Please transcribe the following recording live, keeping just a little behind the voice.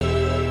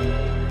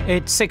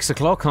It's 6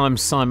 o'clock. I'm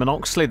Simon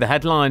Oxley. The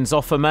headlines: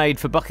 offer made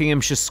for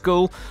Buckinghamshire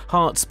School,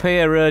 Hert's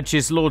peer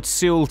urges Lord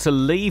Sewell to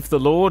leave the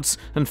Lords,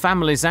 and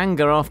families'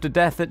 anger after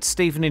death at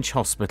Stevenage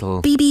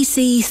Hospital.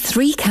 BBC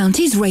Three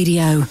Counties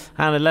Radio.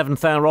 An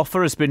 11th hour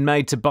offer has been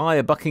made to buy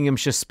a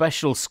Buckinghamshire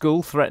special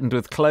school threatened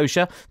with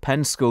closure.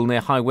 Penn School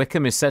near High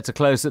Wycombe is set to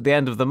close at the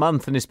end of the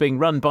month and is being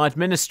run by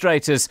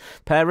administrators.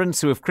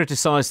 Parents who have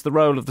criticised the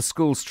role of the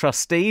school's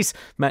trustees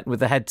met with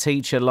the head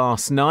teacher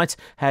last night.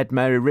 Head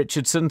Mary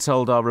Richardson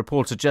told our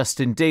reporter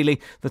Justin Dealey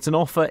that an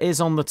offer is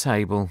on the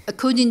table.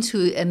 According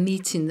to a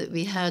meeting that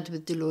we had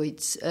with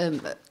Deloitte's,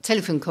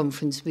 telephone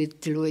conference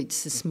with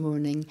Deloitte's this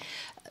morning,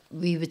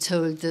 we were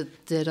told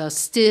that there are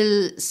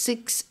still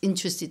 6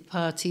 interested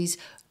parties,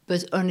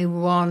 but only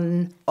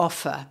one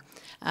offer.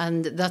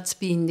 And that's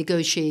being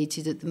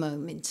negotiated at the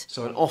moment.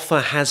 So an offer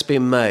has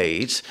been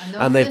made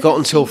and they've got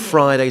until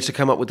Friday to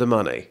come up with the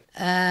money?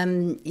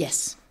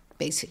 Yes,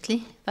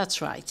 basically.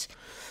 That's right.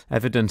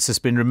 Evidence has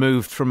been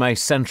removed from a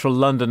central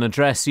London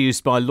address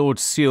used by Lord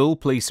Sewell.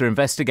 Police are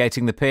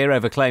investigating the peer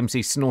over claims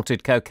he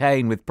snorted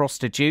cocaine with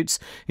prostitutes.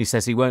 He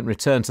says he won't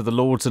return to the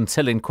Lords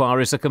until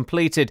inquiries are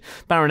completed.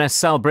 Baroness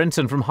Sal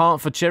Brinton from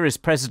Hertfordshire is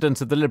president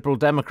of the Liberal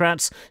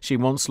Democrats. She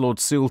wants Lord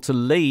Sewell to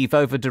leave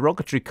over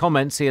derogatory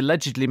comments he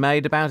allegedly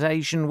made about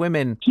Asian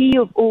women. He,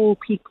 of all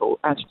people,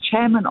 as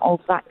chairman of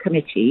that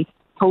committee,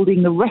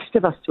 holding the rest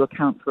of us to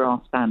account for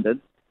our standards,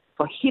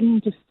 for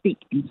him to speak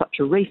in such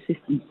a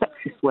racist and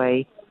sexist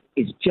way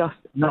is just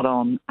not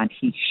on, and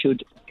he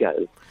should go.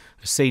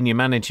 A senior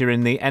manager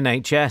in the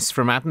NHS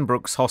from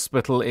Addenbrooke's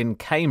Hospital in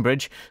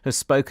Cambridge has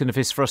spoken of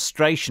his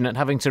frustration at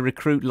having to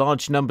recruit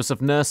large numbers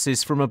of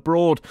nurses from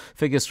abroad.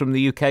 Figures from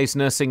the UK's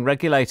nursing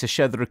regulator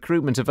show the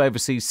recruitment of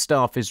overseas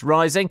staff is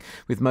rising,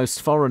 with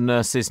most foreign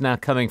nurses now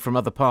coming from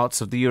other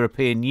parts of the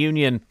European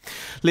Union.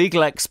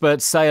 Legal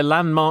experts say a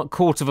landmark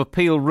Court of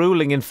Appeal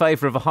ruling in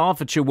favour of a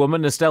Hertfordshire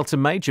woman has dealt a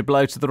major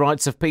blow to the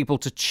rights of people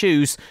to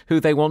choose who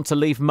they want to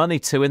leave money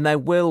to in their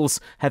wills.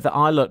 Heather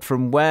Eilert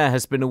from Ware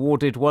has been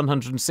awarded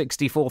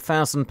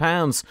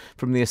 £164,000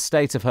 from the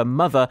estate of her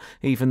mother,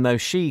 even though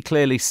she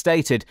clearly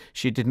stated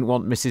she didn't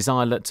want Mrs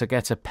Eilert to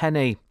get a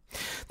penny.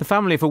 The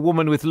family of a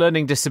woman with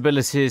learning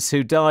disabilities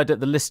who died at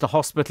the Lister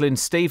Hospital in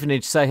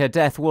Stevenage say her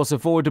death was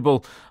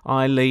avoidable.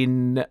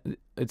 Eileen,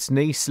 its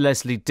niece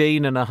Leslie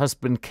Dean, and her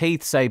husband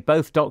Keith say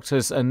both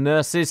doctors and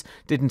nurses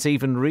didn't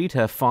even read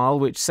her file,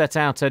 which set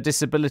out her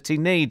disability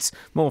needs.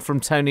 More from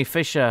Tony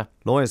Fisher.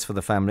 Lawyers for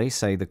the family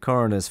say the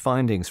coroner's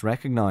findings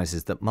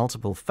recognises that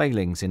multiple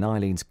failings in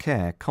Eileen's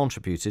care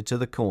contributed to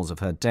the cause of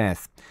her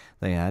death.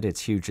 They add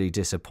it's hugely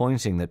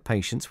disappointing that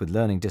patients with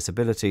learning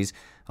disabilities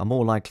are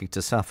more likely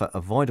to suffer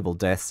avoidable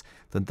deaths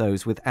than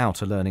those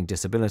without a learning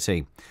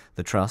disability.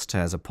 The Trust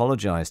has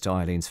apologised to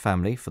Eileen's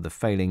family for the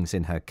failings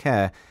in her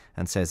care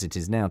and says it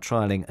is now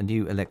trialling a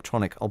new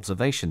electronic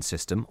observation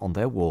system on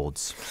their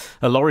wards.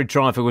 A lorry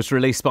driver was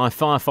released by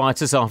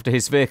firefighters after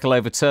his vehicle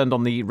overturned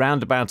on the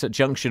roundabout at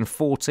junction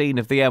 14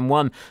 of the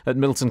M1 at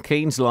Milton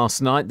Keynes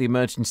last night. The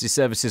emergency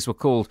services were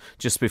called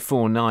just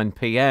before 9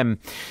 p.m.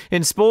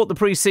 In sport, the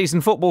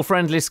pre-season football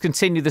friendlies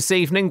continue this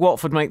evening.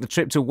 Watford make the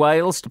trip to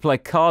Wales to play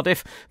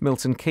Cardiff.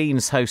 Milton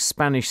Keynes host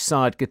Spanish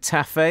side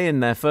Getafe in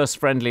their first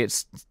friendly at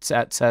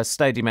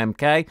Stadium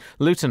MK.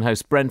 Luton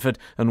host Brentford,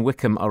 and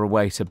Wycombe are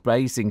away to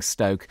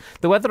Basingstoke.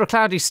 The weather: a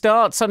cloudy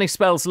start, sunny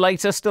spells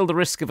later, still the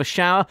risk of a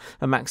shower,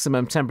 a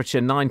maximum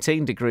temperature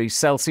 19 degrees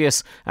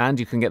Celsius, and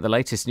you can get the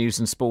latest news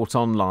and sport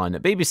online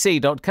at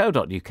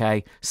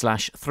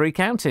bbc.co.uk/3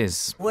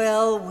 counties.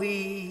 Well,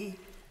 we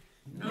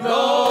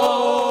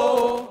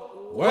know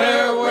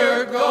where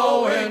we're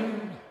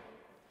going,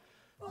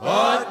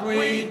 but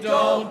we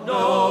don't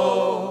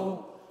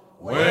know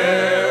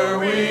where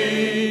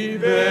we've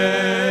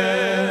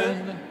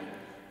been.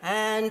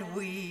 And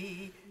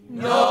we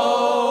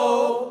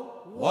know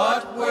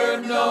what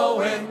we're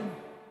knowing,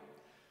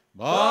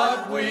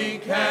 but we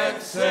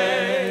can't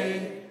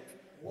say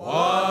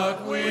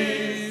what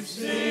we've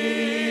seen.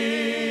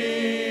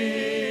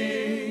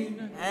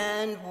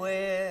 And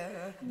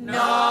we're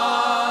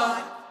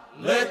not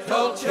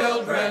little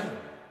children,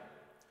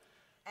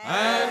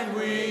 and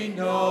we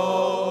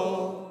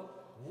know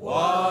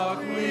what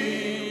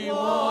we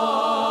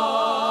want.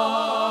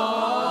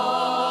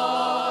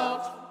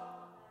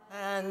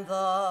 And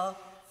the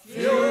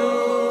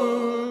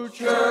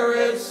future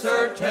is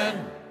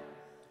certain.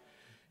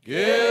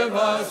 Give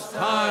us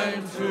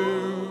time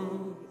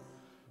to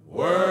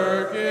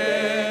work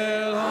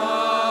it out.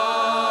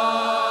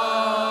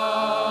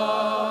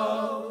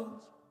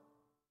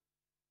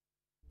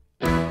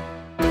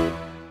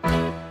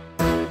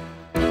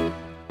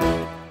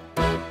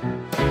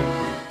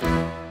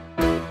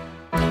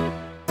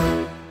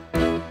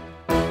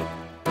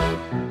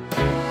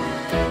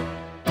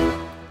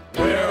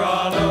 We're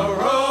on a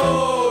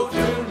road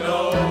to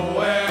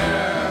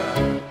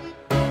nowhere.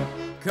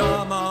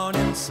 Come on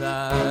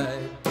inside.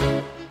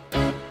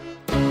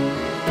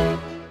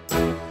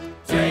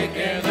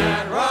 Taking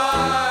that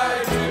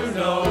ride to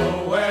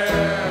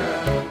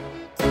nowhere.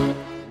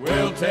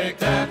 We'll take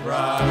that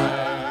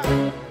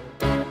ride.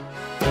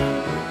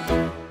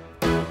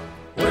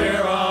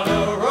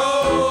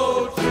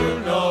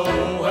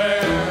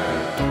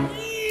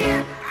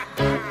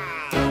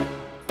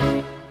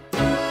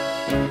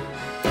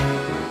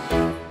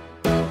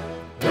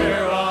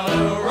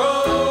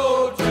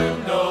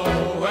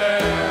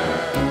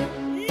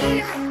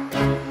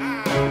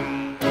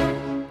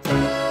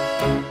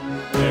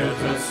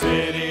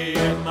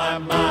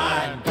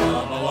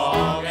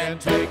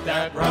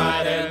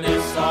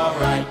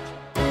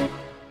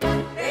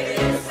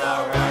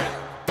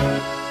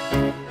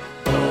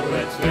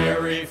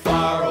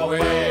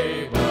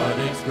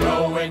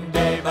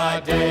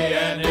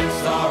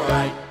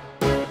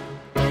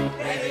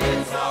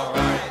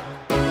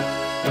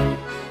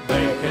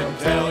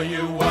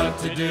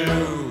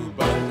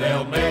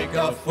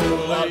 a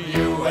fool of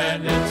you,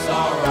 and it's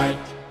alright.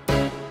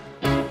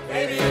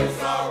 Baby,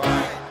 it's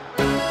alright.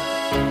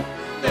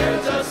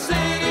 There's a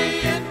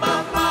city in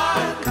my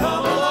mind.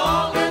 Come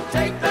along and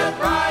take that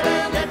ride,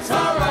 and it's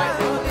alright.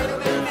 A little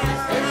bit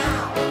faster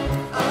now.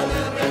 A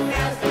little bit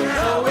faster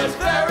now. No, it's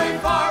very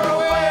far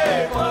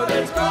away, but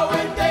it's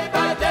growing day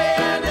by day,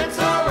 and it's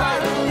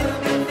alright. A little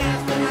bit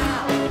faster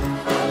now. A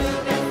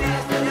little bit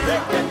faster now. They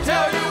can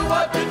tell you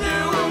what to do,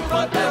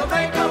 but they'll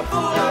make a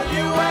fool of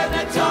you, and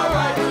it's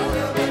alright. A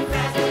little bit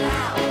faster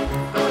now. A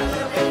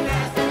little bit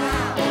faster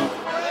now.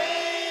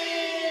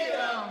 Wait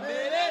a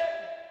minute.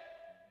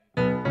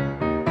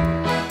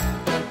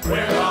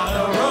 We're on a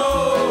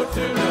road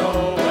to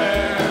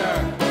nowhere.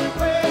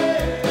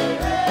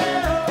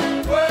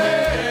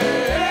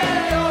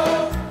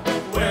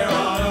 We're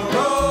on a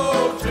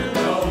road to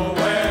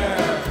nowhere.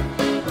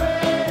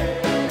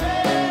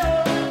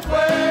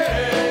 We're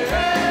on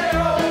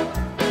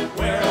a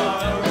road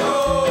to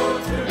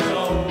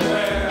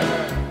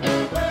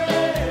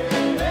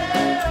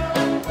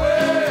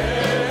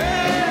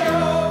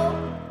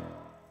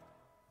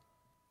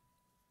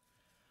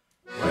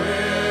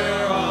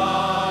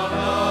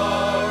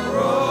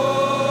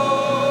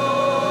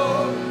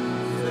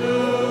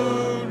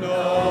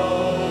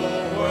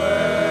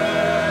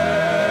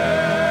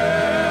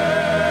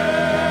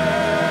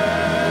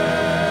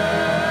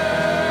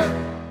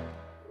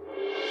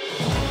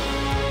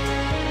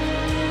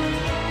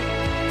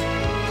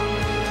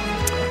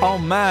Oh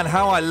man,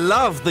 how I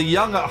love the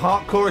Young at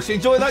Heart chorus. You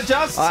enjoy that,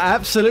 Just? I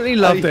absolutely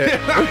loved it.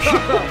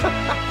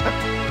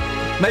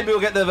 Maybe we'll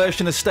get their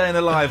version of Staying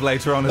Alive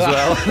later on as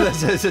well.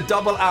 There's a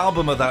double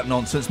album of that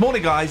nonsense.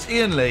 Morning, guys.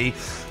 Iain Lee,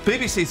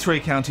 BBC Three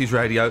Counties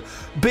Radio.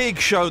 Big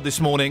show this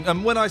morning.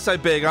 And when I say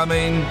big, I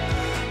mean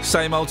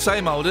same old,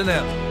 isn't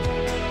it?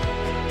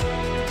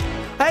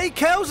 Hey,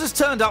 Kels has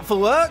turned up for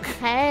work.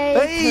 Hey,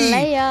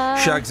 player.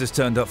 Shags has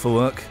turned up for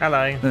work.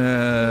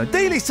 Hello.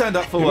 Dealey's turned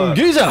up for work.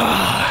 Geezer.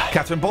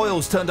 Catherine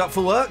Boyle's turned up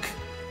for work.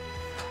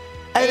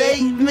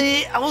 Hey,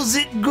 mate, how's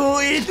it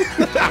going?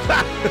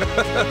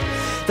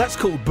 That's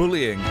called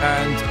bullying,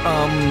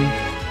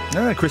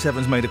 and Chris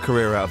Evans made a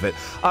career out of it.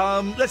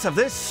 Let's have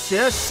this,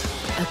 yes.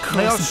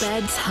 Across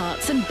beds,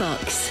 hearts and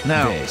bucks.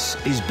 Now, This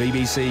is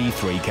BBC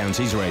Three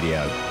Counties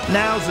Radio.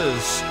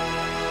 Nowsers.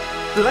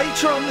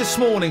 Later on this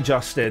morning,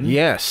 Justin.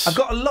 Yes. I've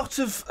got a lot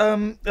of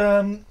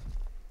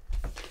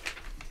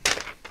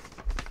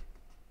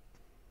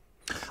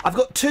I've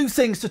got two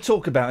things to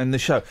talk about in the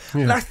show.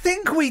 Yeah. And I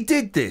think we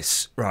did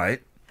this,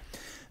 right?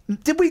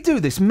 Did we do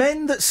this?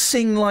 Men that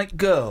sing like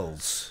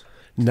girls.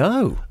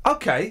 No.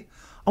 Okay.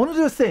 I want to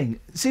do a thing.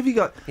 See if you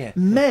got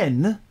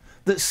men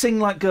that sing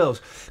like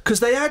girls. Because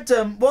they had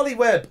Wally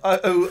Webb.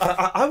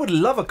 I would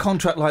love a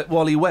contract like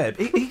Wally Webb.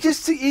 He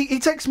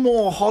takes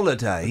more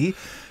holiday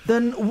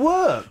than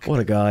work. What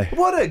a guy.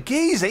 What a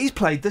geezer. He's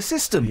played the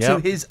system to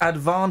his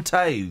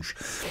advantage.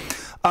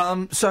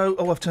 I've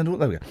turned it.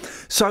 There we go.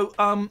 So,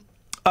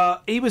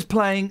 he was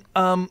playing,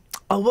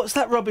 what's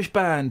that rubbish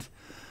band?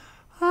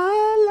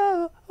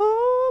 Hello,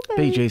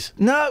 Bee Gees.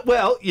 No,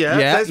 well,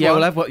 there's one.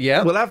 we'll have what?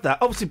 Yeah, We'll have that.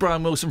 Obviously,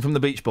 Brian Wilson from the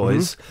Beach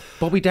Boys.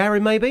 Bobby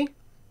Darin, maybe.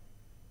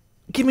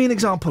 Give me an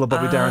example of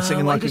Bobby Darin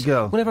singing like a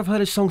girl. Whenever I've heard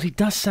his songs, he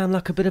does sound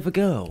like a bit of a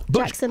girl.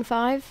 Jackson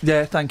 5.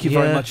 Yeah, thank you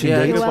very much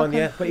indeed. Good You're one,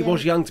 welcome. but he Yeah.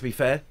 was young, to be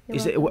fair.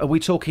 You're Are we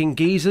talking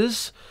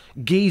geezers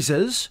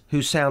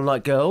who sound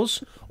like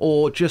girls,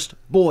 or just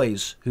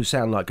boys who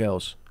sound like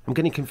girls? I'm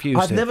getting confused.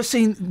 I've never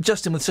seen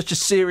Justin with such a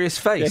serious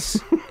face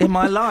in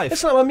my life.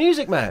 It's like my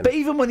music, man. But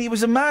even when he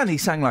was a man, he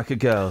sang like a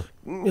girl.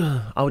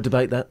 I would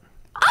debate that.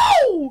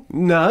 Oh!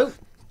 No.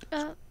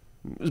 It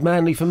was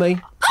manly for me.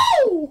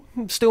 Oh!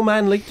 Still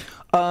manly.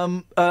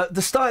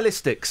 The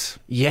Stylistics.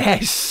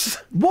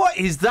 Yes. What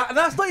is that?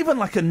 That's not even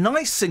like a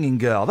nice singing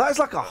girl. That is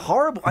like a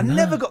horrible... I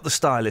never got the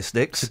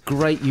Stylistics.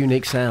 Great,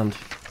 unique sound.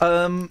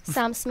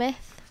 Sam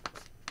Smith.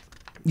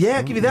 Yeah,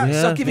 I'll give you that.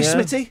 Yeah, I'll give you yeah.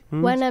 Smitty.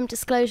 When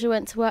Disclosure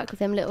went to work with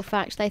him, little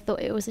fact, they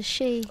thought it was a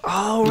she.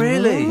 Oh,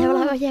 really? They were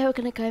like, oh yeah, we're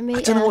going to go meet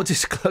I don't know her. what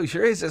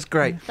Disclosure is. That's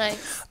great.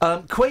 Thanks.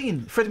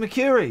 Queen, Freddie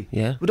Mercury.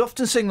 Yeah. Would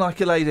often sing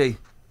like a lady.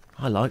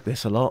 I like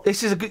this a lot.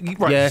 This is a good...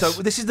 Right, Yes.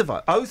 so this is the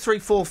vote.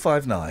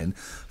 03459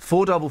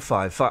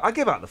 4555. I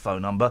give out the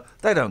phone number.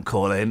 They don't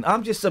call in.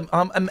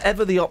 I'm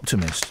ever the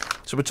optimist.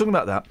 So we're talking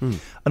about that.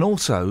 And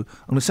also, I'm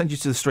going to send you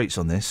to the streets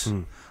on this.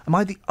 Am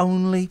I the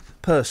only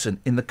person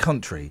in the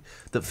country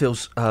that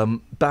feels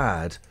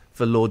bad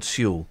for Lord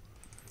Sewell?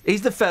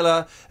 He's the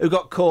fella who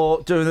got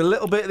caught doing a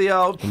little bit of the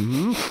old,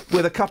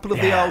 with a couple of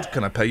the old,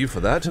 can I pay you for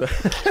that?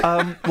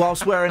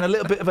 Whilst wearing a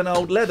little bit of an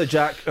old leather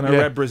jack and a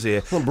red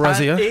brassiere.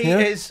 brassiere, And he yeah.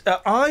 is,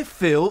 I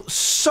feel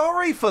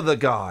sorry for the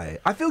guy.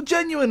 I feel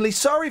genuinely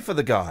sorry for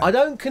the guy. I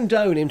don't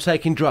condone him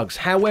taking drugs.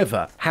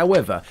 However,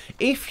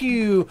 if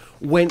you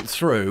went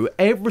through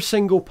every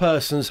single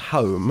person's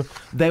home,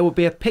 there would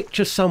be a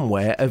picture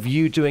somewhere of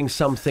you doing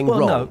something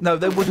wrong. No,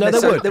 there wouldn't. No,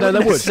 there would. No,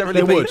 there would. necessarily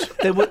There be. would.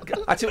 There would.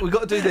 I think we've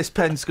got to do this,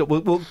 Penn Scott.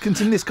 We'll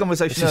continue this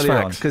conversation This is earlier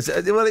on fact. because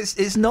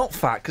it's not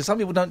fact because some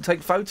people don't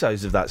take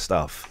photos of that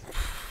stuff.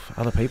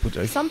 Other people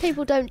do. Some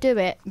people don't do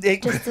it,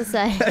 just to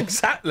say.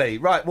 Exactly.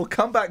 Right, we'll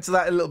come back to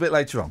that a little bit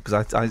later on, because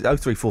I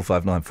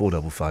 03459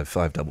 455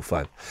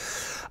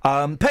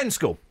 555. Penn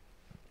School.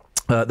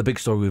 The big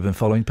story we've been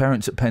following.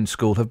 Parents at Penn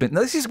School have been...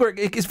 Now, this is where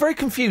it's very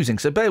confusing,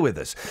 so bear with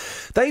us.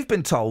 They've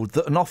been told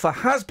that an offer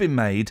has been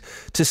made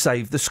to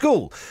save the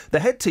school. The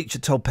head teacher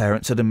told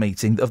parents at a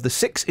meeting that of the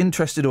 6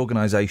 interested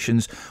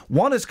organisations,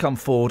 1 has come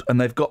forward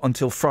and they've got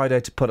until Friday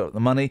to put up the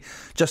money.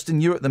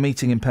 Justin, you were at the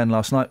meeting in Penn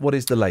last night. What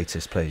is the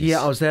latest, please?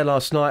 Yeah, I was there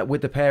last night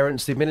with the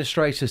parents. The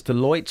administrators,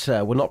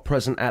 Deloitte, were not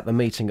present at the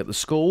meeting at the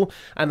school.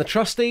 And the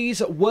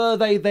trustees, were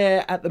they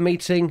there at the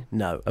meeting?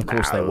 No, of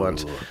course they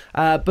weren't.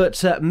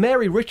 But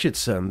Mary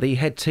Richardson, the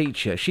head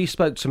teacher, she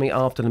spoke to me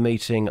after the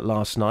meeting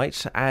last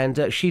night,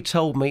 and she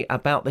told me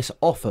about this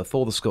offer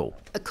for the school.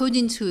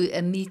 According to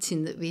a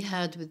meeting that we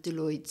had with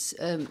Deloitte,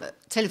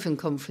 telephone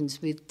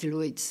conference with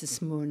Deloitte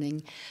this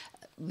morning,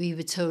 we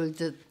were told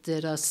that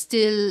there are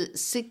still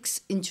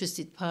 6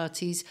 interested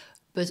parties,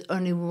 but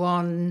only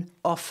 1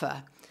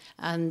 offer.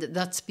 And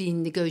that's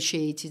being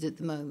negotiated at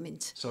the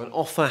moment. So an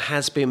offer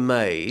has been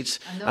made,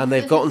 and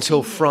they've got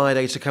until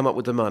Friday to come up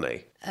with the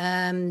money?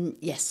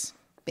 Yes.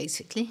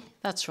 Basically,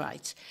 that's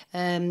right.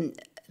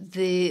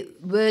 The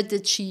word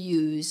that she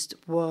used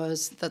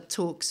was that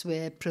talks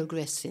were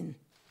progressing.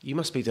 You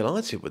must be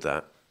delighted with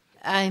that.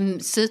 I'm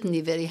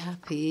certainly very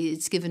happy.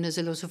 It's given us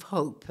a lot of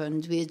hope,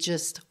 and we're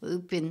just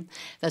hoping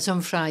that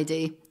on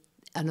Friday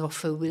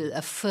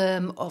a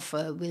firm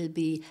offer will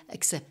be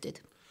accepted.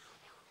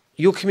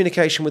 Your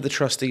communication with the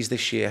trustees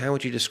this year, how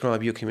would you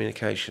describe your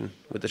communication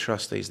with the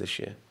trustees this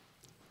year?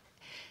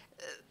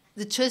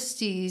 The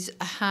trustees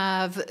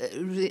have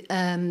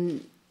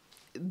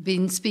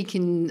been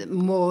speaking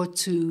more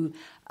to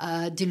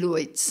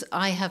Deloitte.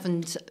 I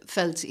haven't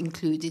felt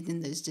included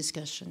in those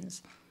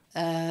discussions.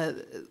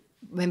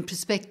 When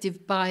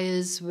prospective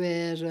buyers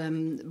were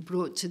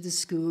brought to the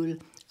school,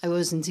 I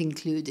wasn't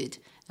included.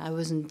 I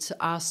wasn't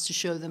asked to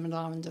show them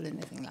around or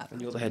anything like that.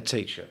 And you're the head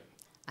teacher?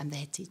 I'm the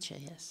head teacher,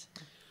 yes.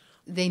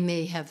 They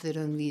may have their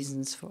own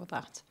reasons for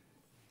that.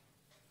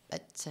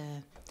 But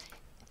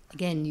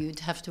again,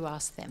 you'd have to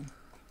ask them.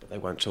 But they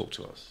won't talk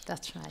to us.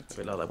 That's right. A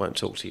bit like they won't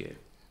talk to you.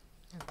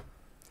 No.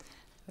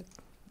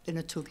 They're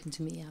not talking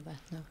to me either,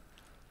 no.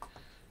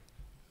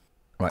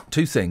 Right,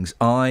 2 things.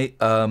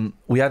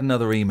 We had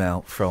another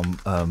email from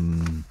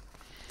Kerry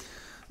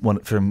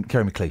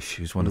McLeish,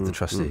 who's one of the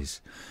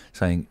trustees,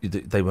 saying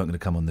they weren't going to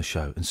come on the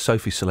show. And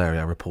Sophie Solari,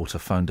 our reporter,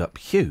 phoned up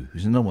Hugh,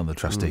 who's another one of the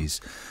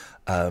trustees,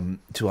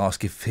 to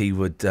ask if he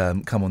would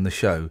come on the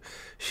show.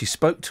 She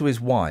spoke to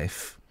his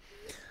wife,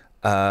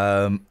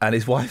 and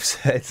his wife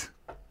said,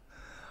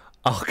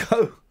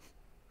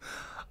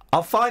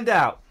 I'll find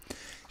out.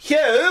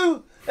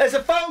 Hugh, there's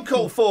a phone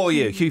call for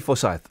you. Hugh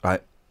Forsyth,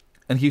 right?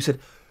 And Hugh said,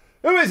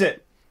 who is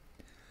it?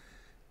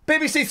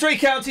 BBC Three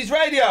Counties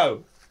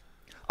Radio.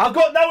 I've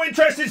got no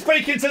interest in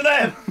speaking to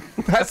them.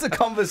 That's the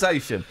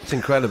conversation. It's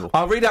incredible.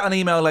 I'll read out an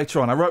email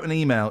later on. I wrote an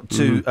email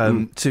to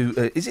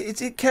is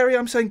it Kerry?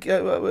 I'm saying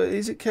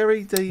is it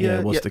Kerry?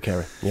 It was to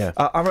Kerry. Yeah.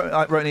 I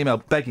wrote an email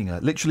begging her,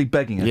 literally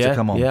begging her to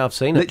come on. Yeah, I've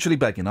seen it. Literally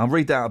begging. I'll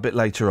read that out a bit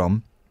later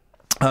on.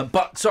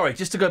 But sorry,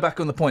 just to go back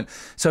on the point.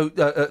 So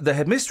the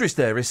headmistress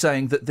there is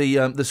saying that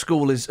the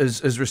school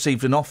has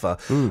received an offer.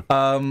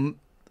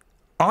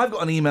 I've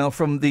got an email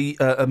from the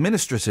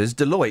administrators,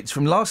 Deloitte,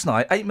 from last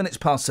night,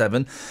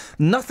 7:08.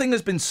 Nothing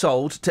has been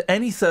sold to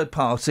any third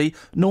party,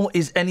 nor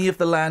is any of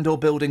the land or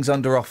buildings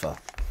under offer.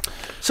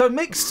 So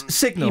mixed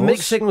signals.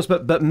 Mixed signals,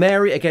 but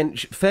Mary, again,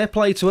 fair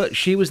play to her.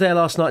 She was there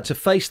last night to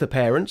face the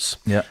parents.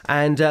 Yeah.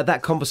 And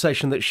that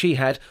conversation that she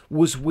had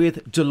was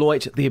with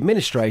Deloitte, the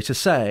administrator,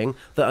 saying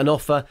that an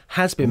offer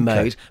has been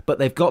made, but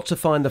they've got to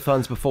find the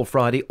funds before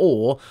Friday,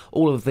 or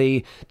all of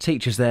the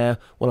teachers there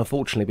will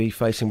unfortunately be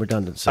facing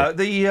redundancy.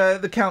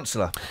 The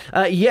councillor.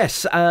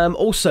 Yes.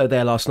 Also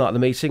there last night at the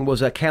meeting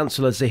was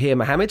Councillor Zahir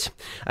Mohammed.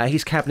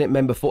 He's Cabinet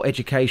Member for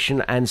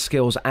Education and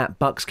Skills at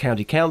Bucks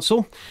County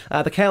Council.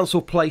 The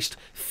council placed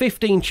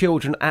 15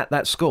 children at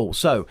that school.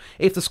 So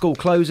if the school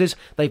closes,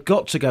 they've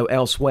got to go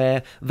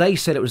elsewhere. They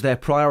said it was their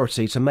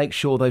priority to make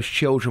sure those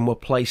children were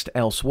placed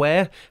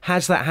elsewhere.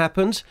 Has that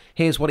happened?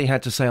 Here's what he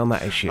had to say on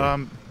that issue.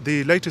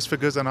 The latest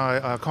figures, and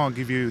I can't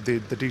give you the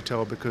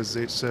detail because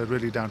it's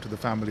really down to the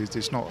families.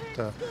 It's not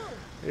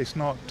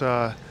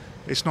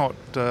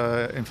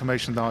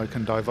information that I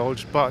can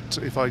divulge. But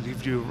if I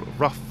give you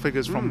rough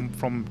figures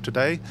from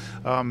today,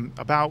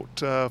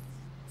 about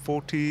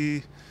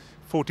 40%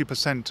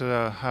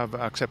 have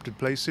accepted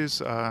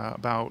places,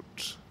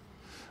 about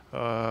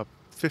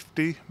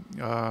 50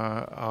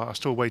 are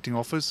still waiting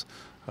offers.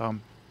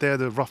 They're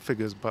the rough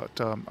figures,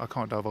 but I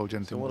can't divulge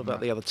anything. So what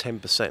about the other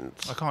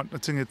 10%? I can't. The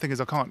thing is,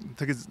 I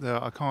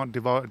can't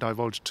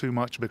divulge too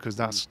much because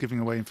that's giving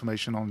away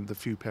information on the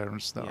few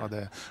parents that are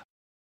there.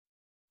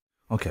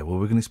 Okay, well,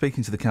 we're going to be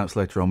speaking to the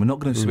council later on. We're not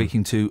going to be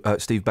speaking to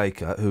Steve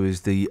Baker, who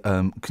is the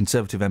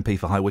Conservative MP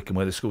for High Wycombe,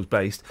 where the school's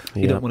based.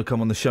 He didn't want to come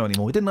on the show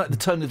anymore. He didn't like the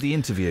tone of the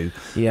interview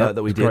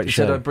that we did. He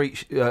said I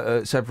breached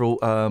several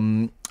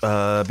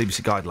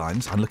BBC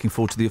guidelines. I'm looking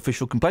forward to the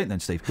official complaint then,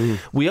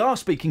 Steve. We are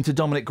speaking to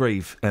Dominic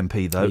Grieve,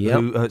 MP, though,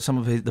 who some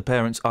of the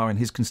parents are in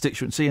his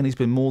constituency, and he's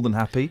been more than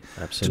happy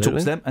to talk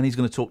to them, and he's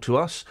going to talk to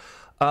us.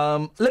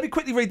 Let me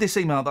quickly read this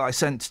email that I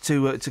sent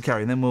to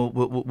Kerry, and then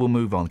we'll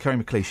move on. Kerry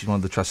McLeish, she's one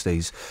of the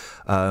trustees.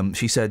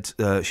 She said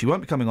she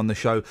won't be coming on the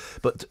show,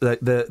 but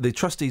the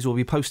trustees will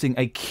be posting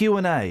a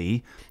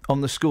Q&A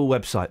on the school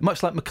website,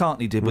 much like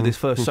McCartney did with his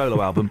first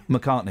solo album,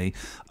 McCartney,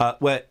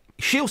 where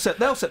they'll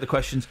set the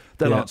questions,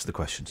 they'll answer the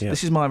questions.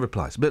 This is my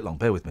reply. It's a bit long,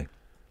 bear with me.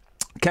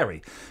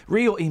 Kerry,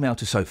 read your email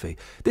to Sophie.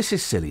 This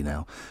is silly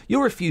now.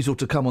 Your refusal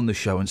to come on the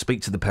show and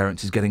speak to the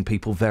parents is getting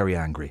people very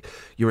angry.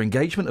 Your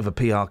engagement of a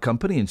PR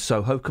company in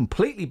Soho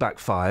completely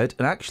backfired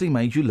and actually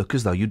made you look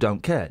as though you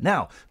don't care.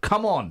 Now,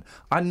 come on.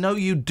 I know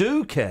you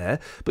do care,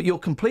 but your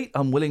complete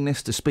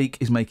unwillingness to speak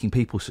is making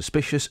people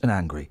suspicious and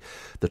angry.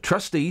 The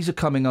trustees are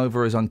coming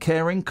over as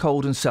uncaring,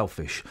 cold and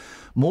selfish,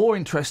 more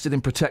interested in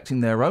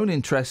protecting their own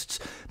interests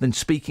than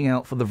speaking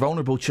out for the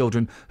vulnerable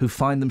children who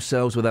find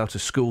themselves without a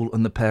school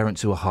and the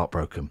parents who are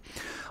heartbroken.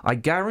 I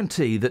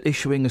guarantee that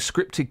issuing a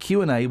scripted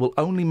Q&A will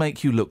only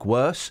make you look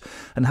worse,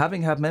 and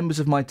having had members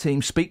of my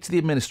team speak to the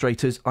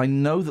administrators, I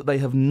know that they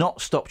have not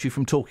stopped you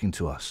from talking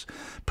to us.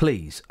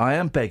 Please, I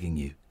am begging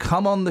you,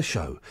 come on the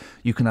show.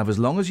 You can have as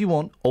long as you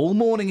want, all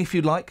morning if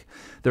you'd like.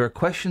 There are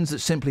questions that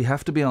simply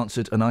have to be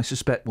answered, and I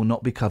suspect will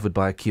not be covered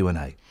by a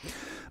Q&A.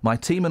 My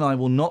team and I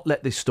will not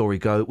let this story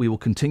go. We will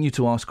continue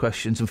to ask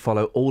questions and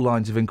follow all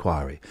lines of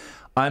inquiry.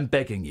 I'm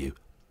begging you,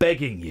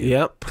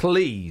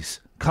 please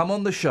come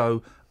on the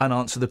show and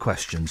answer the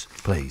questions,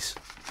 please.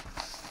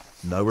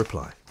 No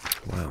reply.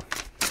 Wow.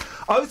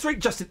 03,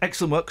 Justin,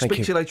 excellent work.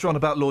 Speak to you later on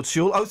about Lord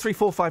Sewell.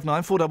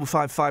 03459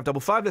 455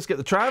 555. Let's get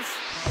the Trav.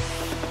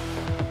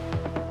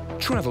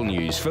 Travel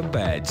news for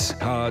beds,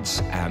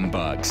 cards and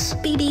bugs.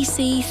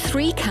 BBC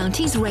Three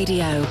Counties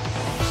Radio.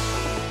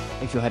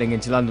 If you're heading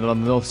into London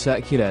on the North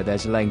Circular,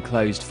 there's a lane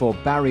closed for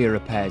barrier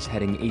repairs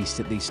heading east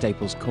at the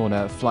Staples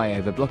Corner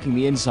flyover, blocking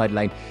the inside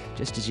lane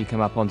just as you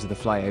come up onto the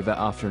flyover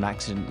after an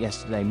accident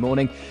yesterday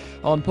morning.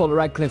 On Paula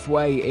Radcliffe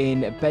Way in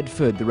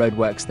Bedford, the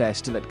roadworks there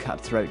still at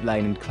Cutthroat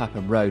Lane and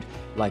Clapham Road,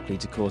 likely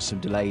to cause some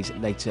delays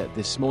later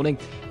this morning.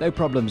 No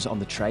problems on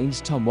the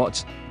trains. Tom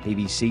Watts,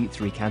 BBC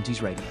Three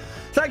Counties Radio.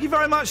 Thank you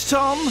very much,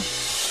 Tom.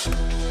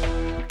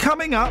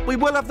 Coming up, we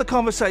will have the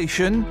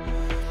conversation.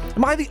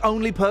 Am I the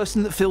only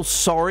person that feels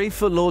sorry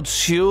for Lord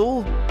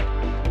Sewell?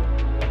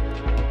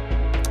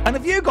 And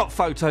have you got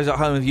photos at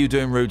home of you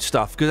doing rude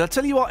stuff? Because I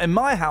tell you what, in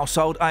my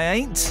household, I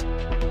ain't.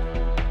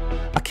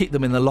 I keep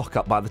them in the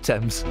lockup by the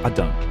Thames. I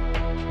don't.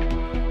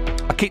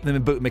 I keep them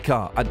in the boot of my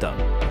car. I don't.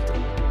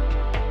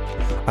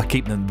 I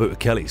keep them in the boot of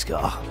Kelly's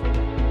car.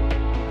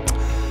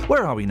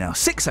 Where are we now?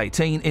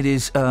 6:18. It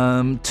is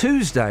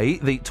Tuesday,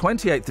 the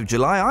 28th of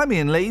July. I'm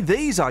Iain Lee.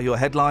 These are your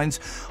headlines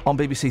on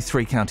BBC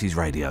Three Counties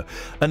Radio.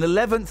 An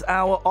 11th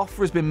hour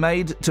offer has been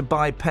made to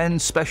buy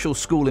Penn's special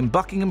school in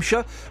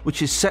Buckinghamshire,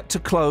 which is set to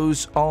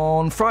close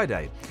on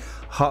Friday.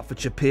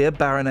 Hertfordshire peer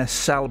Baroness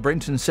Sal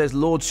Brinton says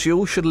Lord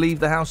Sewell should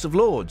leave the House of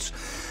Lords.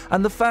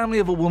 And the family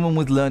of a woman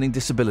with learning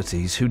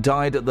disabilities who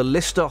died at the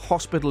Lister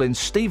Hospital in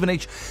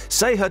Stevenage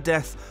say her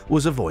death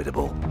was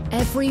avoidable.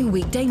 Every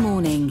weekday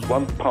morning.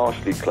 One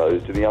partially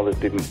closed and the others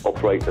didn't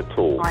operate at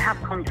all. I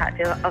have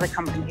contacted other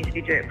companies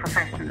who do it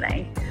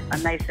professionally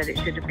and they said it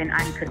should have been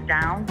anchored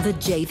down. The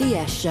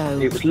JVS Show.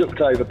 It was looked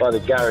over by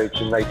the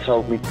garage and they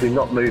told me do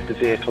not move the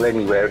vehicle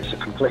anywhere. It's a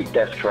complete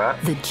death trap.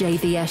 The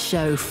JVS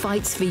Show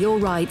fights for your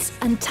rights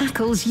and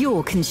tackles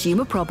your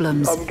consumer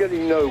problems. I'm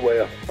getting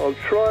nowhere. I've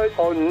tried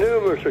on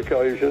numerous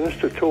occasions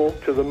to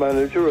talk to the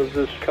manager of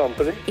this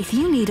company. If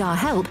you need our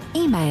help,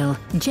 email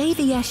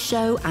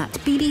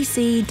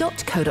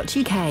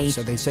jvsshow@bbc.co.uk.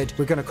 So they said,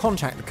 we're going to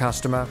contact the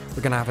customer,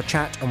 we're going to have a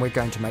chat, and we're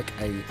going to make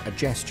a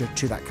gesture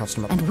to that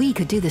customer. And we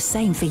could do the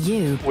same for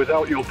you.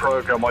 Without your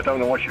programme, I don't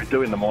know what you'd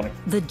do in the morning.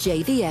 The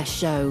JVS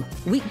Show,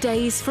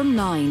 weekdays from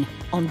 9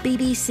 on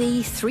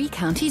BBC Three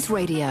Counties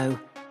Radio.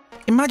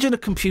 Imagine a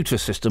computer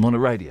system on a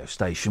radio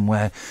station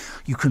where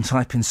you can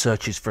type in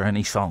searches for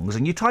any songs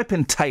and you type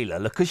in Taylor,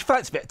 look, because you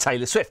fancy a bit of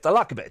Taylor Swift. I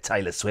like a bit of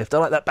Taylor Swift. I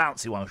like that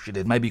bouncy one she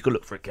did. Maybe you could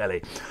look for it,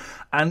 Kelly.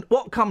 And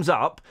what comes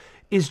up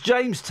is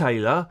James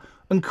Taylor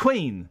and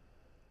Queen.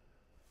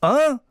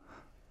 I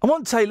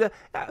want Taylor.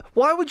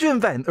 Why would you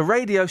invent a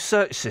radio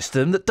search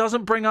system that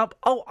doesn't bring up,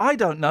 I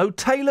don't know,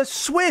 Taylor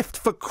Swift,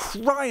 for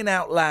crying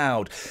out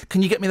loud?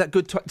 Can you get me that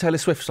good Taylor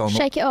Swift song?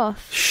 Shake It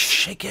Off.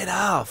 Shake it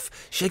off.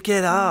 Shake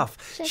it off.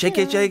 Shake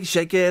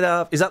it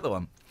off. Is that the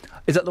one?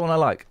 Is that the one I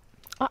like?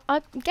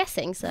 I'm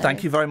guessing so.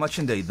 Thank you very much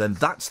indeed. Then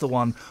that's the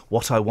one,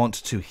 what I want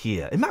to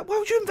hear. Why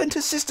would you invent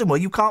a system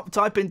where you can't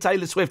type in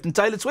Taylor Swift and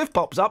Taylor Swift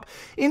pops up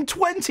in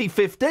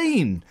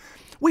 2015?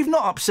 We've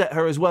not upset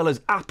her as well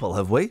as Apple,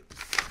 have we?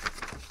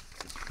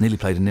 Nearly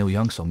played a Neil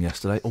Young song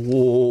yesterday.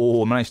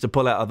 I managed to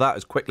pull out of that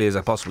as quickly as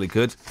I possibly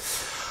could.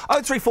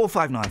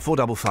 03459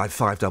 455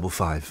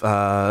 555.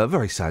 A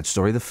very sad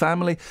story. The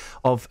family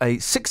of a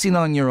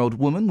 69-year-old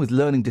woman with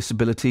learning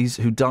disabilities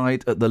who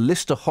died at the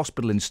Lister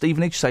Hospital in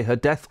Stevenage say her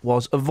death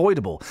was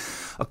avoidable.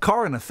 A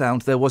coroner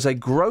found there was a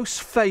gross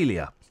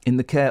failure in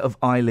the care of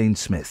Eileen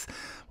Smith.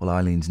 Well,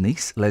 Eileen's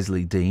niece,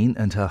 Leslie Dean,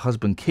 and her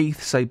husband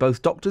Keith say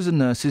both doctors and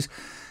nurses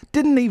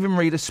didn't even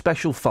read a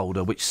special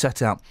folder which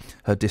set out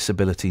her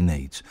disability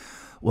needs.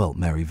 Well,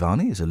 Mary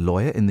Varney is a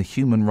lawyer in the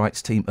human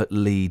rights team at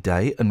Lee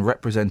Day and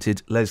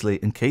represented Leslie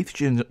and Keith.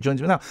 She joins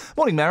me now.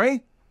 Morning,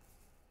 Mary.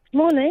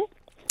 Morning.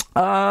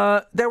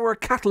 There were a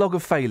catalogue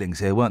of failings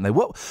here, weren't there?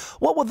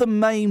 What were the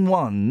main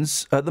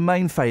ones, the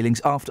main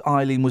failings after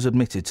Eileen was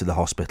admitted to the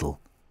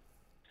hospital?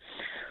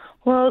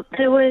 Well,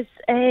 there was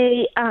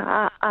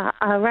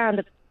around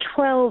a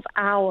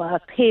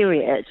 12-hour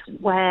period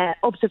where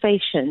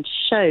observations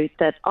showed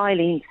that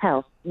Eileen's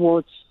health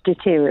was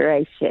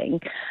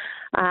deteriorating.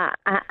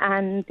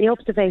 And the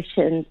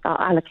observations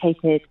are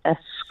allocated a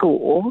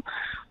score,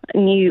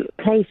 and you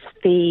place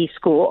the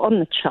score on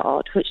the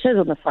chart, which says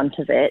on the front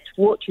of it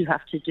what you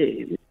have to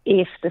do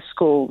if the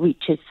score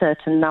reaches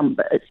certain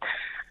numbers.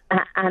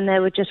 And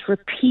there were just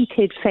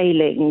repeated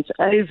failings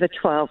over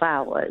 12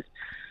 hours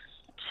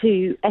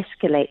to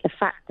escalate the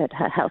fact that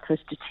her health was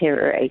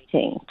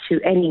deteriorating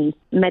to any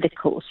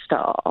medical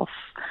staff.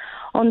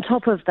 On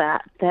top of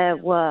that, there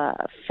were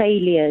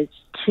failures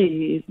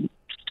to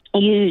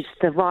use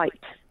the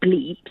right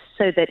bleeps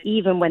so that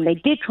even when they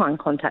did try and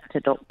contact a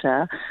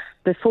doctor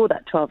before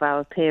that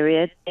 12-hour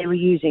period, they were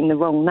using the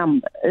wrong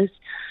numbers.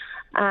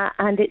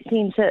 And it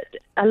seems that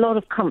a lot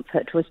of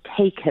comfort was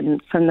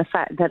taken from the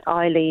fact that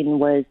Eileen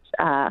was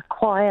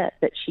quiet,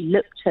 that she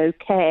looked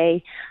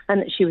okay,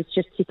 and that she was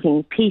just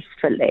sitting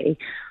peacefully.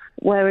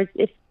 Whereas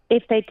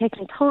if they'd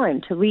taken time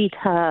to read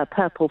her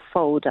purple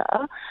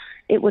folder,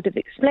 it would have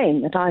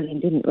explained that Eileen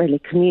didn't really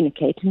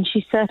communicate, and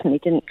she certainly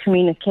didn't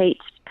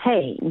communicate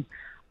pain.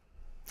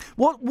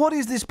 What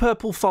is this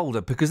purple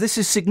folder? Because this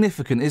is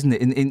significant, isn't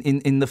it,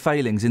 in the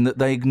failings, in that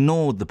they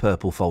ignored the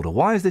purple folder.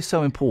 Why is this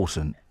so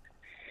important?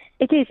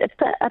 It is.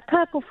 A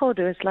purple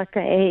folder is like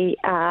a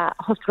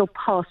hospital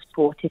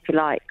passport, if you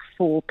like,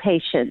 for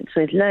patients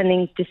with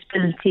learning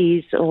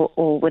disabilities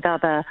or with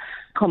other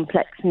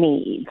complex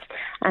needs.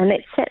 And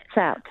it sets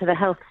out to the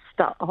health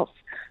staff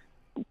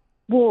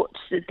what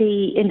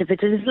the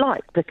individual is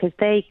like, because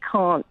they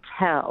can't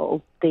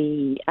tell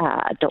the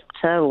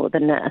doctor or the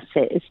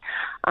nurses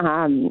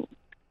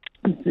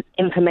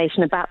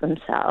information about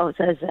themselves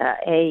as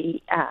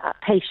a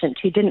patient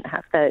who didn't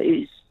have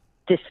those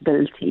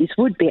disabilities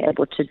would be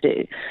able to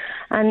do.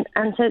 And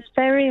so it's a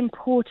very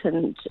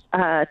important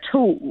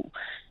tool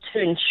to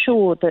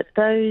ensure that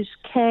those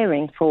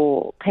caring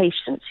for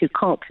patients who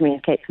can't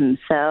communicate for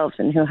themselves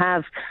and who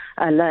have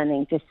a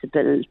learning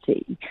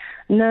disability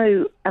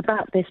know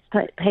about this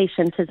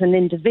patient as an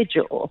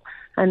individual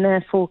and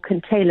therefore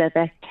can tailor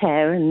their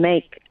care and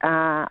make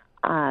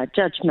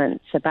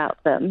judgments about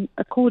them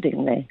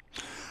accordingly.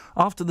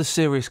 After the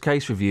serious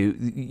case review,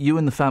 you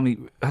and the family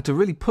had to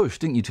really push,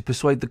 didn't you, to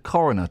persuade the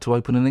coroner to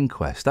open an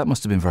inquest? That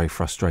must have been very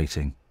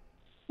frustrating.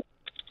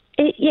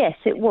 Yes,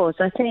 it was.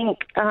 I think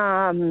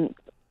the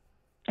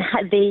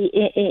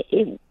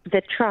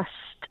trust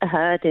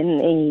heard in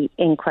the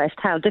inquest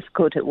how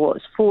difficult it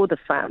was for the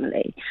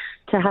family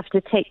to have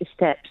to take the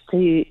steps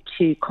to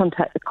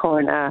contact the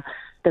coroner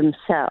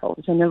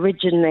themselves. And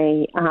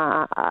originally,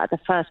 the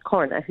first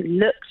coroner who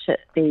looked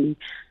at the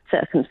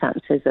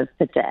circumstances of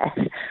the death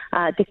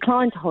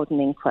declined to hold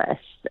an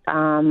inquest,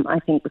 I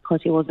think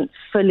because he wasn't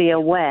fully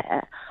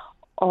aware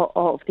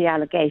of the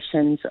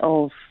allegations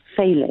of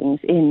failings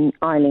in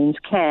Eileen's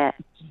care.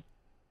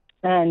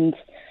 And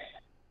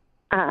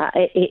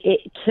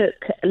it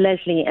took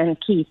Leslie and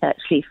Keith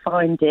actually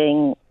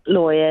finding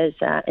lawyers,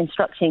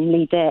 instructing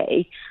Lee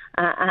Day,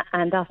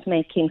 and us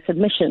making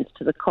submissions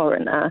to the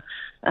coroner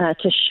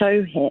to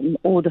show him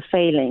all the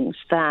failings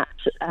that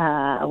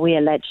we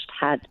alleged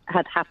had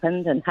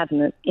happened and had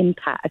an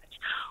impact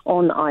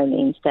on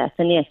Eileen's death.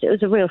 And yes, it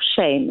was a real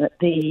shame that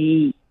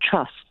the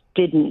trust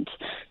didn't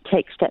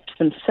take steps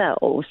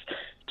themselves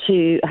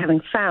to,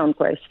 having found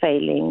gross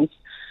failings,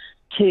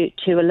 to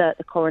alert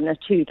the coroner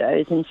to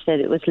those. Instead,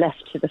 it was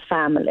left to the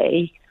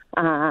family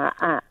who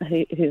had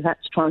to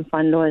try and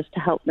find lawyers to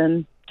help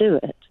them do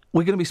it.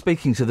 We're going to be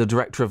speaking to the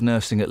Director of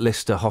Nursing at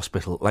Lister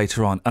Hospital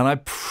later on, and I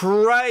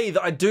pray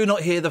that I do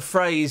not hear the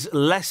phrase,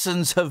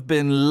 lessons have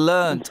been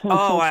learnt.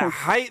 Oh, I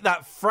hate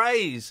that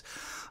phrase.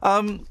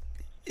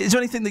 Is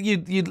there anything that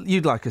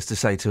you'd like us to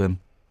say to him,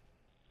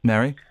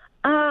 Mary?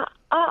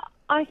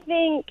 I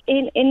think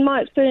in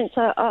my experience,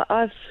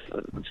 I've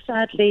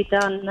sadly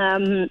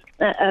done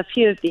a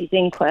few of these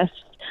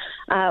inquests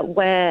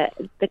where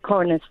the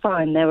coroners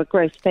find there were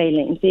gross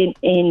failings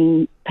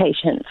in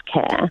patients'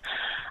 care.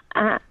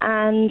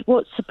 And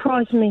what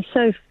surprised me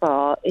so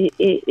far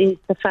is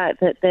the fact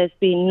that there's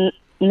been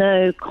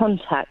no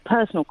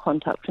personal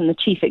contact from the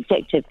chief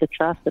executive of the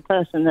trust, the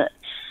person that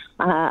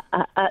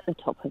at the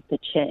top of the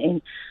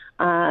chain,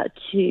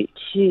 to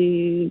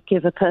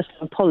give a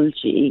personal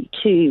apology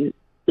to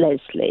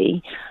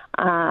Leslie,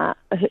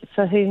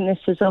 for whom this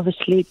has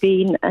obviously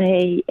been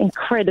an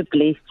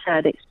incredibly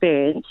sad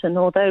experience. And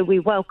although we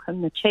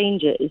welcome the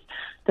changes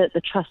that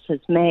the Trust has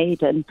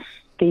made, and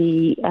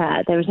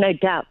there is no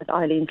doubt that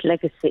Eileen's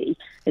legacy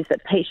is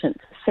that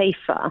patients are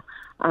safer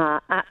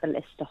at the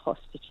Leicester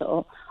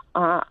Hospital,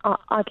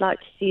 I'd like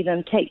to see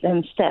them take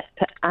them step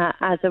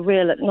as a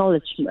real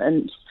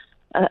acknowledgement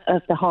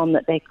of the harm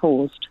that they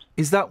caused.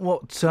 Is that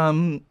what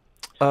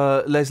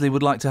Leslie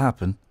would like to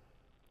happen?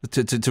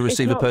 To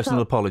receive a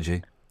personal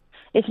apology?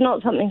 It's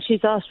not something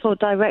she's asked for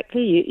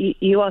directly.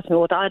 You asked me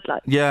what I'd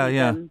like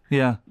to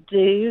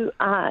do.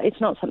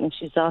 It's not something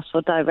she's asked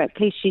for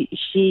directly.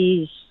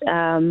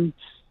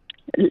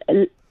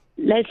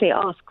 Leslie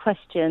asks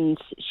questions.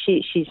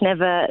 She's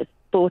never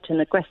fought an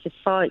aggressive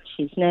fight.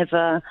 She's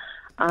never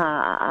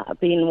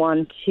been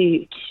one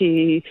to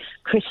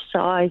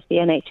criticise the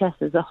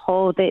NHS as a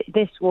whole.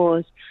 This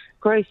was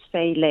gross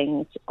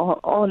failings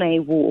on a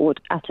ward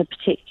at a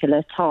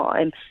particular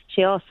time.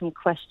 She asked some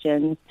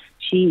questions.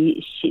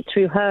 She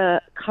through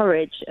her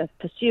courage of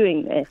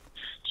pursuing this,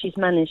 she's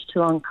managed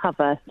to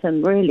uncover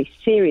some really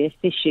serious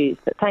issues,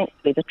 but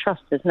thankfully the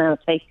Trust has now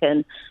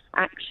taken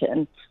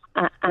action,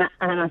 and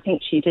I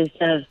think she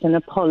deserves an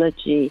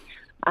apology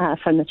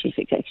from the Chief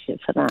Executive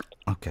for that.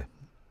 OK.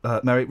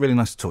 Mary, really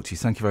nice to talk to you.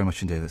 Thank you very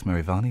much indeed. That's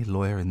Mary Varney,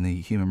 lawyer in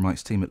the Human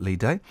Rights team at Lee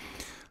Day.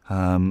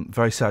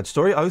 Very sad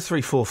story.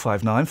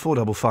 03459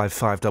 455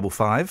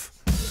 555.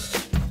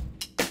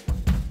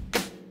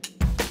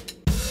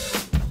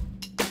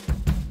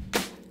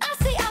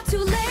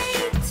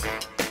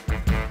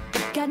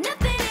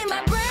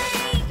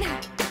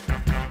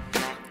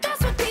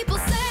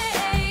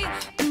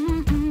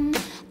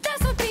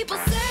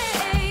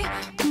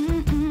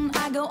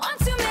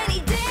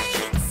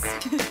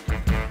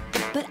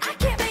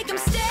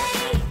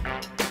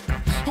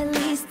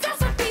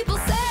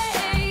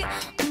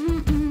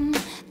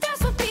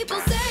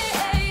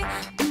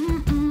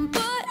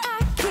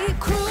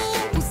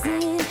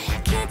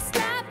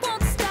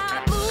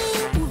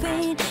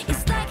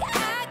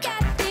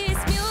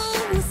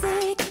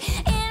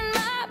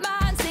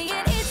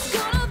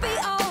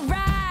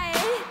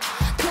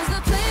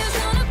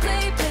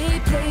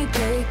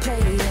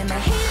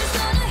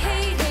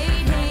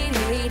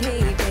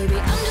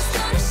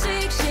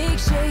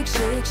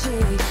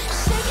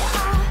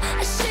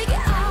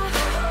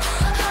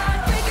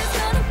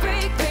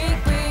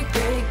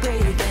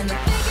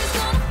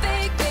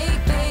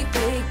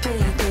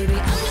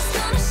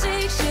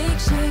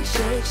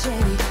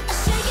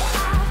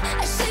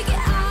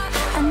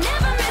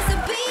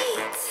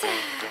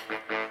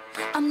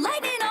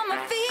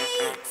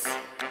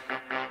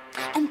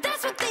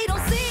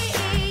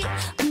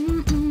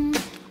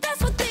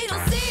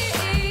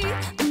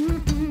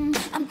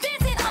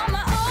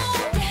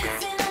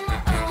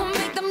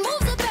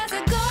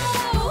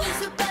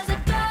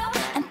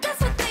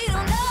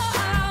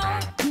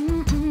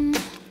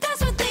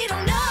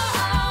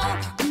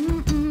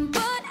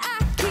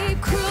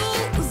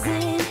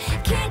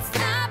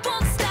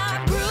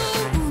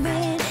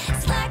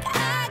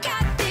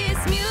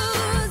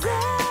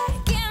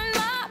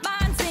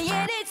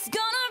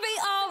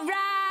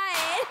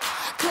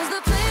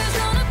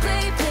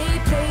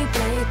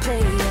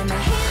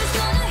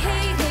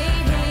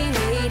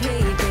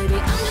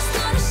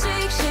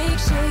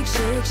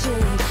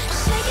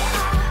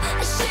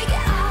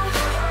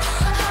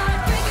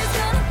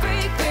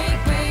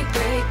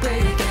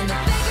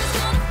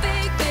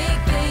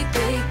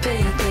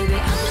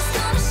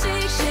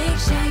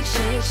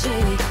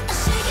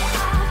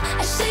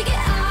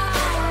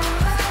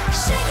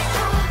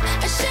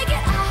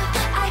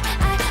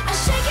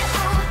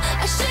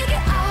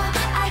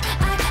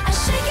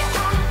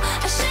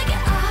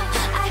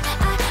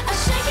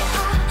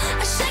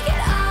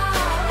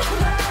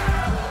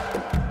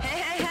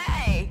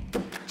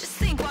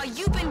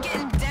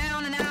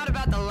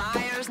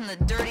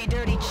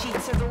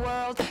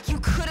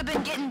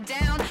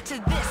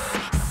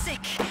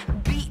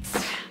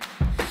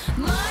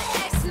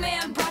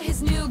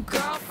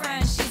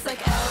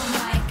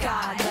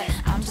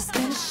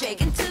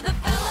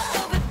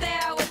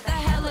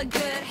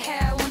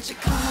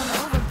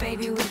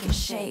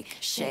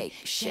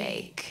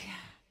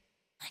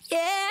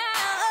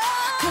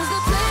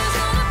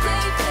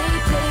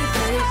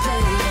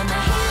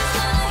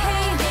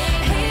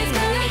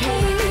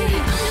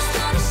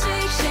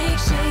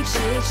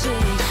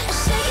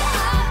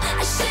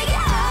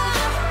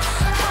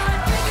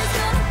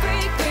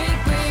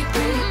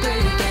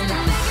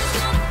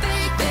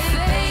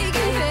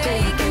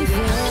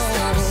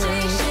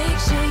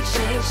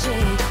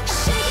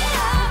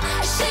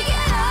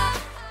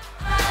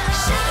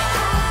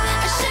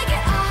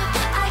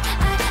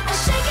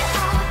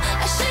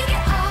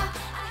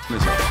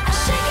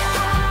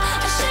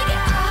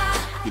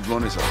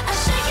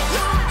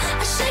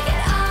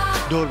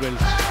 Doorbells.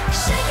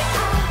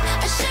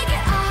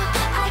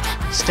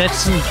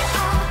 Stetson.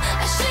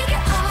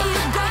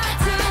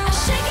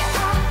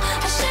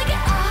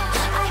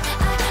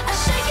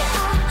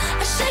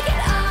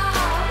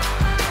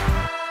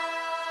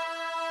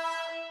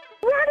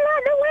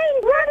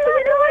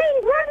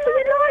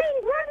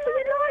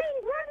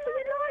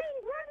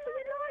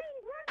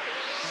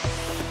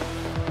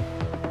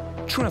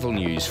 Travel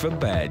news for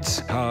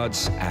beds,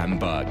 cards and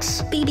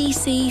bugs.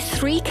 BBC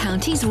Three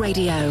Counties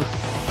Radio.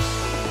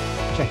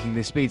 Checking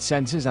the speed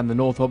sensors, and the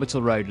North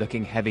Orbital Road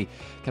looking heavy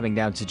coming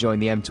down to join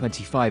the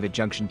M25 at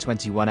junction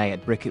 21A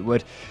at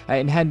Bricketwood.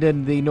 In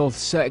Hendon, the North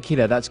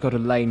Circular, that's got a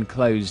lane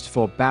closed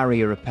for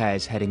barrier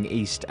repairs heading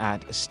east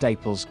at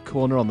Staples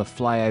Corner on the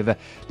flyover.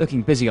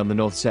 Looking busy on the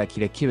North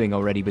Circular, queuing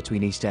already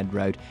between East End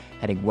Road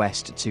heading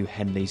west to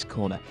Henley's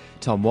Corner.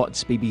 Tom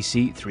Watts,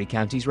 BBC Three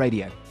Counties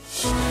Radio.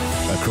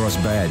 Across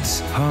beds,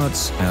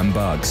 hearts and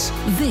bugs.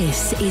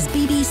 This is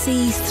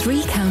BBC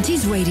Three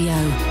Counties Radio.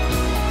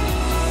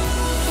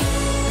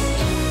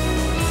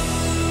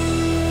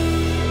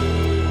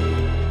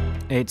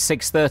 It's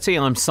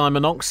 6:30. I'm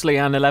Simon Oxley.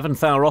 An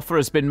 11th hour offer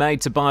has been made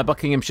to buy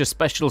Buckinghamshire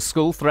Special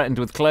School, threatened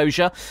with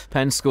closure.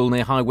 Penn School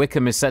near High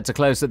Wycombe is set to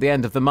close at the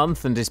end of the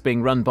month and is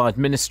being run by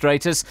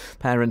administrators.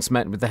 Parents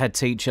met with the head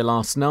teacher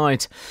last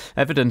night.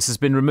 Evidence has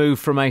been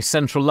removed from a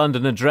central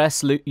London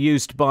address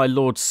used by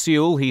Lord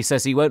Sewell. He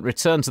says he won't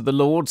return to the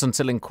Lords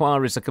until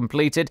inquiries are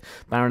completed.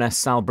 Baroness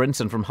Sal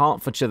Brinton from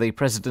Hertfordshire, the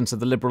president of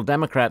the Liberal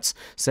Democrats,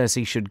 says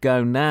he should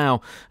go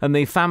now. And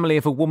the family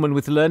of a woman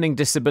with learning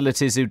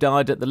disabilities who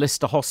died at the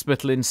Lister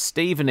Hospital in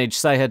Stevenage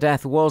say her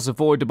death was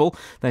avoidable.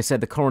 They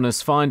said the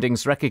coroner's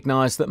findings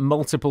recognised that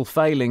multiple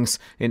failings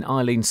in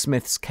Eileen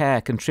Smith's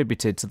care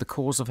contributed to the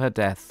cause of her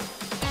death.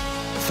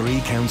 Three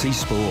Counties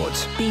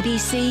Sports.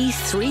 BBC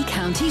Three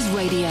Counties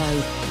Radio.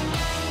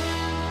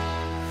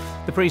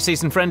 The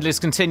pre-season friendlies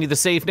continue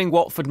this evening.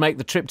 Watford make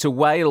the trip to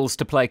Wales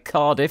to play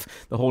Cardiff.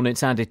 The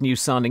Hornets added new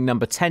signing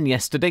number 10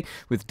 yesterday,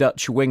 with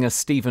Dutch winger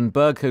Steven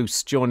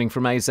Berghuis joining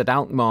from AZ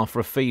Alkmaar for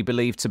a fee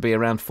believed to be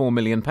around £4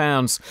 million.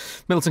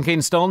 Milton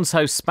Keynes Dons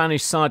host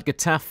Spanish side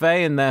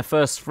Getafe in their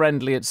first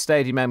friendly at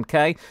Stadium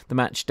MK, the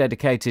match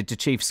dedicated to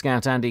Chief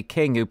Scout Andy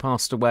King, who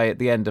passed away at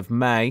the end of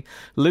May.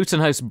 Luton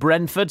host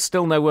Brentford.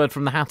 Still no word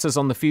from the Hatters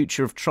on the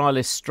future of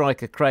trialist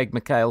striker Craig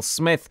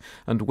McHale-Smith,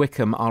 and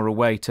Wickham are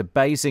away to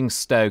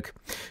Basingstoke.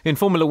 In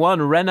Formula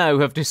One, Renault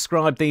have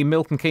described the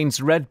Milton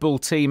Keynes Red Bull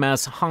team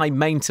as high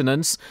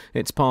maintenance.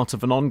 It's part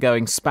of an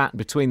ongoing spat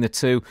between the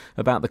two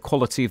about the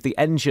quality of the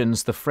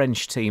engines the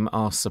French team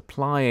are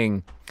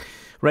supplying.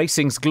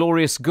 Racing's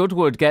Glorious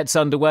Goodwood gets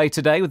underway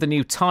today with a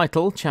new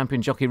title.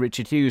 Champion jockey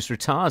Richard Hughes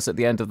retires at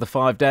the end of the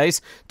 5 days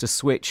to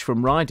switch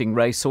from riding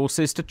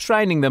racehorses to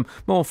training them.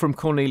 More from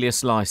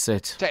Cornelius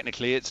Lycett.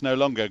 Technically, it's no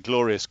longer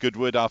Glorious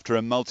Goodwood after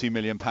a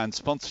multi-million-pound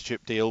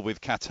sponsorship deal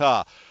with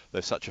Qatar,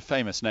 though such a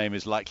famous name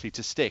is likely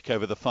to stick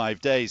over the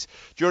 5 days,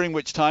 during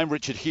which time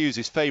Richard Hughes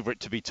is favourite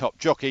to be top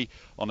jockey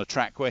on a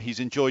track where he's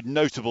enjoyed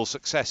notable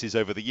successes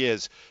over the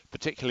years,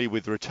 particularly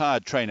with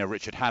retired trainer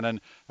Richard Hannon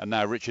and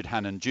now Richard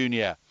Hannon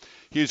Jr.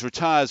 Hughes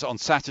retires on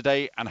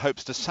Saturday and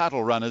hopes to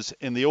saddle runners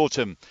in the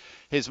autumn.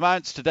 His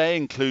mounts today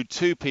include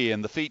 2p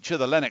in the feature,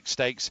 the Lennox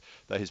Stakes,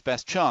 though his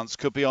best chance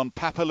could be on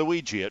Papa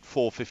Luigi at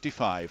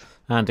 4.55.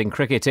 And in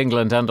cricket,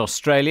 England and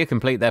Australia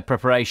complete their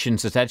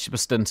preparations at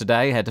Edgbaston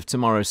today ahead of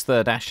tomorrow's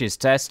third Ashes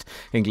test.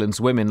 England's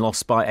women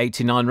lost by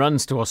 89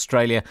 runs to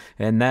Australia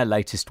in their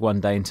latest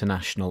one-day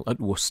international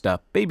at Worcester.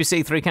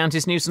 BBC Three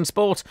Counties News and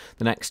Sport.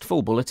 The next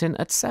full bulletin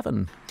at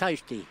 7.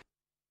 Tasty.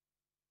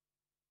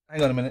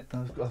 Hang on a minute.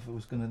 I've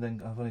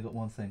only got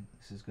one thing.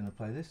 This is going to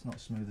play this, not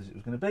as smooth as it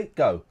was going to be.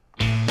 Go.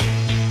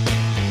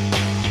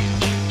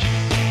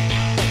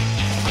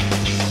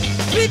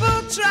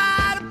 People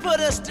try to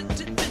put us to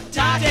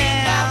talking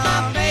about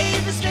my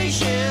favorite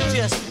station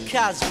just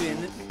because we're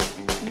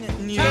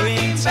new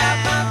in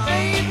town. My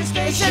favorite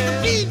station. They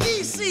said the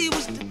BBC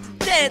was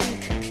dead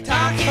and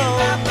talking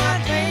about my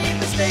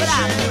favorite station. But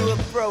our new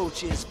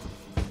approach is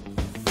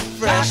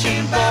fresh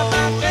and bold.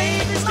 My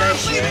favorite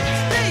station.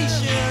 This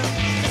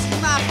is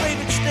my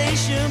favorite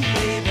station,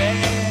 baby.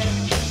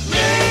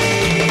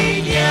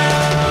 Radio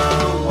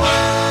 1.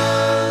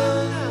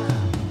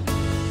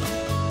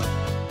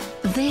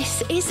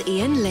 This is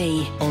Iain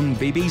Lee on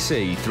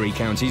BBC Three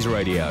Counties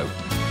Radio.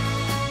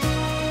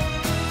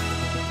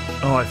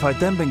 Oh, if I'd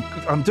then been...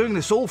 I'm doing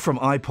this all from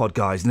iPod,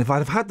 guys, and if I'd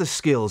have had the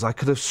skills, I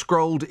could have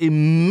scrolled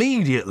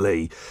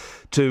immediately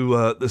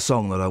to the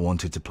song that I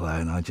wanted to play,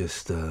 and I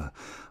just...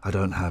 I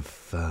don't have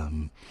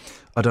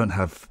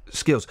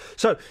skills.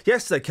 So,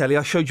 yesterday, Kelly,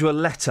 I showed you a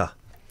letter.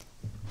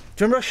 Do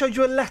you remember I showed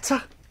you a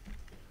letter?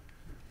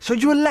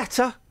 Showed you a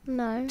letter?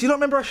 No. Do you not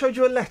remember I showed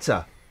you a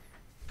letter?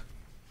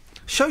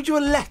 Showed you a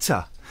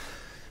letter.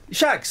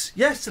 Shags,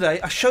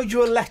 yesterday I showed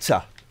you a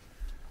letter.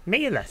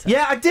 Me a letter?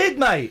 Yeah, I did,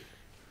 mate.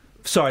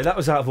 Sorry, that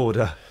was out of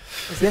order.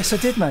 Yes, I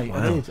did, mate.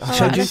 I did. I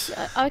showed you.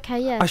 Okay,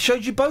 yeah. I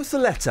showed you both a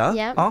letter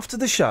after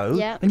the show,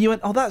 and you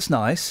went, "Oh, that's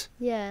nice."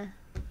 Yeah.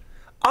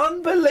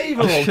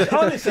 Unbelievable.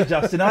 Honestly,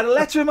 Justin, I had a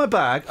letter in my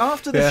bag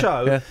after the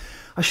show. Yeah.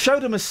 I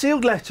showed him a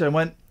sealed letter and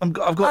went, I've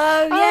got...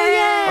 Oh,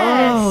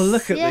 yes. Oh,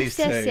 look at yes, these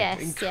yes, two.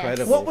 yes, Incredible.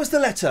 yes. What was the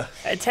letter?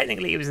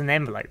 Technically, it was an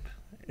envelope,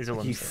 is all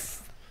I'm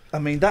saying. I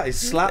mean, that is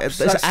slap. There's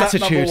slap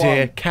attitude number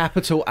here, one.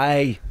 capital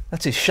A.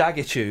 That is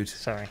shaggitude.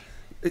 Sorry.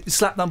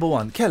 Slap number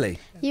one. Kelly.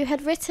 You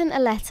had written a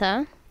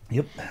letter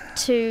Yep.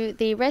 To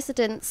the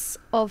residents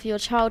of your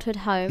childhood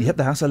home. Yep,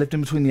 the house I lived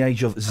in between the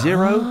age of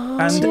 0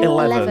 and to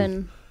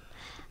 11.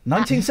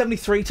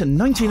 1973 to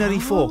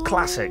 1984,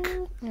 classic.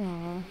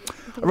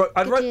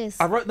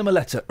 I wrote them a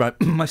letter. Right,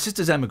 my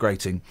sister's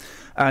emigrating,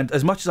 and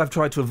as much as I've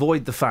tried to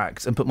avoid the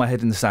facts and put my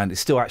head in the sand,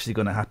 it's still actually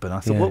going to happen. I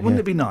thought, wouldn't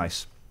it be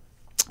nice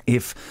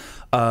if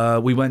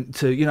we went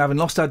to, having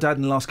lost our dad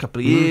in the last couple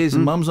of years,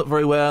 and Mum's not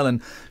very well,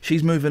 and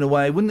she's moving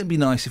away. Wouldn't it be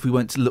nice if we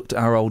went to looked at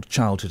our old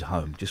childhood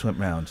home? Just went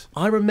round.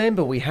 I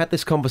remember we had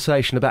this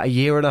conversation about a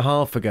year and a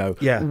half ago.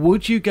 Yeah.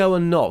 Would you go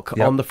and knock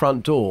on the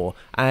front door?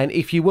 And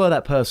if you were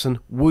that person,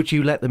 would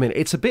you let them in?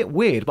 It's a bit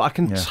weird, but I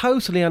can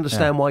totally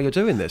understand why you're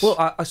doing this.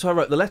 Well, so I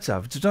wrote the letter.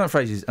 I've done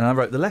phrases, and I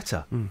wrote the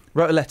letter.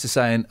 Wrote a letter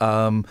saying,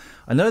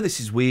 I know this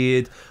is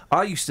weird.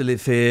 I used to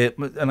live here,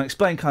 and I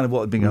explained kind of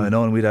what had been going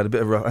on. We'd had a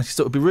bit of I just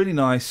thought it'd be really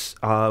nice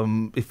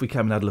if we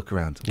came and had a look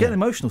around. Getting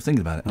emotional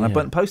thinking about it. And I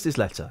posted this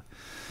letter.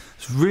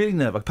 It's really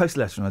nervous. I posted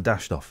the letter and I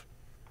dashed off.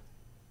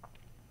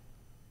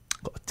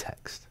 Got a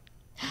text.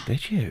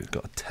 Did you?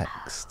 Got a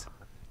text.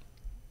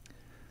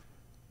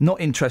 Not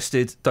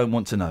interested, don't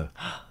want to know.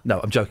 No,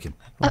 I'm joking.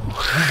 I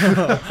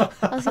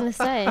was going to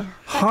say, that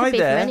could be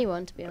for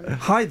anyone, to be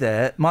honest. Hi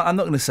there. I'm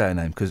not going to say her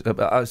name because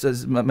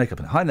make up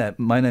a name. Hi there.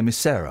 My name is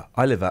Sarah.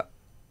 I live at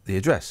the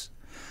address.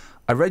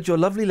 I read your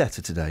lovely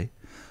letter today.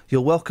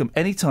 You're welcome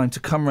any time to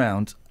come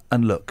round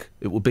and look.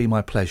 It will be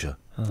my pleasure.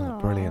 Oh,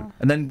 brilliant.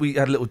 And then we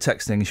had a little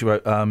text thing and she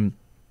wrote, I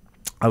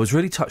was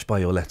really touched by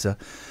your letter.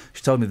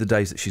 She told me the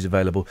days that she's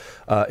available.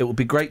 It will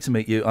be great to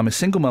meet you. I'm a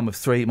single mum of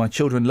 3. My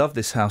children love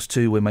this house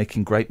too. We're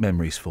making great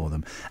memories for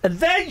them. And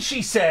then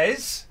she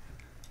says,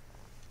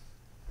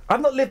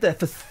 I've not lived there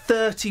for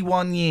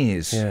 31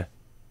 years. Yeah.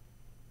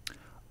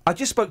 I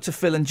just spoke to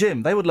Phil and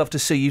Jim. They would love to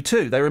see you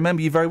too. They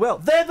remember you very well.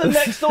 They're the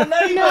next door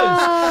neighbours.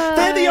 No.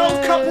 They're the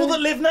old couple that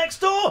live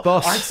next door.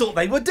 Boss. I thought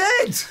they were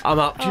dead. I'm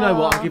up. Do you know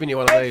what? I'm giving you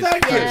one of these.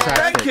 Thank you.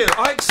 Thank you.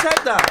 I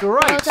accept that.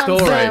 Great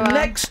story. They're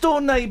next door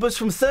neighbours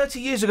from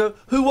 30 years ago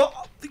who were,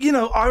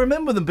 I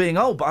remember them being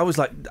old, but I was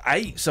like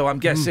 8, so I'm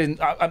guessing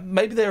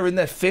maybe they were in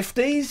their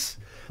 50s.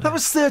 That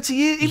was 30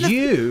 years.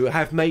 You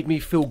have made me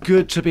feel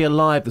good to be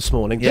alive this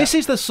morning. Yeah. This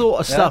is the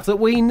sort of stuff that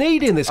we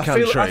need in this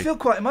country. I feel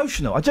quite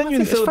emotional. I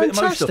genuinely feel a bit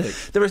emotional.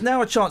 There is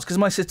now a chance, because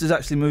my sister's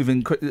actually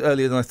moving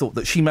earlier than I thought,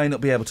 that she may not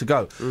be able to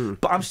go.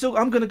 But I'm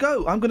going to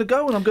go. I'm going to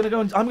go, and I'm going to go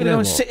and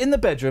sit in the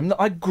bedroom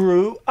that I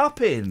grew up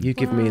in. You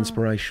give me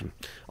inspiration.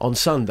 On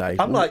Sunday...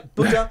 I'm like,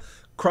 Buddha,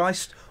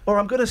 Christ... Or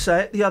I'm going to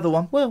say it, the other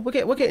one. Well, we're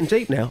getting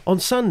deep now.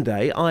 On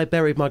Sunday, I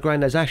buried my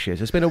granddad's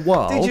ashes. It's been a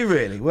while. Did you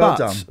really? Well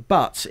done.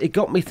 But it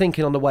got me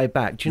thinking on the way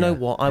back. Do you know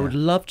what? I would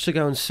love to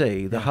go and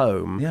see the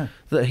home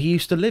that he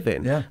used to live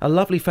in. Yeah. A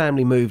lovely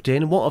family moved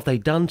in. What have they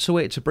done to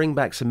it to bring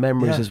back some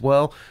memories as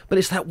well? But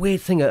it's that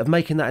weird thing of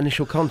making that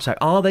initial contact.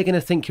 Are they going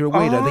to think you're a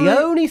weirdo? The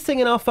only thing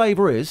in our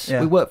favour is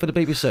we work for the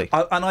BBC.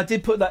 And I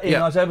did put that in.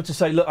 I was able to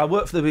say, look, I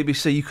work for the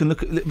BBC. You can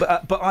look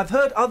at... But I've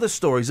heard other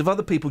stories of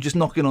other people just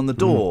knocking on the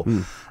door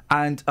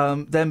and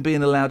them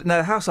being allowed. Now,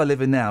 the house I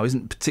live in now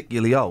isn't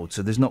particularly old,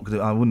 so there's not going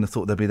to... I wouldn't have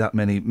thought there'd be that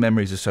many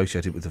memories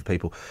associated with the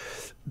people.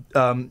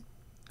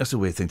 That's a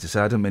weird thing to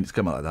say. I don't mean it to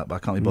come out like that, but I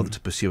can't be bothered to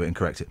pursue it and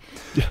correct it.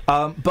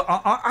 But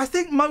I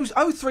think most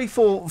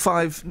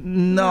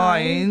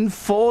 03459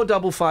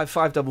 455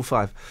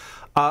 555.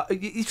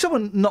 If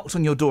someone knocked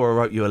on your door or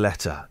wrote you a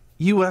letter,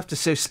 you would have to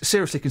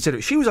seriously consider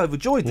it. She was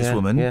overjoyed, this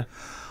woman. Yeah.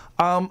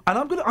 And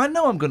I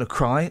know I'm going to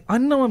cry.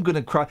 And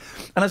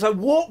as I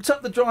walked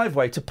up the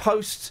driveway to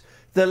post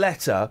the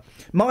letter,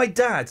 my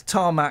dad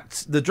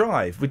tarmacked the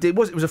drive. It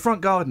was a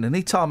front garden, and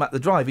he tarmacked the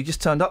drive. He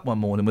just turned up one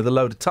morning with a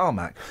load of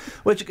tarmac.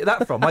 Where'd you get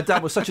that from? My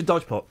dad was such a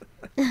dodgepot.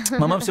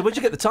 My mum said, "Where'd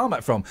you get the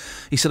tarmac from?"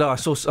 He said, I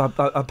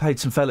paid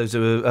some fellows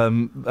who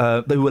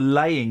were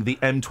laying the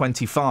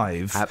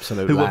M25.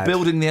 Absolute Who lad. were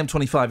building the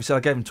M25. He said, I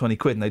gave them 20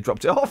 quid and they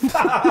dropped it off.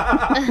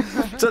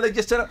 So they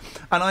just turned up.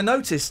 And I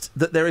noticed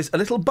that there is a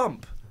little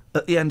bump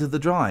at the end of the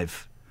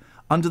drive.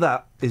 Under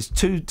that is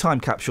 2 time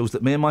capsules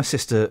that me and my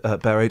sister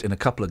buried in a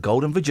couple of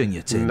golden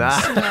Virginia tins.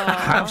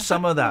 Have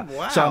some of that.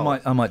 Wow. So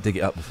I might dig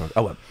it up before.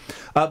 I won't.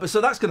 But so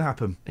that's going to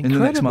happen in the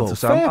next month or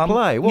so. Fair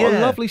play. What a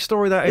lovely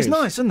story that is. It's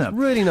nice, isn't it?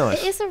 Really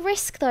nice. It is a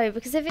risk, though,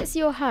 because if it's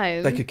your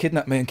home... They could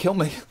kidnap me and kill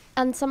me.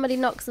 And somebody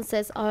knocks and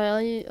says, I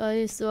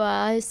used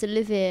to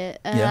live here,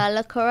 and I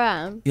look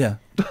around. Yeah.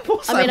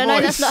 I know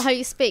that's not how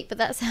you speak, but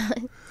that's how,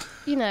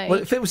 Well,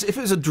 if it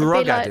was a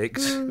drug addict...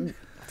 I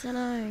don't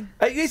know.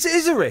 It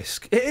is a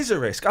risk. It is a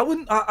risk.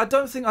 I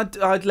don't think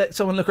I'd let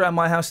someone look around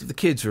my house if the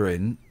kids were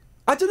in.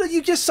 I don't know.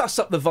 You just suss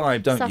up the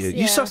vibe, don't you?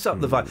 You suss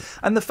up the vibe,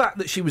 and the fact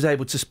that she was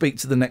able to speak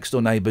to the next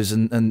door neighbours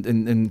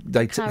and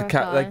they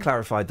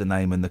clarified the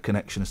name and the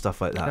connection and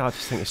stuff like that. I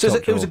just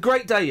think it was a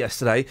great day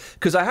yesterday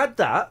because I had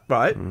that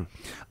right, and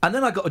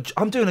then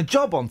I'm doing a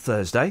job on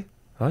Thursday.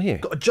 Are you?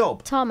 Got a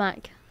job.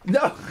 Tarmac.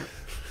 No.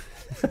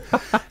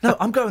 No,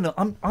 I'm going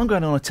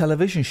on a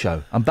television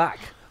show. I'm back.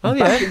 Oh,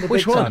 back in the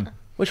Which big one? time.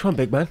 Which one,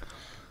 big man?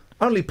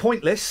 Only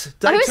Pointless.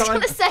 I was Daytime.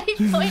 going to say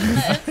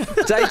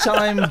Pointless.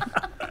 Daytime.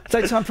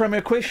 Daytime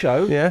premiere quiz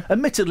show. Yeah.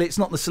 Admittedly, it's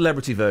not the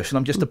celebrity version.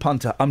 I'm just a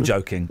punter. I'm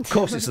joking. Of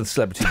course, it's the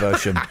celebrity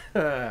version.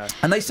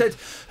 And they said,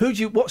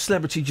 what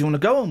celebrity do you want to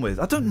go on with?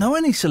 I don't know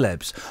any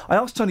celebs. I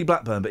asked Tony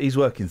Blackburn, but he's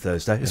working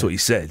Thursday. That's what he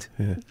said.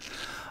 Yeah.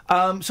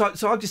 So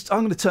I'm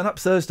going to turn up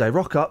Thursday,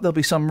 rock up. There'll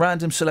be some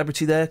random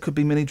celebrity there. Could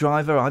be Minnie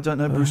Driver. I don't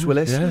know, Bruce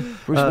Willis. Yeah,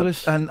 Bruce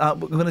Willis. And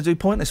we're going to do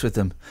Pointless with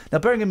them. Now,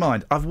 bearing in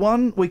mind, I've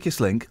won Weakest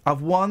Link.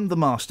 I've won the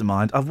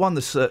Mastermind. I've won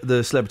the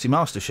Celebrity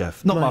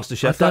MasterChef. Not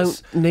MasterChef. I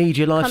don't need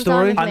your life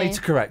story. I need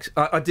to correct.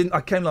 I didn't.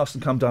 I came last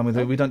and come down with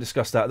me. We don't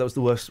discuss that. That was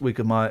the worst week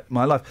of my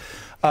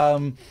life.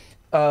 The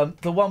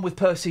one with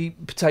Percy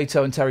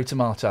Potato and Terry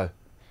Tomato.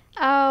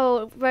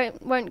 Oh,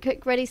 won't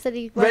cook. Ready,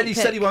 steady, won't Ready,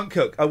 cook. Steady, Won't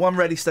Cook. I won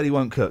Ready, Steady,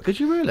 Won't Cook. Did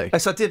you really?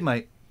 Yes, I did,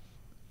 mate.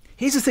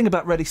 Here's the thing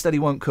about Ready, Steady,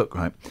 Won't Cook,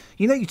 right?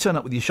 You know, you turn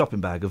up with your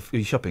shopping bag of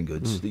your shopping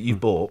goods that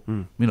you've bought.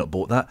 You've not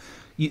bought that.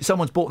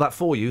 Someone's bought that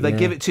for you. They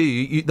give it to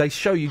you. They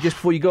show you just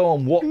before you go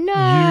on what you've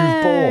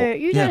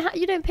bought.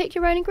 You don't pick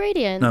your own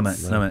ingredients. No,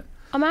 mate. No, mate.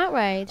 I'm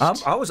outraged.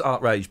 I was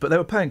outraged, but they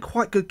were paying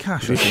quite good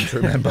cash, I seem to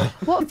remember.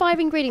 What 5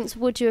 ingredients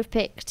would you have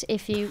picked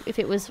if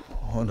it was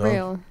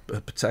real?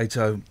 A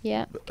potato.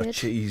 Yeah, a good.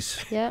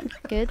 cheese. Yeah,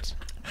 good.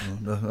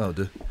 That'll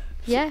do.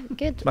 Yeah,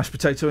 good. Mashed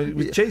potato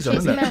with cheese on,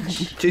 isn't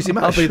mash. it? Cheesy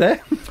mash. I'll be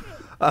there.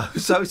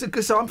 So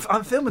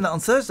I'm filming that on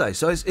Thursday.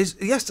 So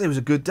yesterday was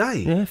a good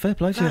day. Yeah, fair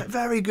play to you.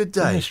 Very good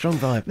day. Yeah, strong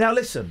vibe. Now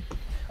listen,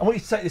 I want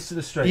you to take this to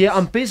the streets. Yeah,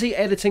 I'm busy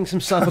editing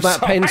some stuff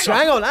about pens.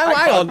 Hang on.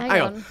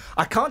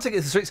 I can't take it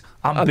to the streets.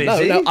 I'm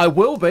busy. No, I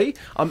will be.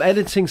 I'm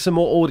editing some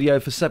more audio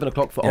for 7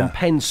 o'clock on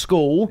Penn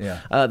School,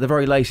 the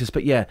very latest.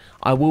 But yeah,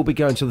 I will be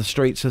going to the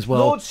streets as well.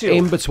 Lord Shield.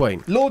 In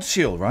between. Lord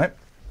Shield, right?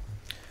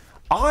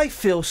 I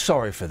feel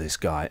sorry for this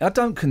guy. I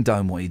don't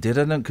condone what he did.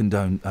 I don't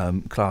condone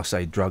Class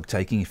A drug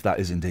taking, if that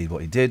is indeed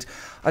what he did.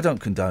 I don't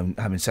condone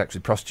having sex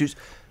with prostitutes.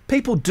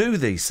 People do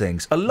these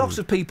things. A lot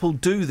of people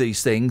do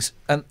these things.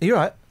 And you're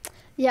right.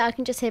 Yeah, I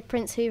can just hear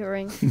Prince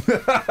hoovering.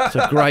 It's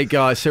a great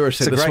guy.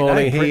 Seriously, It's a this great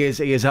morning name,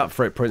 he is up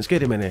for it. Prince,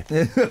 get him in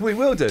here. We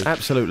will do.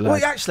 Absolutely.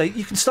 Well, actually,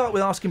 you can start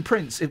with asking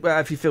Prince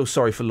if you feel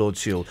sorry for Lord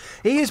Shield.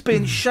 He has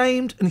been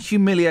shamed and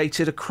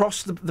humiliated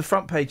across the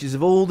front pages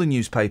of all the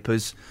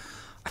newspapers.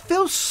 I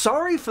feel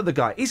sorry for the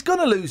guy. He's going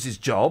to lose his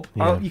job.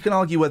 Yeah. You can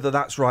argue whether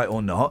that's right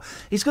or not.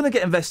 He's going to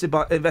get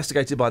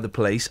investigated by the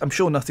police. I'm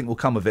sure nothing will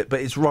come of it,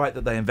 but it's right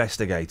that they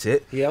investigate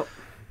it. Yep.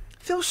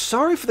 I feel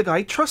sorry for the guy.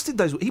 He trusted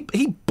those.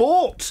 He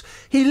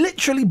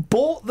literally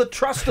bought the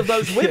trust of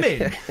those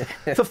women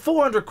for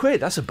 400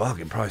 quid. That's a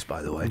bargain price,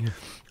 by the way.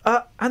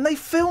 And they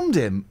filmed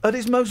him at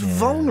his most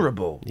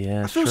vulnerable.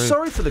 Yeah, I feel true.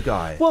 sorry for the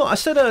guy. Well, I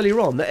said earlier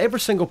on that every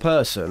single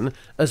person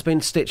has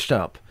been stitched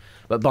up.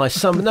 But by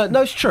some...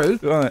 no, it's true.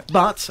 Right.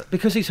 But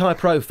because he's high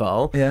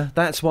profile,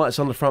 that's why it's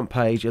on the front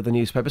page of the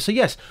newspaper. So,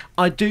 yes,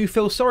 I do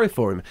feel sorry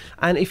for him.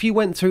 And if you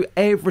went through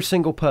every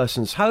single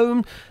person's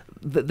home,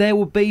 there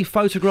will be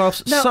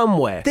photographs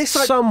somewhere.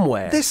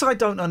 Somewhere. This I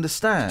don't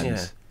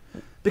understand.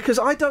 Yeah. Because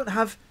I don't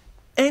have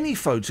any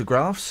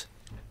photographs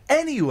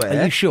anywhere.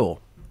 Are you sure?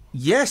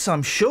 Yes,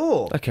 I'm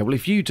sure. OK, well,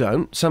 if you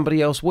don't, somebody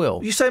else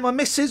will. You say my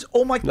missus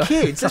or my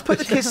kids? Let's put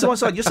the kids to one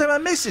side. You say my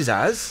missus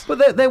has?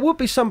 But there would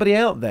be somebody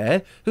out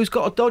there who's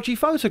got a dodgy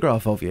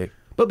photograph of you.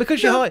 But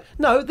because you're high...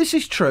 No, this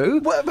is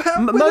true. Where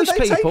are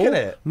they taking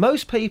it?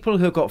 Most people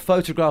who've got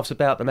photographs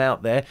about them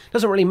out there,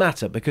 doesn't really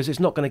matter because it's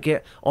not going to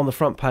get on the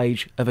front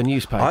page of a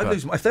newspaper.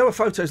 If there were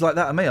photos like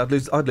that of me, I'd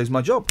lose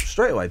my job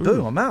straight away.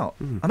 Boom, I'm out.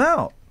 I'm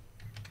out.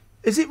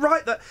 Is it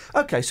right that...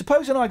 OK,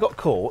 supposing I got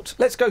caught...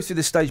 Let's go through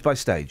this stage by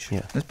stage.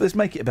 Yeah. Let's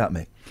make it about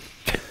me.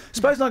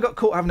 Supposing I got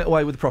caught having it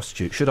away with a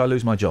prostitute, should I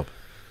lose my job?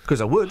 Because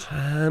I would.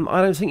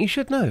 I don't think you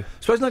should, no.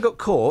 Supposing I got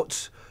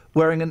caught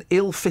wearing an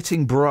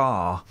ill-fitting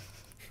bra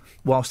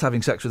whilst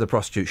having sex with a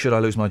prostitute, should I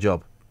lose my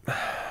job?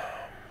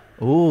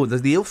 Oh,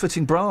 the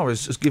ill-fitting bra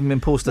has given me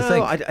pause to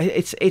think.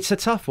 It's a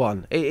tough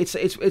one.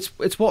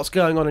 It's what's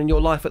going on in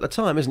your life at the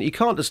time, isn't it? You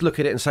can't just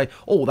look at it and say,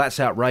 "Oh, that's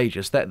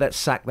outrageous. Let's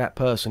sack that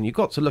person." You've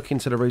got to look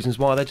into the reasons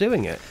why they're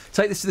doing it.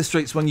 Take this to the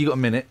streets when you got a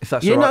minute, if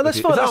that's all right. No, that's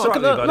fine.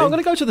 I'm going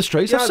to go to the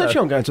streets. I said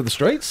I'm going to the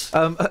streets.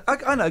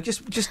 I know.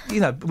 Just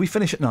we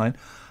finish at 9.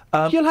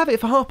 You'll have it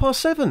for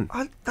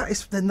 7:30.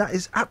 That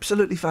is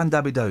absolutely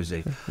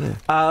fandabby-dozy. Yeah.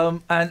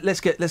 And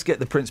let's get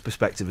the Prince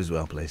perspective as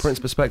well, please. Prince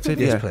perspective,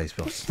 yes, please,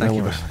 boss. Thank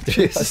you very much.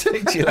 Cheers.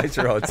 See you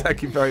later on.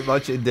 Thank you very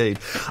much indeed.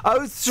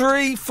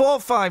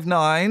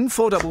 03459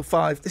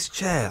 455. This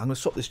chair. I'm going to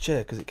swap this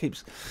chair because it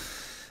keeps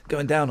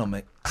going down on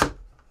me.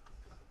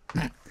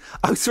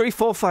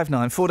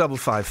 03459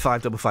 455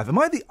 555. Am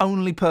I the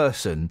only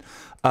person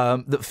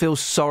that feels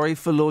sorry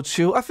for Lord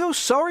Shield? I feel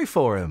sorry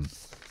for him.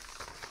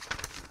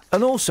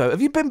 And also,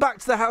 have you been back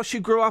to the house you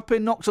grew up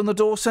in, knocked on the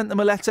door, sent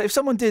them a letter? If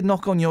someone did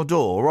knock on your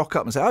door, rock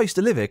up and say, I used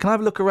to live here, can I have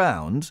a look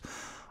around?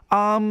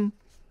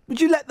 Would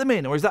you let them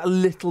in, or is that a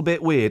little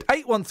bit weird?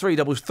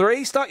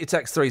 81333, start your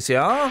text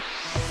 3CR.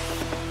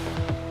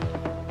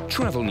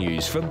 Travel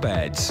news for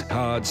beds,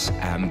 cards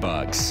and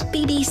bugs.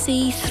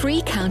 BBC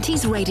Three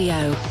Counties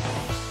Radio.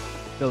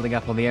 Building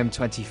up on the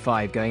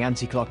M25, going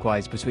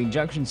anti-clockwise between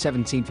junction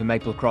 17 for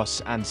Maple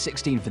Cross and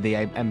 16 for the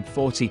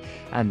M40,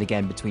 and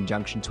again between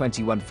junction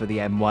 21 for the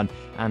M1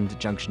 and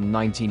junction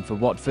 19 for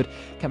Watford.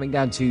 Coming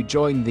down to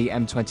join the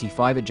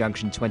M25 at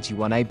junction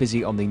 21A,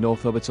 busy on the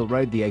North Orbital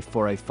Road, the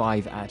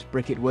A405 at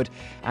Bricketwood,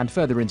 and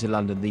further into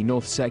London, the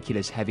North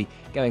Circular's heavy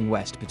going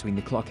west between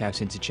the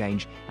Clockhouse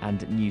interchange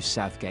and New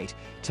Southgate.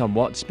 Tom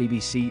Watts,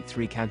 BBC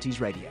Three Counties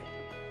Radio.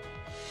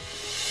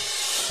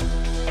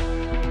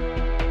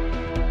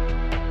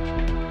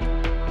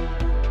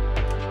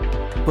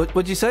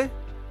 What'd you say?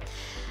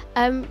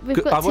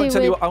 We've got I won't two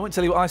tell you. weird- I won't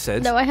tell you what I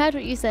said. No, I heard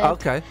what you said.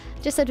 Okay.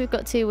 Just said we've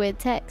got two weird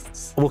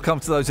texts. We'll come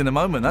to those in a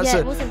moment. That's yeah,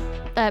 it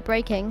wasn't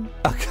breaking.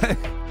 Okay.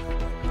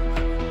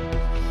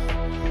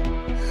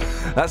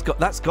 That's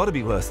got to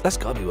be worth. That's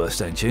got to be worth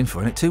staying tuned for,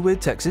 isn't it? Two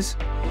weird texts.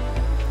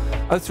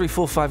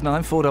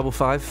 03459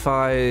 455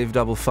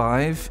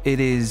 555. It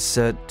is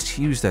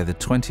Tuesday, the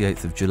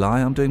 28th of July.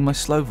 I'm doing my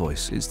slow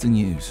voice. It's the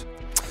news.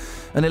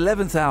 An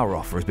 11th hour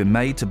offer has been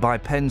made to buy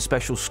Penn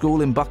Special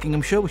School in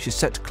Buckinghamshire, which is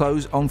set to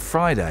close on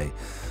Friday.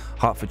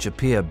 Hertfordshire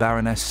peer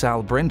Baroness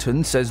Sal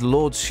Brinton says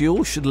Lord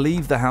Sewell should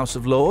leave the House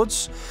of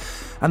Lords.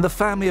 And the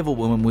family of a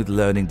woman with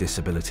learning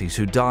disabilities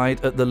who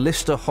died at the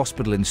Lister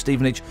Hospital in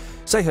Stevenage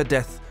say her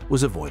death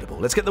was avoidable.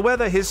 Let's get the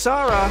weather. Here's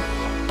Sarah.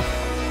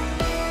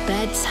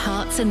 Beds,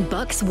 Herts and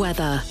Bucks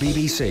weather.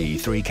 BBC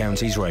Three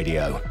Counties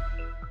Radio.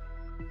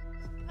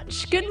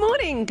 Good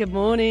morning. Good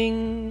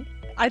morning.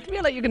 I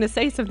feel like you're going to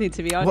say something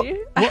to me, aren't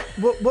you?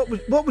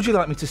 What would you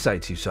like me to say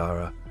to you,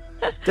 Sarah?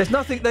 There's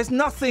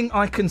nothing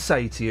I can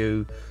say to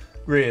you,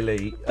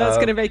 really. That's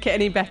going to make it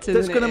any better.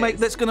 That's going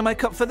to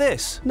make up for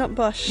this.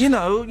 Nutbush. You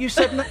know, you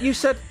said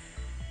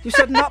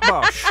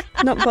nutbush.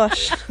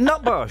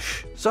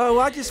 Nutbush. So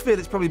I just feel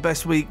it's probably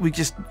best we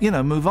just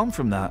move on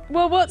from that.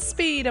 Well, what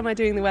speed am I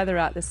doing the weather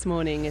at this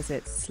morning? Is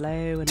it slow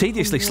and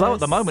tediously slow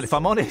at the moment, if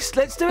I'm honest.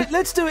 Let's do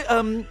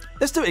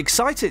it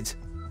excited.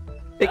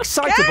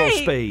 Excitable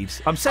speed.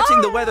 I'm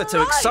setting the weather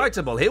to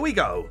excitable. Here we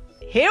go.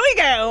 Here we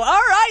go. All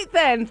right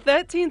then.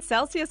 13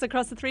 Celsius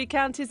across the three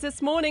counties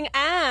this morning,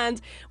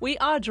 and we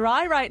are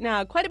dry right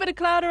now. Quite a bit of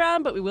cloud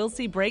around, but we will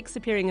see breaks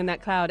appearing in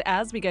that cloud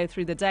as we go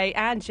through the day,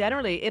 and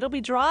generally it'll be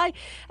dry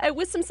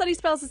with some sunny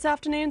spells this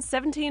afternoon,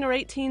 17 or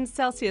 18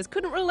 Celsius.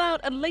 Couldn't rule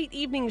out a late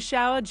evening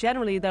shower.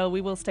 Generally, though, we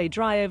will stay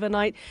dry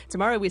overnight.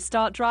 Tomorrow we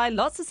start dry,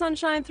 lots of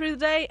sunshine through the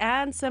day,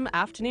 and some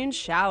afternoon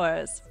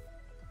showers.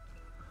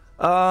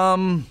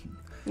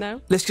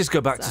 No? Let's just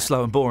go back to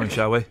slow and boring,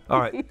 shall we?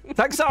 All right.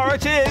 Thanks, Sarah.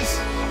 Cheers.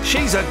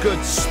 She's a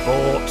good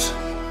sport.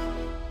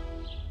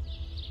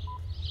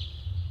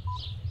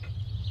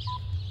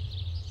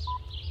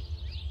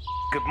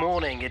 Good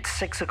morning, it's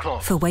 6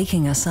 o'clock. For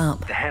waking us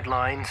up The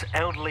headlines,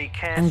 elderly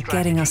care and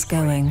getting us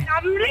going.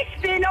 I'm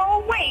listening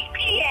all week,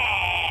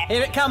 yeah!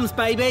 Here it comes,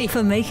 baby.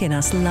 For making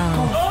us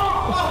laugh.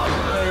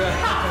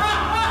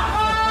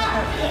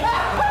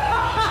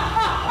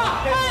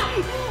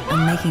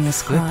 And making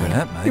us cry. Flipping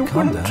it, mate.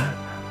 Calm down.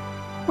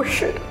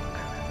 Wish it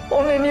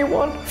on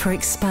anyone. For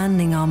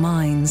expanding our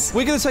minds.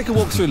 We're going to take a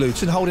walk through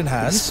Luton, holding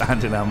hands.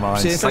 Expanding our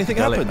minds. See if anything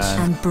happens.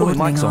 And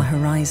broadening our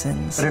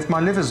horizons. But if my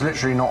liver's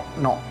literally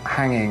not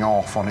hanging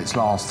off on its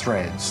last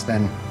threads,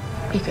 then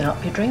You can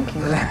up your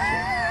drinking.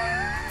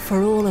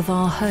 For all of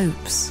our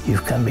hopes. You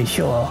can be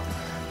sure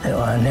that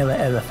I'll never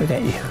ever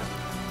forget you.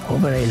 Your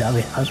very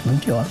loving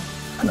husband, John.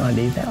 And I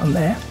leave that on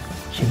there.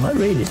 She might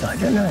read it, I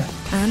don't know.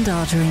 And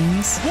our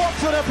dreams.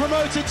 Watford are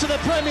promoted to the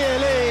Premier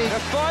League. The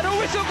final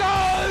whistle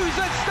goes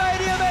at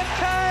Stadium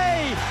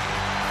MK.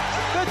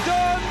 The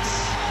Dons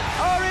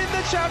are in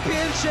the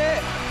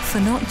Championship. For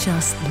not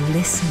just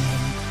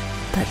listening,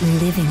 but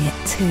living it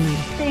too.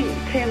 I think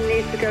Tim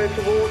needs to go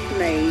to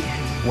Watermead.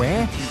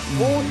 Where?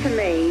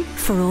 Watermead.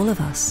 For all of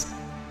us.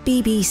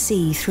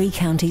 BBC Three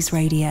Counties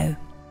Radio.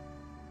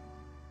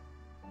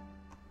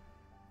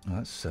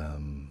 That's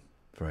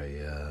very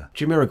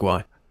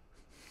Jamiroquai.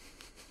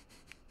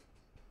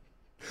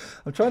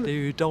 I'm trying to.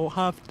 You don't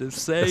have to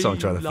say That's what I'm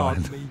trying to you love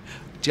find. me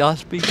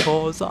just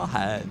because I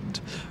had.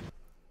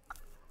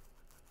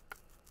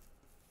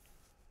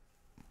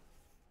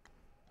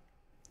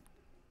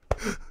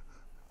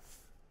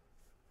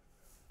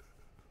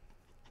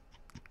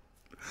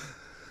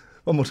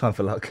 One more time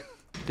for luck.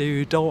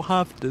 You don't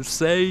have to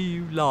say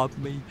you love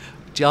me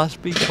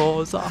just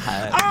because I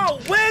had.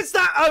 Oh, where's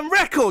that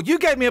record? You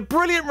gave me a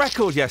brilliant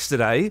record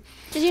yesterday.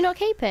 Did you not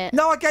keep it?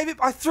 No,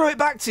 I threw it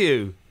back to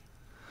you.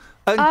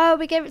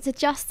 We gave it to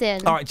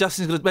Justin. All right,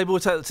 Justin's going to... Maybe we'll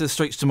take it to the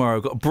streets tomorrow.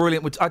 We've got a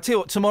brilliant... I tell you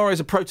what, tomorrow is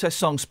a protest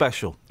song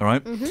special, all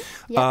right?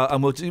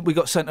 And we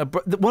got sent...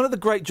 one of the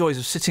great joys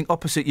of sitting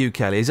opposite you,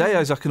 Kelly, is A,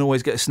 as I can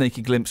always get a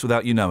sneaky glimpse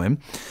without you knowing.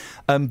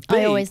 B,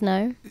 I always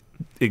know.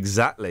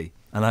 Exactly.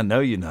 And I know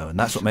you know, and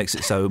that's what makes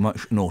it so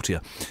much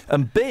naughtier.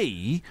 And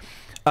B,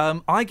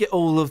 I get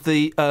all of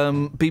the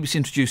BBC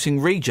Introducing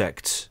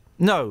rejects.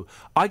 No,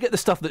 I get the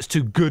stuff that's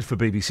too good for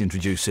BBC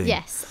Introducing.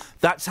 Yes.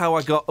 That's how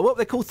I got... What were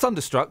they called?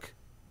 Thunderstruck?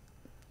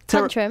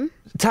 Tantrum.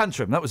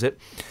 Tantrum, that was it.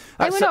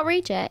 They were not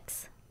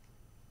rejects.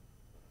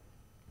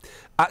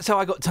 So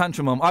I got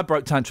Tantrum on. I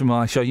broke Tantrum on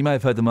my show. You may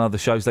have heard them on other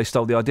shows. They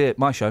stole the idea.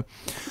 My show.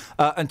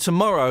 And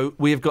tomorrow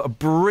we have got a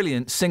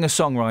brilliant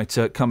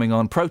singer-songwriter coming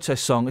on.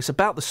 Protest song. It's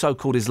about the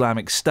so-called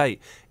Islamic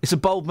State. It's a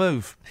bold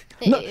move.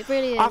 It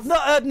really is. I've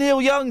not heard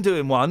Neil Young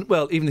doing one.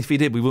 Well, even if he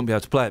did, we wouldn't be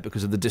able to play it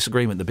because of the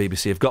disagreement the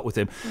BBC have got with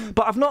him.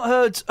 But I've not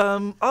heard,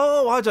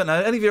 I don't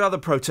know, any of your other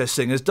protest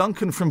singers,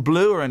 Duncan from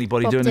Blue or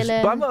anybody Bob doing this.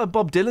 Dylan. But I've not heard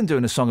Bob Dylan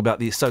doing a song about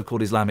the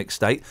so-called Islamic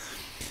State.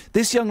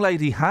 This young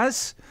lady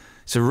has.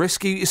 It's a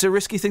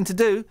risky thing to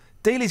do.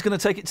 Dealey's going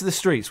to take it to the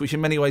streets, which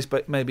in many ways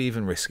maybe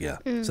even riskier.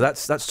 So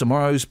that's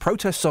tomorrow's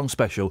protest song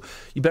special.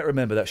 You better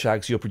remember that,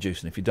 Shags, you're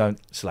producing. If you don't,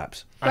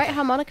 slaps. Great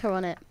harmonica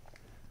on it.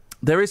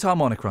 There is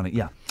harmonica on it,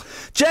 yeah.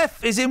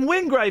 Jeff is in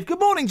Wingrave. Good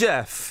morning,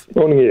 Jeff.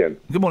 Morning, Ian.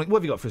 Good morning. What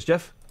have you got for us,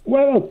 Jeff?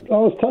 Well, I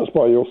was touched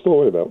by your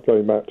story about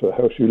going back to a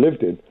house you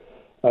lived in.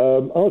 I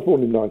was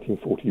born in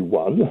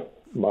 1941.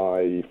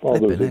 My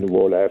father was in the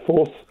Royal Air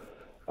Force,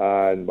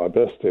 and my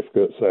birth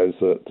certificate says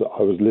that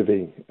I was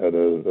living at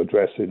an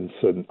address in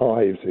St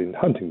Ives in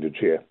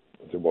Huntingdonshire,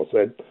 as it was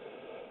then.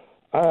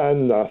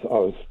 And I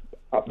was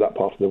up that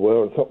part of the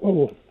world and thought,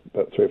 well,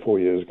 about 3 or 4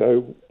 years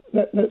ago,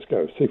 let's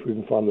go, see if we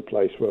can find the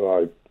place where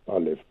I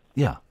live.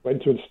 Yeah.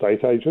 Went to an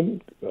estate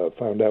agent,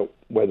 found out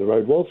where the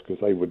road was,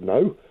 because they would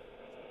know.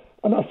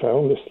 And I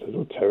found this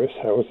little terrace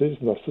houses,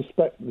 and I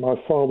suspect my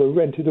father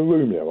rented a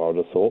room there. I would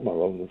have thought my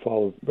mother and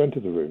father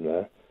rented a room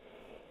there.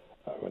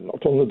 I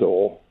knocked on the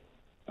door,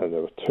 and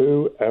there were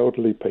 2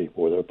 elderly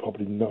people, they were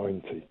probably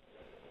 90,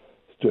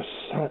 just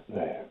sat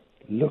there,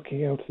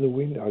 looking out of the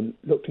window. I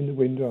looked in the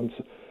window, and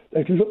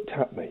they looked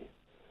at me.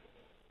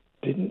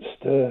 Didn't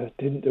stir,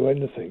 didn't do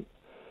anything.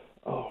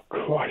 Oh,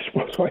 Christ,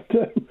 what do I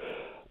do?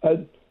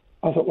 And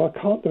I thought, well, I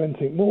can't do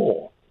anything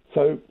more.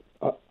 So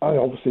I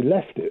obviously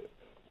left it.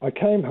 I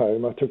came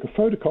home, I took a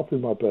photocopy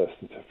of my birth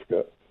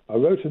certificate. I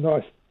wrote a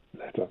nice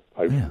letter,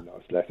 hopefully a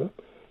nice letter,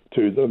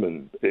 to them,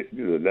 and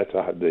the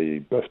letter had the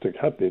birth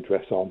certificate had the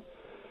address on.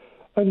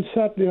 And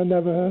sadly, I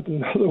never heard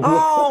another word.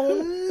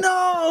 Oh,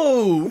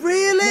 no!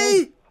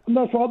 Really? And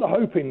that's rather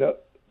hoping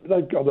that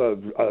they've got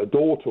a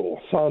daughter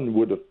or son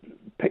would have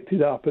picked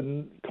it up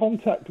and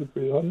contacted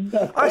me.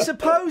 I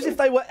suppose if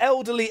they were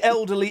elderly,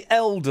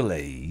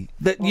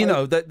 that, you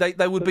know, that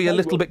they would be a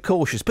little bit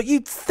cautious. But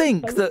you'd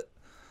think that...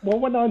 Well,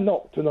 when I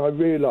knocked and I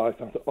realised,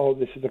 I thought, oh,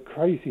 this is a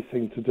crazy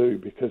thing to do,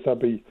 because I'd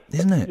be...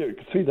 Isn't it? You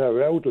could see they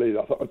were elderly.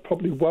 I thought I'd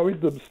probably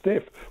worried them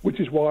stiff, which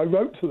is why I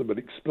wrote to them and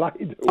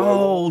explained...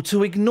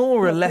 To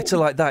ignore a letter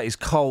like that is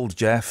cold,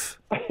 Jeff.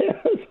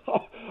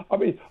 I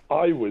mean,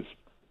 I was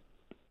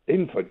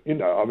infant, you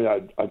know. I mean,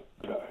 I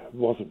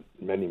wasn't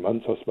many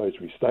months, I suppose,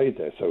 we stayed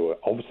there, so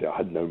obviously I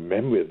had no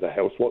memory of the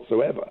house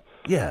whatsoever.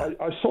 Yeah.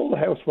 I saw the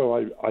house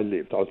where I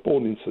lived. I was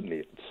born in St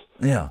Neots.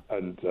 Yeah.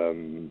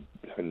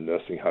 And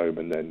nursing home,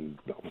 and then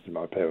obviously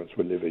my parents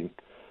were living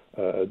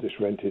at this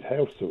rented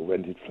house or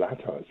rented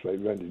flat, I say,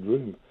 rented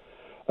room.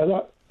 And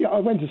I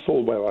went and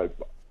saw where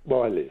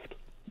I lived,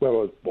 where I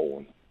was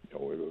born,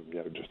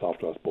 just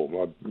after I was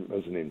born,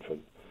 as an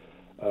infant.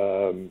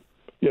 So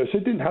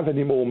it didn't have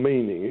any more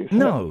meaning.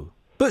 No.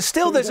 But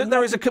still,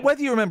 there is a,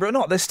 whether you remember it or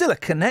not, there's still a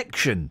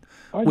connection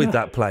with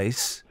that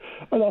place.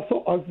 And I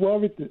thought,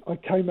 I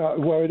came out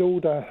worried all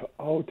day.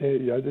 Oh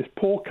dear, this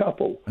poor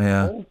couple,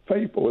 old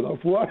people, and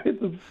I've worried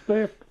them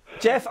stiff.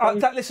 Jeff,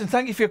 listen,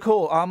 thank you for your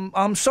call.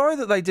 I'm sorry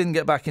that they didn't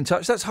get back in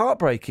touch. That's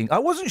heartbreaking. I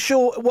wasn't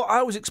sure what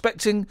I was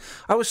expecting.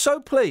 I was so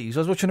pleased.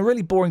 I was watching a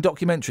really boring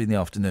documentary in the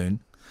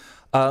afternoon.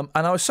 And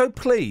I was so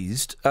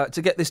pleased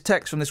to get this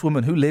text from this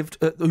woman who lives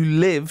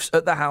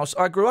at the house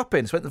I grew up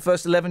in. Spent the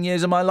first 11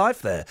 years of my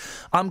life there.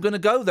 I'm going to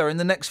go there in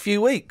the next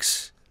few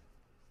weeks.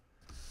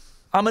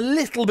 I'm a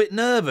little bit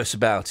nervous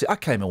about it. I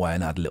came away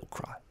and had a little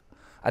cry.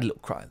 I had a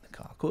little cry in the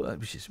car,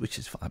 which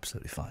is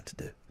absolutely fine to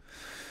do.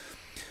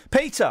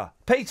 Peter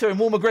in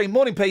Walmer Green.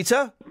 Morning,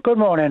 Peter. Good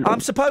morning. I'm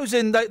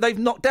supposing they've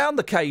knocked down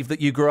the cave that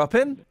you grew up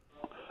in.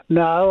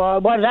 No,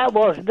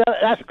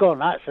 that's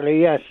gone, actually,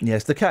 yes.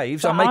 Yes, the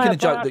caves. I'm making a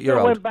joke that you're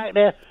I old. went back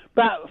there,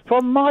 but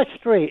from my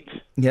street,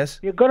 yes,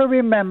 you've got to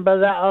remember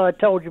that I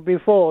told you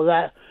before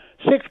that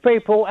 6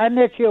 people and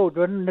their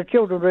children, the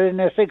children were in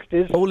their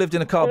 60s. All lived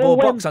in a cardboard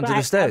box under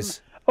the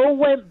stairs. All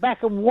went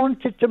back and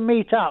wanted to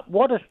meet up.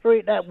 What a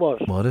street that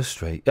was. What a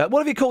street. What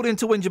have you called in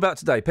to whinge about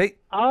today, Pete?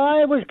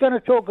 I was going to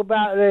talk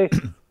about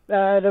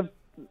the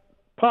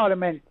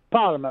Parliament,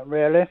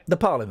 really. The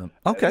Parliament,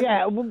 OK.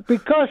 Yeah,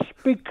 because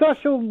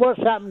of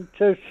what's happened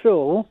to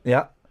Sewell.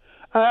 Yeah.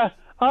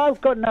 I've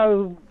got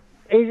no...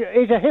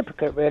 He's a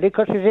hypocrite, really,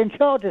 because he's in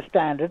charge of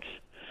standards,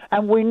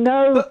 and we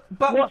know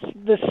what's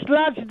the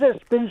sludge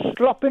that's been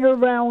slopping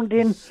around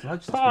in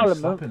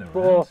Parliament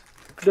for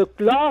the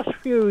last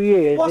few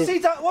years. What's he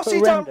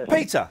done,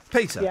 Peter?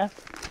 Yeah.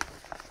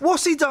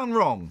 What's he done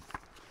wrong?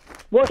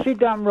 What's he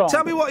done wrong?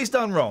 Tell me what he's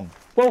done wrong.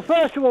 Well,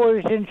 first of all,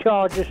 he's in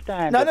charge of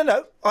standards.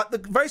 No. The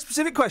very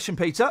specific question,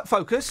 Peter.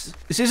 Focus.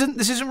 This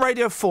isn't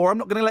Radio 4. I'm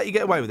not going to let you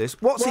get away with this.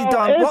 What's he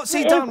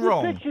done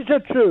wrong? If the pictures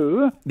are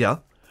true, yeah,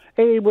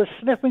 he was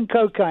sniffing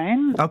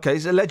cocaine. Okay,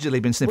 he's allegedly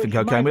been sniffing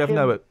cocaine. We have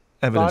no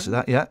evidence of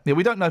that. Yeah,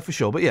 we don't know for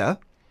sure, but yeah.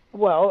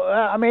 Well,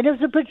 I mean, if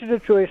the pictures are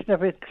true, it's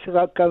never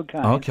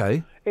cocaine.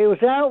 Okay. It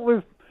was out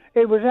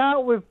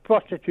with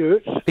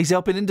prostitutes. He's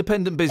helping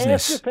independent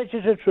business. If the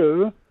pictures are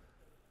true,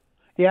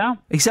 yeah.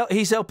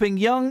 He's helping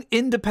young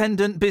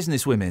independent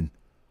businesswomen.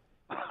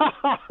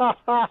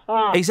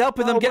 He's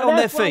helping them get on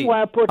their feet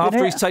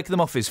after he's taken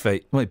them off his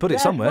feet. Well, he put it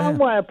somewhere. That's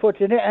one way of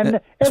putting it. And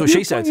that's if what you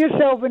she said. put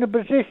yourself in a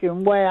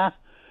position where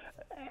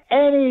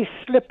any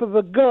slip of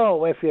a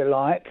girl, if you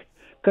like,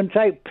 can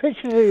take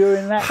pictures of you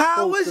in that.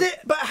 How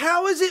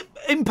has it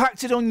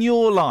impacted on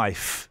your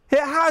life? It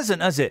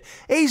hasn't, has it?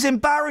 He's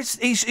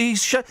embarrassed.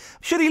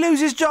 Should he lose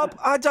his job?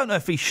 I don't know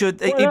if he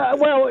should.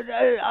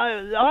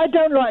 I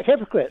don't like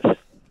hypocrites.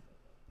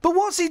 But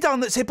what's he done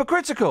that's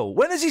hypocritical?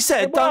 When has he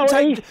said don't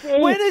take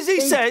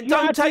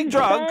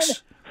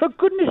drugs? For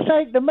goodness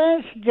sake, the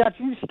man's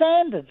judging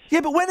standards.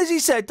 Yeah, but when has he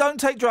said don't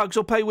take drugs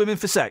or pay women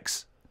for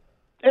sex?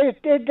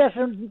 It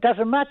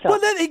doesn't matter. Well,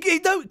 then he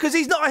don't, because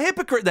he's not a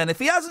hypocrite. Then, if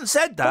he hasn't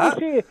said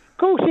that, of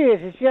course he is.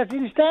 It's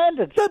judging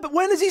standards. No, but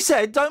when has he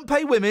said don't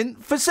pay women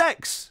for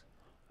sex?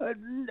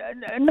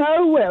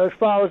 Nowhere, as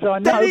far as I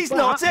know. Then he's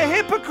not a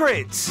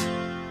hypocrite.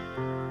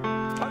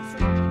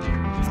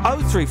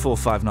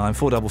 03459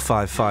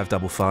 455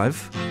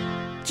 555.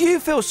 Do you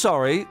feel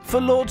sorry for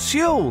Lord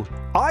Sewell?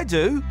 I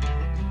do.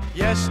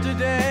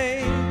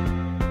 Yesterday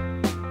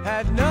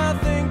had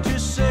nothing to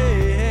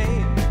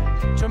say.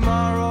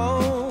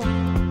 Tomorrow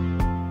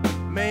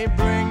may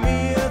bring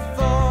me a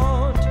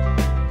thought.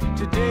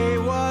 Today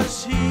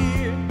was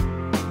here,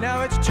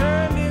 now it's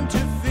turned into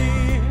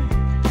fear.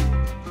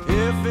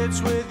 If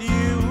it's with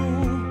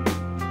you,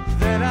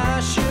 then I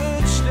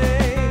should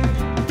stay.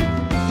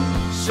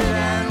 Sit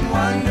and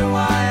wonder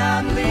why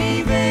I'm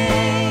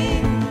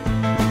leaving.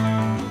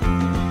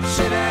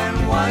 Sit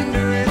and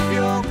wonder if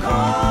you'll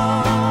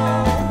call.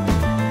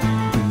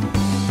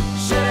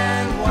 Sit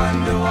and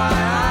wonder why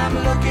I'm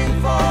looking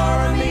for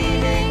a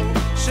meaning.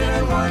 Sit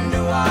and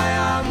wonder why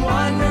I'm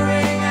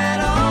wondering at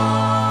all.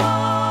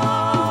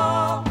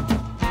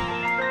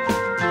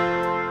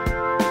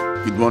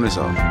 Good morning,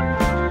 sir.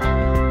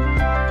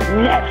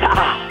 Never.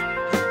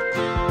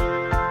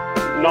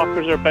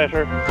 Knockers are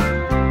better.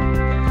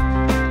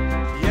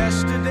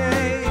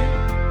 Yesterday,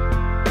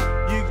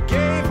 you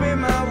gave me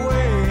my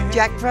way.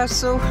 Jack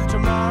Russell.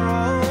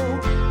 Tomorrow,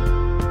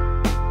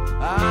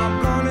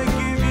 I'm gonna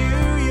give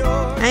you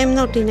yours. I'm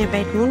not in a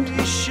bad mood.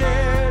 We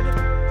shared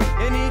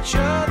in each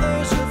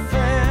other's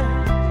affair.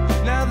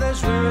 Now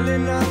there's really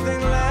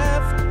nothing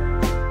left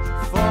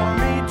for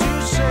me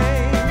to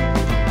say.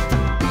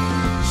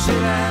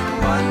 Sit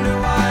and wonder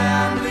why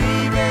I'm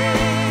leaving.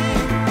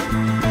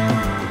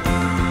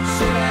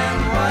 Sit and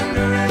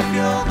wonder if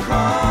you'll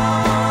call.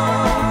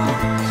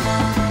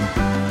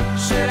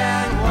 Sit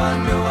and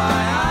wonder why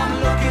I'm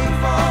looking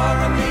for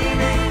a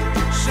meaning.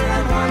 Sit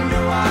and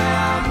wonder why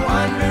I'm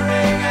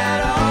wondering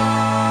at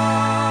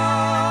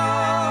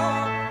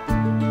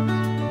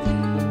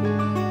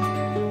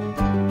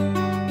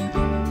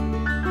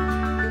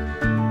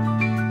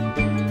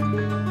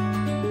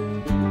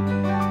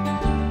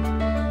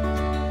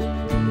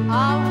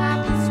I'll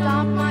have to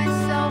stop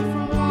myself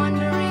from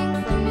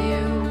wandering from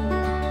you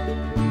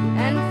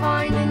and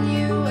finding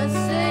you a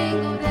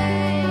single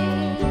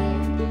day.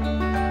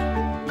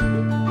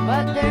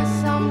 But there's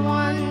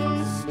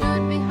someone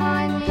stood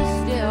behind me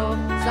still,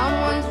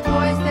 someone's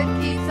voice that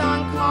keeps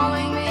on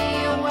calling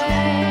me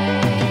away.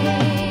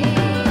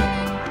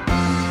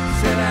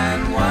 Sit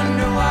and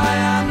wonder why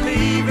I'm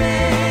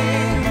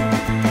leaving.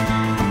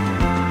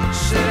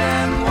 Sit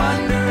and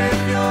wonder if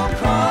you'll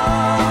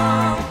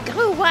call.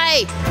 Go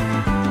away!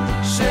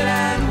 Sit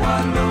and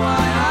wonder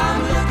why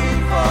I'm looking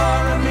for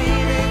a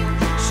meaning.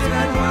 Sit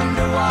and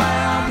wonder why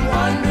I'm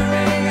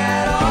wondering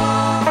at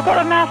all. I've got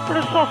a mouthful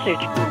of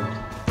sausage.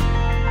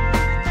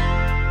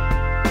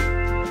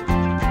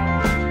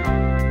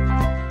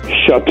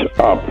 Shut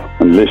up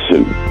and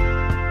listen.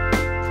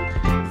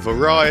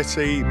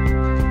 Variety.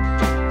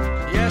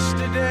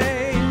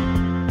 Yesterday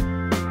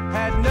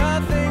had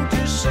nothing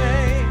to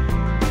say.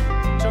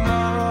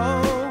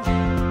 Tomorrow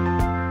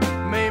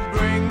may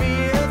bring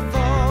me a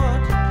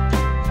thought.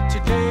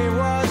 Today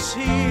was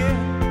here,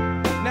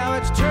 now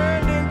it's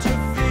turned into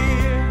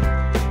fear.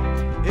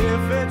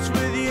 If it's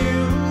with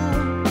you,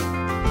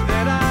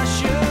 then I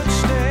should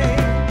stay.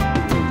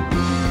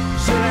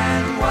 Sit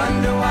and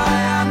wonder why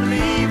I'm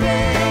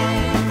leaving.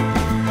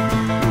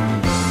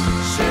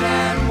 Sit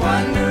and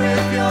wonder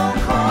if you'll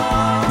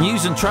call.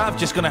 News and Trav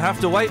just going to have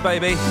to wait,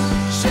 baby.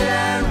 Sit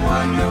and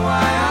wonder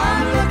why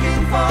I'm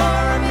looking for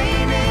a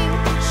meaning.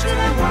 Sit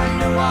and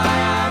wonder why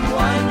I'm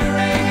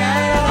wondering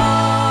at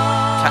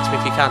all. Catch me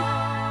if you can.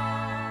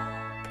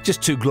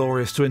 Just too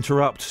glorious to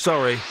interrupt.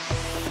 Sorry.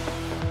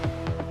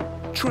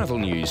 Travel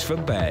news for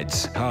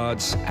beds,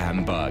 cards,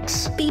 and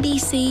bugs.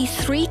 BBC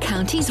Three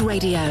Counties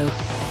Radio.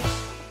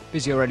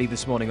 Busy already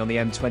this morning on the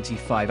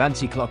M25,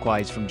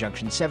 anti-clockwise from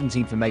junction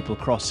 17 for Maple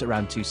Cross,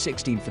 around to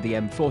 16 for the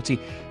M40,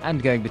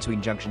 and going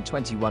between junction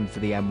 21 for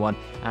the M1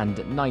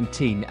 and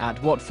 19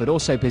 at Watford.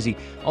 Also busy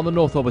on the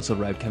North Orbital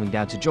Road coming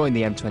down to join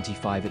the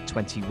M25 at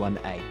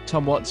 21A.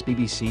 Tom Watts,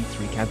 BBC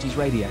Three Counties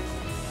Radio.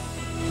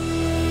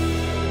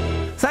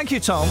 Thank you,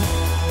 Tom.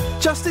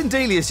 Justin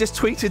Dealey has just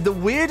tweeted the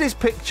weirdest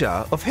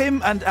picture of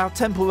him and our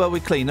Temple Where We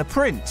Clean a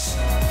Prince.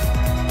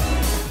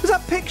 Was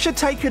that picture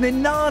taken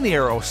in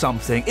Narnia or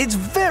something? It's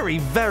very,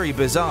 very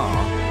bizarre.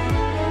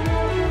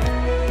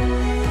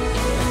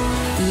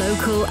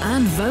 Local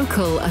and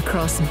vocal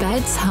across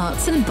beds,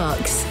 hearts and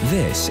bucks.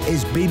 This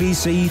is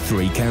BBC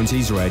Three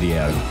Counties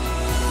Radio.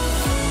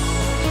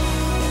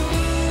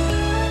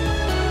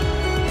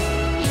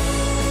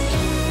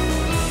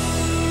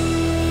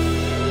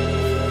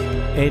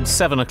 It's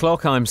 7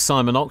 o'clock. I'm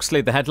Simon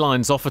Oxley. The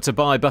headlines: offer to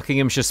buy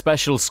Buckinghamshire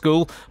Special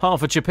School.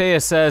 Hertfordshire Peer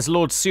says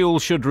Lord Sewell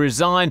should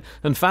resign,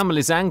 and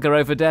families anger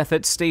over death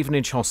at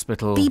Stevenage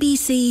Hospital.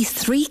 BBC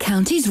Three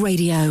Counties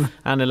Radio.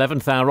 An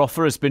 11th hour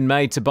offer has been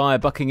made to buy a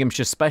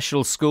Buckinghamshire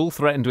Special School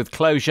threatened with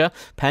closure.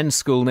 Penn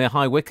School near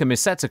High Wycombe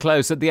is set to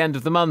close at the end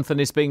of the month and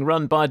is being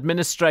run by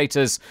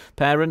administrators.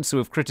 Parents who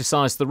have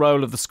criticised the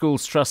role of the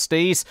school's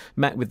trustees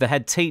met with the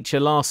head teacher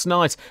last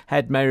night.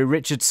 Head Mary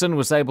Richardson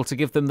was able to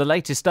give them the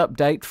latest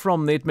update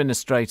from the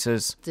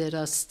administrators. There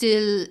are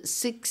still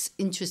 6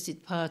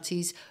 interested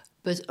parties,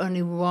 but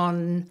only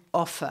one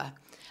offer,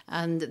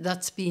 and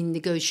that's being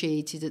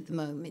negotiated at the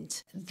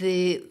moment.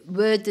 The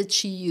word that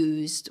she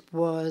used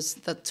was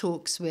that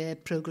talks were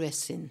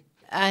progressing.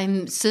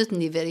 I'm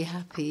certainly very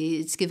happy.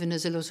 It's given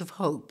us a lot of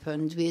hope,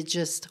 and we're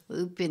just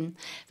hoping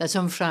that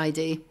on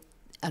Friday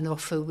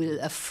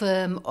a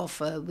firm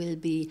offer will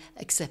be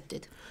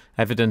accepted.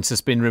 Evidence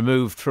has been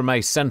removed from a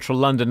central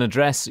London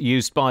address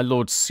used by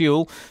Lord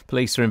Sewell.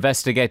 Police are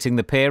investigating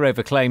the peer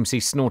over claims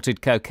he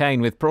snorted cocaine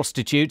with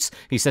prostitutes.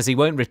 He says he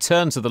won't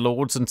return to the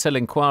Lords until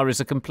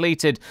inquiries are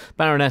completed.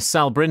 Baroness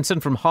Sal Brinton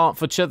from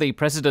Hertfordshire, the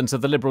president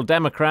of the Liberal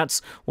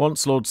Democrats,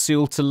 wants Lord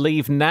Sewell to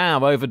leave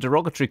now over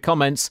derogatory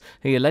comments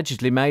he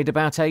allegedly made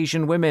about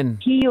Asian women.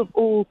 He, of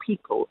all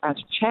people, as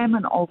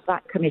chairman of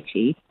that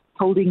committee,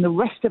 holding the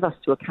rest of us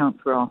to account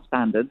for our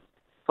standards,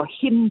 for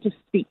him to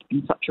speak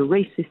in such a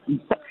racist and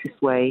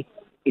sexist way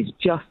is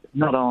just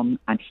not on,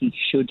 and he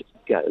should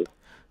go.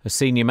 A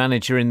senior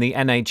manager in the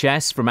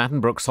NHS from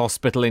Addenbrooke's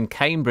Hospital in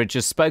Cambridge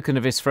has spoken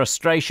of his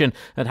frustration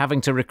at having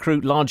to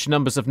recruit large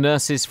numbers of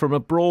nurses from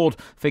abroad.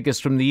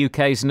 Figures from the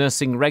UK's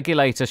nursing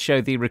regulator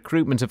show the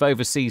recruitment of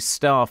overseas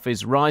staff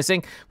is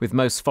rising, with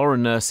most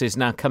foreign nurses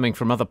now coming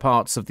from other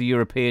parts of the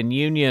European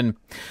Union.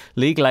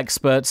 Legal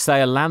experts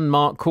say a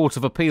landmark Court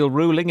of Appeal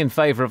ruling in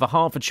favour of a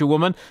Hertfordshire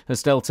woman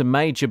has dealt a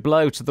major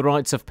blow to the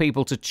rights of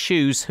people to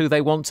choose who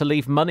they want to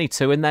leave money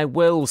to in their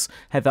wills.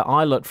 Heather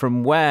Eilert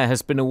from Ware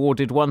has been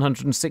awarded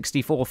 £164,000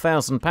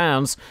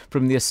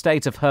 from the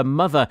estate of her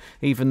mother,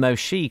 even though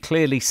she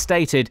clearly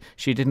stated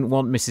she didn't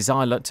want Mrs.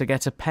 Eilert to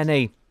get a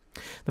penny.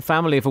 The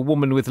family of a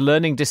woman with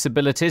learning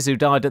disabilities who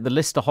died at the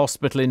Lister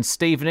Hospital in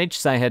Stevenage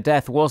say her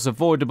death was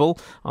avoidable.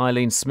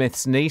 Eileen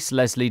Smith's niece,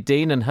 Leslie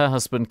Dean, and her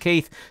husband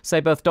Keith say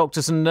both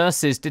doctors and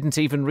nurses didn't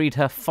even read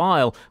her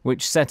file,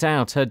 which set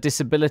out her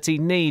disability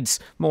needs.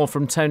 More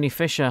from Tony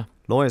Fisher.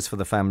 Lawyers for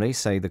the family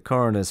say the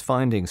coroner's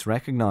findings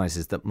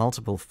recognises that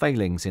multiple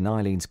failings in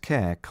Eileen's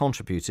care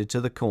contributed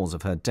to the cause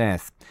of her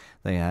death.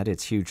 They add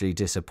it's hugely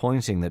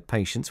disappointing that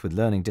patients with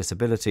learning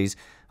disabilities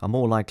are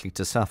more likely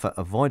to suffer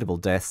avoidable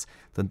deaths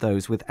than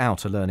those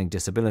without a learning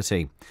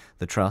disability.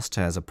 The Trust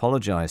has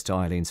apologised to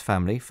Eileen's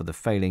family for the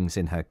failings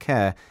in her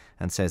care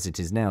and says it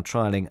is now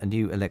trialling a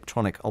new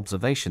electronic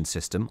observation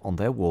system on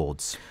their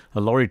wards. A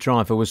lorry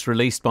driver was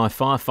released by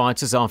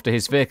firefighters after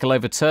his vehicle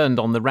overturned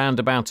on the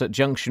roundabout at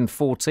junction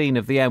 14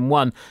 of the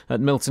M1 at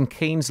Milton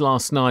Keynes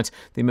last night.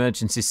 The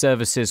emergency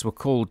services were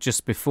called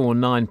just before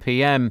 9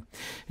 p.m.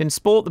 In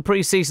sport, the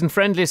pre-season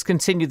friendlies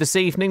continue this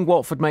evening.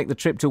 Watford make the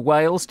trip to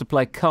Wales to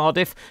play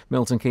Cardiff.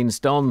 Milton Keynes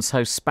Dons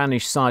host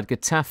Spanish side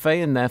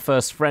Getafe in their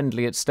first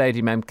friendly at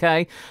Stadium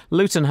MK.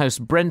 Luton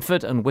host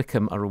Brentford, and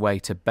Wycombe are away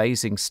to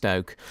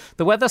Basingstoke.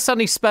 The weather: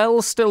 sunny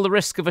spells, still the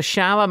risk of a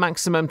shower,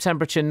 maximum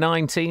temperature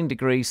 19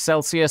 degrees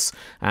Celsius.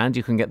 And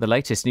you can get the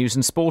latest news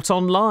and sport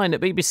online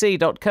at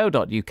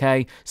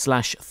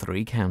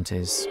bbc.co.uk/3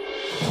 counties.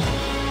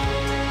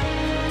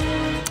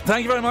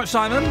 Thank you very much,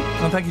 Simon,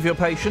 and thank you for your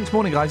patience.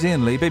 Morning, guys.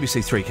 Iain Lee,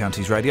 BBC Three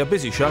Counties Radio.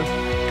 Busy show.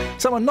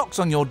 Someone knocks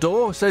on your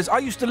door, says, I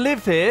used to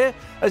live here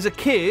as a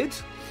kid.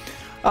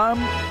 Can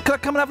I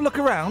come and have a look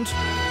around?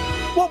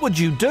 What would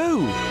you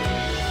do?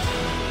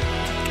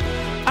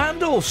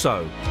 And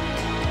also,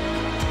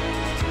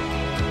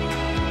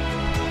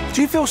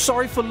 do you feel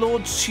sorry for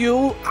Lord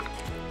Sewell?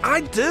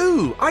 I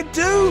do.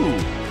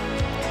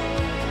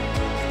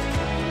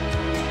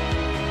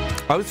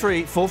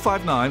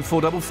 03459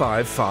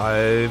 455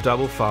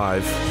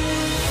 555.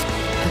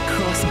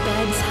 Across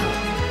beds,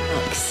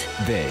 bucks.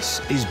 This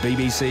is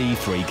BBC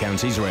Three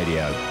Counties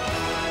Radio.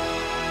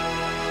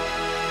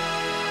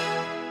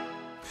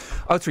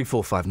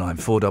 03459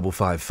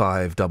 455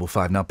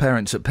 555. Now,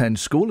 parents at Penn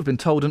School have been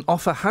told an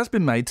offer has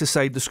been made to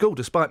save the school,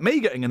 despite me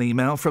getting an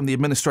email from the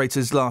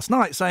administrators last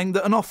night saying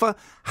that an offer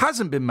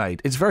hasn't been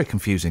made. It's very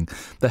confusing.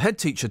 The head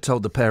teacher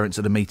told the parents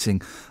at a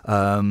meeting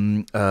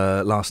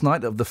last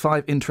night of the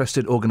 5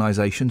 interested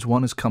organisations,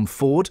 one has come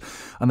forward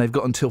and they've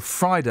got until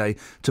Friday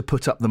to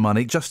put up the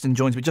money. Justin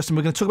joins me. Justin,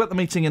 we're going to talk about the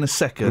meeting in a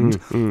second.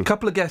 A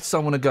couple of guests I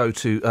want to go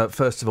to.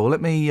 First of all,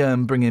 let me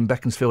bring in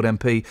Beaconsfield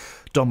MP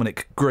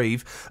Dominic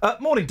Grieve.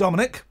 Morning,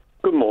 Dominic.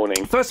 Good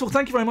morning. First of all,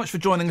 thank you very much for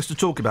joining us to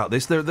talk about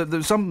this.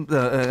 There's some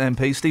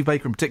MPs, Steve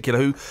Baker in particular,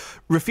 who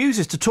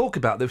refuses to talk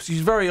about this, which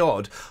is very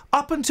odd.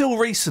 Up until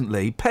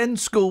recently, Penn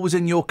School was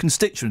in your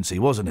constituency,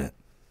 wasn't it?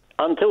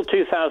 Until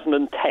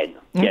 2010.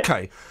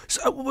 Okay. Yes.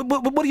 So,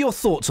 what are your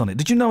thoughts on it?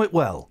 Did you know it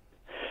well?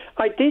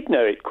 I did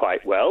know it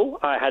quite well.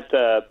 I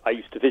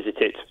used to visit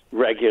it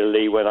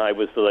regularly when I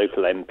was the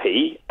local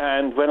MP,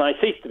 and when I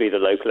ceased to be the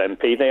local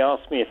MP, they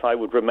asked me if I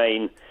would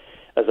remain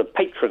as a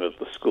patron of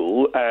the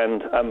school,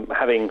 and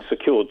having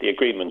secured the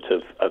agreement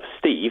of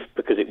Steve,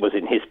 because it was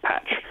in his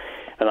patch,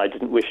 and I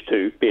didn't wish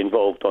to be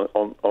involved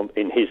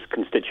in his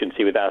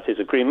constituency without his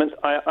agreement,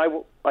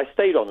 I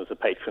stayed on as a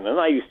patron, and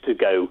I used to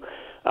go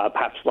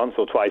perhaps once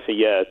or twice a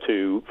year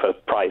for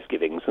prize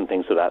givings and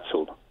things of that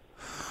sort.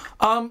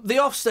 The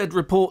Ofsted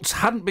reports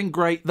hadn't been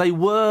great. They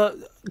were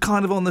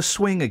kind of on the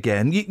swing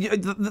again.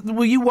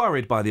 Were you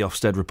worried by the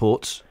Ofsted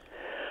reports?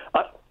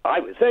 I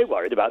was very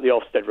worried about the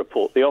Ofsted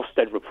report. The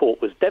Ofsted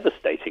report was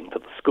devastating for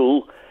the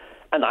school,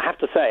 and I have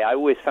to say I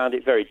always found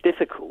it very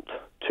difficult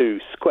to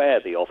square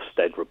the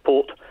Ofsted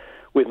report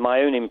with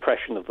my own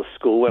impression of the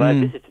school when I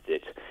visited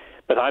it.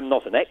 But I'm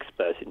not an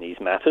expert in these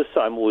matters,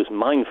 so I'm always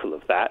mindful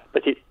of that.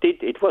 But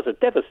it was a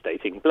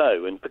devastating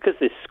blow, and because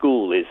this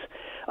school is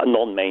a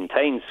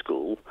non-maintained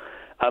school,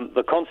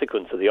 the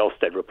consequence of the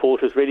Ofsted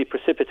report has really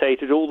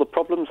precipitated all the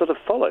problems that have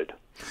followed.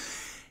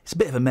 It's a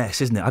bit of a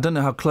mess, isn't it? I don't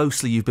know how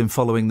closely you've been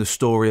following the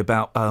story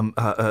about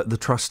the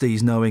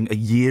trustees knowing a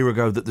year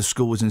ago that the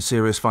school was in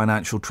serious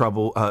financial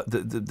trouble,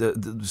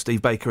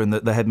 Steve Baker and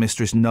the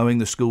headmistress knowing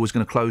the school was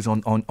going to close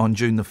on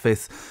June the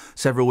 5th,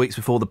 several weeks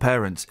before the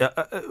parents.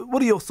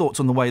 What are your thoughts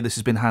on the way this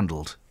has been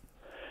handled?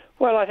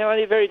 Well, I find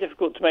it very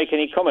difficult to make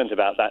any comment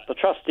about that. The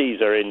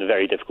trustees are in a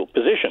very difficult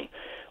position.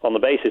 On the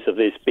basis of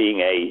this being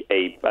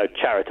a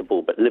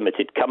charitable but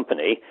limited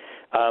company,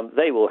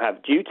 they will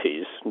have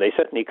duties. They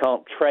certainly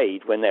can't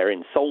trade when they're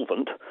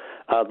insolvent.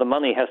 The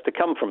money has to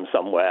come from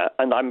somewhere,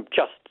 and I'm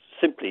just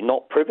simply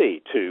not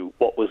privy to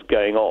what was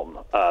going on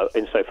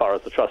insofar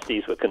as the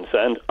trustees were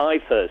concerned. I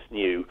first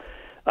knew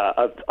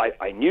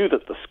I knew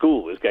that the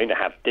school was going to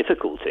have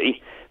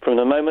difficulty from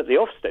the moment the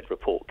Ofsted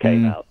report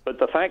came out, but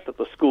the fact that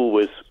the school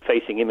was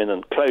facing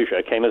imminent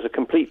closure came as a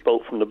complete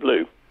bolt from the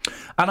blue.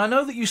 And I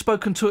know that you've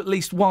spoken to at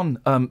least one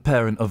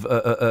parent of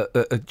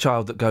a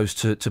child that goes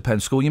to Penn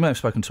School. You may have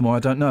spoken to more, I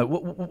don't know.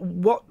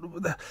 What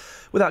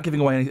without giving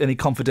away any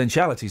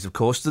confidentialities, of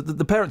course,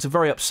 the parents are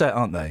very upset,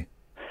 aren't they?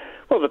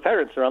 Well, the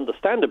parents are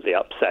understandably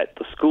upset.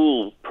 The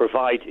school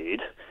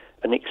provided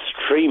an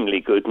extremely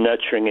good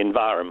nurturing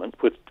environment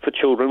for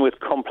children with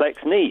complex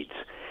needs.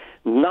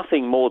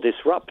 Nothing more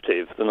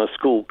disruptive than a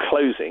school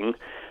closing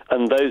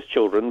and those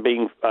children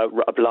being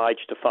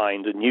obliged to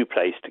find a new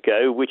place to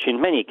go, which in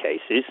many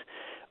cases,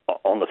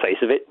 on the face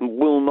of it,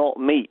 will not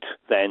meet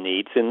their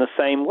needs in the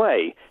same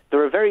way.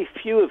 There are very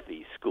few of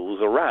these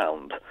schools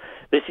around.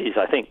 This is,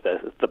 I think,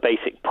 the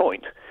basic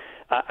point.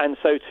 And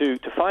so to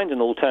find an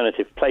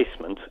alternative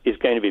placement is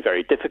going to be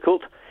very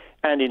difficult.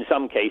 And in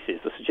some cases,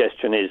 the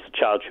suggestion is the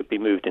child should be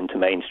moved into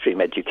mainstream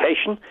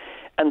education.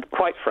 And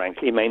quite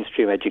frankly,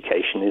 mainstream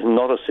education is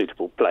not a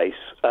suitable place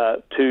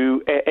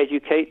to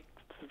educate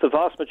the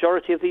vast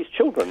majority of these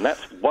children.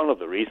 That's one of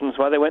the reasons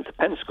why they went to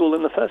Penn School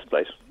in the first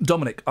place.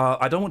 Dominic,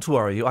 I don't want to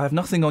worry you. I have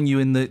nothing on you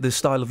in the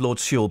style of Lord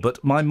Sewell,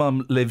 but my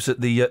mum lives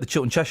at the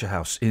Chiltern Cheshire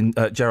House in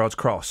Gerrard's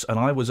Cross, and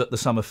I was at the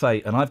Summer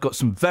Fete, and I've got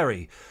some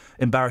very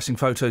embarrassing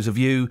photos of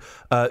you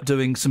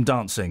doing some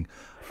dancing.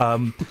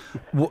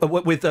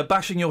 With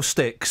bashing your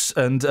sticks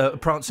and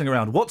prancing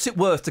around. What's it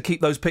worth to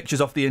keep those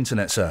pictures off the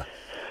internet, sir?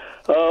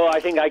 Oh, I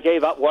think I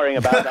gave up worrying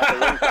about that a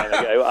long time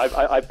ago.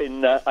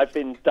 I've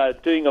been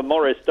doing a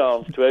Morris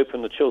dance to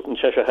open the Chiltern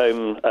Cheshire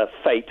Home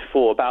Fete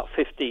for about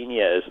 15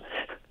 years.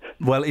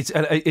 Well,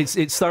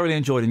 it's thoroughly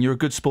enjoyed, and you're a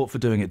good sport for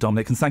doing it,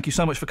 Dominic. And thank you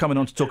so much for coming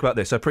on to talk about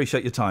this. I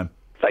appreciate your time.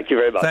 Thank you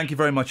very much. Thank you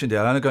very much indeed.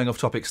 I know going off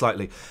topic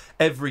slightly.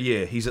 Every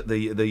year he's at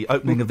the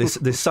opening of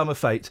this summer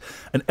fete,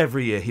 and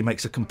every year he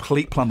makes a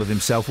complete plum of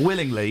himself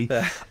willingly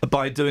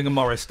by doing a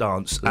Morris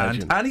dance.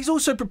 And he's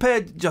also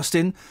prepared,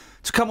 Justin,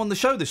 to come on the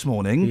show this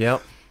morning.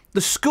 Yep.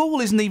 The school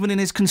isn't even in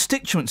his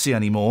constituency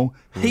anymore.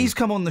 He's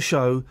come on the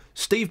show.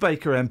 Steve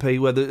Baker MP,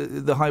 where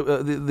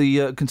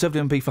the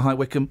Conservative MP for High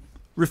Wycombe,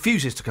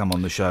 refuses to come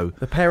on the show.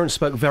 The parents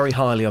spoke very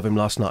highly of him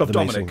last night at the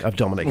meeting. Of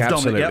Dominic,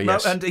 absolutely, Dominic,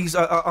 yes. No, and he's.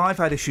 I've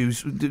had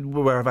issues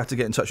where I've had to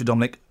get in touch with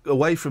Dominic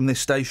away from this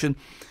station.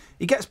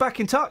 He gets back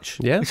in touch.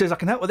 Yeah. He says, I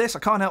can help with this, I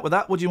can't help with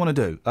that, what do you want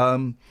to do?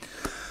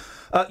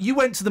 You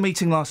went to the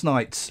meeting last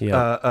night,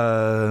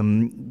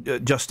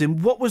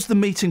 Justin. What was the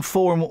meeting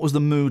for and what was the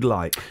mood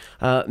like?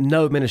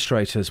 No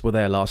administrators were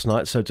there last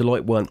night, so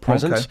Deloitte weren't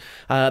present.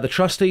 Okay. The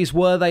trustees,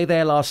 were they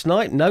there last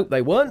night? No,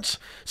 they weren't.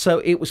 So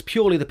it was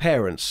purely the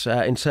parents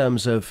in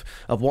terms of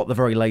what the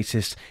very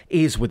latest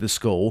is with the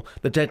school.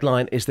 The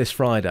deadline is this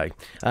Friday.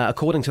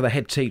 According to the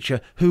head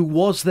teacher, who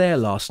was there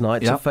last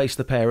night to face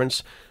the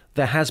parents,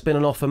 there has been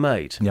an offer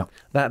made. Yeah.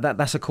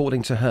 That's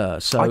according to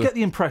her. So I get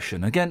the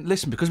impression, again,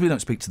 listen, because we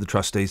don't speak to the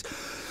trustees,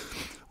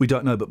 we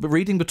don't know, but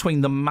reading between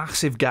the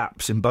massive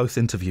gaps in both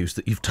interviews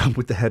that you've done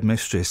with the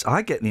headmistress,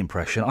 I get the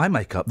impression, I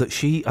make up, that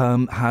she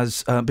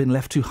has been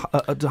left to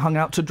hung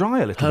out to dry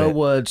a little bit. Her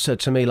words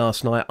to me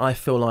last night, I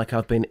feel like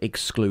I've been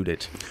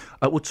excluded.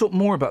 We'll talk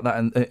more about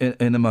that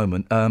in a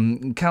moment.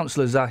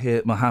 Councillor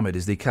Zahir Mohammed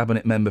is the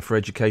Cabinet Member for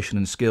Education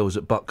and Skills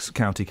at Bucks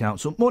County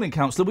Council. Morning,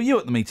 Councillor. Were you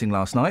at the meeting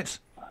last night?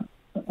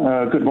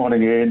 Good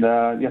morning, Ian.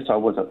 Yes, I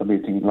was at the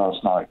meeting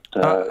last night.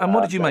 And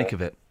what did you make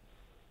of it?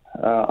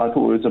 I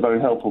thought it was a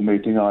very helpful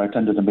meeting. I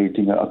attended a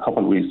meeting a couple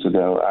of weeks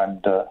ago,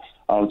 and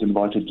I was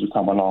invited to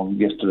come along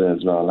yesterday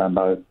as well. And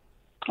I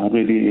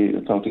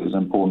really felt it was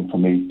important for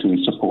me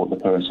to support the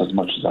parents as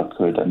much as I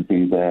could and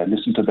be there,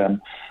 listen to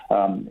them,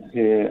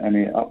 hear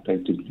any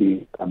updated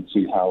view, and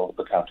see how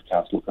the county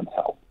council can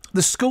help.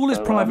 The school is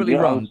privately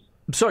run.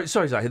 Sorry,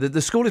 Zahir.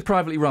 The school is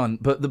privately run,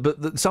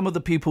 but some of the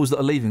pupils that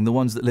are leaving, the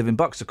ones that live in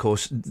Bucks, of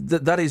course,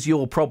 that is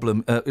your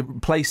problem,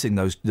 placing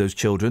those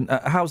children.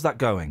 How's that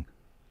going?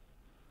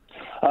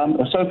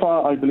 So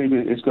far, I believe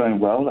it's going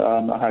well.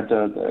 I had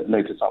the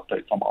latest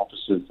update from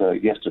officers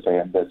yesterday,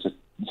 and they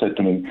said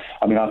to me,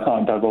 I mean, I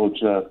can't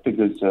divulge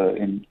figures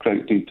in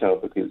great detail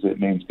because it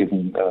means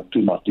giving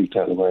too much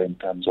detail away in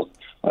terms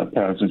of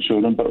parents and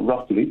children, but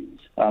roughly,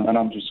 and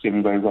I'm just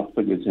giving very rough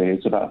figures here,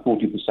 it's about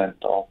 40%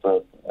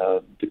 of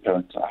the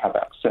parents have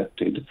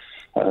accepted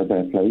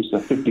their place.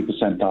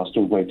 50% are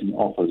still waiting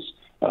offers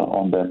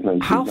on their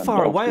places. How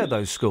far away are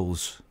those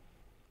schools?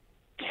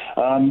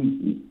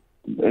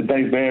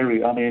 They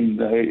vary. I mean,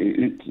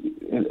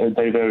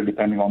 they vary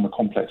depending on the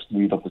complex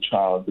need of the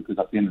child, because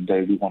at the end of the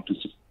day, we want to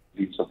support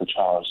the needs of the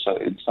child. So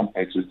in some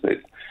cases,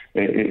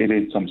 it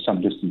is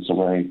some distance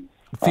away.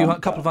 A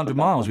couple of hundred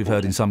miles, we've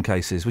heard in some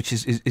cases, which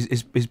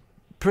is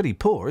pretty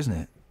poor, isn't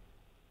it?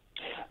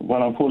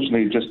 Well,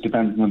 unfortunately, it just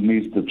depends on the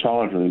needs of the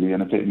child, really.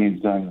 And if it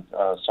means going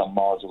some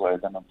miles away,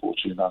 then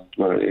unfortunately that's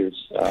where it is.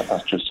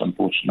 That's just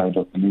unfortunate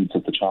of the needs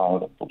of the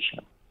child,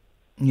 unfortunately.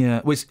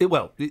 Yeah,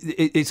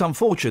 it's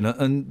unfortunate,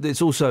 and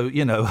it's also,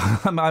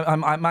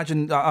 I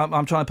imagine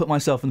I'm trying to put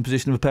myself in the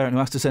position of a parent who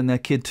has to send their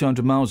kid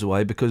 200 miles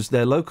away because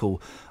their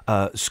local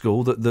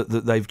school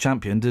that they've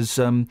championed has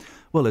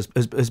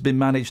been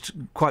managed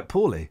quite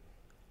poorly.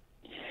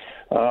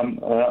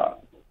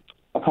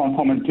 I can't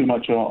comment too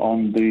much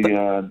on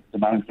the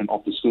management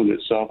of the school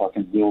itself. I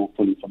think we're all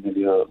fully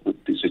familiar with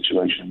the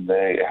situation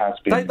there. It has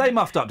been. They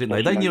muffed up, didn't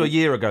they? They knew a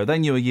year ago. They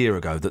knew a year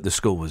ago that the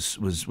school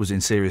was in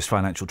serious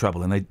financial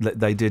trouble, and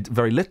they did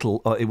very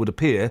little, it would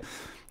appear,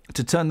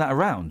 to turn that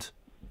around.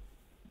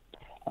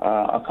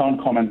 I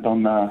can't comment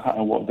on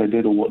what they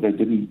did or what they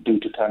didn't do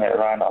to turn it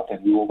around. I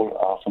think we all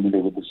are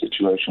familiar with the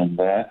situation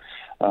there.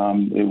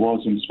 It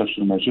was in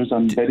special measures,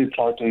 and they did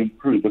try to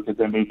improve because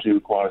their mobility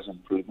requires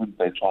improvement.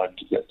 They tried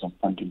to get some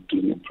funding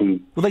to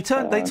improve. Well, they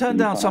turned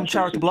down some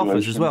charitable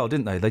offers as well,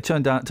 didn't they? They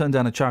turned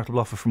down a charitable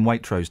offer from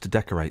Waitrose to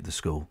decorate the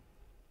school.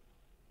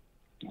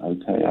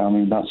 Okay, I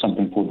mean that's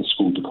something for the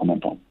school to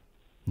comment on.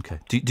 Okay.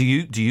 Do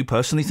you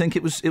personally think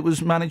it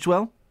was managed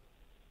well?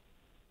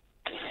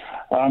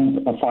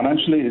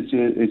 Financially,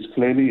 it's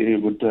clearly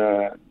it would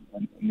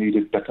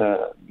needed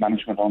better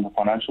management on the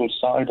financial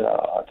side.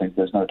 I think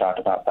there's no doubt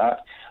about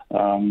that.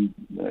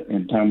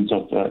 In terms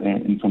of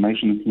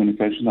information and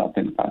communication, I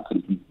think that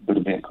could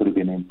have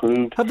been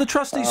improved. Have the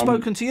trustees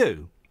spoken to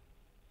you?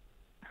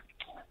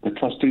 The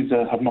trustees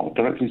have not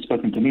directly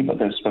spoken to me, but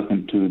they've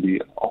spoken to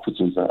the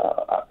officers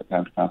at the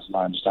county council,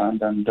 I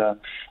understand, and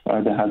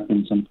there has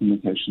been some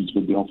communications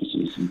with the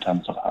officers in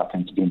terms of how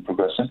things have been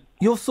progressing.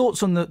 Your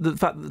thoughts on the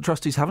fact that the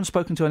trustees haven't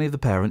spoken to any of the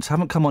parents,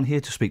 haven't come on here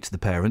to speak to the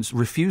parents,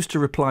 refused to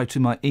reply to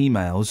my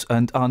emails,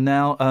 and are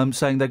now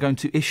saying they're going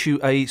to issue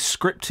a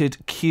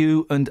scripted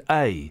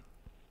Q&A?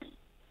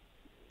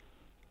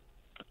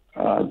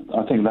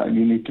 I think that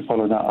you need to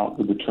follow that up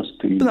with the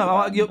trustees.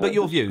 No, but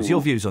your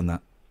views on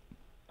that.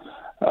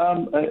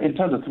 In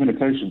terms of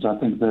communications, I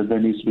think that there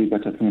needs to be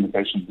better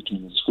communication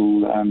between the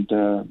school and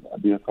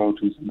the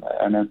authorities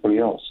and everybody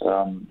else.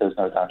 There's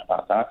no doubt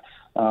about that.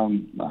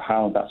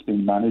 How that's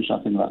being managed, I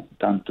think that's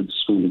down to the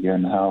school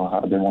again,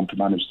 how they want to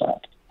manage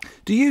that.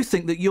 Do you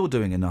think that you're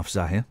doing enough,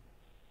 Zahir?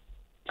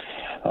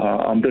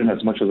 I'm doing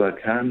as much as I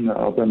can.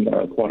 I've done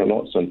quite a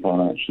lot so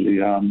far, actually.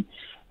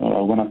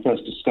 When I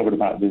first discovered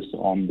about this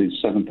on the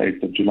 7th,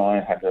 8th of July,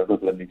 I had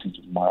regular meetings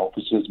with my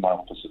officers. My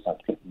officers have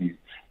kept me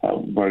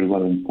very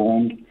well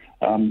informed.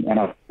 And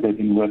they've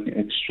been working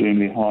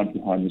extremely hard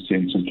behind the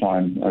scenes and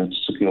trying to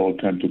secure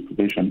alternative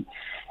provision.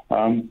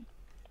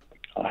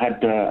 I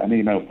had an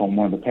email from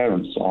one of the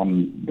parents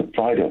on the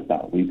Friday of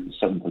that week, the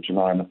 7th of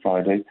July on the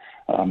Friday,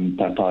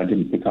 that I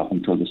didn't pick up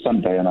until the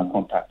Sunday, and I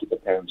contacted the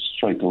parents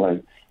straight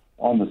away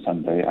on the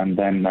Sunday, and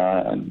then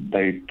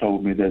they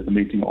told me there's a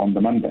meeting on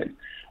the Monday.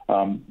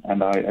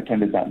 And I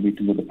attended that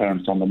meeting with the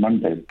parents on the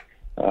Monday,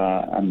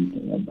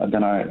 and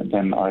then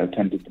I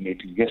attended the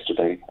meeting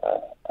yesterday,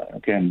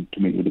 again, to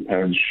meet with the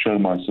parents, show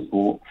my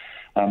support,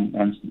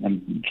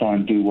 and try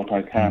and do what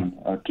I can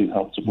to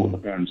help support the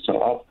parents.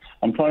 So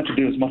I'm trying to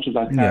do as much as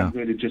I can,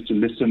 really, just to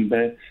listen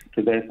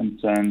to their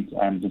concerns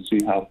and to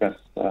see how best,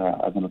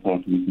 as an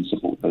authority, we can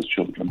support those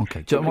children.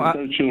 Okay. Because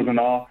those children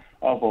are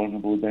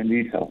vulnerable. They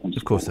need help and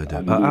support. Of course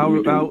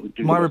they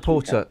do.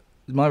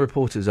 My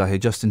reporter, Zahir,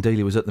 Justin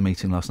Dealey, was at the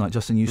meeting last night.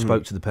 Justin, you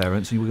spoke to the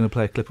parents, and you were going to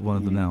play a clip of one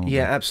of them now.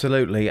 Yeah,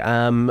 absolutely.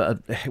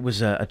 It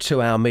was a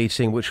 2-hour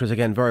meeting, which was,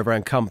 again, very, very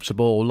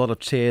uncomfortable, a lot of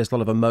tears, a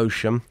lot of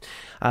emotion.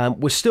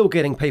 We're still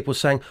getting people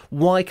saying,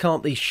 why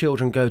can't these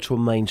children go to a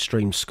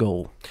mainstream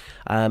school?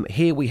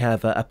 Here we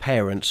have a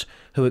parent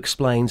who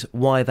explains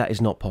why that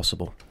is not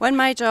possible. When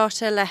my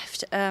daughter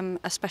left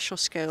a special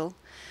school,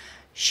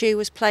 she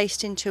was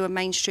placed into a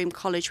mainstream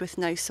college with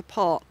no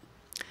support.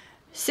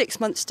 6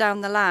 months down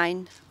the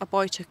line, a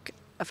boy took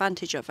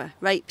advantage of her,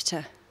 raped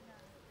her,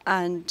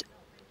 and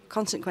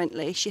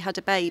consequently she had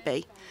a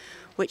baby,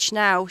 which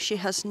now she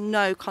has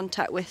no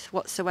contact with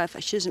whatsoever.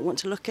 She doesn't want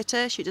to look at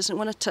her, she doesn't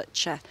want to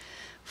touch her.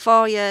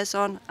 4 years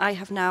on, I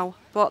have now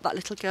brought that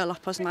little girl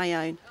up as my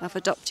own. I've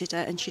adopted her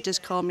and she does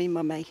call me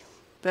mummy.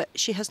 But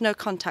she has no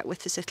contact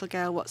with this little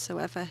girl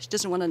whatsoever. She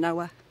doesn't want to know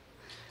her.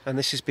 And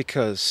this is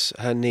because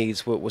her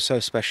needs were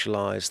so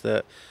specialised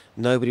that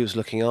nobody was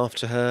looking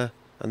after her,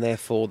 and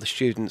therefore the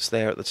students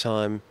there at the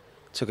time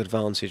took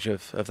advantage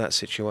of that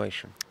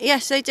situation.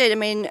 Yes, they did. I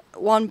mean,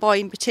 one boy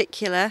in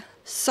particular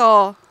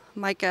saw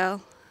my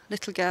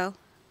little girl,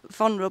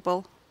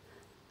 vulnerable,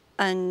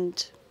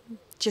 and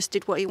just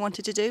did what he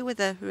wanted to do with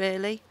her,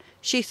 really.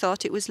 She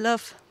thought it was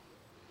love.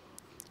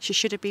 She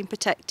should have been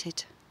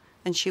protected,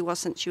 and she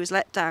wasn't. She was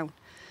let down.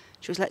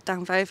 She was let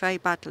down very, very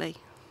badly.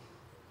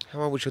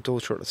 How old was your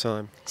daughter at the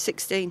time?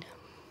 16.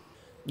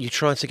 You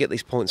tried to get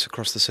these points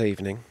across this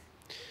evening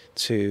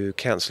to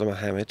Councillor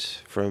Mohammed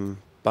from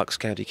Bucks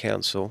County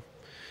Council.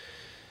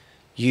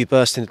 You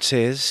burst into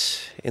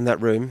tears in that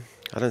room.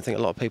 I don't think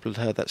a lot of people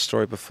had heard that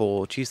story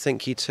before. Do you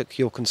think he took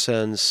your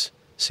concerns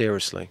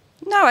seriously?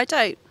 No, I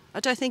don't. I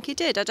don't think he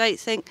did. I don't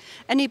think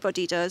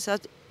anybody does.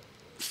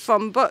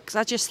 From Bucks,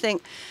 I just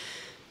think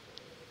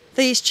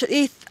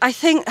I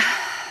think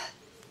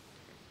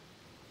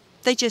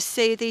they just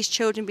see these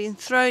children being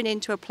thrown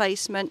into a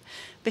placement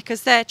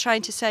because they're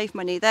trying to save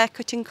money. They're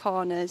cutting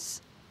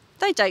corners.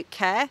 They don't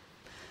care.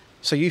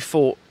 So you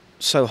fought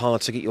so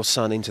hard to get your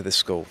son into this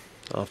school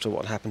after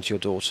what happened to your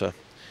daughter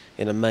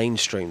in a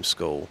mainstream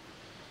school.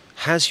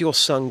 Has your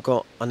son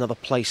got another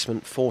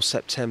placement for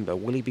September?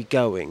 Will he be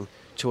going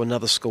to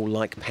another school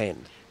like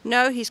Penn?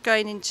 No, he's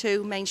going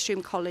into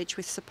mainstream college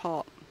with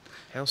support.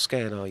 How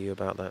scared are you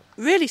about that?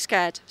 Really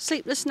scared.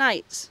 Sleepless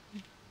nights.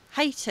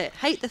 Hate it.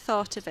 Hate the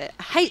thought of it.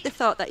 I hate the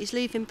thought that he's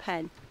leaving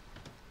Penn,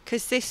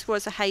 because this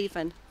was a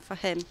haven for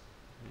him.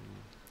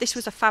 This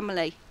was a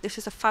family. This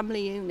was a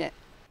family unit.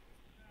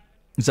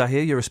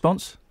 Zahir, your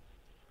response?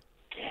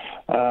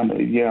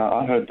 Yeah,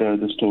 I heard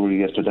the story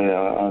yesterday.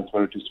 I was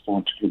very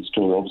disappointed with the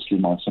story. Obviously,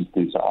 my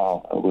sympathies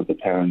are with the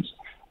parents.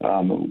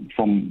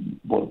 From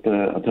what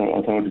the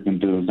authority can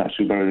do is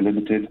actually very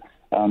limited.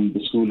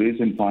 The school is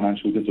in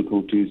financial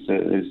difficulties.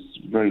 It's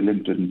very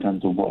limited in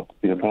terms of what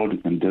the authority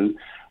can do.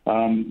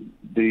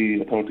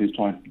 The authority is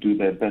trying to do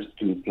their best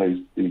to place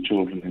the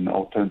children in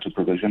alternative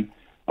provision.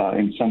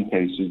 In some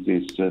cases,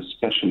 it's a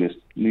specialist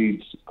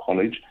needs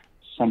college.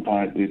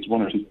 Sometimes it's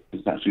one or two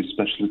is actually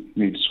specialist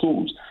needs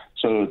schools.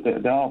 So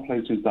there are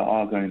places that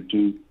are going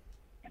to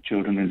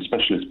children in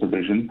specialist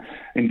provision.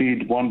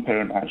 Indeed, one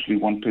parent actually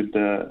wanted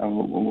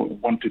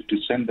to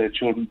send their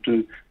children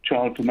to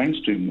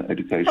mainstream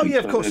education. Oh yeah,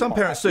 of course, some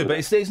parents do, but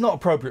it's not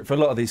appropriate for a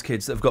lot of these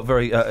kids that have got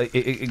very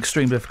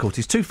extreme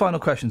difficulties. Two final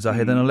questions,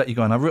 Zahir, then I'll let you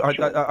go on.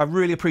 I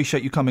really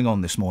appreciate you coming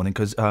on this morning,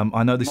 because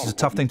I know this is a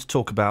tough thing to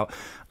talk about,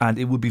 and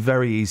it would be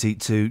very easy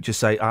to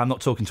just say, I'm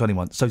not talking to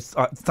anyone. So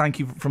thank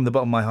you from the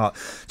bottom of my heart.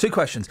 Two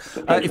questions.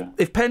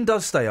 If Penn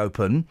does stay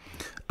open,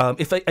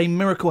 if a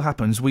miracle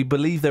happens, we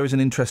believe there is an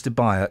interested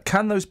buyer,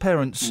 can those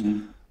parents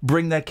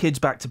bring their kids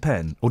back to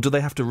Penn, or do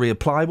they have to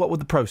reapply? What would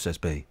the process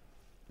be?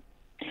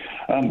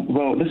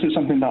 Well, this is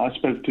something that I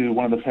spoke to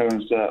one of the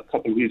parents a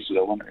couple of weeks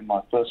ago in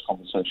my first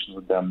conversation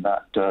with them,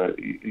 that,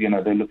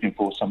 they're looking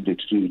for somebody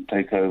to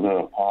take over,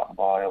 a partner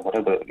buy, or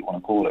whatever you want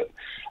to call it.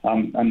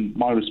 And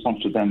my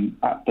response to them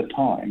at the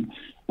time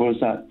was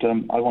that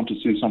I want to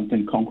see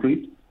something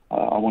concrete.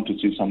 I want to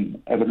see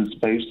some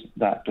evidence-based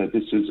that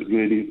this is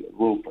really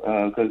will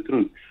go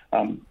through.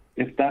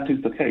 If that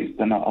is the case,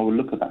 then I will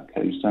look at that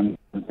case and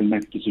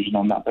make a decision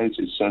on that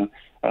basis. So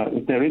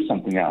if there is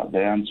something out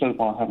there, and so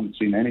far I haven't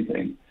seen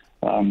anything,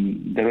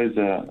 there is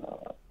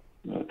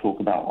talk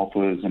about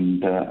offers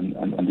and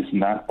this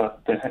and that,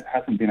 but there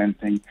hasn't been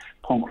anything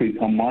concrete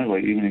come my way.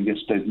 Even in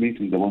yesterday's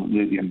meeting, there wasn't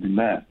really anything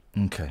there.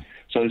 Okay.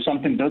 So if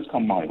something does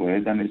come my way,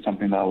 then it's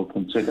something that I will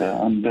consider,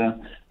 and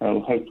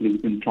hopefully we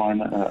can try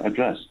and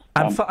address.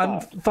 And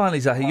finally,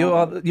 Zahir,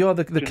 you are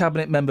the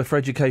Cabinet Member for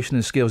Education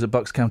and Skills at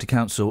Bucks County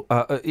Council.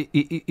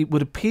 It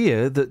would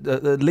appear that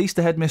at least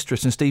the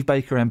headmistress and Steve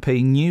Baker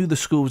MP knew the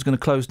school was going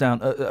to close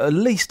down at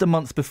least a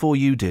month before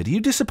you did. Are you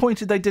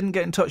disappointed they didn't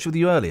get in touch with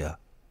you earlier?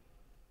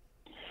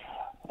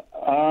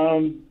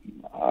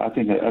 I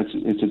think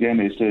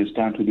it's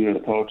down to the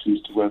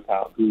authorities to work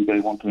out who they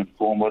want to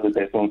inform, whether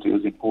they felt it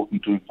was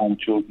important to inform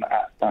children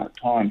at that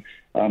time.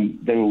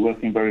 They were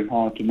working very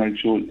hard to make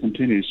sure it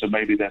continues, so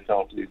maybe they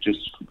felt it just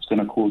was going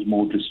to cause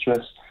more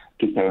distress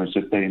to parents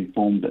if they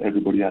informed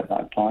everybody at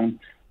that time.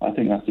 I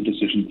think that's a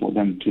decision for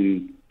them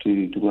to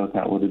work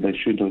out whether they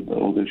should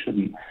or they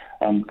shouldn't.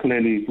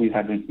 Clearly, if we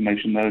had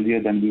information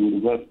earlier, then we would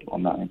have worked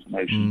on that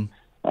information.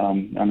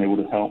 And they would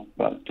have helped,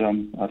 but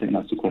I think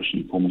that's a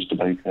question for Mr.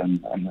 Baker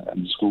and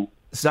the school.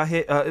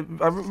 Zahir,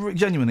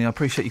 genuinely, I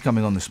appreciate you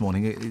coming on this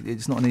morning.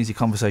 It's not an easy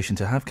conversation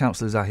to have.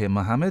 Councillor Zahir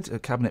Mohammed, a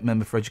Cabinet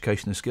Member for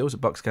Education and Skills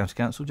at Bucks County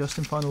Council.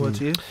 Justin, final word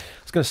to you.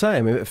 I was going to say,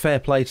 I mean, fair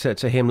play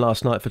to him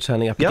last night for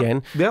turning up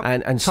again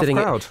and Tough sitting.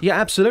 crowd.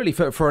 Yeah, absolutely.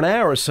 For an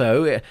hour or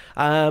so,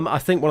 I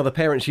think one of the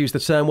parents used the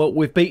term, "Well,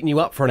 we've beaten you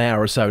up for an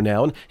hour or so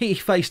now." And he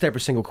faced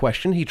every single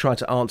question. He tried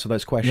to answer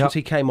those questions. Yep.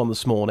 He came on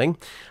this morning,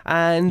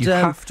 and you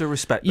have to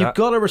respect that. You've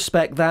got to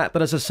respect that.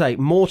 But as I say,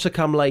 more to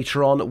come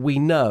later on. We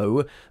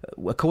know,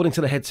 according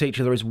to the head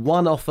teacher, there is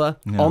one offer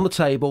on the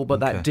table, but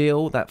that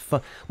deal,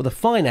 the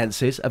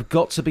finances have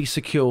got to be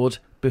secured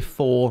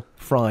before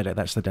Friday.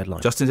 That's the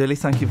deadline. Justin Daly,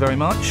 thank you very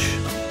much.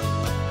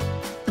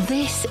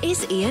 This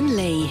is Iain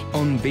Lee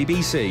on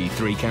BBC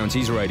Three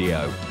Counties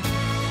Radio.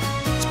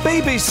 It's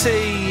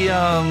BBC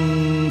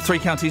Three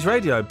Counties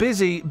Radio.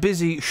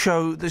 Busy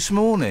show this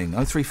morning.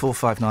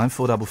 03459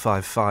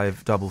 455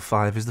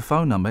 555 is the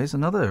phone number. Here's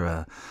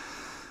another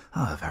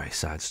a very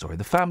sad story.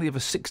 The family of a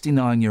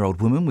 69-year-old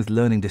woman with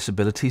learning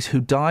disabilities who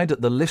died at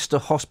the Lister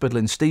Hospital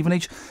in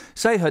Stevenage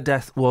say her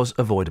death was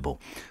avoidable.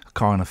 A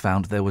coroner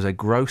found there was a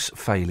gross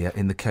failure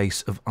in the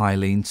case of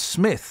Eileen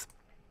Smith.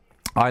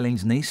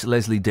 Eileen's niece,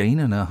 Leslie Dean,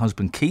 and her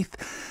husband, Keith,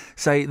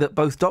 say that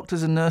both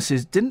doctors and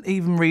nurses didn't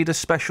even read a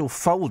special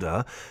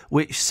folder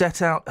which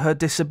set out her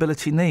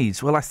disability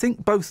needs. Well, I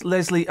think both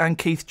Leslie and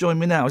Keith join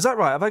me now. Is that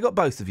right? Have I got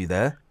both of you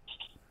there?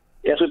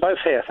 Yes, we're both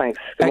here, thanks.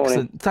 Good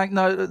Excellent.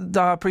 morning.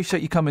 I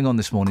appreciate you coming on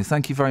this morning.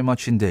 Thank you very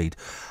much indeed.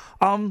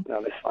 No,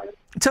 that's fine.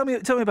 Tell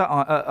me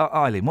about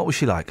Eileen. What was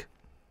she like?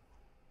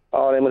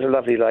 Eileen was a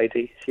lovely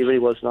lady. She really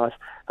was nice.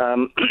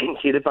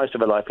 She lived most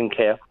of her life in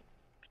care,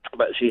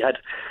 but she had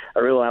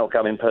a real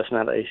outgoing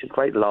personality. She had a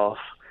great laugh,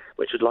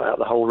 which would light up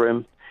the whole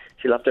room.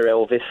 She loved her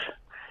Elvis.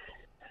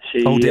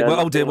 Oh dear.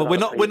 Well,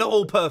 we're not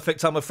all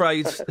perfect, I'm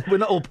afraid. We're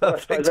not all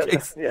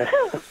perfect. Yeah.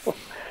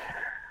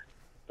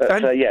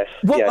 But, yes.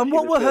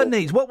 What were her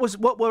needs?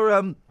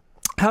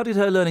 How did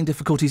her learning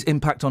difficulties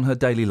impact on her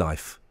daily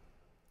life?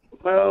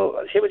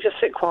 Well, she would just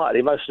sit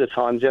quietly most of the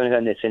time doing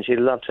her knitting. She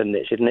loved to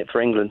knit. She'd knit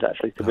for England,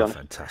 actually, to be honest.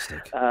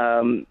 Fantastic.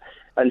 And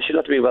she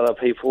loved to be with other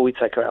people. We'd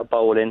take her out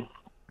bowling.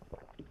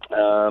 She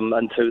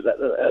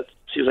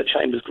was at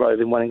Chambers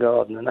Grove in Welwyn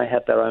Garden, and they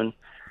had their own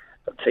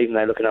team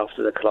there looking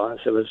after the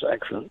clients. It was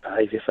excellent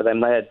behaviour for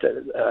them. They had...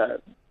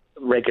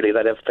 regularly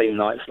they'd have theme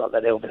nights like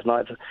that, Elvis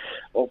nights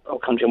or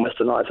country and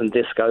western nights and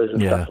discos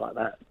and stuff like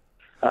that.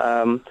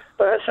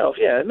 But herself,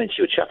 I mean,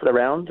 she would shuffle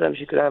around and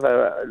she could have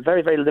a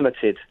very, very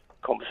limited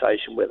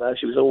conversation with her.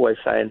 She was always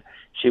saying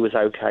she was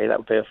okay. That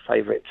would be her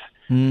favourite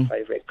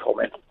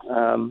comment.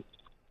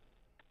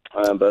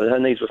 But her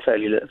needs were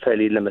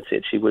fairly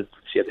limited. She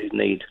had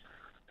need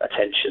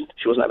attention.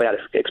 She wasn't able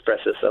to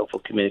express herself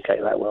or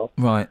communicate that well.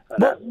 Right.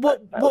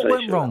 What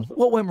went wrong?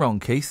 What went wrong,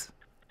 Keith?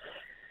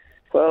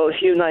 Well,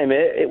 if you name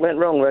it, it went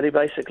wrong, really,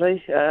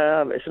 basically.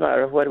 It's a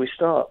matter of where do we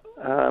start?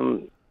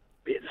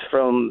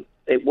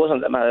 It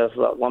wasn't a matter of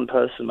like one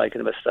person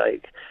making a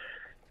mistake,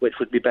 which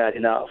would be bad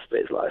enough, but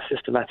it's like a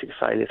systematic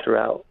failure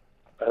throughout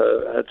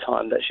her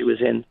time that she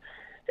was in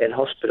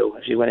hospital.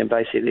 She went in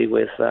basically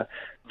with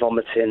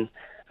vomiting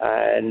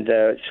and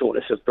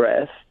shortness of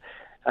breath,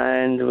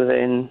 and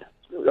within,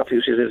 I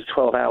think it was a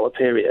 12-hour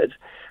period,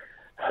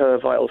 her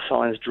vital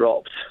signs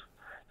dropped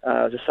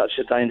to such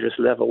a dangerous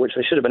level, which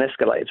they should have been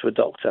escalated to a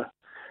doctor.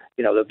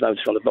 You know, the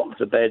notes on the bottom of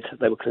the bed,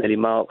 they were clearly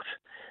marked,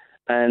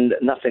 and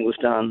nothing was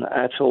done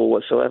at all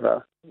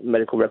whatsoever.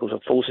 Medical records were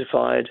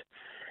falsified.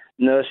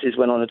 Nurses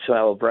went on a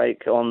 2-hour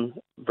break on,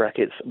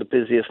 brackets, the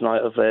busiest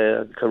night of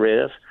their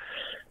careers,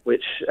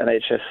 which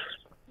NHS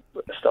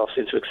staff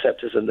seem to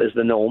accept as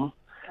the norm.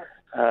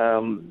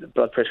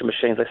 Blood pressure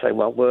machines, they say,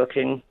 weren't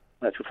working.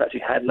 In actual fact, she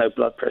had no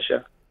blood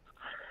pressure.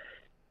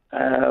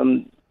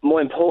 More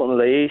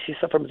importantly, she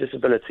suffered from a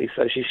disability,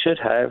 so she should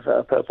have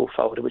a purple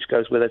folder which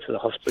goes with her to the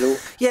hospital.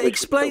 Yeah,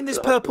 explain this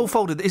purple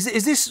folder. Is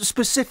this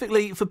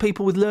specifically for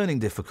people with learning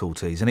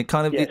difficulties? And it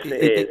kind of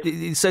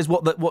it says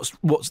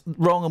what's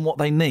wrong and what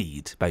they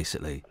need,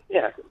 basically.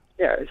 Yeah,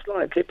 Yeah, it's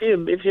like if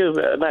you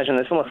imagine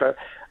it's almost a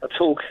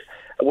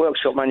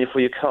workshop manual for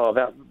your car.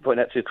 Without putting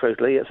that too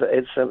crudely,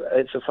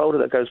 it's a folder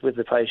that goes with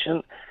the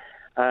patient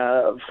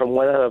from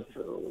whatever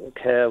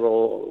care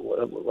or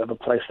whatever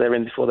place they're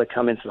in before they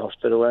come into the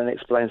hospital, and it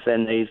explains their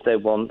needs, their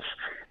wants,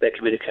 their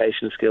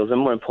communication skills,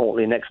 and more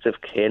importantly, next of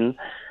kin,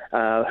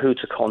 who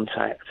to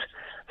contact.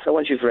 So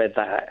once you've read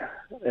that,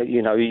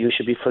 you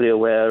should be fully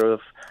aware of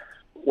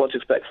what to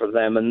expect from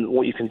them and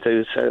what you can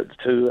do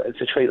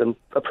to treat them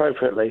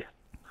appropriately.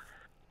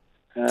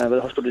 But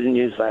the hospital didn't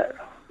use that.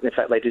 In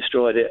fact, they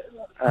destroyed it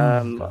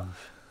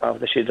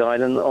after she died,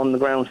 and on the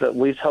grounds that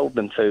we told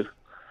them to.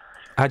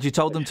 Had you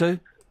told them to?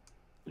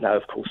 No,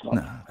 of course not.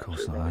 No, of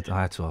course not.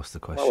 I had to ask the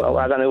question. Well,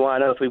 I don't know why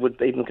on earth we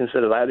would even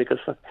consider that, because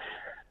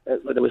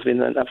there was been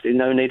absolutely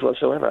no need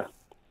whatsoever.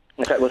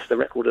 In fact, it was the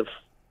record of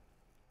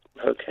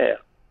her care.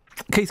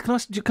 Keith,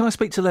 can I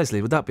speak to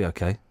Leslie? Would that be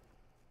okay?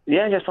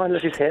 Yeah, just fine.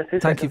 Leslie's here.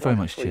 Thank you very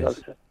much.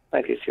 Cheers.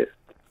 Thank you. Cheers.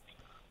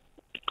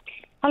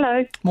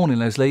 Hello. Morning,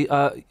 Leslie.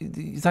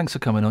 Thanks for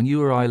coming on. You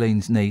were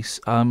Eileen's niece.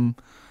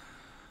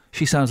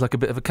 She sounds like a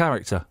bit of a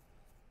character.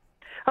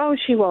 Oh,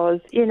 she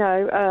was. She'd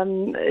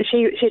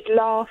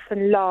laugh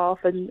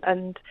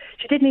and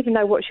she didn't even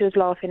know what she was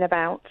laughing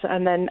about,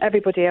 and then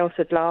everybody else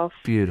would laugh.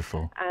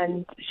 Beautiful.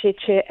 And she'd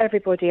cheer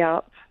everybody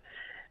up.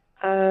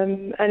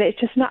 And it's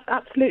just an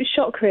absolute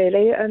shock,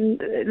 really.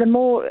 And the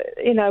more,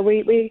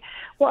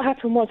 what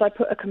happened was I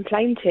put a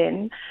complaint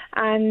in,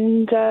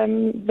 and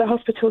the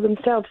hospital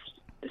themselves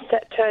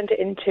turned it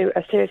into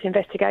a serious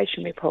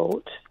investigation.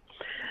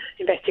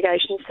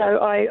 So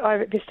I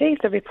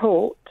received the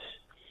report,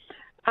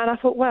 and I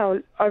thought, well,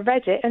 I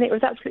read it, and it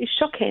was absolutely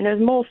shocking. There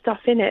was more stuff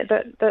in it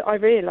that I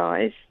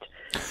realised.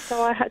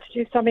 So I had to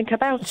do something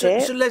about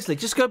it. So Leslie,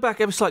 just go back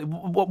ever slightly.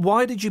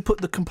 Why did you put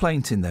the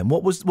complaint in then?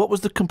 What was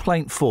the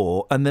complaint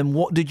for? And then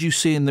what did you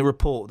see in the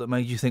report that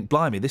made you think,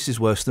 blimey, this is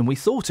worse than we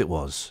thought it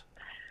was?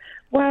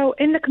 Well,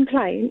 in the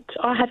complaint,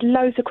 I had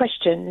loads of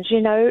questions,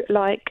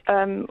 like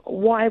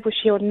why was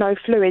she on no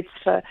fluids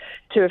for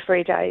 2 or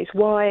 3 days?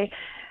 Why,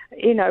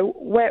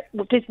 where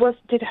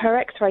did her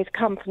X-rays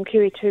come from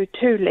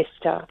QE2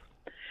 Lister?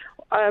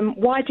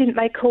 Why didn't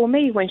they call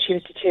me when she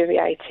was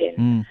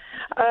deteriorating?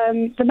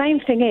 The main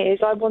thing is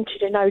I wanted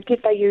to know,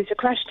 did they use a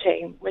crash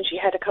team when she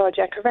had a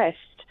cardiac arrest?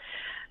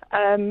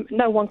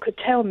 No one could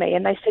tell me,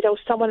 and they said,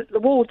 the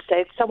ward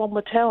said someone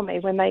would tell me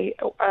when they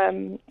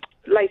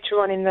later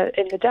on in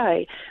the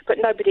day, but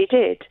nobody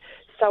did.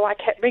 So I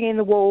kept ringing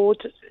the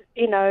ward,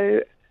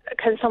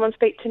 can someone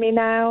speak to me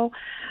now?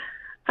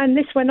 And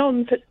this went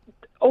on for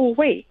all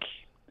week.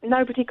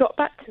 Nobody got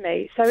back to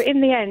me. So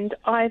in the end,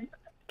 I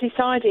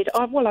decided,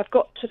 I've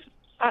got to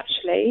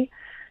actually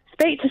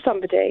speak to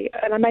somebody,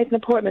 and I made an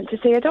appointment to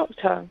see a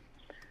doctor.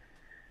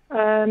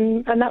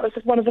 And that was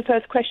one of the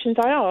first questions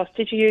I asked.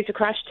 Did you use a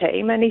crash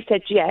team? And he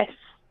said yes.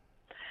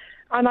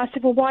 And I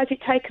said, well, why has it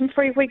taken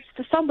 3 weeks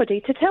for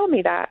somebody to tell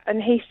me that?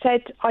 And he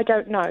said, I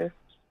don't know.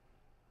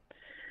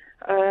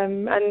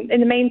 And in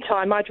the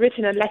meantime, I'd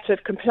written a letter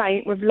of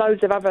complaint with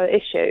loads of other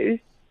issues.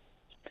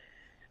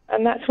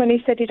 And that's when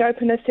he said he'd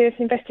open a serious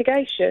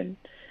investigation.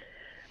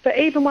 But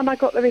even when I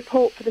got the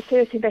report for the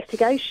serious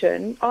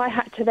investigation, I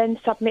had to then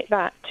submit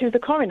that to the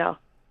coroner,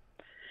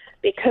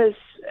 because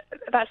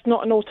that's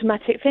not an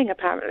automatic thing,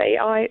 apparently.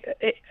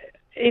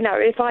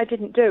 If I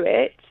didn't do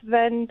it,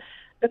 then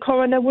the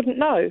coroner wouldn't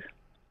know.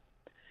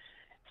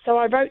 So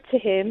I wrote to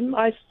him,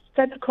 I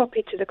sent a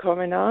copy to the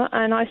coroner,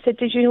 and I said,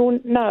 did you all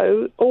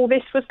know all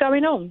this was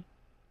going on?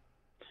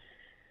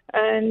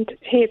 And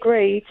he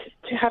agreed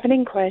to have an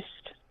inquest.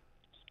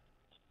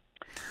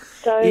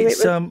 So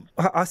it's, I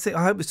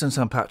hope this doesn't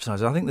sound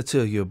patronising. I think the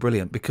two of you are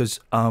brilliant because,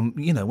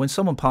 when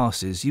someone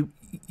passes, you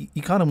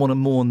kind of want to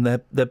mourn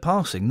their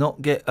passing,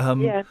 not get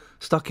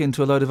stuck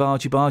into a load of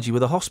argy-bargy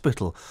with a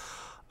hospital.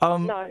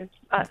 No,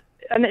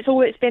 and it's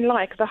all it's been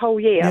like the whole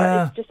year.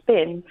 Yeah. It's just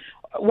been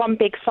one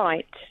big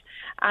fight.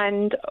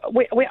 And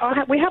we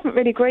haven't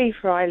really grieved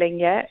for Eileen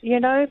yet,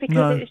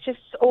 because it's just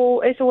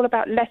all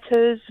about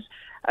letters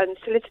and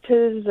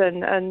solicitors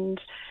and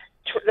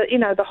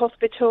the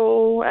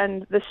hospital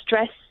and the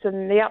stress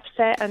and the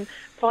upset and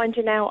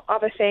finding out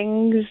other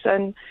things,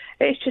 and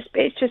it's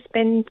just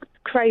been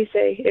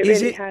crazy. It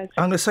really has.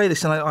 I'm going to say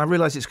this, and I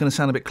realise it's going to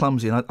sound a bit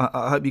clumsy, and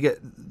I hope you get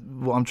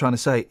what I'm trying to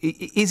say.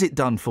 Is it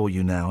done for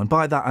you now? And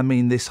by that I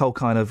mean this whole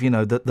kind of,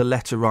 the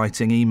letter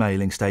writing,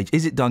 emailing stage.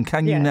 Is it done?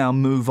 Can you now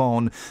move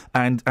on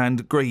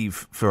and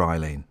grieve for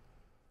Eileen?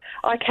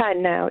 I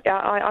can now.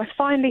 I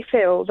finally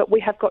feel that we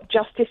have got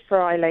justice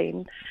for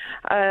Eileen.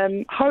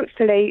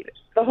 Hopefully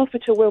the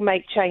hospital will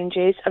make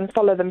changes and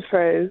follow them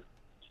through.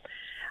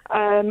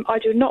 I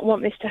do not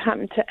want this to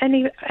happen to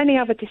any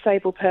other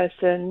disabled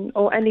person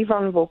or any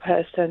vulnerable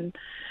person.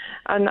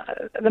 And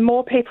the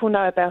more people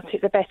know about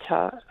it, the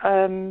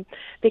better.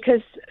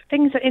 Because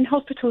things in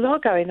hospitals are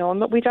going on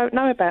that we don't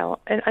know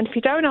about. And if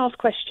you don't ask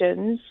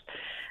questions,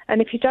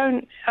 and if you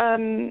don't,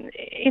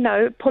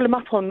 pull them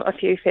up on a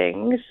few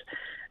things,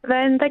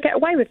 then they get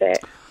away with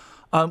it.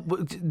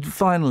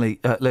 Finally,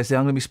 Leslie,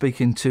 I'm going to be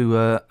speaking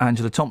to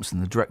Angela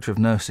Thompson, the Director of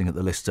Nursing at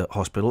the Lister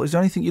Hospital. Is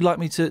there anything you'd like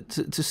me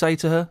to say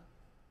to her?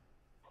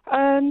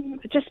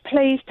 Just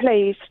please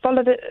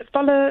follow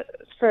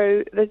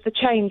through the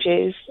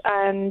changes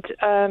and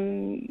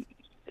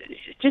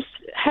just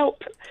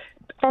help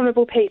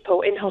vulnerable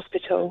people in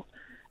hospital.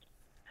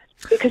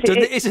 Because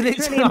it's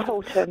really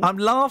important. I'm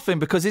laughing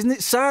because isn't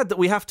it sad that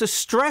we have to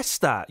stress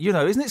that?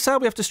 Isn't it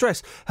sad we have to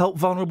stress help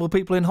vulnerable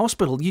people in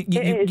hospital?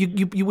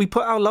 We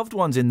put our loved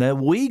ones in there.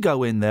 We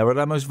go in there at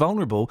our most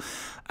vulnerable,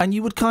 and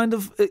you would kind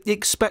of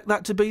expect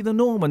that to be the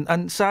norm.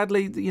 And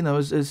sadly,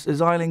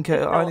 as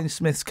Eileen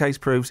Smith's case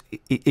proves,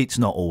 it's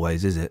not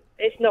always, is it?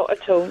 It's not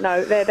at all.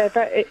 No,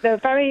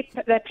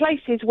 they're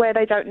places where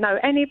they don't know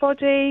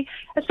anybody,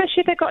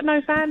 especially if they've got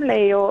no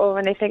family or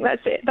anything.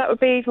 That's it. That would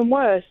be even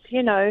worse,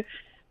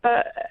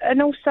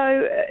 and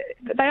also,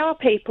 they are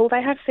people.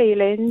 They have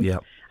feelings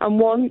and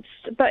wants,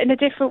 but in a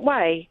different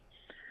way.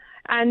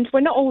 And we're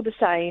not all the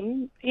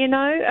same,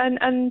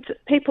 And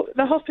people,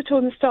 the hospital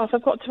and the staff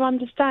have got to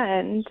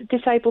understand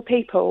disabled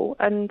people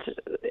and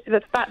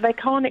the fact they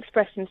can't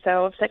express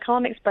themselves, they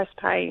can't express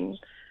pain.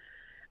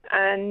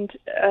 And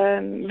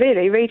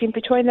really, reading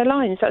between the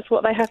lines, that's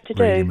what they have to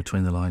do. Reading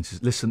between the lines.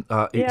 Listen,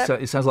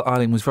 it sounds like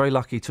Eileen was very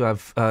lucky to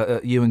have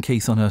you and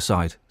Keith on her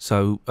side.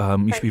 So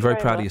you should be very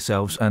proud of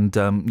yourselves, and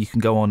you can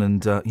go on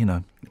and,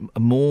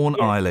 mourn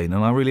Eileen.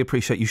 And I really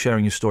appreciate you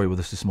sharing your story with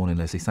us this morning,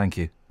 Leslie. Thank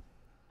you.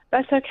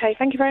 That's okay.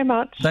 Thank you very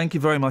much. Thank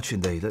you very much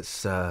indeed.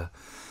 That's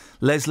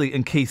Leslie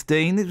and Keith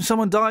Dean. If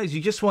someone dies,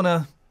 you just want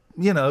to,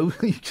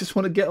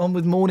 get on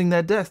with mourning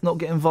their death, not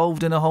get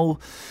involved in a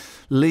whole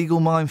legal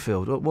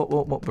minefield.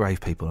 What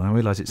brave people. And I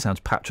realise it sounds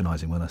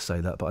patronising when I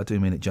say that, but I do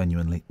mean it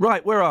genuinely.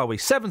 Right, where are we?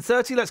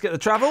 7:30, let's get the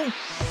travel.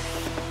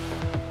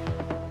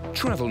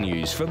 Travel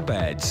news for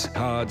beds,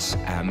 cards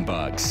and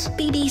bugs.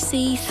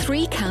 BBC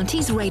Three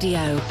Counties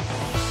Radio.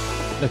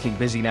 Looking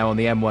busy now on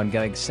the M1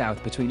 going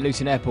south between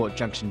Luton Airport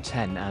Junction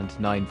 10 and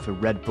 9 for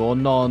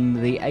Redbourne. On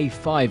the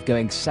A5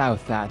 going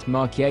south at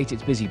Marquee 8,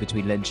 it's busy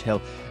between Lynch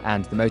Hill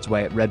and the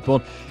motorway at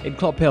Redbourne. In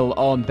Clophill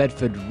on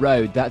Bedford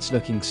Road, that's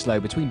looking slow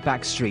between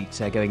Back Street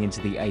going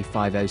into the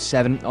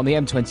A507. On the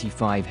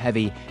M25,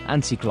 heavy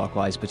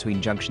anti-clockwise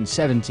between Junction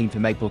 17 for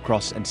Maple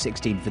Cross and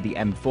 16 for the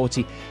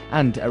M40,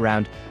 and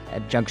around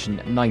Junction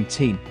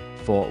 19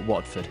 for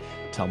Watford.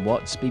 Tom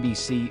Watts,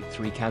 BBC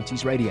Three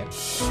Counties Radio.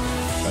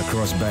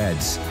 Across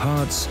beds,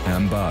 hearts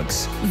and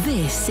bugs.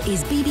 This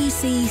is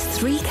BBC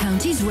Three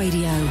Counties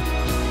Radio.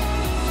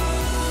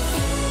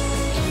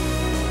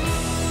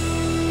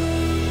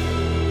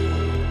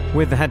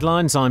 With the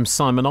headlines, I'm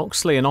Simon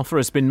Oxley. An offer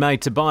has been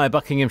made to buy a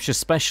Buckinghamshire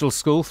special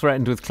school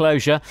threatened with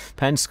closure.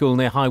 Penn School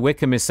near High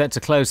Wycombe is set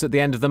to close at the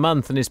end of the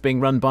month and is being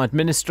run by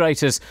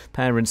administrators.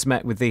 Parents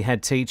met with the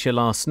head teacher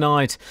last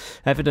night.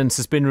 Evidence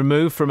has been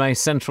removed from a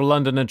central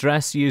London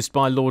address used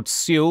by Lord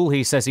Sewell.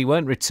 He says he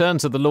won't return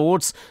to the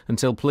Lords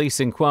until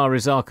police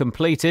inquiries are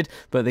completed,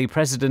 but the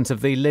president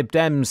of the Lib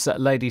Dems,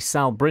 Lady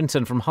Sal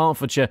Brinton from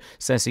Hertfordshire,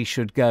 says he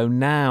should go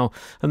now.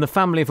 And the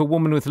family of a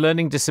woman with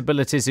learning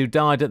disabilities who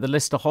died at the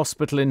Lister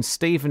Hospital in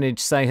Stevenage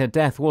say her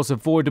death was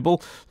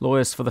avoidable.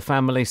 Lawyers for the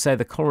family say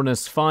the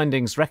coroner's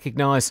findings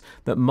recognise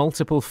that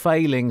multiple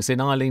failings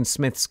in Eileen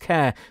Smith's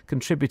care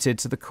contributed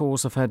to the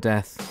cause of her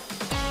death.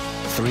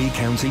 Three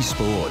Counties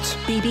Sport.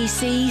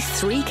 BBC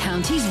Three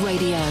Counties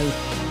Radio.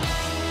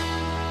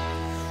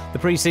 The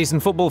pre-season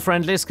football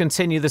friendlies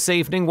continue this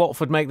evening.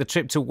 Watford make the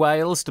trip to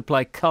Wales to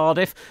play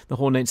Cardiff. The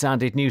Hornets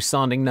added new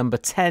signing number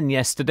 10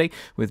 yesterday,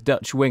 with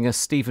Dutch winger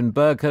Steven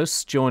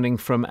Berghuis joining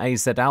from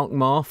AZ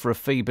Alkmaar for a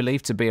fee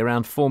believed to be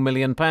around £4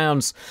 million.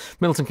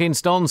 Milton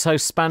Keynes Dons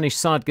host Spanish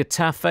side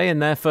Getafe in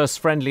their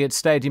first friendly at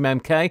Stadium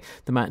MK,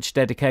 the match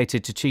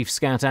dedicated to Chief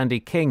Scout Andy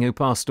King, who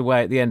passed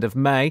away at the end of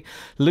May.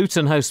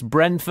 Luton host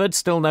Brentford.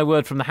 Still no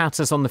word from the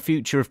Hatters on the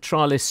future of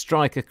trialist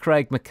striker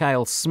Craig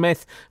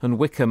McHale-Smith, and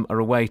Wycombe are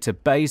away to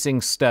Basingstoke.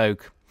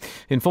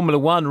 In Formula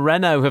One,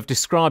 Renault have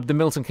described the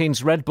Milton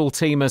Keynes Red Bull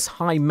team as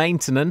high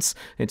maintenance.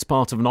 It's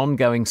part of an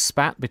ongoing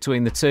spat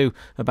between the two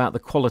about the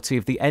quality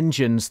of the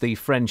engines the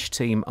French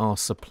team are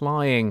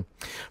supplying.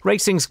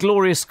 Racing's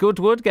Glorious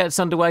Goodwood gets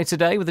underway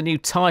today with a new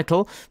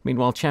title.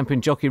 Meanwhile,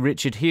 champion jockey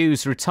Richard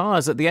Hughes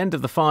retires at the end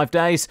of the 5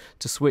 days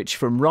to switch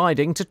from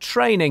riding to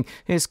training.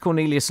 Here's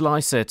Cornelius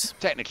Lysett.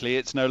 Technically,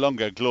 it's no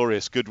longer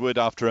Glorious Goodwood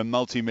after a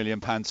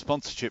multi-million-pound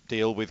sponsorship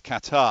deal with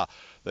Qatar,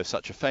 though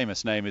such a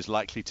famous name is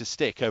likely to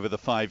stick over the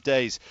 5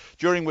 days,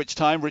 during which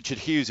time Richard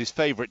Hughes is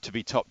favourite to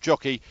be top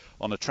jockey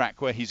on a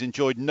track where he's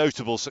enjoyed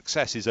notable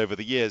successes over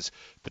the years,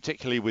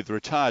 particularly with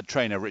retired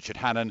trainer Richard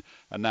Hannon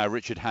and now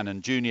Richard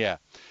Hannon Jr.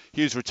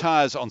 Hughes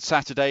retires on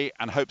Saturday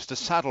and hopes to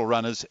saddle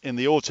runners in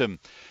the autumn.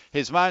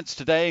 His mounts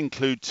today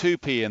include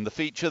 2p in the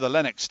feature, the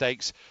Lennox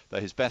Stakes, though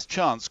his best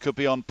chance could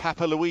be on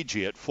Papa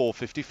Luigi at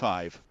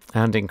 4.55.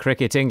 And in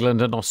cricket,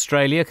 England and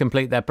Australia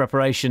complete their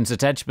preparations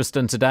at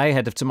Edgbaston today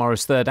ahead of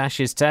tomorrow's third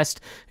Ashes test.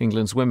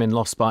 England's women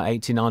lost by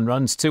 89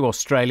 runs to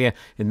Australia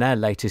in their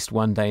latest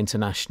one-day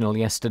international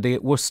yesterday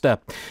at Worcester.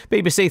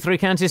 BBC Three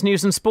Counties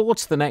News and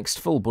Sport. The next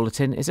full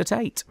bulletin is at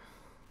 8.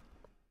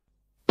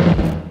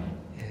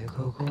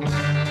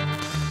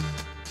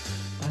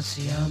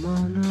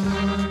 Passiamo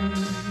noi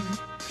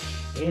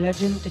e la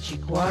gente ci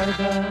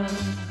guarda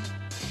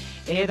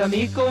ed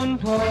amico un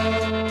po'.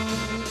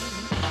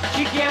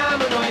 Ci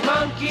chiamano i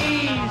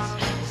monkeys,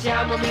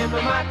 siamo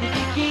meno matti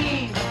di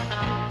chi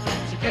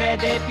si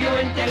crede più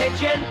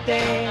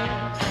intelligente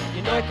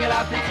di noi che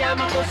la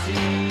pensiamo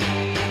così.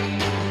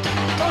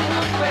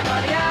 Comunque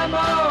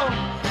parliamo,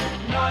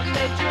 non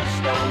è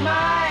giusto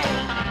mai,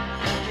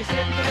 c'è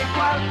sempre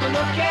qualcuno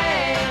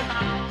che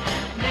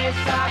ne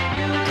sa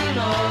più di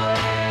noi.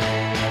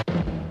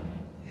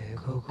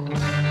 Ecco qua,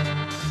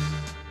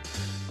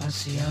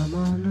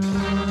 passiamo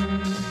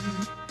noi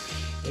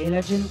e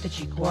la gente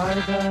ci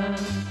guarda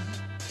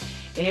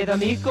ed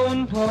amico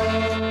un po'.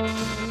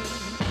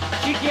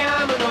 Ci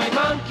chiamano i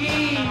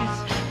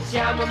monkeys,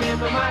 siamo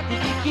meno matti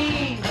di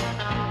chi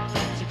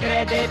si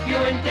crede più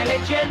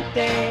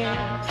intelligente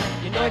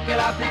di noi che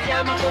la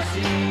pensiamo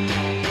così.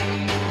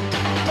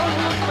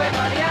 Comunque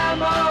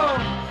parliamo,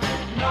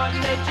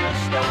 non è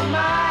giusto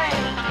mai.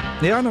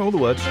 Yeah, I know all the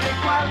words.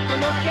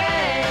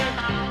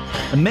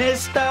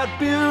 Mr.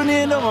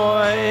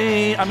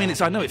 Buninoy. I mean,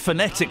 I know it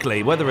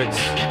phonetically. Whether it's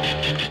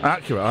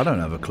accurate, I don't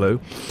have a clue.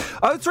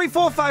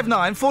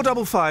 03459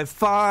 455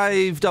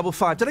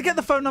 555. Did I get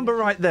the phone number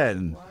right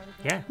then?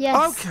 Yeah.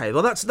 Yes. Okay,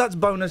 well that's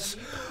bonus.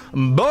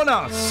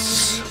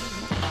 Bonus.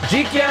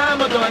 Ci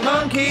chiamo due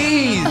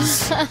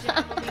monkeys.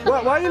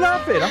 Why are you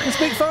laughing? I can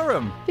speak for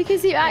them.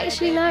 Because you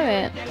actually know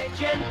it.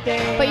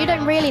 But you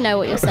don't really know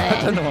what you're saying.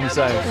 I don't know what I'm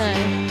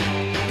saying.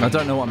 No. I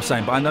don't know what I'm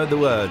saying, but I know the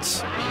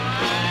words.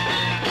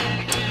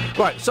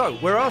 Right, so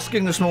we're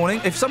asking this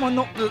morning if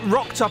someone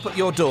rocked up at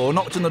your door,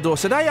 knocked on the door,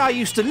 said, "Hey, I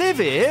used to live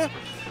here.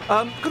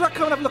 Could I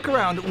come and have a look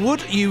around?"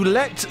 Would you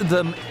let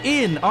them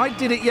in? I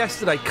did it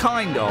yesterday,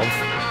 kind of.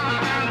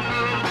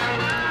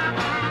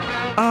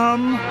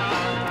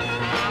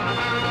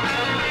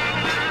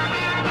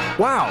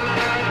 Wow.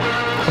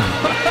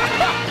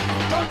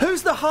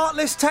 Who's the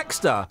heartless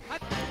texter?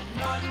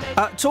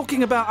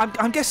 Talking about,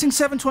 I'm guessing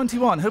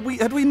 7:21.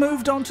 Had we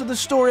moved on to the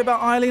story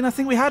about Eileen? I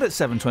think we had at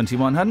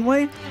 7:21, hadn't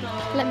we?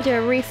 Let me do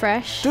a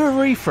refresh. Do a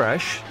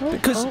refresh,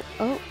 because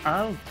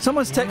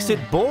someone's texted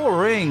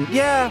boring.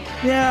 Yeah.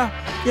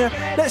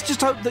 Let's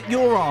just hope that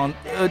your aunt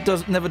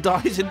never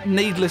dies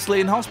needlessly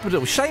in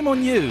hospital. Shame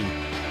on you.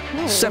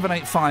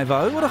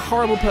 7850. What a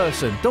horrible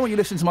person. Don't want you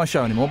listening to my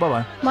show anymore. Bye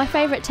bye. My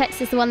favourite text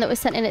is the one that was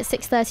sent in at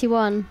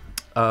 6:31.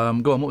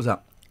 Go on. What was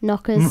that?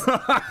 Knockers.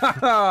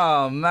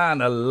 Oh,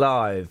 man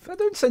alive. I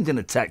don't send in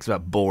a text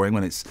about boring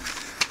when it's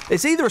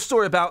either a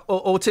story about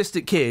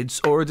autistic kids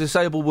or a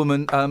disabled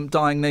woman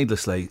dying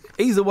needlessly.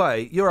 Either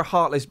way, you're a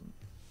heartless...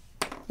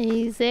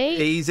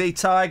 Easy,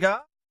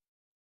 tiger.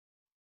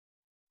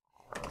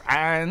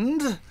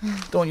 And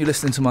don't want you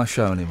listening to my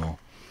show anymore.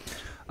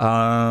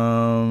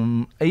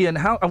 Iain,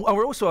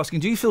 we're also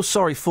asking, do you feel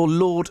sorry for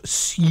Lord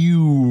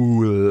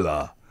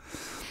Sewell?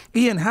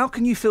 Iain, how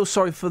can you feel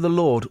sorry for the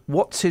Lord?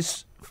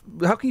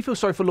 How can you feel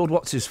sorry for Lord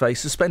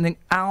What's-His-Face for spending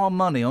our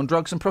money on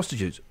drugs and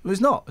prostitutes? Well, it's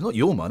not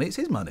your money, it's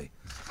his money.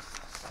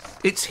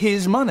 It's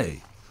his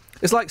money.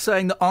 It's like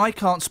saying that I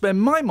can't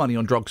spend my money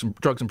on drugs and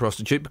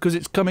prostitutes because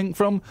it's coming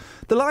from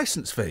the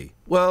licence fee.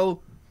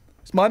 Well,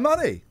 it's my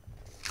money.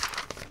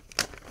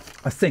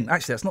 I think,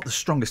 actually, that's not the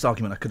strongest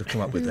argument I could have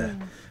come up with there.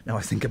 Now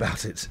I think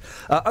about it.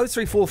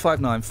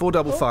 03459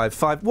 455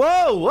 5...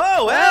 Whoa,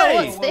 hey!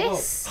 What's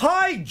this?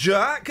 Hi,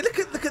 Jack. Look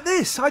at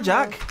this. Hi,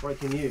 Jack.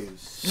 Breaking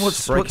news.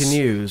 What's breaking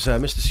news?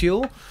 Mr.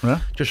 Sewell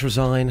just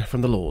resigned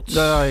from the Lords.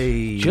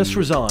 Just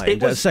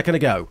resigned a second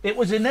ago. It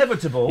was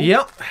inevitable.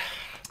 Yep.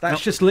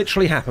 That's just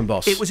literally happened,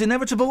 boss. It was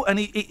inevitable, and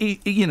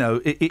in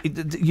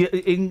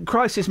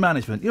crisis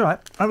management, you're right.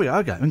 There we go.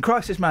 Okay. In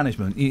crisis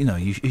management,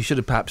 you should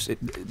have perhaps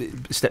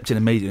stepped in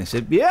immediately and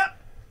said, "Yeah,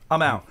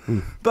 I'm out."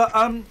 But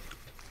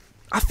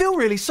I feel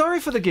really sorry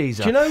for the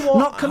geezer. Do you know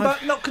what?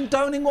 Not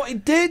condoning what he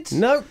did.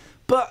 No.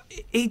 But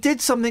he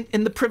did something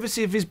in the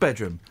privacy of his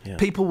bedroom. Yeah.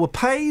 People were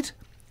paid.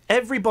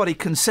 Everybody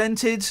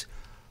consented.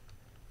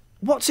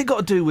 What's it got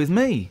to do with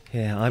me?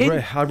 Yeah,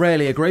 I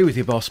rarely agree with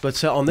you, boss,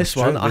 but on this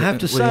one, I have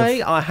to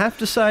say,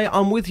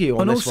 I'm with you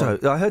on this one. And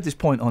also, I heard this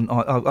point on,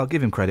 I'll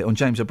give him credit, on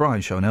James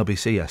O'Brien's show on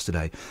LBC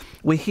yesterday.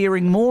 We're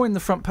hearing more in the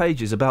front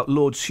pages about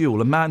Lord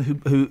Sewell, a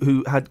man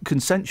who had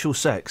consensual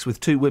sex with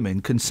two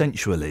women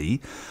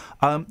consensually,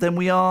 than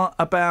we are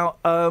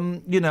about,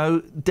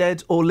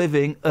 dead or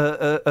living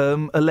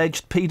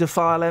alleged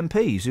paedophile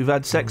MPs who've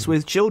had sex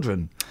with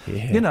children.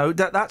 Yeah.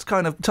 That's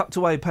kind of tucked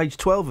away page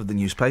 12 of the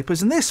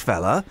newspapers. And this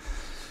fella,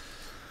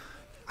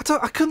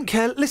 I couldn't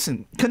care.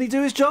 Listen, can he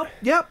do his job?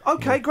 Yep.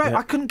 Okay, great. Yeah.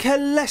 I couldn't care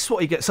less what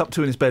he gets up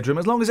to in his bedroom.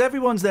 As long as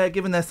everyone's there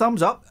giving their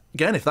thumbs up.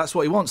 Again, if that's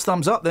what he wants,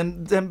 thumbs up,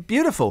 then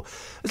beautiful.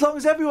 As long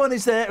as everyone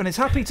is there and is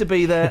happy to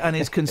be there and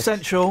is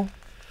consensual,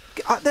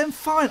 then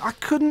fine. I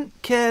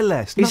couldn't care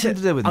less. Nothing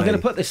to do with me. I'm going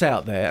to put this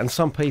out there, and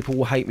some people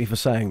will hate me for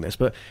saying this,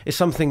 but it's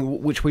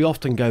something which we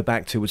often go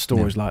back to with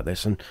stories like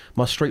this, and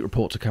my street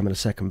reports will come in a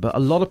second, but a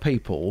lot of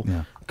people,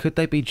 could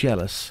they be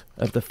jealous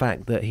of the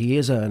fact that he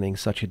is earning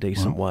such a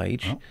decent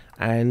wage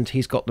and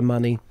he's got the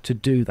money to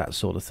do that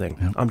sort of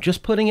thing? I'm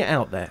just putting it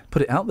out there.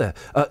 Put it out there.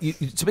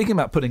 Speaking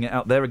about putting it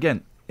out there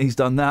again, he's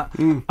done that.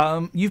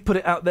 You've put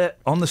it out there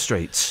on the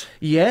streets.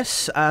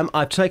 Yes,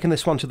 I've taken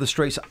this one to the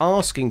streets,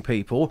 asking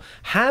people,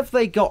 have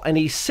they got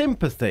any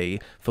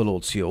sympathy for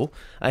Lord Sewell?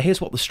 Here's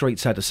what the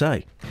streets had to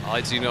say.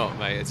 I do not,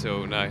 mate, at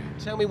all, no.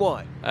 Tell me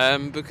why.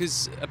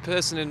 Because a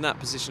person in that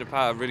position of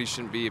power really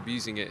shouldn't be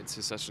abusing it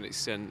to such an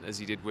extent as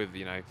he did with,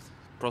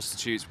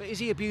 prostitutes. But is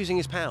he abusing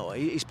his power?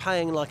 He's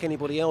paying like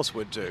anybody else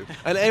would do.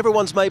 And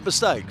everyone's made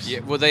mistakes. Yeah,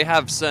 well, they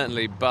have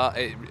certainly, but,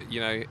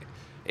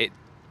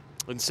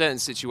 in certain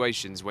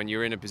situations, when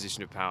you're in a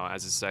position of power,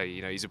 as I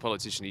say, he's a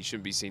politician, he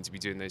shouldn't be seen to be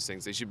doing those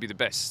things. They should be the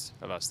best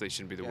of us. They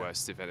shouldn't be the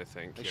worst, if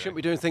anything. They shouldn't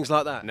be doing things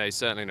like that? No,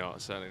 certainly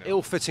not, certainly not.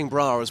 Ill-fitting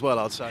bra as well,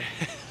 I'd say.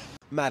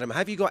 Madam,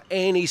 have you got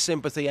any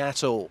sympathy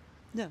at all?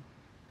 No,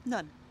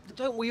 none.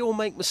 Don't we all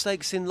make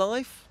mistakes in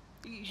life?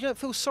 You don't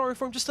feel sorry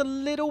for him just a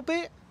little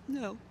bit?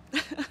 No.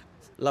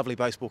 Lovely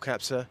baseball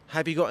cap, sir.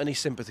 Have you got any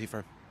sympathy for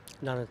him?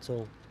 None at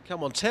all.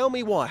 Come on, tell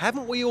me why.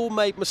 Haven't we all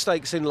made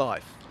mistakes in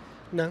life?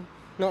 No,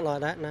 not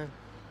like that, no.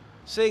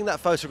 Seeing that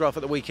photograph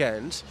at the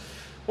weekend,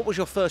 what was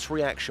your first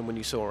reaction when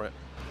you saw it?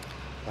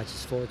 I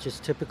just thought it's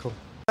just typical.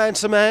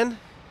 Handsome man,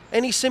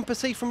 any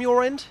sympathy from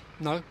your end?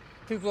 No.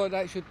 People like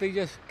that should be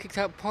just kicked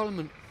out of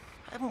Parliament.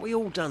 Haven't we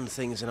all done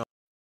things in our...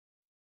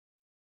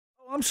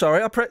 Oh, I'm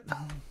sorry, I pressed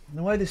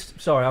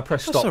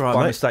stop all right,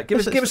 by mate. mistake. Give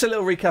us a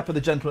little recap of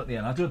the gentleman at the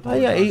end. I do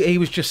apologise. Yeah, he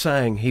was just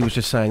saying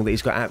that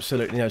he's got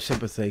absolutely no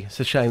sympathy. It's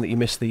a shame that you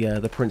missed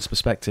the Prince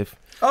perspective.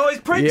 Oh,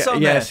 it's Prince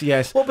on there?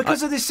 Yes. Well,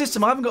 because of this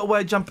system, I haven't got a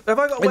way of jumping. Have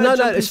I got a way No, of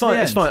jumping? it's fine.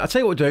 It's fine. I'll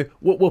tell you what we'll do.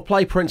 We'll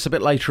play Prince a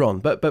bit later on.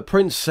 But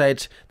Prince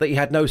said that he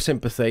had no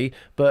sympathy,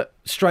 but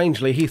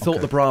strangely he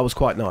thought the bra was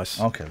quite nice.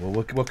 Okay, well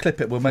we'll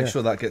clip it. We'll make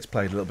sure that gets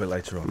played a little bit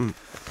later on.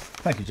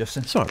 Thank you,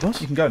 Justin. Sorry, boss.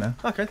 You can go now.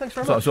 Okay, thanks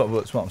very much.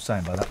 That's what I'm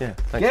saying by that. Yeah.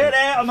 Get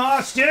out of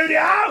my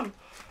studio!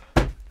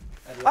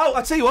 Oh,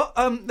 I tell you what.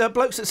 The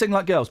blokes that sing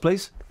like girls,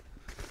 please.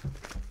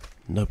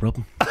 No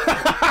problem.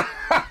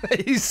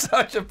 He's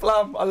such a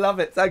plum. I love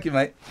it. Thank you,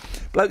 mate.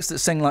 Blokes that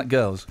sing like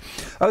girls.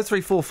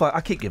 0345.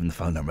 I keep giving the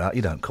phone number out.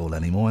 You don't call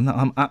anymore, and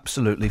I'm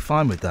absolutely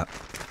fine with that.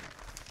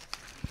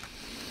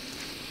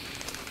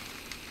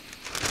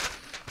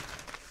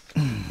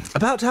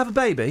 About to have a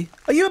baby?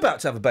 Are you about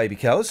to have a baby,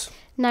 Kels?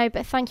 No,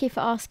 but thank you for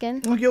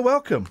asking. Oh, you're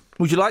welcome.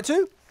 Would you like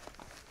to?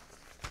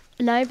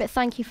 No, but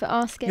thank you for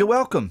asking. You're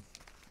welcome.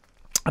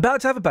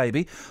 About to have a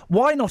baby?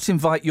 Why not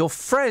invite your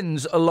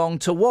friends along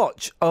to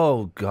watch?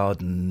 Oh,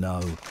 God,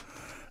 no.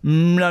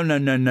 No.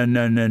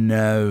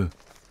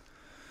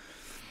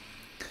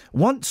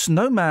 Once,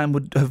 no man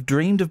would have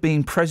dreamed of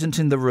being present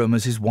in the room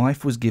as his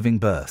wife was giving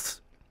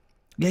birth.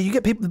 Yeah, you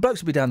get people, the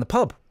blokes will be down the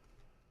pub,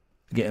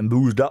 getting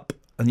boozed up,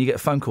 and you get a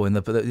phone call in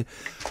the...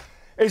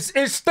 It's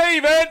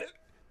Stephen!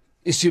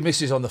 It's your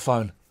missus on the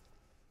phone.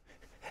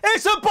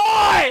 It's a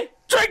boy!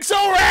 Drinks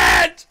all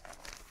red!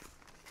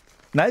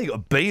 Now you've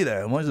got to be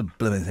there, and why is the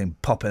blooming thing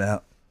popping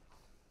out?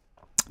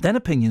 Then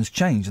opinions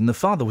changed, and the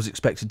father was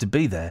expected to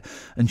be there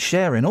and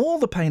share in all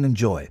the pain and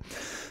joy.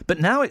 But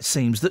now it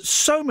seems that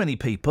so many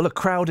people are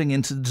crowding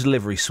into the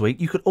delivery suite,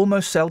 you could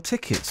almost sell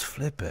tickets.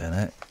 Flippin'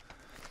 it.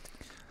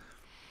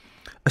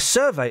 A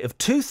survey of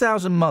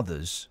 2,000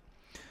 mothers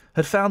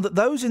had found that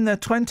those in their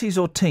 20s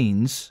or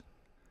teens...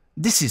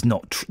 This is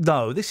not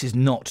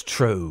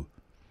true.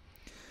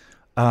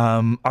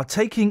 Are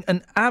taking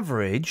an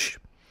average...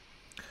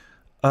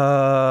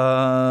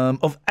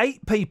 of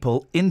 8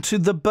 people into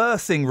the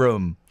birthing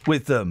room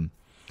with them.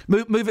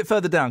 Move it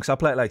further down, because I'll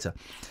play it later.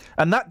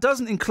 And that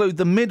doesn't include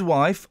the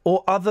midwife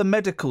or other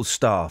medical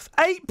staff.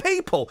 8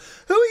 people!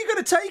 Who are you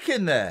going to take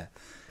in there?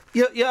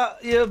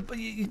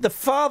 The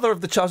father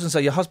of the child, and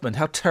say, your husband,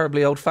 how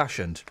terribly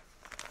old-fashioned.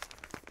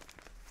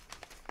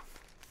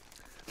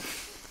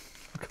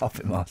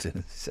 Carpet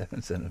Martin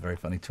sent a very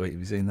funny tweet. Have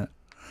you seen that?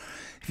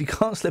 If you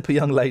can't slip a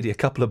young lady a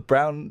couple of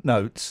brown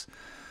notes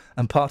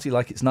and party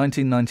like it's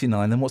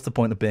 1999, then what's the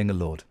point of being a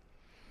lord?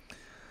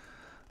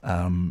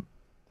 So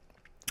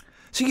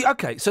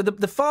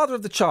the father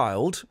of the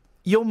child,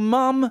 your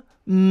mum,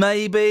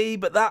 maybe,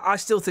 but that I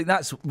still think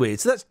that's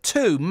weird. So that's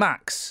 2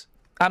 max,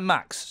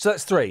 so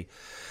that's 3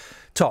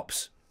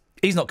 tops.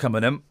 He's not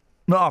coming in,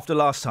 not after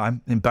last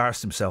time,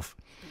 embarrassed himself.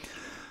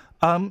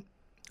 The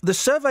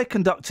survey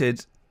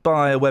conducted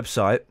by a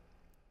website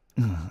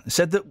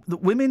said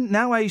that women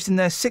now aged in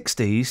their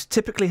 60s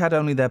typically had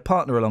only their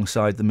partner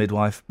alongside the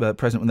midwife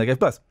present when they gave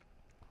birth.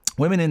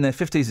 Women in their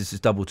 50s, this is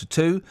doubled to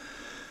 2.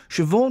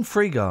 Siobhan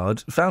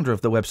Freegard, founder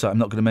of the website I'm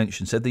not going to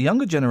mention, said the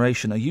younger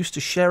generation are used to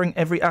sharing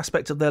every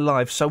aspect of their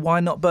lives, so why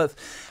not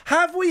birth?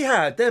 Have we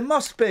had... There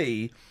must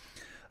be,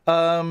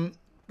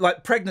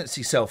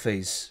 pregnancy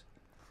selfies.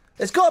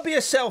 There's got to be a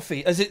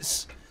selfie, as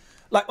it's...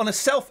 like on a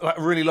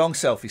really long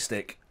selfie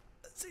stick.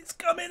 It's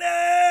coming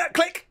out!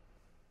 Click!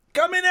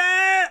 Come in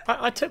here!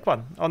 I took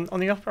one on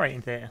the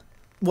operating theatre.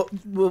 What?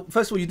 Well,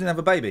 first of all, you didn't have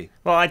a baby.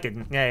 Well, I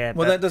didn't. Yeah.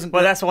 Well, that doesn't.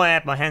 Well, that's why I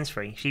had my hands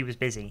free. She was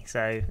busy,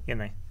 so you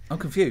know. I'm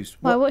confused.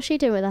 Why? What's she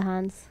doing with her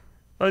hands?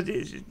 Well,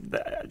 She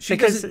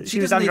because doesn't she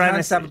was need under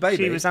hands to have a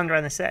baby. She was under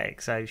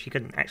anaesthetic, so she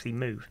couldn't actually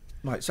move.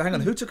 Right. So hang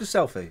on. Who took a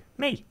selfie?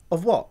 Me.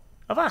 Of what?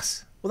 Of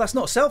us. Well, that's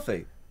not a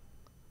selfie.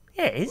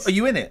 Yeah, it is. Are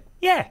you in it?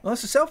 Yeah. Well,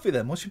 that's a selfie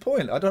then. What's your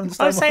point? I don't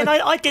understand. I was saying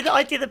I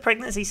did a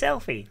pregnancy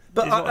selfie.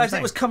 But as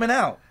it was coming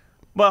out.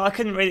 Well, I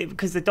couldn't really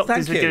because the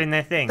doctors were doing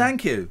their thing.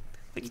 Thank you.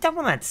 But you don't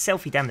want that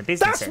selfie down the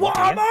business. That's what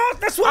I'm on.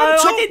 That's what I'm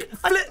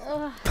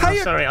talking.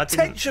 Pay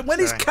attention. When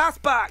is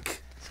Kath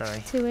back?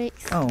 Sorry. 2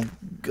 weeks. Oh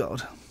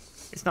God.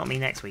 It's not me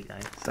next week though.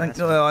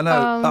 Well, I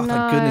know. Oh,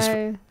 thank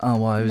goodness. Oh,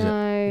 why is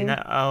it? You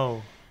know?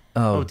 Oh.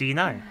 Oh. Do you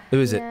know? Who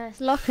is it? Yeah, it's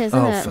Lockers,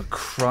 isn't it? Oh, for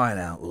crying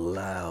out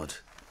loud.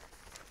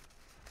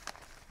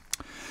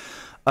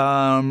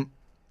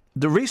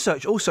 The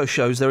research also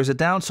shows there is a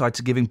downside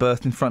to giving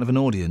birth in front of an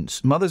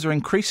audience. Mothers are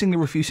increasingly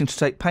refusing to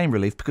take pain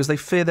relief because they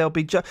fear they'll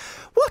be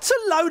What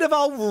a load of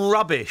old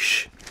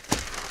rubbish!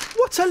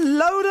 What a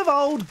load of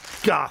old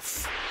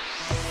guff!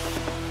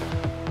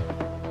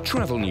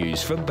 Travel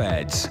news for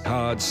beds,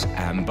 cards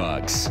and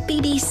bugs.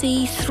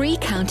 BBC Three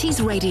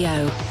Counties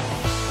Radio.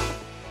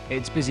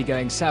 It's busy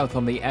going south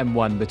on the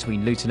M1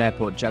 between Luton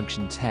Airport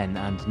Junction 10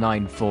 and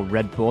 9 for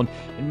Redbourne.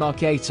 In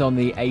Mark 8 on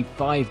the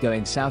A5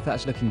 going south,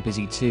 that's looking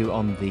busy too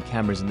on the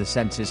cameras and the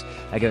sensors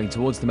going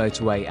towards the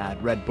motorway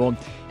at Redbourne.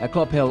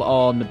 Clop Hill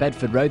on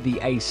Bedford Road, the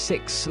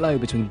A6 slow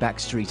between Back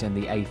Street and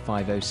the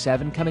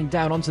A507. Coming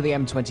down onto the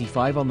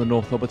M25 on the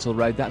North Orbital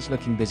Road, that's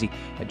looking busy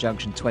at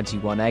Junction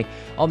 21A.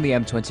 On the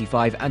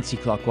M25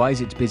 anti-clockwise,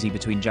 it's busy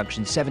between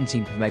Junction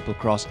 17 for Maple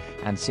Cross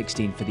and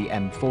 16 for the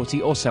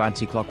M40. Also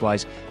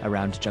anti-clockwise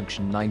around Junction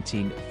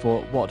 19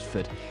 for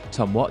Watford.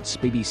 Tom Watts,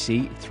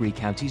 BBC Three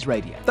Counties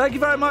Radio. Thank you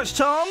very much,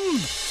 Tom.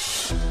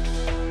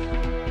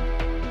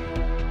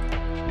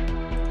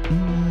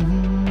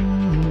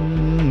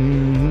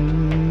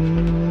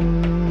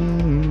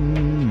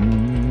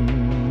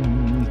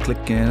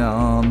 Clicking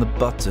on the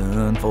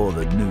button for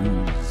the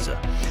news.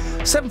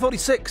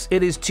 7:46.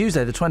 It is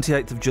Tuesday, the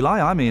 28th of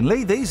July. I'm Iain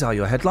Lee. These are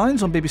your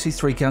headlines on BBC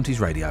Three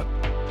Counties Radio.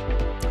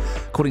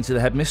 According to the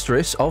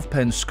headmistress of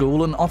Penn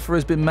School, an offer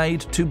has been made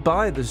to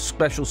buy the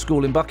special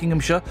school in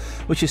Buckinghamshire,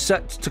 which is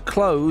set to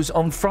close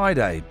on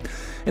Friday.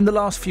 In the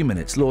last few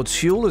minutes, Lord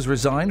Sewell has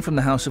resigned from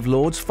the House of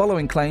Lords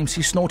following claims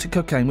he snorted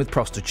cocaine with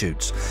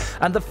prostitutes.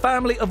 And the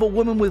family of a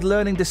woman with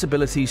learning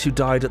disabilities who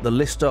died at the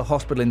Lister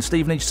Hospital in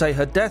Stevenage say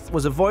her death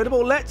was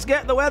avoidable. Let's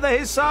get the weather.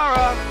 Here's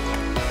Sarah.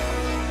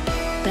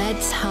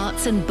 Beds,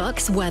 Herts and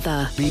Bucks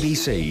weather.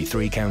 BBC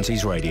Three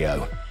Counties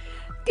Radio.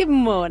 Good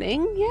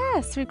morning.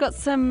 Yes, we've got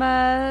some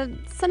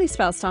sunny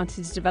spells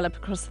starting to develop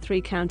across the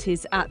three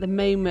counties at the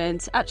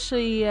moment.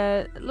 Actually,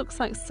 it looks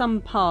like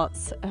some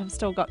parts have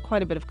still got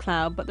quite a bit of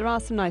cloud, but there are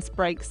some nice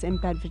breaks in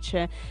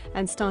Bedfordshire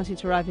and starting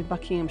to arrive in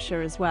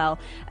Buckinghamshire as well.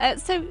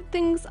 So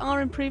things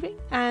are improving,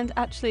 and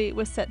actually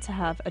we're set to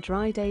have a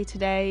dry day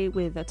today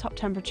with a top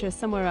temperature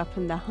somewhere up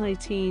in the high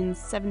teens,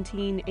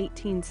 17,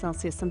 18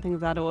 Celsius, something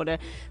of that order,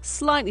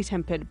 slightly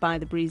tempered by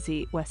the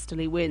breezy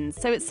westerly winds.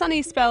 So it's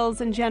sunny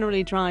spells and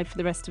generally dry for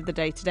the rest of the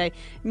day today.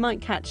 You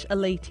might catch a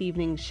late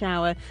evening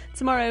shower.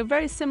 Tomorrow,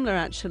 very similar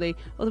actually,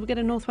 although we get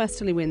a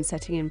northwesterly wind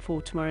setting in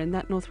for tomorrow, and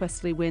that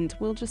northwesterly wind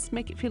will just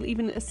make it feel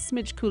even a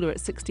smidge cooler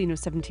at 16 or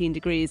 17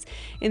 degrees.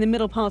 In the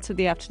middle part of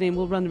the afternoon,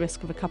 we'll run the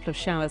risk of a couple of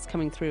showers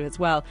coming through as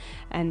well,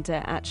 and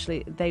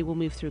actually they will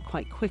move through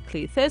quite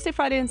quickly. Thursday,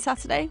 Friday and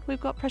Saturday,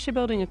 we've got pressure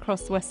building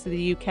across the west of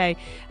the UK,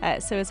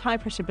 so as high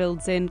pressure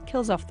builds in,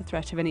 kills off the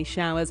threat of any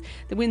showers.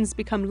 The winds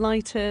become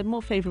lighter,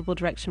 more favourable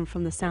direction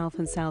from the south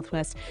and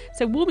southwest,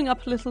 so warming up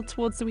a little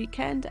towards the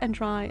weekend and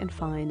dry and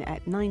fine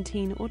at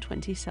 19 or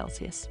 20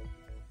 Celsius.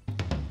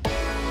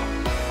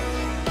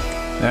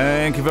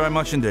 Thank you very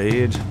much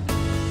indeed.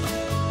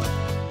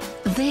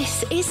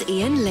 This is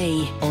Iain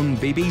Lee on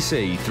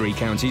BBC Three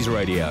Counties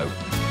Radio.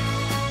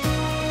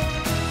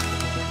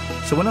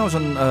 So when I was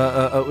on,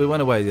 we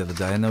went away the other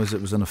day, and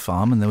it was on a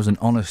farm, and there was an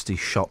honesty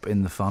shop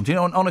in the farm. Do you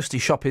know what an honesty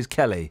shop is,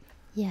 Kelly?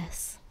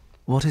 Yes.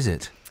 What is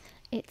it?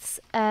 It's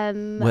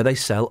where they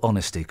sell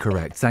honesty,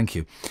 correct, thank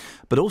you.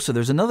 But also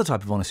there's another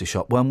type of honesty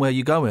shop, one where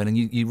you go in and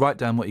you write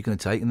down what you're going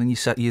to take, and then you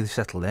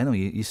settle then, or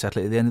you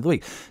settle it at the end of the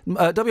week.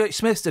 W.H.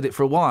 Smith did it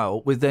for a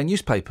while with their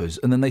newspapers,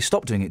 and then they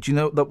stopped doing it. Do you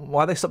know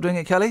why they stopped doing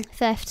it, Kelly?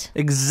 Theft.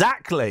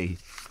 Exactly.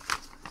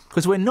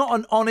 Because we're not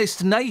an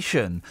honest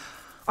nation.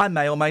 I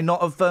may or may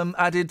not have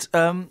added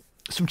some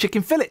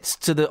chicken fillets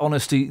to the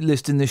honesty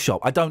list in this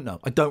shop. I don't know.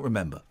 I don't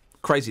remember.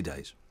 Crazy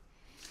days.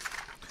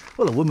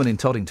 Well, a woman in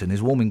Toddington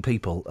is warming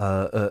people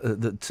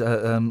let's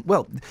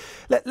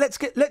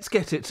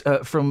get it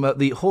from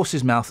the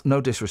horse's mouth.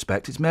 No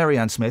disrespect. It's Mary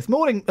Ann Smith.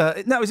 Morning.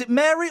 Now, is it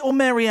Mary or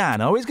Mary Ann?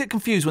 I always get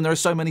confused when there are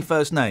so many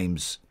first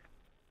names.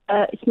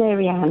 It's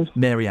Mary Ann.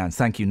 Mary Ann,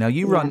 thank you. Now,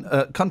 you run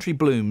Country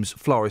Blooms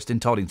Florist in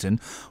Toddington.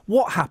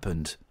 What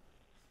happened?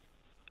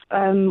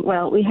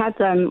 Well, we have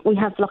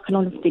like an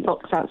honesty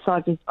box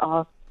outside with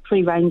our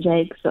free-range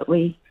eggs that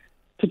we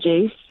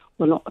produce.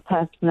 Well, not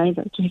personally,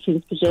 but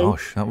chickens produced.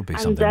 Gosh, that would be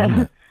something,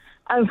 wouldn't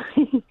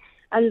it?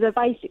 And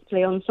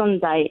basically on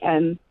Sunday,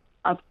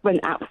 I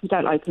went out. We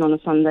don't open on a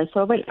Sunday,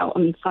 so I went out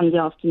on Sunday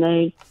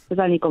afternoon. Was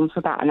only gone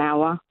for about an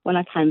hour. When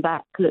I came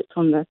back, looked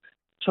on the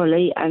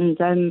trolley, and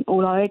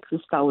all our eggs were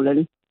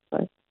stolen.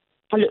 So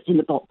I looked in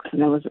the box,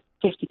 and there was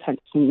 50p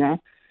in there.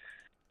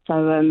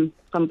 So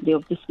somebody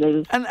obviously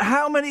was. And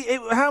how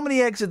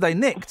many eggs had they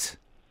nicked?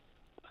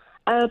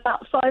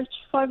 About five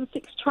or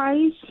six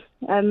trays.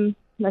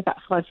 They're about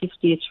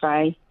 $5.50 a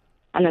tray,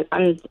 and a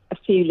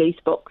few loose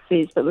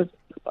boxes that was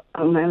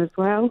on there as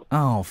well.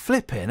 Oh,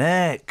 flipping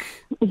heck!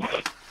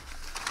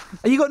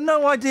 You got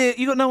no idea.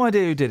 You got no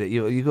idea who did it.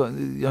 You got.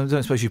 I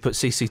don't suppose you put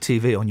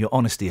CCTV on your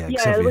honesty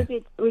eggs, have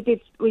you? we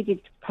did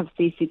have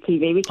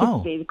CCTV. We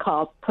could see the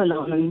car pull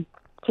on and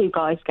two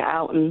guys get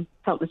out and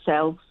help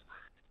themselves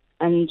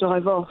and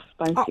drive off.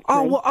 Basically.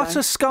 Oh, what utter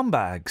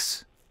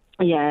scumbags!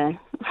 Yeah.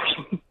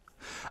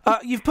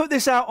 You've put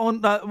this out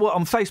on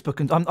on Facebook,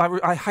 and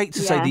I hate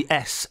to say the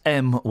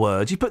SM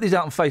word. You put these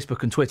out on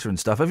Facebook and Twitter and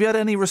stuff. Have you had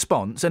any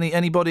response?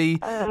 Anybody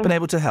been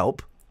able to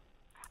help?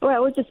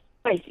 Well, we're just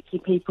basically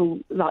people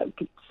like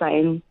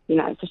saying,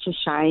 it's such a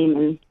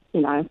shame,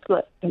 and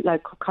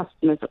local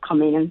customers that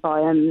come in and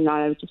buy them.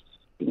 It's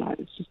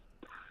just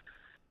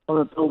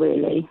horrible,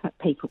 really. That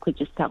people could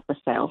just help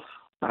themselves.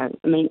 So, I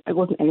mean, it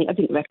wasn't any. I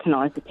didn't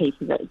recognise the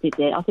people that did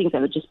it. I think they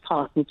were just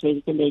passing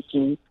through the village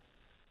and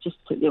just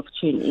took the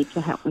opportunity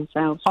to help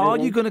themselves. Really. Are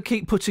you going to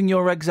keep putting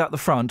your eggs out the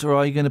front, or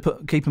are you going to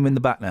keep them in the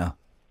back now?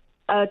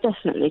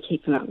 Definitely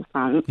keep them out the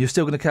front. You're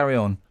still going to carry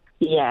on?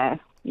 Yeah,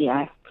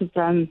 because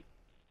I've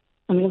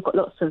got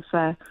lots of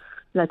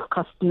local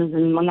customers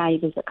and my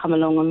neighbours that come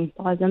along and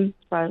buy them.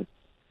 So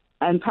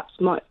perhaps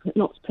might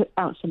not put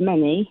out so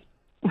many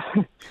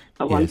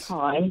at one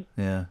time.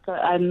 Yeah.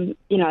 But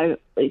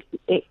it's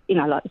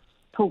like it's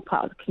all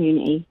part of the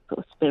community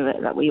sort of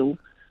spirit that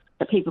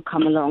people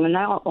come along, and they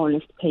are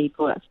honest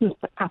people. That's not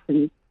what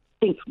happens.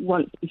 I think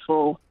once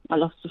before I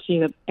lost a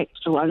few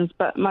extra ones,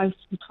 but most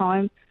of the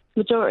time,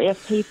 majority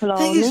of people are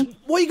honest.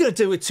 What are you going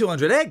to do with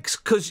 200 eggs?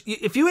 Because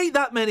if you eat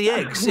that many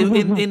eggs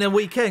in a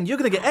weekend, you're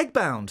going to get egg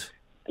bound.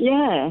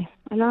 Yeah,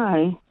 I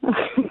know.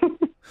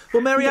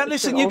 Well, Mary-Ann,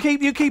 listen, you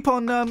keep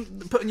on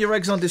putting your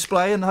eggs on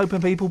display and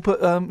hoping people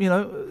put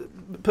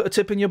a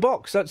tip in your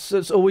box.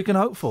 That's all we can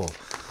hope for.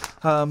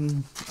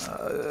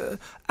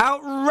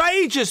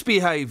 Outrageous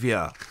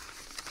behaviour.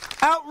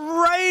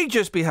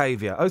 Outrageous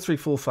behaviour.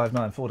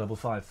 03459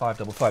 455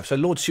 555. So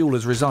Lord Sewell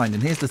has resigned,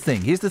 and here's the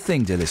thing,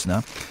 dear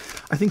listener.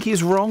 I think he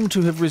is wrong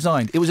to have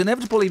resigned. It was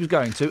inevitable he was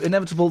going to,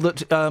 inevitable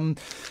that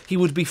he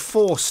would be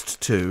forced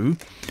to.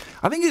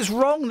 I think it's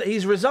wrong that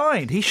he's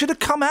resigned. He should have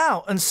come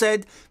out and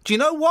said, do you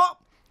know what?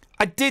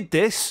 I did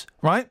this,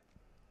 right?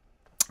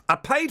 I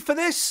paid for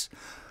this.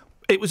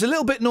 It was a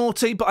little bit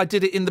naughty, but I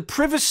did it in the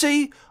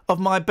privacy of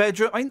my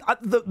bedroom. I mean,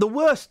 the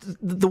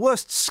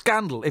worst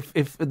scandal,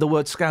 if the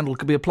word scandal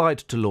could be applied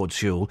to Lord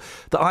Sewell,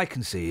 that I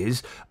can see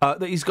is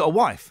that he's got a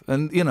wife.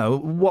 And,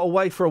 what a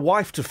way for a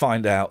wife to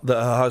find out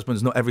that her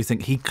husband's not everything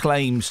he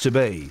claims to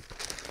be.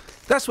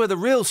 That's where the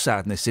real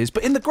sadness is.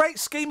 But in the great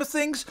scheme of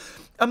things,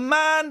 a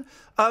man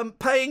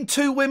paying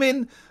two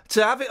women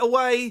to have it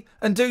away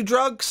and do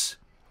drugs,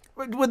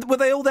 were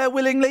they all there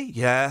willingly?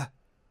 Yeah.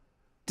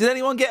 Did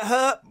anyone get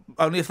hurt?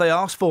 Only if they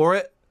asked for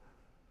it.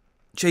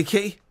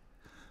 Cheeky.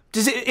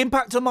 Does it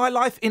impact on my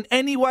life in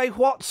any way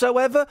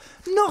whatsoever?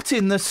 Not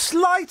in the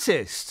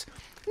slightest.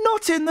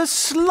 Not in the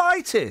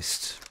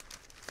slightest.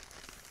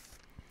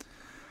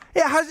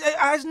 It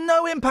has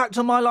no impact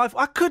on my life.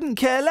 I couldn't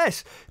care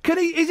less.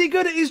 Is he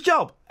good at his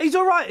job? He's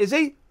all right, is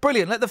he?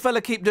 Brilliant. Let the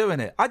fella keep doing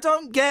it. I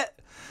don't get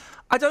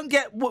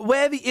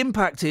where the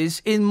impact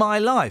is in my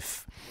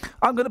life.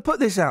 I'm going to put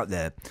this out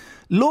there.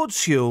 Lord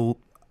Sewell,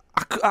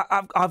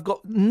 I've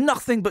got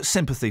nothing but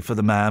sympathy for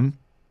the man.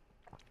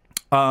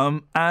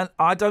 And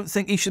I don't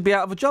think he should be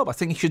out of a job. I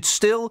think he should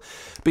still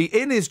be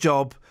in his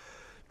job.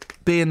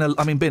 Being a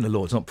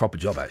Lord's not a proper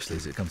job, actually,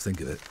 is it? Come to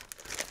think of it.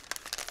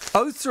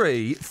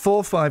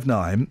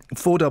 03459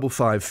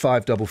 455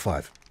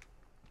 555.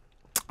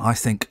 I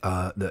think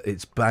that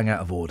it's bang out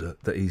of order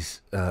that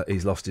he's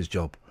lost his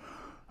job.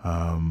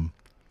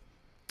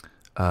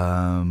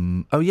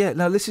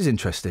 This is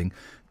interesting.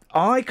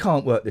 I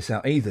can't work this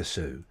out either,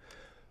 Sue.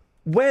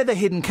 Where the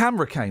hidden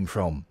camera came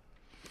from?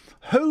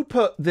 Who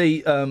put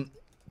the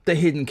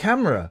hidden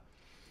camera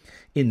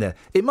in there?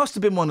 It must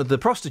have been one of the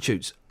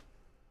prostitutes.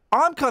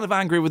 I'm kind of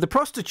angry with the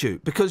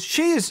prostitute because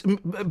she has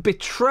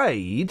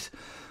betrayed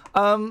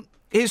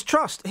his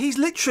trust. He's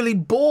literally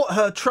bought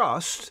her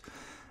trust,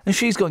 and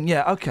she's gone,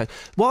 yeah, OK.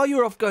 While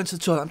you're off going to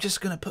the toilet, I'm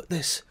just going to put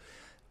this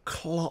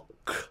clock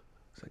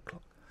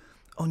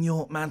on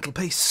your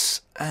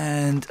mantelpiece,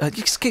 and you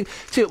just keep.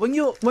 See, when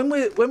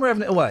we're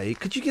having it away,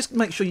 could you just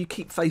make sure you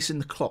keep facing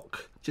the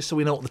clock, just so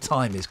we know what the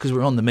time is, because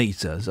we're on the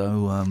meter.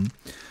 So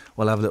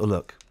we'll have a little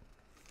look.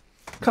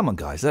 Come on,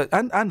 guys,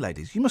 and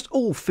ladies, you must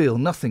all feel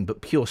nothing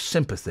but pure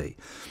sympathy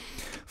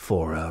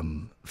for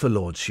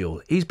Lord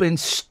Sewell. He's been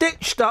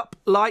stitched up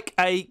like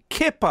a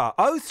kipper.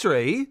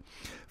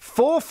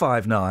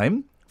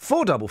 03459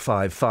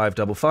 455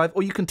 555,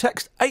 or you can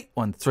text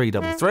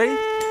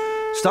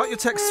 81333. Start your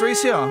text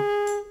 3CR.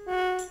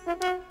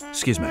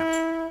 Excuse me.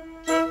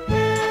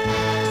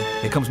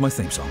 Here comes my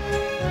theme song.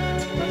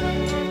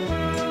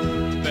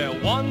 There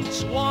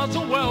once was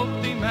a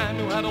wealthy man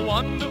who had a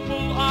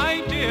wonderful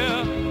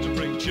idea to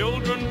bring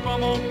children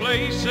from all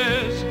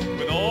places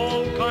with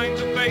all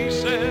kinds of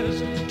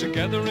faces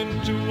together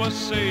into a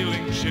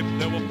sailing ship.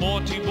 There were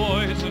 40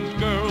 boys and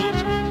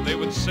girls. They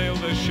would sail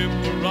their ship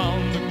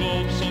around the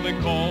globe, so they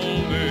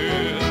called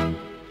it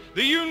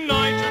the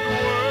United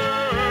World.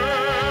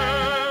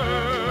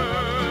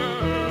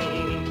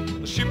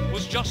 The ship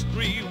was just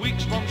 3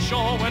 weeks from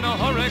shore when a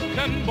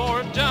hurricane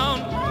bore it down.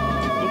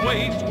 The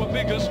waves were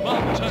big as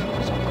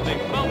mountains. They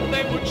felt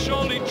they would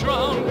surely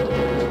drown.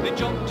 They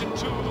jumped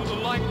into the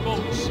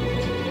lifeboats,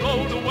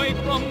 rowed away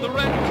from the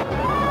wreck.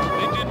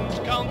 They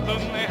didn't count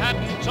them, they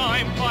hadn't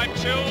time. 5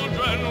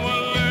 children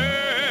were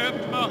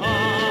left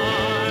behind.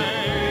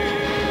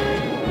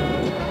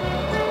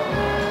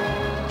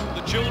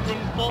 The children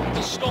fought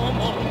the storm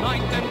all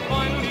night, then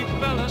finally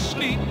fell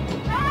asleep.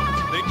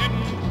 They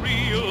didn't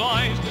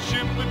realize the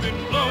ship had been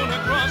blown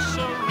across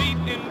a reef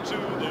into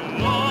the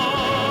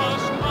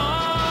lost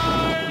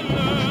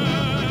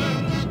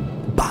islands.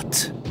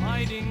 But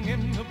hiding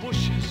in the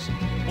bushes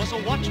was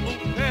a watchful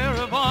pair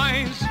of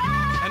eyes,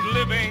 and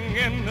living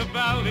in the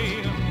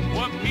valley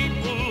were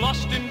people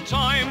lost in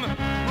time,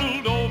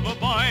 ruled over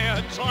by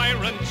a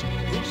tyrant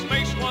whose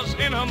face was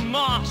in a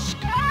mask.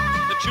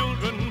 The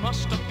children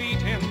must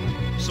defeat him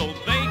so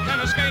they can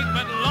escape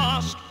at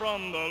last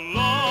from the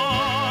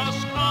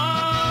lost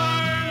islands.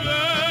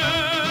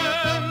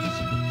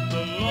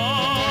 The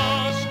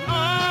lost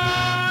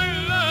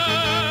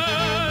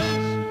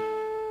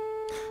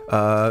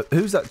islands.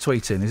 Who's that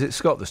tweeting? Is it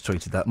Scott that's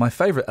tweeted that? My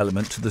favourite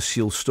element to the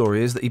Seal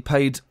story is that he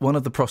paid one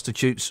of the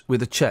prostitutes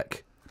with a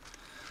cheque.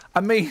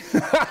 I mean,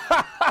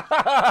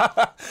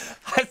 I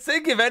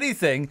think, if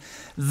anything,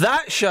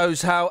 that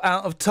shows how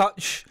out of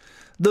touch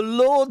the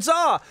Lords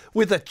are.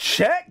 With a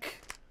cheque?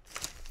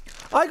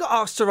 I got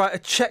asked to write a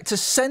cheque, to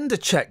send a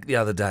cheque the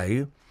other day.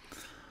 And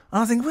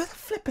I think, where the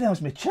flipping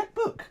hell's my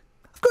chequebook?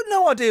 I've got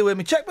no idea where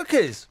my chequebook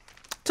is.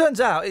 Turns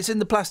out it's in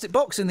the plastic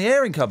box in the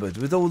airing cupboard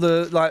with all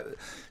the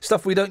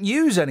stuff we don't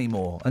use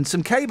anymore and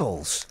some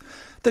cables.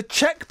 The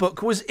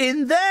chequebook was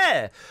in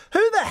there.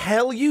 Who the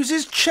hell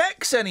uses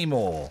cheques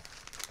anymore?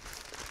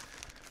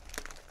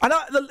 And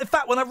in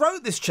fact, when I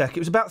wrote this cheque, it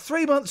was about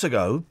 3 months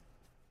ago.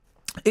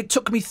 It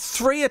took me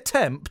 3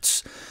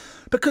 attempts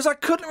because I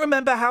couldn't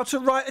remember how to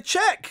write a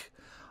cheque.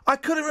 I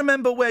couldn't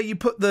remember where you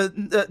put the...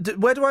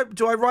 where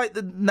do I write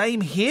the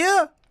name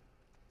here?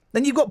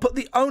 Then you've got to put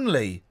the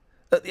only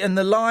at the, and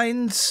the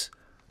lines.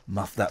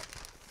 Muff that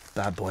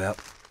bad boy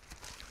up.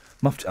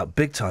 Muffed it up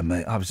big time,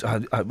 mate.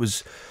 It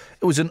was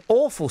an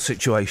awful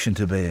situation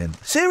to be in.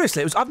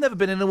 Seriously, I've never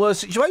been in a worse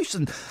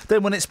situation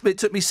than when it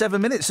took me 7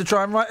 minutes to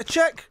try and write a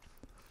cheque.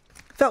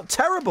 Felt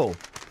terrible.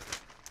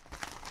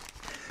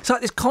 It's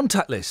like this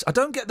contact list. I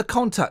don't get the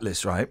contact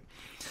list, right?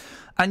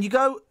 And you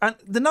go, and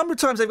the number of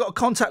times they've got a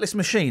contact list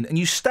machine, and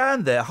you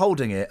stand there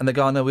holding it, and they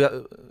go, "No,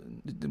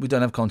 we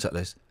don't have contact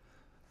list."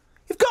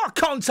 You've got a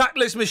contact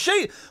list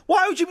machine.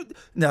 Why would you?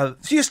 No,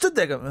 so you stood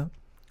there going.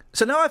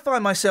 So now I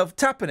find myself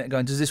tapping it,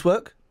 going, "Does this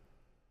work?"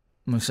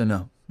 And I say,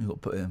 "No, you've got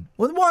to put it in."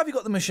 Well, then why have you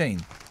got the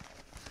machine?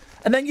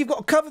 And then you've got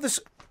to cover this.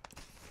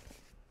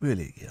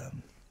 Really,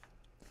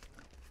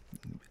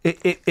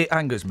 It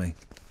angers me.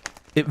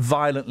 It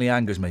violently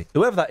angers me.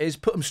 Whoever that is,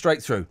 put them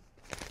straight through.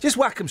 Just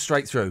whack them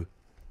straight through.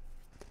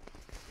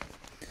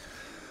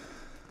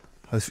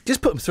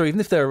 Just put them through, even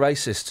if they're a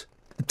racist.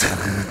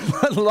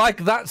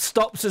 Like that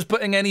stops us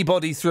putting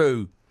anybody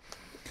through.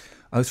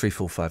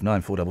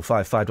 03459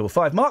 455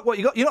 555. Mark, what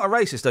you got? You're not a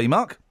racist, are you,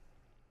 Mark?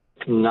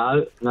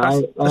 No.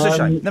 That's a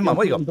shame. Never mind,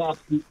 what you got?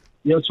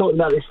 You're talking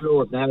about this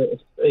law now.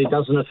 It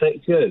doesn't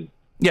affect you.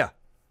 Yeah.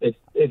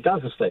 It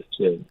does affect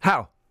you.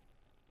 How?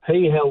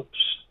 He helps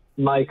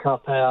make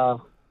up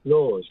our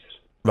laws.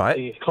 Right.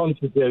 He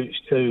contributes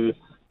to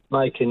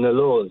making the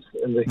laws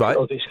of this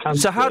country.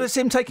 So how does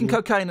him taking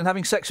cocaine and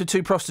having sex with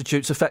 2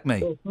 prostitutes affect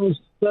me? Well,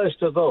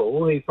 first of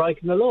all, he's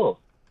breaking the law.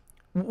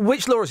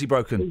 Which law has he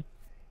broken?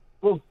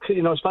 Well,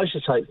 you're not supposed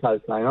to take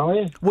cocaine, are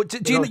you? What,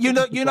 you're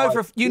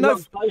not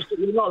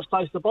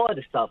supposed to buy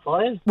the stuff,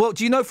 are you? Well,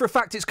 do you know for a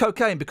fact it's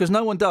cocaine? Because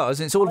no one does.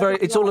 It's all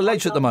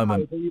alleged at the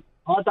moment.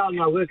 I don't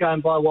know. We're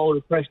going by what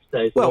the press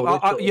says.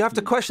 Well, you have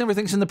to question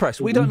everything's in the press.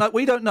 We don't know.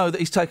 We don't know that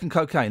he's taken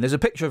cocaine. There's a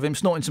picture of him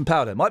snorting some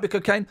powder. Might be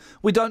cocaine.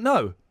 We don't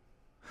know.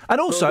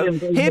 And also,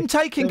 him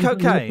taking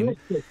cocaine.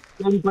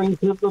 Then bring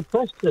the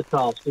press to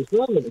task as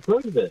well to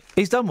prove it.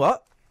 He's done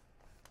what?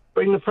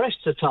 Bring the press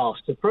to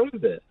task to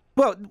prove it.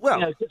 Well.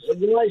 Why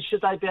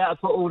should they be able to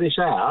put all this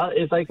out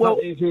if they can't?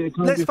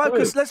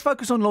 Let's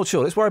focus on Lord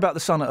Shaw. Let's worry about the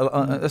Sun.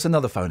 That's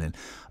another phone in.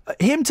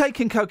 Him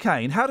taking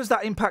cocaine. How does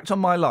that impact on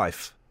my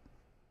life?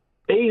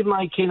 He's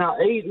making up.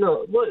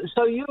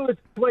 So you would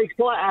be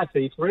quite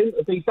happy for him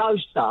to be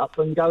dosed up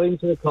and go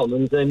into the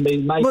Commons and be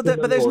making.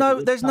 But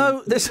there's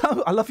no.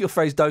 I love your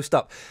phrase "dosed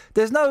up."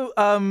 There's no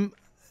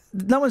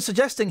no one's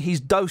suggesting he's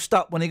dosed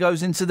up when he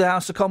goes into the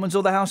House of Commons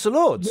or the House of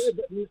Lords.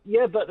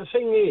 Yeah, but the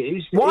thing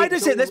is... Why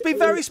does it... Let's be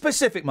very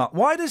specific, Mark.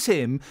 Why does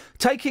him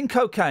taking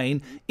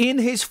cocaine in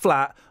his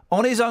flat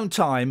on his own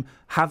time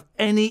have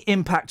any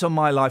impact on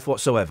my life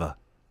whatsoever?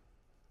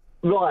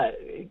 Right,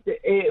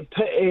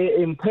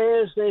 it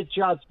impairs their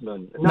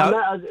judgment.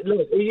 No.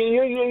 Look,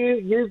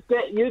 you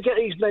get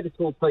these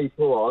medical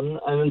people on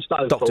and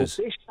so Doctors.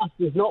 forth. This stuff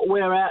does not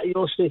wear out of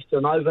your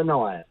system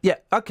overnight. Yeah,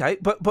 okay,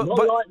 but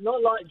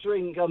not like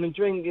drink. I mean,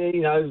 drink.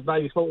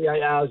 Maybe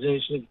 48 hours and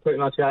it's pretty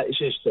much out of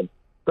your system.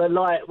 But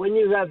like when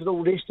you have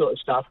all this sort of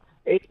stuff,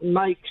 it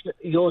makes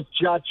your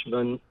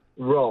judgment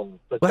wrong.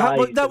 Mark,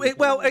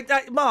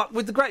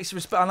 with the greatest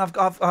respect, and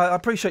I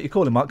appreciate you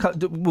calling, Mark.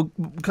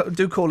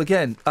 Do call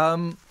again.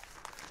 I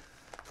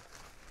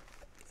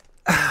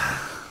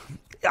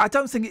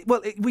don't think...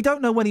 we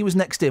don't know when he was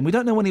next in. We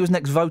don't know when he was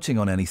next voting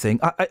on anything.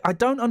 I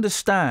don't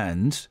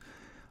understand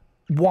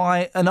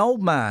why an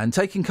old man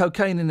taking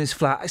cocaine in his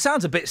flat... It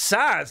sounds a bit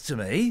sad to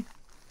me.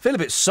 I feel a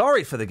bit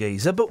sorry for the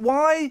geezer, but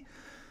why...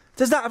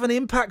 does that have an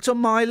impact on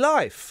my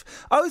life?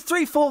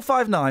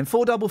 03459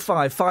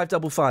 455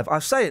 555. I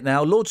say it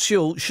now, Lord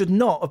Sewell should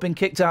not have been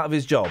kicked out of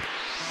his job.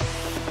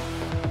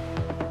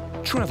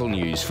 Travel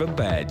news for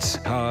beds,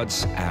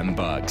 cards and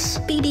bugs.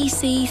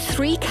 BBC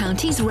Three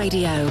Counties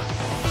Radio.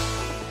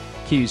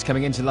 Queues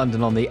coming into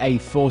London on the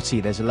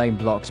A40. There's a lane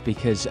blocked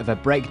because of a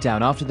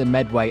breakdown after the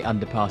Medway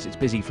underpass. It's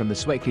busy from the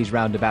Swickley's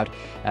roundabout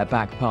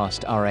back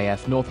past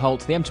RAF North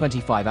Holt. The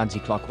M25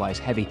 anti-clockwise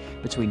heavy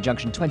between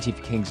junction 20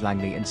 for Kings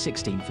Langley and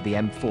 16 for the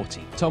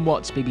M40. Tom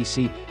Watts,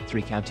 BBC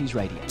Three Counties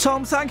Radio.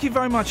 Tom, thank you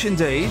very much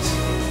indeed.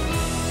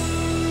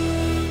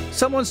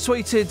 Someone's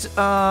tweeted,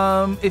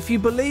 texted,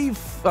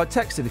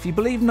 if you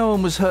believe no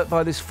one was hurt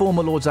by this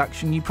former Lord's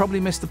action, you probably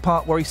missed the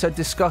part where he said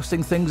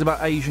disgusting things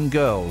about Asian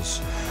girls.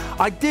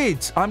 I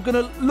did. I'm going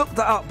to look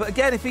that up. But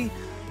again, if he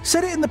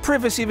said it in the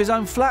privacy of his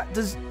own flat,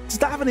 does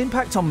that have an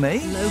impact on me?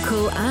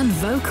 Local and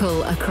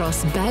vocal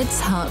across beds,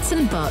 hearts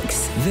and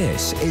bucks.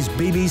 This is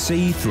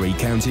BBC Three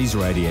Counties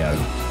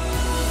Radio.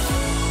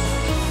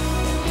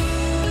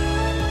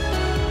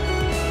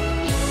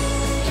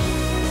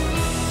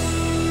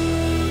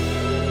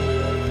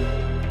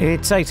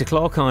 It's 8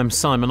 o'clock. I'm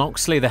Simon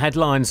Oxley. The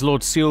headlines: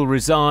 Lord Sewell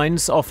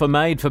resigns, offer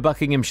made for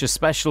Buckinghamshire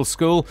Special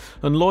School,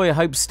 and lawyer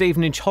hopes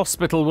Stevenage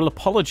Hospital will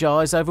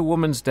apologise over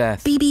woman's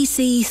death.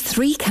 BBC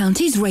Three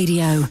Counties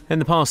Radio. In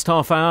the past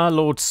half hour,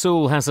 Lord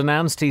Sewell has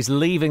announced he's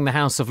leaving the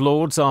House of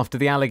Lords after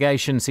the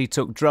allegations he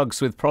took drugs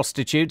with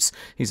prostitutes.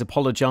 He's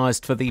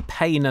apologised for the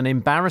pain and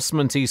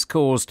embarrassment he's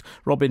caused.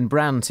 Robin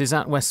Brandt is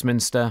at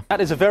Westminster. That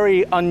is a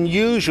very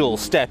unusual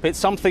step. It's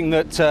something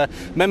that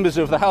members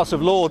of the House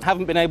of Lords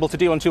haven't been able to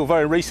do until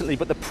very recently,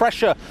 but the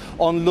pressure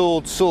on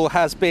Lord Sewell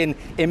has been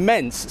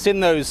immense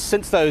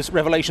since those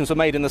revelations were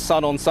made in The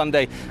Sun on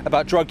Sunday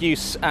about drug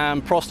use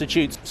and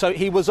prostitutes. So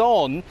he was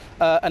on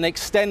an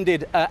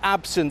extended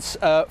absence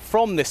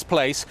from this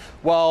place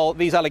while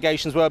these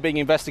allegations were being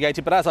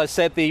investigated. But as I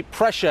said, the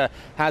pressure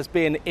has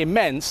been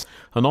immense.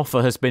 An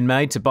offer has been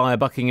made to buy a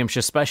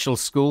Buckinghamshire Special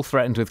School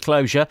threatened with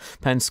closure.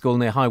 Penn School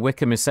near High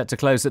Wycombe is set to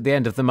close at the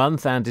end of the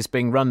month and is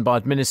being run by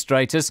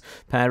administrators.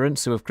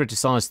 Parents who have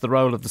criticised the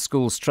role of the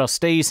school's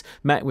trustees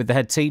met with the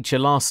head teacher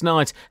last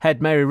night.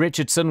 Head Mary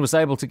Richardson was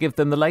able to give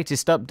them the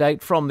latest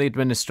update from the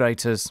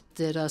administrators.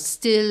 There are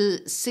still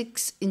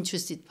 6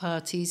 interested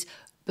parties,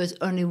 but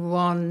only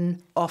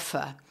one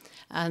offer,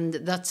 and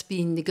that's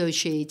being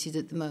negotiated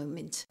at the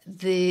moment.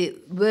 The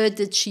word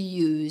that she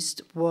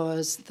used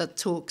was that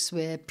talks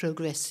were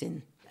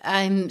progressing.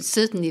 I'm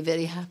certainly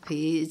very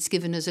happy. It's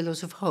given us a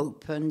lot of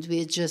hope, and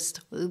we're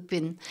just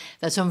hoping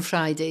that on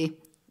Friday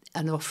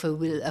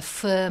a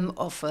firm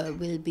offer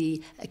will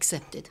be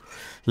accepted.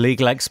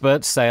 Legal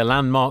experts say a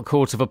landmark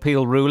Court of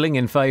Appeal ruling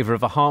in favour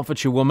of a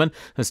Hertfordshire woman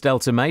has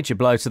dealt a major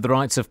blow to the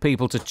rights of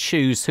people to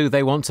choose who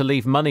they want to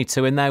leave money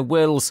to in their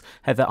wills.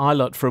 Heather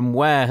Eilert from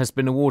Ware has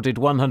been awarded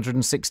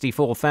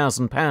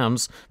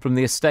 £164,000 from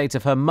the estate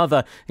of her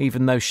mother,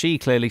 even though she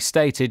clearly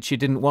stated she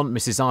didn't want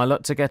Mrs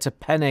Eilert to get a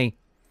penny.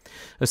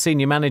 A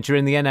senior manager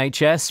in the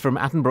NHS from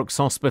Addenbrooke's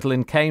Hospital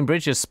in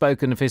Cambridge has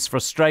spoken of his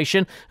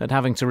frustration at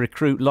having to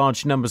recruit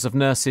large numbers of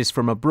nurses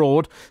from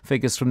abroad.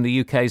 Figures from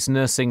the UK's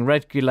nursing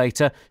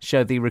regulator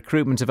show the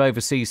recruitment of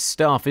overseas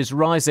staff is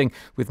rising,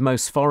 with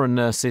most foreign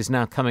nurses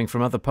now coming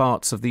from other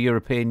parts of the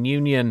European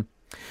Union.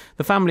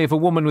 The family of a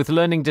woman with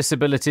learning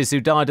disabilities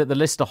who died at the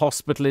Lister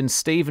Hospital in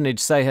Stevenage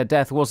say her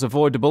death was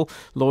avoidable.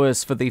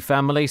 Lawyers for the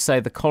family say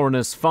the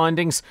coroner's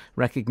findings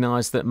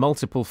recognise that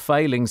multiple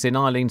failings in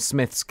Eileen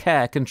Smith's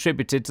care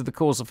contributed to the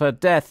cause of her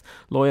death.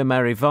 Lawyer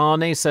Mary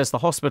Varney says the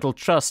hospital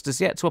trust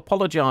has yet to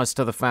apologise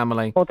to the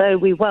family. Although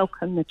we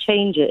welcome the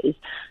changes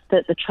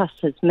that the trust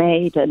has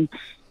made, and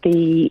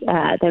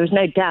there is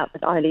no doubt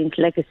that Eileen's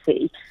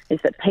legacy is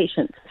that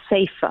patients are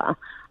safer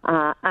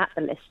at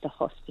the Lister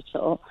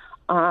Hospital,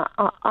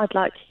 I'd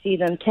like to see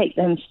them take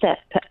them step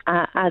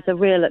as a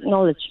real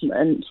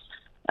acknowledgement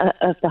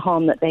of the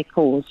harm that they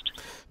caused.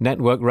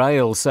 Network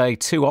Rail say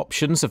 2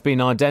 options have been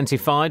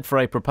identified for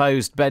a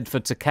proposed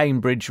Bedford to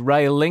Cambridge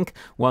rail link,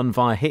 one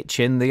via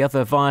Hitchin, the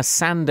other via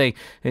Sandy.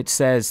 It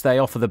says they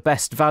offer the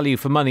best value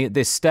for money at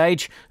this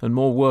stage, and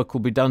more work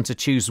will be done to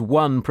choose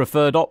one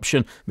preferred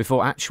option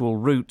before actual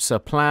routes are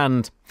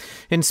planned.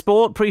 In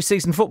sport,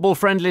 pre-season football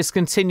friendlies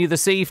continue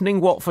this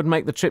evening. Watford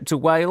make the trip to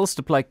Wales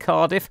to play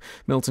Cardiff.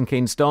 Milton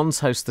Keynes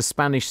Dons host the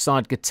Spanish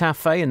side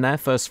Getafe in their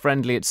first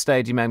friendly at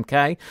Stadium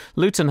MK.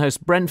 Luton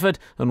host Brentford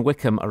and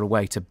Wickham are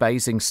away to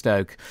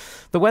Basingstoke.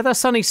 The weather,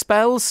 sunny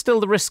spells, still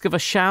the risk of a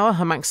shower,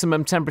 a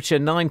maximum temperature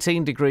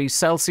 19 degrees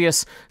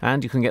Celsius.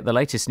 And you can get the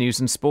latest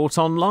news and sport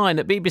online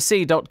at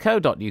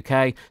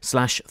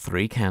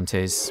bbc.co.uk/3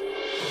 counties.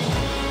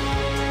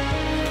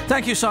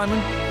 Thank you,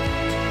 Simon.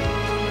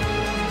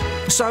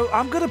 So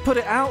I'm going to put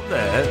it out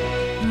there.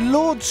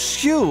 Lord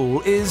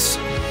Sewell is,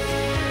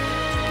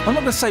 I'm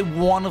not going to say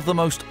one of the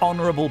most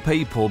honourable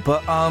people,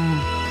 but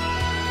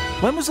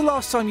when was the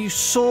last time you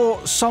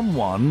saw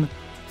someone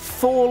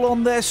fall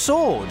on their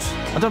sword?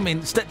 I don't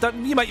mean,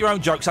 don't you make your own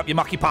jokes up, you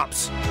mucky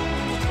pups.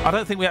 I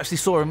don't think we actually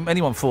saw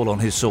anyone fall on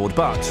his sword,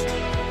 but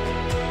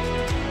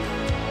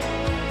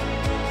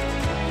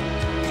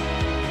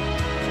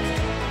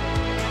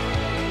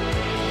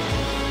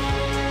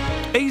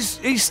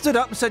he stood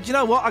up and said, you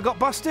know what, I got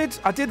busted,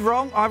 I did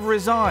wrong, I've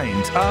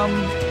resigned.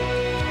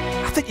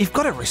 I think you've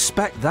got to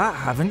respect that,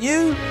 haven't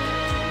you?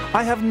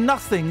 I have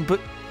nothing but...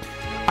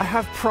 I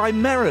have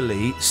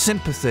primarily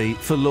sympathy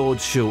for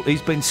Lord Sewell.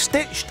 He's been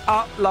stitched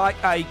up like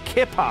a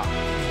kipper.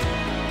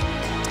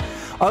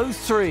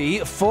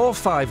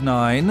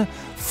 03459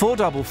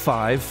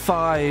 455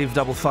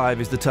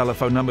 555 is the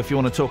telephone number if you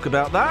want to talk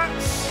about that.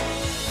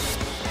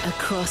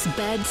 Across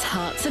beds,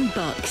 hearts and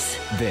bucks.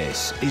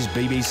 This is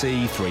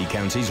BBC Three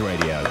Counties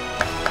Radio.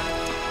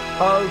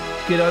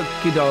 Okie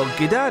dokie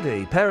dokie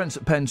daddy. Parents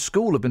at Penn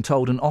School have been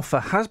told an offer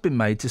has been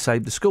made to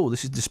save the school.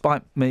 This is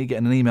despite me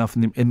getting an email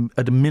from the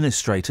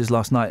administrators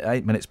last night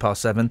at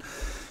 7:08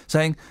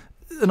 saying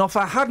an offer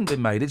hadn't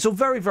been made. It's all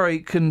very, very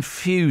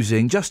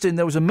confusing. Justin,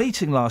 there was a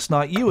meeting last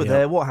night. You were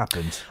there. What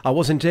happened? I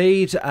was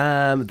indeed.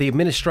 The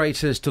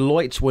administrators,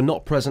 Deloitte, were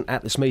not present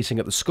at this meeting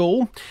at the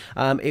school.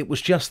 It was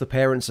just the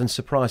parents and,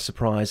 surprise,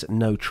 surprise,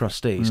 no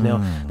trustees.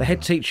 Now, the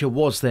head teacher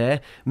was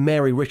there,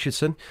 Mary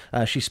Richardson.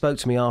 She spoke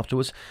to me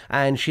afterwards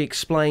and she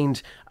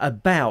explained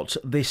about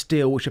this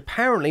deal, which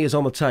apparently is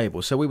on the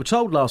table. So we were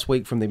told last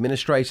week from the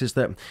administrators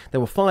that there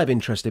were 5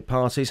 interested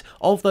parties.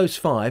 Of those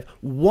 5,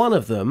 one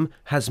of them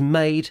has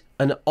made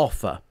an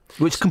offer.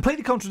 Which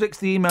completely contradicts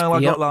the email I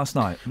got last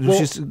night,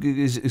 which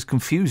is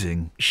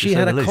confusing. She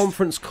had a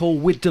conference call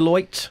with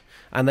Deloitte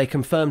and they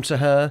confirmed to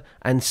her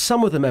and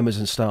some of the members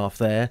and staff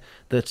there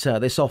that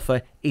this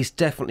offer is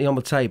definitely on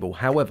the table.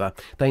 However,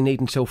 they need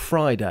until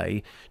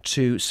Friday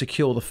to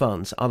secure the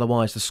funds.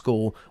 Otherwise, the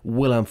school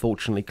will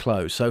unfortunately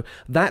close. So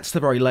that's the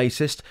very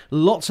latest.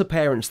 Lots of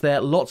parents there,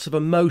 lots of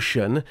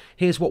emotion.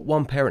 Here's what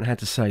one parent had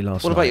to say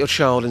last night. What about your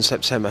child in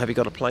September? Have you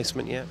got a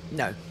placement yet?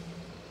 No,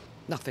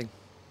 nothing.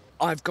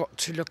 I've got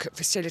to look at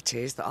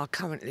facilities that are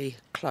currently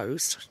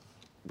closed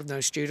with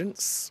no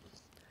students.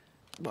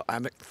 Well, I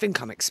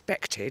think I'm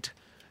expected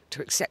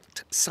to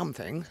accept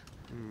something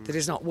that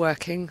is not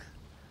working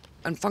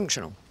and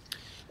functional.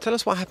 Tell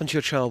us what happened to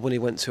your child when he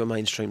went to a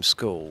mainstream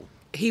school.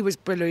 He was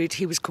bullied,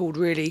 he was called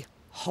really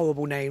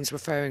horrible names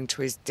referring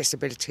to his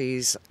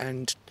disabilities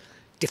and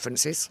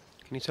differences.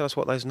 Can you tell us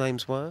what those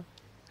names were?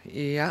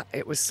 Yeah,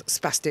 it was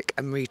spastic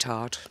and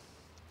retard,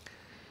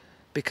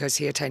 because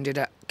he attended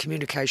a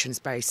communications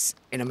base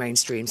in a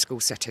mainstream school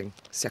setting,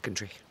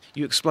 secondary.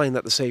 You explained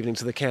that this evening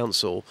to the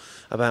council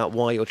about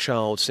why your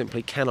child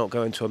simply cannot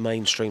go into a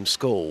mainstream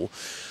school.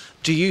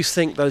 Do you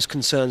think those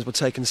concerns were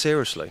taken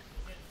seriously?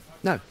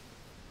 No,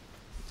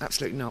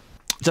 absolutely not.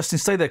 Justin,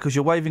 stay there because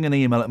you're waving an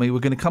email at me. We're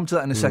going to come to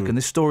that in a second.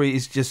 This story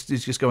is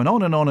just going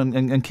on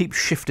and keeps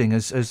shifting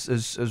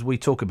as we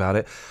talk about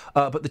it.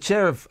 But the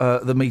chair of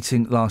the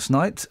meeting last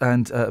night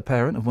and a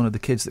parent of one of the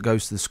kids that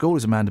goes to the school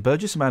is Amanda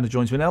Burgess. Amanda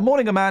joins me now.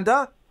 Morning,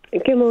 Amanda.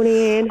 Good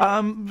morning,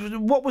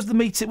 Ian. What was the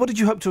meeting? What did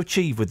you hope to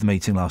achieve with the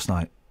meeting last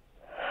night?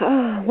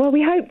 Well,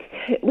 we hope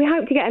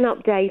to get an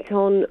update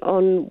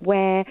on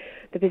where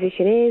the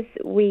position is.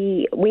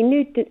 We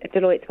knew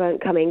Deloitte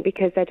weren't coming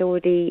because they'd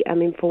already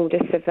informed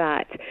us of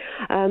that.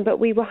 But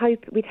we'd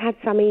had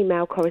some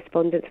email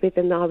correspondence with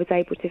them that I was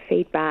able to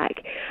feed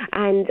back.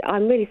 And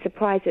I'm really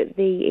surprised at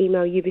the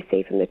email you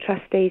received from the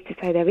trustees to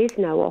say there is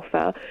no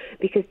offer,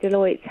 because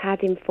Deloitte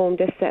had informed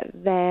us that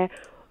there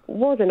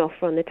was an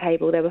offer on the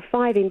table. There were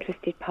 5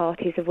 interested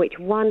parties, of which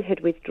one had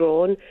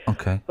withdrawn.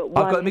 Okay. But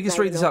Let me just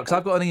read this out, because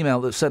I've got an email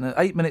that sent at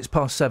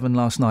 7:08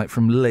 last night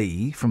from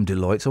Lee from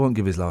Deloitte. So I won't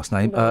give his last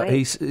name. Right.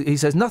 He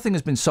says nothing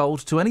has been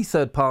sold to any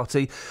third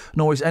party,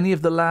 nor is any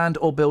of the land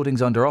or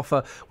buildings under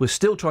offer. We're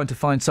still trying to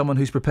find someone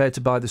who's prepared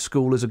to buy the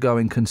school as a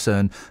going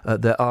concern.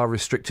 There are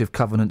restrictive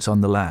covenants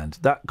on the land.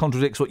 That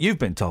contradicts what you've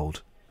been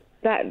told.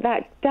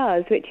 That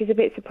does, which is a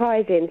bit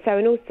surprising. So,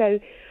 and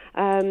also,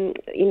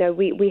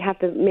 We have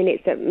the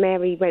minutes that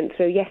Mary went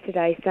through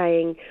yesterday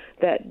saying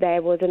that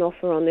there was an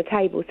offer on the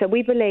table. So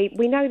we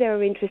know there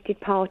are interested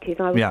parties.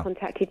 I was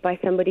contacted by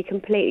somebody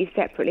completely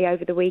separately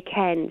over the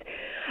weekend,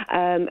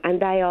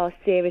 and they are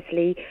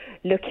seriously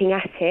looking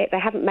at it. They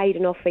haven't made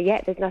an offer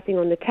yet. There's nothing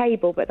on the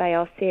table, but they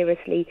are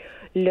seriously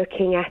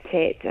looking at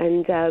it.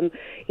 And,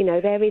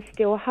 there is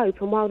still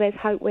hope. And while there's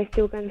hope, we're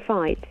still going to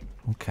fight.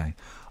 Okay.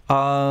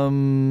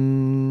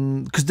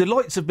 Because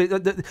Deloitte's a bit.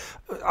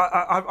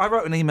 I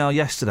wrote an email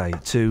yesterday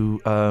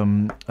to.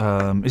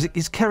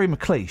 It's Kerry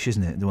McLeish,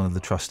 isn't it? One of the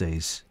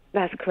trustees.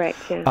 That's correct,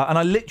 yeah. And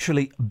I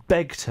literally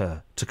begged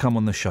her to come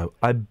on the show.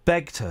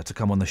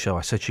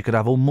 I said she could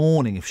have all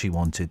morning if she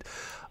wanted.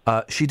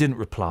 She didn't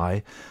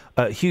reply.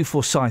 Hugh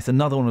Forsyth,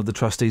 another one of the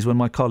trustees, when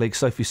my colleague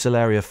Sophie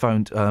Solaria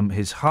phoned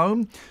his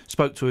home,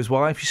 spoke to his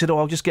wife, she said,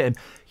 I'll just get him.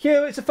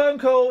 Hugh, it's a phone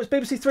call. It's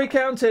BBC Three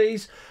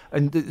Counties.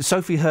 And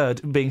Sophie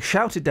heard being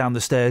shouted down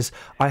the stairs,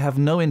 I have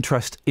no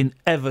interest in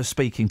ever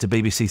speaking to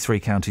BBC Three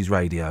Counties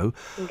radio.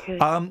 Okay.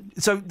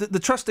 So the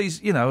trustees,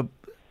 they're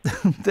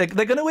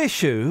going to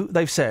issue,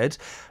 they've said,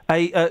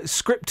 a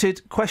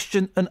scripted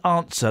question and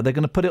answer. They're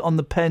going to put it on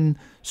the Penn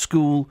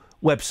School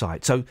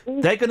website. So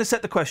they're going to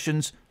set the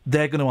questions,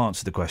 they're going to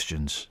answer the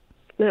questions.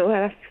 No,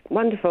 well, that's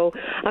wonderful.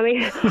 I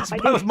mean,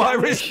 that was my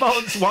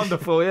response.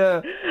 Wonderful,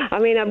 yeah. I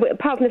mean,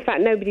 apart from the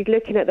fact nobody's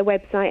looking at the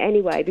website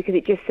anyway, because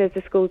it just says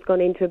the school's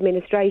gone into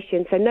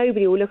administration, so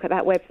nobody will look at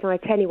that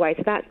website anyway,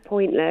 so that's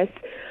pointless.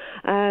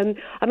 To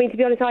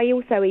be honest, I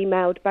also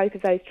emailed both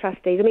of those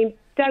trustees. I mean,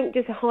 don't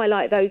just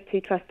highlight those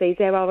two trustees.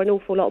 There are an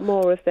awful lot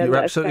more of them.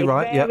 You're absolutely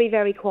right. Very,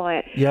 very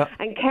quiet. Yeah.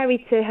 And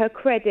Kerry, to her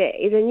credit,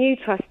 is a new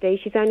trustee.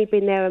 She's only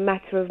been there a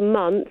matter of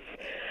months.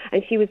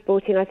 And she was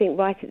brought in, I think,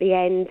 right at the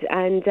end.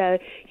 And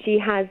she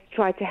has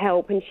tried to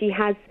help, and she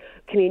has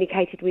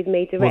communicated with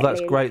me directly. Well,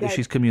 that's great that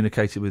she's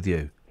communicated with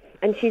you.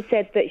 And she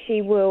said that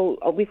she will.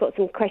 We've got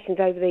some questions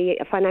over the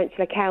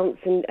financial accounts,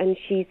 and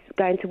she's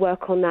going to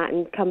work on that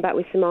and come back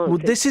with some answers.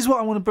 Well, this is what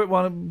I want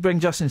to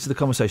bring Justin into the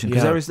conversation,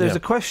 because there's a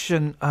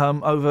question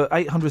over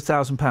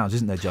 £800,000,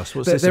 isn't there, Just?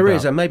 What's this there about?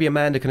 Is, and maybe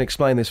Amanda can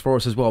explain this for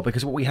us as well,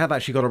 because we have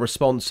actually got a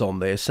response on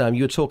this.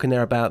 You were talking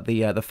there about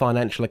the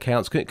financial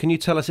accounts. Can you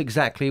tell us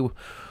exactly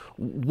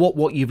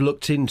what you've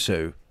looked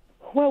into?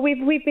 Well,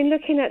 we've been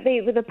looking at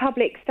the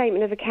public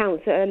statement of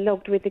accounts that are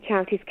logged with the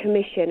Charities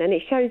Commission, and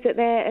it shows that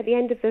there, at the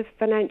end of the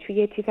financial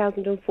year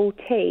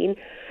 2014,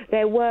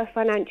 there were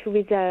financial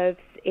reserves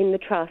in the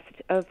trust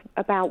of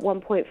about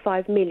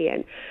 1.5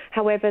 million.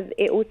 However,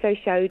 it also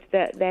showed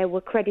that there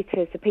were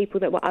creditors, the people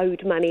that were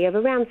owed money, of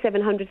around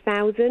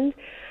 700,000.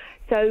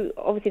 So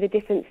obviously the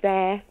difference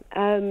there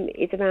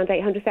is around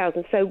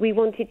 800,000. So we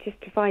wanted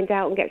just to find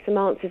out and get some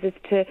answers as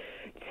to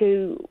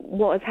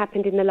what has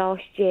happened in the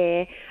last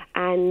year,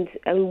 and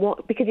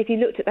what, because if you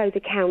looked at those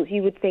accounts,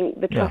 you would think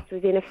the trust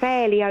was in a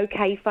fairly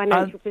okay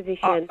financial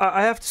position.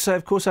 I have to say,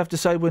 of course,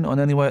 we're not in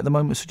any way at the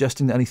moment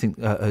suggesting that anything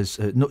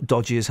not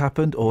dodgy has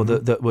happened, or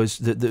that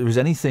there is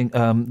anything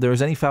there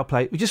is any foul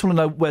play. We just want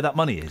to know where that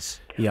money is.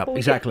 Yeah,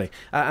 exactly.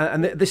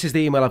 And this is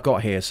the email I've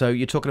got here. So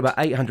you're talking about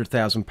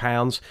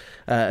 £800,000.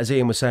 As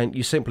Iain was saying,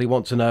 you simply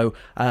want to know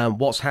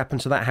what's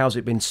happened to that. How's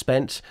it been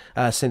spent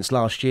since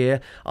last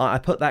year? I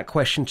put that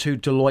question to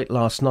Deloitte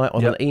last night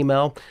on an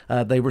email.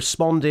 They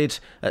responded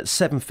at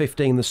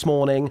 7:15 this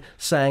morning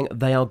saying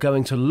they are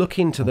going to look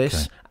into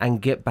this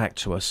and get back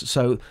to us.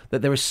 So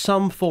that there is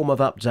some form of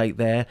update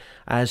there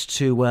as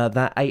to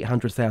that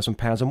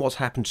 £800,000 and what's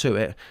happened to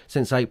it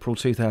since April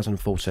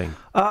 2014.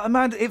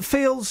 Amanda, it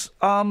feels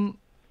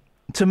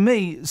to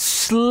me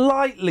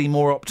slightly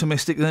more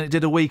optimistic than it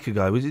did a week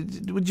ago.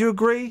 Would you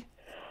agree?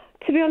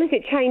 To be honest,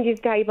 it changes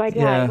day by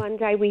day. Yeah. One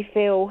day we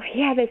feel,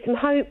 there's some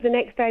hope. The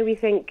next day we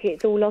think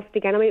it's all lost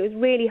again. I mean, it was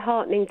really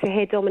heartening to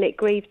hear Dominic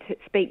Grieve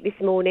speak this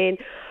morning,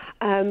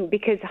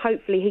 because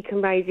hopefully he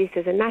can raise this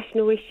as a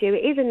national issue.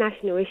 It is a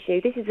national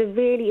issue. This is a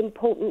really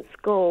important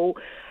school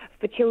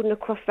for children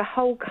across the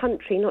whole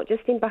country, not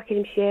just in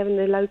Buckinghamshire and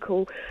the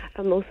local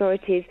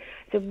authorities.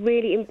 It's a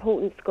really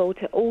important school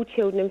to all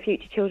children and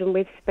future children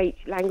with speech,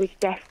 language,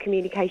 deaf,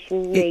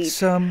 communication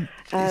needs.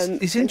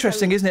 It's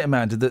interesting, isn't it,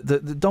 Amanda,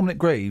 that Dominic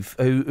Grieve,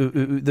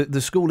 who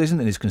the school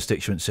isn't in his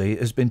constituency,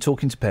 has been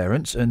talking to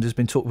parents and was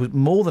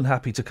more than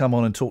happy to come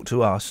on and talk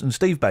to us. And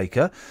Steve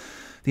Baker,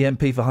 the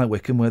MP for High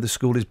Wycombe, where the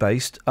school is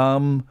based,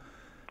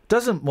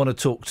 doesn't want to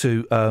talk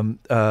to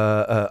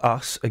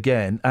us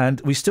again, and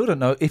we still don't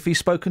know if he's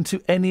spoken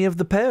to any of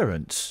the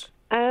parents.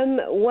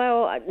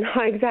 Well,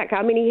 no, exactly.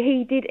 I mean,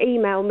 he did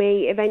email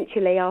me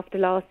eventually after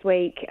last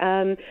week,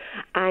 and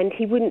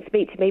he wouldn't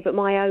speak to me, but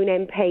my own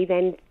MP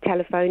then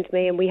telephoned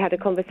me and we had a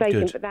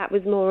conversation. Good. But that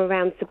was more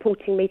around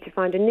supporting me to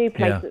find a new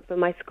placement for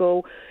my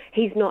school.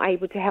 He's not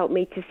able to help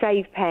me to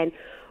save Penn.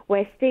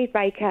 Where Steve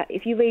Baker,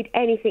 if you read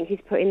anything he's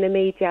put in the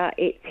media,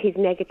 he's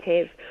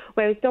negative.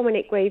 Whereas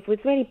Dominic Grieve was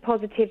really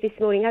positive this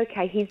morning.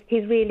 OK, he's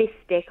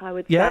realistic, I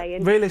would say.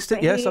 And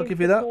realistic, yes, I'll give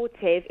you that.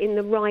 Supportive in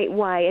the right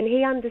way, and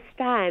he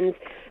understands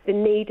the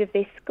need of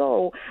this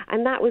school.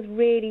 And that was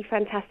really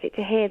fantastic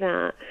to hear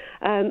that.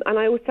 And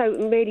I also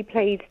am really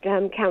pleased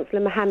Councillor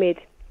Mohammed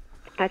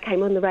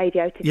came on the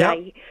radio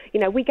today. You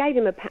know, we gave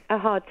him a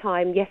hard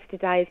time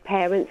yesterday as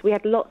parents. We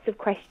had lots of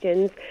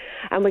questions,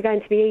 and we're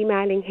going to be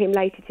emailing him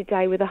later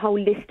today with a whole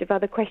list of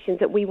other questions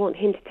that we want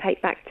him to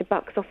take back to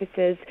Bucks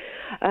officers,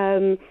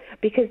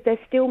 because they're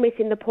still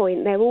missing the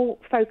point. They're all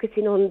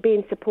focusing on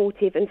being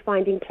supportive and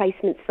finding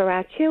placements for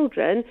our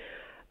children,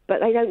 but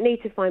they don't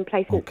need to find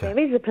placements. There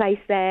is a place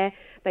there.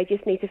 They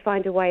just need to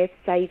find a way of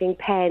saving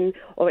pen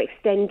or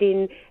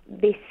extending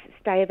this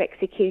stay of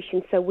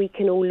execution so we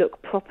can all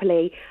look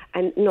properly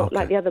and not,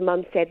 like the other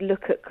mum said,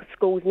 look at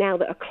schools now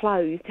that are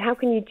closed. How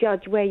can you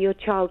judge where your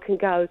child can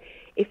go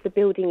if the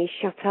building is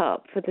shut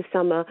up for the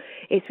summer?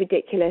 It's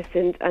ridiculous.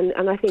 And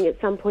I think at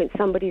some point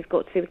somebody's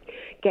got to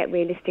get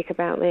realistic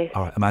about this.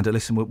 All right, Amanda,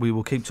 listen, we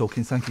will keep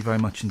talking. Thank you very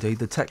much indeed.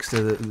 The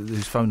texter,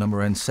 whose phone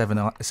number ends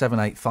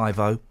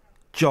 7850,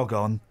 jog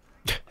on.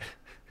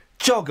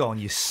 Jog on,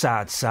 you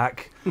sad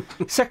sack.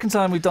 Second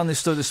time we've done this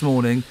story this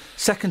morning.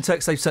 Second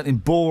text they've sent in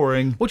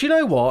boring. Well, do you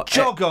know what?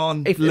 Jog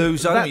on,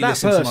 loser. I don't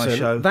listen to my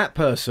show. That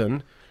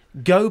person,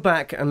 go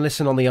back and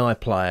listen on the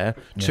iPlayer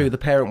to the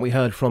parent we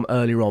heard from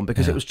earlier on,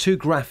 because it was too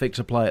graphic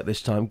to play at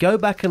this time. Go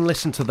back and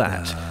listen to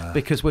that,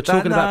 because we're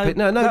talking about...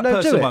 That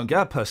person do it. won't get it.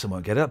 That person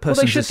won't get it. That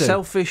person's a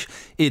selfish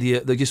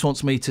idiot that just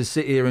wants me to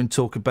sit here and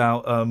talk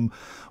about...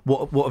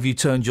 What have you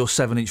turned your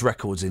 7-inch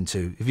records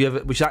into? Have you ever?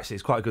 Which actually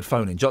is quite a good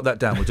phone-in. Jot that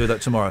down. We'll do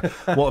that tomorrow.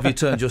 What have you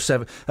turned your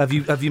 7? Have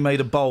you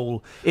made a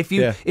bowl? If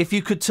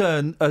you could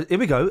turn, here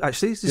we go.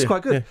 Actually, this is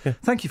quite good.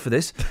 Thank you for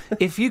this.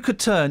 If you could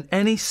turn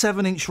any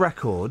 7-inch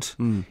record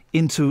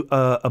into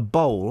a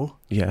bowl,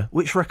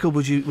 which record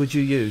would you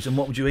use, and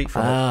what would you eat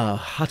from it?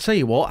 I'll tell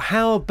you what.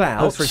 How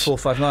about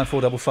 03459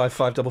 455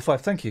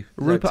 555? Thank you,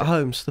 Rupert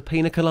Holmes, the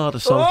Pina Colada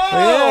song.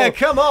 Oh! Yeah,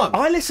 come on.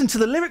 I listened to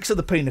the lyrics of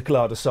the Pina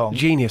Colada song.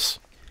 Genius.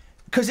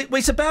 Because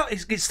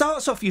it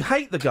starts off, you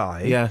hate the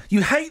guy. Yeah.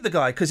 You hate the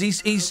guy because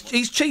he's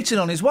cheating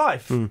on his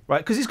wife, right?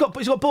 Because he's got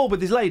bored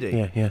with his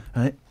lady. Yeah.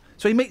 Right.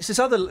 So he meets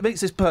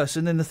this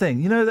person in the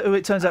thing. You know who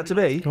it turns out to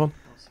be? Go on.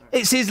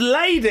 It's his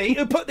lady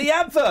who put the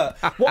advert.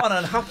 What an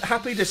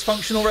unhappy,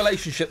 dysfunctional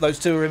relationship those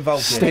two are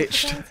involved in.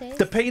 Stitched.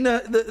 The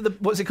Pina,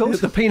 what's it called?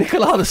 The Pina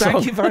Colada song.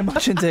 Thank you very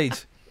much indeed.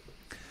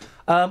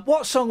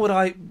 What song would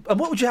I? And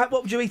what would you have?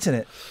 What would you eat in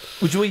it?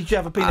 Would you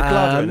have a Pina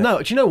Colada in it?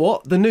 No. Do you know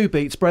what? The new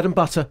beats, bread and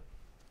butter.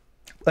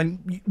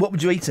 And what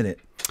would you eat in it?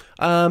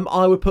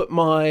 I would put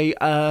my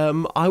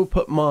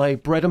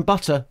bread and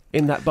butter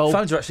in that bowl.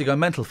 Phones are actually going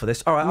mental for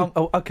this. All right,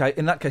 okay.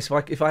 In that case,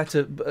 if I had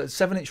to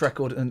 7-inch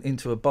record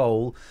into a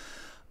bowl,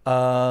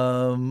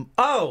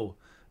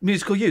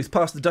 Musical Youth,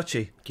 Pass the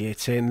Duchy.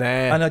 Get in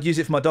there. And I'd use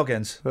it for my dog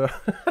ends.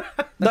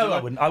 No,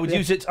 I wouldn't. I would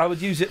use it. I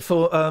would use it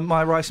for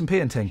my rice and pea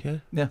and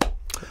thing. Yeah.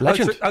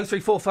 Legend.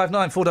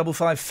 03459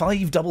 455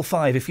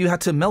 555. If you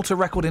had to melt a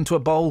record into a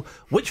bowl,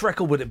 which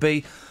record would it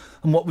be?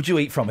 And what would you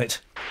eat from it?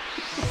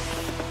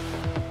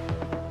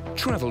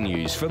 Travel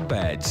news for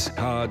beds,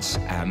 cards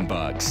and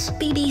bugs.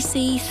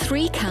 BBC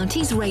Three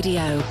Counties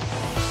Radio.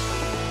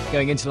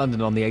 Going into London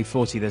on the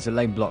A40, there's a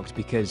lane blocked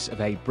because of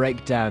a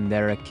breakdown.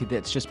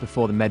 That's just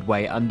before the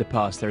Medway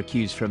underpass. There are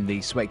queues from the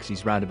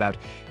Swakesey's roundabout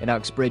in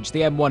Uxbridge.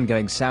 The M1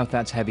 going south,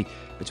 that's heavy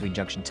between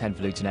junction 10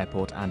 for Luton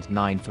Airport and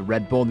 9 for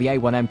Redbourne. The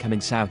A1M coming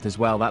south as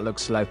well. That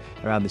looks slow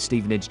around the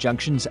Stevenage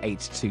junctions, 8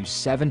 to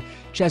 7.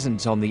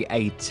 Cheshunt on the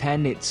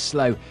A10. It's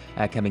slow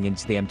coming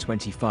into the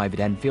M25 at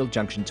Enfield,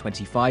 junction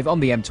 25. On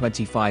the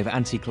M25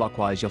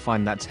 anti-clockwise, you'll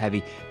find that's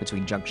heavy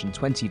between junction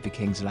 20 for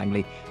Kings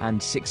Langley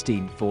and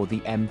 16 for the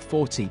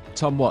M40.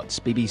 Tom Watts,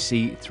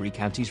 BBC Three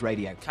Counties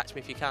Radio. Catch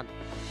me if you can.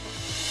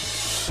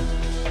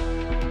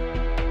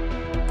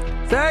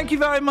 Thank you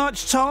very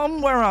much,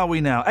 Tom. Where are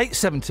we now?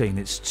 8:17.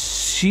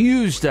 It's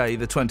Tuesday,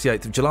 the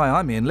 28th of July.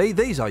 I'm Iain Lee.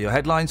 These are your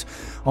headlines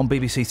on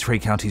BBC Three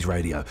Counties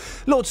Radio.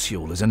 Lord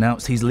Sewell has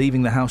announced he's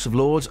leaving the House of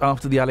Lords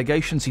after the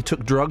allegations he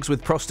took drugs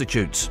with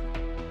prostitutes.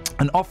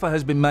 An offer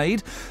has been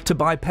made to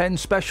buy Penn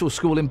Special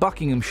School in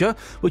Buckinghamshire,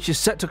 which is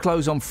set to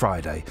close on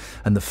Friday.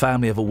 And the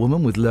family of a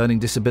woman with learning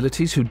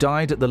disabilities who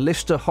died at the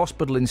Lister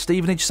Hospital in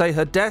Stevenage say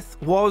her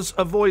death was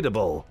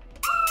avoidable.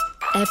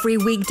 Every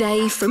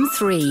weekday from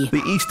 3.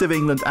 The East of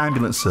England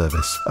Ambulance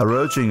Service are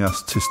urging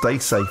us to stay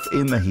safe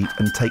in the heat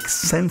and take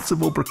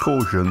sensible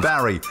precautions.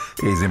 Barry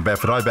is in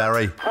Bedford. Hi,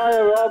 Barry.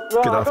 Hi, Rob.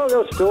 Right, I've got a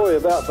little story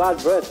about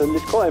bad breath, and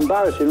it's quite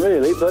embarrassing,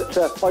 really, but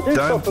I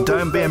do...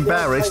 Don't be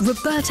embarrassed.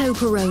 Roberto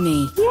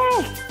Peroni.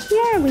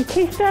 Yeah, we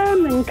kiss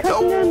them and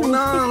cuddle them.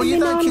 Oh, no, you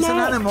don't kiss an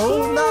animal.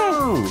 Yeah.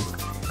 No.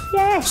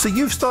 Yeah. So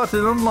you've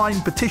started an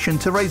online petition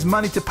to raise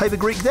money to pay the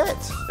Greek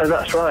debt?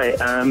 That's right.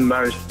 I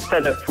was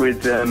fed up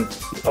with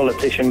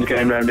politicians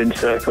going round in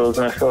circles,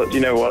 and I thought,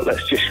 you know what,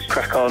 let's just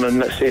crack on and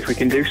let's see if we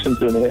can do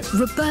something here.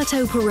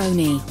 Roberto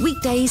Peroni,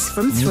 weekdays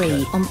from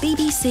 3 on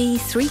BBC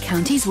Three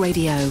Counties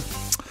Radio.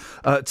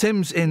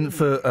 Tim's in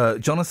for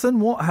Jonathan.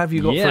 What have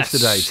you got for us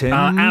today, Tim?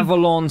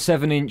 Avalon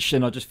 7-inch,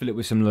 and I'll just fill it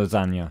with some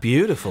lasagna.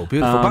 Beautiful.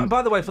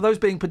 By the way, for those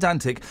being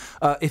pedantic,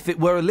 if it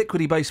were a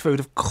liquidy-based food,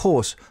 of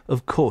course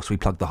we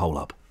plug the hole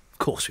up. Of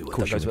course we would.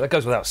 That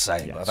goes without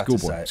saying. Yeah, but I've had to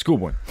say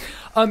schoolboy. it.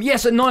 Schoolboy.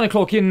 Yes, at 9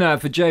 o'clock in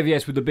for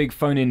JVS with the big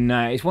phone in.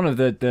 It's one of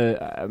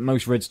the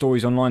most read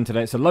stories online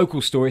today. It's a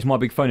local story. It's my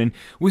big phone in.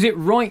 Was it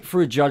right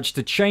for a judge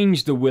to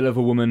change the will of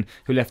a woman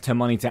who left her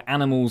money to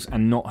animals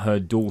and not her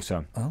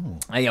daughter? Oh.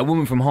 A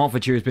woman from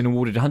Hertfordshire has been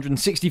awarded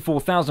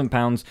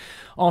 £164,000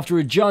 after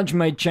a judge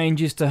made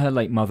changes to her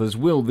late mother's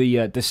will.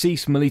 The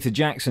deceased Melita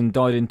Jackson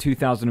died in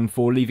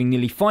 2004, leaving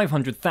nearly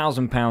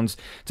 £500,000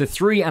 to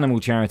 3 animal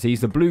charities,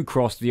 the Blue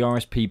Cross, the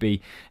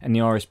RSPB and the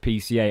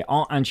RSPCA.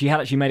 And she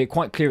had actually made it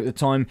quite clear at the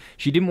time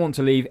she didn't want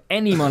to leave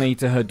any money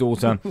to her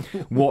daughter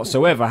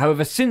whatsoever.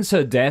 However, since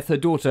her death, her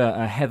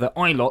daughter Heather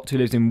Eilott, who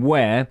lives in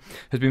Ware,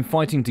 has been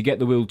fighting to get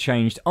the will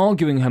changed,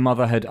 arguing her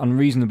mother had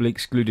unreasonably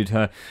excluded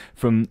her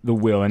from the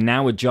will. And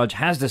now a judge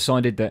has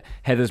decided that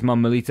Heather's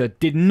mum Melita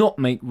did not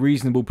make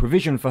reasonable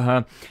provision for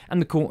her,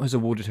 and the court has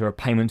awarded her a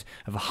payment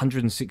of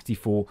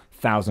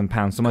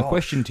 £164,000. So my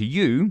question to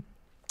you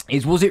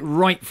is, was it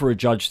right for a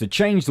judge to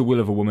change the will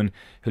of a woman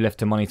who left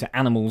her money to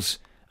animals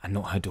and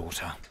not her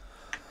daughter?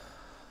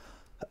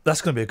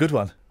 That's going to be a good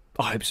one.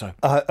 I hope so.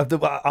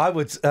 I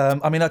would.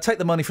 I'd take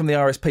the money from the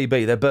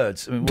RSPB. They're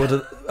birds. I mean,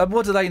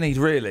 what do they need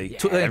really?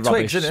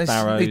 Rubbish, Twigs,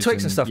 sparrows,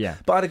 twigs and stuff. yeah.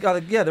 But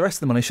the rest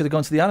of the money should have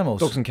gone to the animals.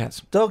 Dogs and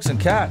cats. Dogs and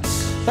cats.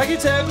 Thank you,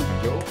 Tim.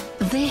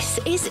 This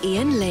is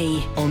Iain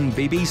Lee On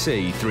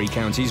BBC Three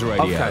Counties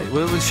Radio. Okay,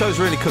 well, the show's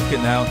really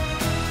cooking now.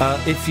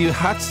 If you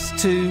had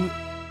to...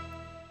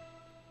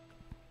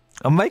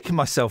 I'm making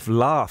myself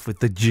laugh with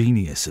the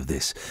genius of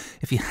this.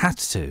 If you had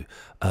to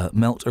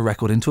melt a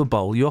record into a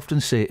bowl, you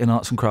often see it in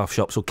arts and crafts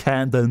shops or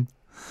can them.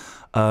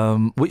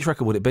 Which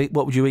record would it be?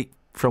 What would you eat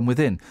from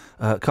within?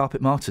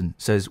 Carpet Martin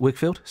says,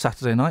 Wakefield,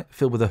 Saturday night,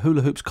 filled with a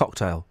hula hoops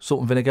cocktail,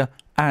 salt and vinegar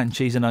and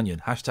cheese and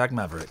onion. #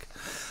 Maverick.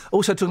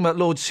 Also talking about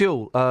Lord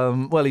Sewell.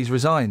 Well, he's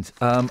resigned.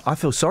 I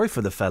feel sorry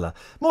for the fella.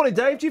 Morning,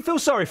 Dave. Do you feel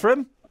sorry for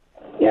him?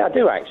 Yeah, I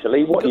do,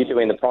 actually. What you do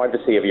in the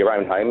privacy of your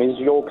own home is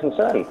your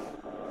concern.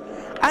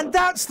 And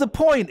that's the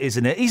point,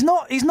 isn't it? He's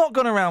not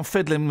gone around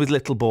fiddling with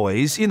little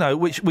boys,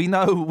 which we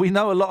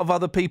know a lot of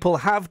other people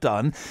have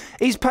done.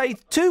 He's paid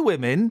 2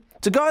 women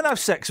to go and have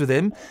sex with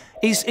him.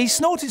 He's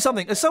snorted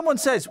something. As someone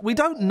says, we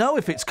don't know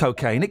if it's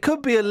cocaine. It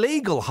could be a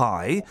legal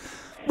high.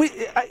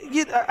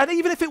 And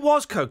even if it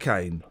was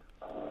cocaine,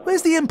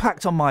 where's the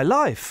impact on my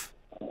life?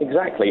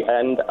 Exactly,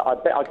 and I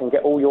bet I can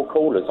get all your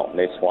callers on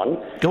this one.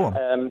 Go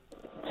on.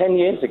 10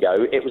 years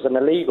ago, it was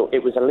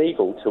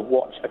illegal to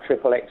watch a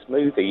XXX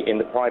movie in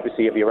the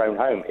privacy of your own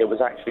home. It was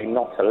actually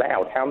not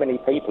allowed. How many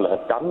people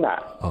have done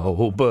that?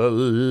 Oh,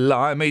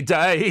 blimey,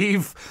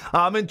 Dave.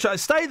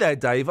 Stay there,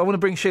 Dave. I want to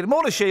bring Sheila.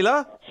 Morning,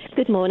 Sheila.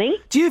 Good morning.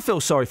 Do you feel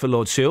sorry for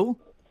Lord Sewell?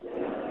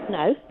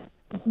 No.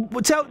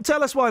 Well,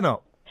 tell us why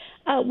not.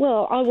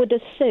 Well, I would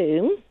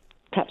assume,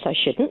 perhaps I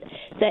shouldn't,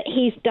 that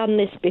he's done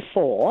this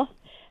before.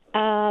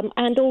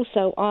 And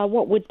also,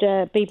 what would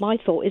be my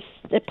thought is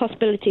the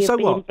possibility of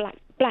being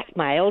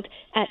blackmailed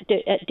at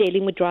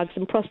dealing with drugs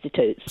and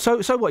prostitutes. So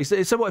what?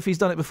 So what if he's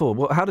done it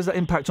before? How does that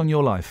impact on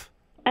your life?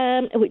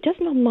 It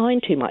doesn't on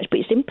mine too much,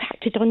 but it's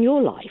impacted on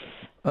your life.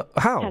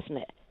 How? Hasn't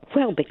it?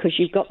 Well, because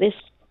you've got this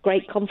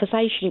great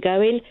conversation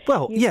going.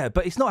 Well, yeah,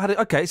 but it's not had...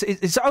 Okay,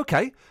 it's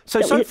okay.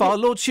 So far,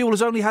 Lord Sewell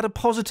has only had a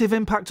positive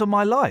impact on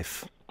my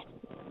life.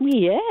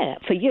 Yeah,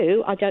 for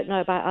you. I don't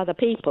know about other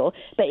people,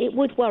 but it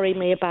would worry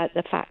me about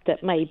the fact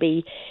that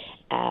maybe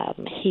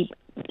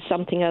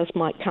something else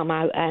might come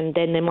out and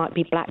then there might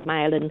be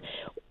blackmail and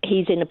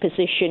he's in a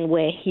position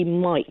where he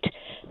might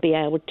be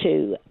able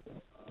to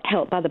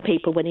help other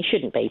people when he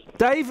shouldn't be.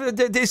 Dave,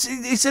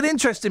 it's an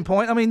interesting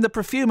point. I mean, the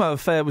Profumo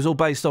affair was all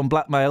based on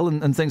blackmail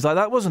and things like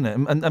that, wasn't it?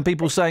 And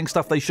people saying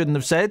stuff they shouldn't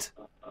have said.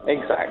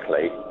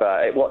 Exactly,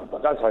 but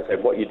as I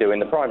said, what you do in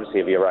the privacy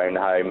of your own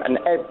home, and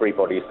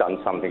everybody's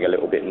done something a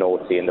little bit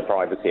naughty in the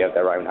privacy of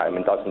their own home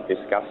and doesn't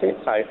discuss it.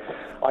 So,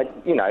 I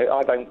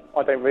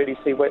don't really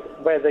see where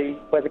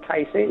the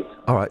case is.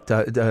 All right,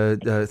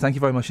 thank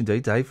you very much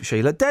indeed, Dave.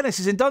 Sheila, Dennis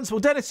is in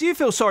Dunstable. Dennis, do you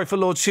feel sorry for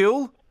Lord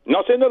Sewell?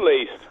 Not in the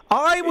least.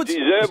 He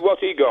deserved what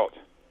he got.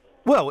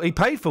 Well, he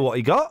paid for what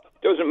he got.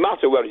 Doesn't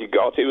matter what he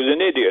got. He was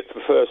an idiot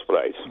in the first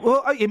place.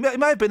 Well, he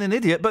may have been an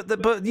idiot,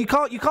 but you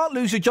can't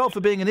lose your job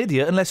for being an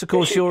idiot unless, of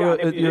course, you're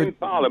in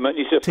Parliament.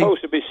 You're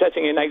supposed to be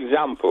setting an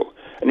example,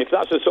 and if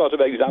that's the sort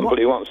of example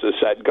he wants to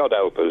set, God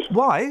help us.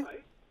 Why?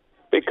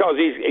 Because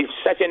he's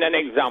setting an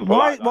example.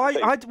 Why?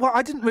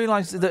 I didn't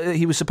realise that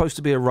he was supposed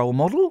to be a role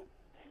model.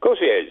 Of course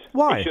he is.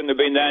 Why? He shouldn't have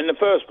been there in the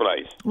first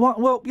place.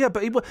 Well, yeah,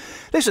 but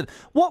listen,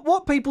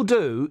 what people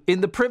do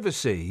in the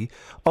privacy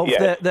of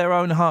their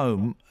own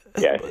home.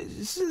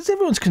 Yes.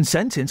 Everyone's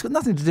consenting. It's got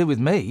nothing to do with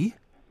me.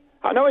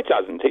 I know it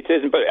hasn't. It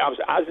isn't. But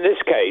as in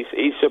this case,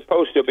 he's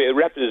supposed to be a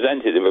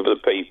representative of the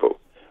people,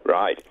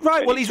 right?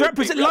 Right. Well, he's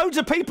representing. Loads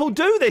of people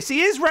do this.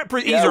 He is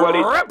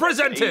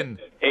representing.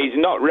 He's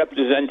not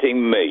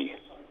representing me,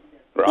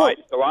 right?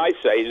 Well, so I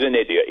say he's an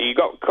idiot. He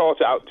got caught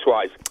out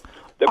twice.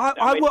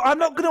 I'm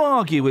not going to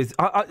argue with.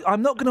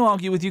 I'm not going to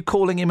argue with you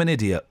calling him an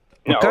idiot.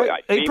 No,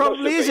 okay? He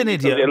probably is an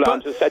idiot.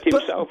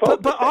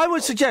 But I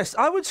would suggest.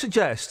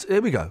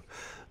 Here we go.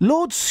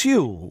 Lord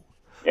Sewell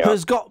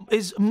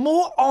is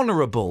more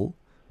honourable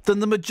than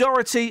the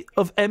majority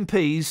of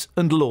MPs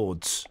and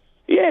Lords.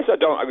 Yes,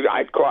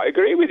 I quite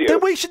agree with you.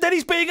 Then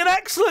he's being an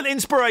excellent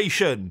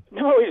inspiration.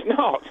 No, he's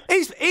not.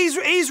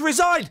 He's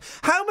resigned.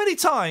 How many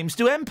times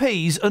do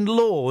MPs and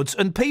Lords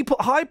and people,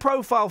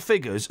 high-profile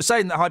figures,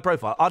 saying that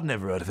high-profile, I'd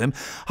never heard of him,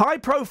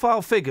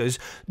 high-profile figures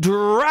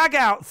drag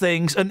out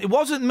things, and it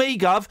wasn't me,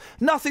 Gov,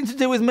 nothing to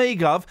do with me,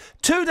 Gov.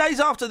 2 days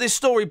after this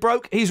story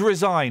broke, he's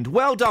resigned.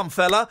 Well done,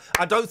 fella.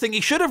 I don't think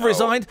he should have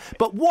resigned,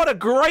 but what a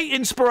great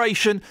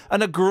inspiration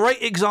and a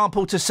great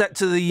example to set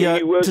to the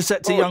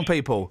to young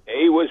people.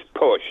 He was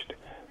pushed.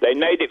 They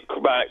made it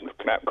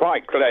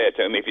quite clear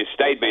to him if he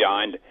stayed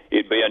behind,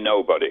 he'd be a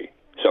nobody.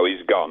 So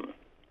he's gone.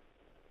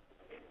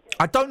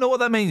 I don't know what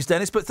that means,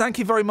 Dennis, but thank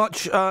you very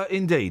much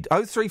indeed.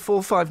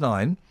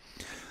 03459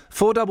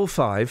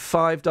 455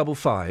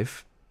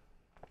 555.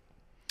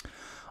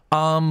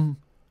 I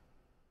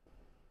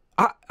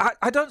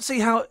don't see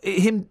how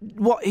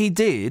what he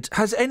did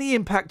has any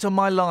impact on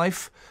my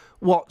life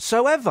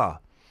whatsoever.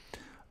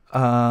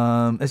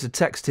 There's a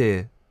text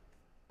here.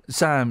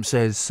 Sam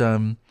says,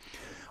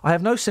 I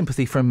have no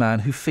sympathy for a man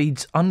who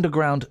feeds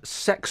underground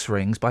sex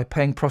rings by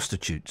paying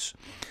prostitutes.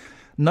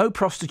 No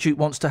prostitute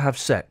wants to have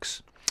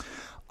sex.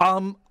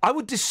 I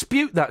would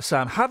dispute that,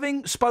 Sam.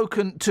 Having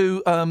spoken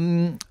to,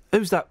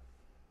 who's that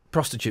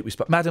prostitute we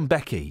spoke, Madam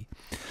Becky,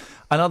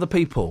 and other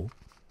people,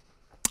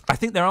 I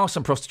think there are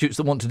some prostitutes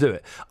that want to do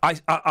it.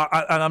 And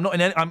I'm not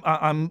in any.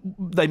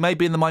 They may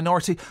be in the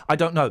minority. I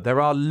don't know. There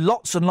are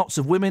lots and lots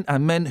of women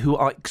and men who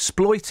are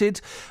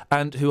exploited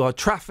and who are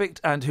trafficked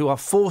and who are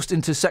forced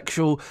into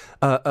sexual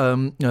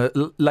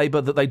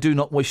labour that they do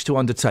not wish to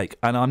undertake.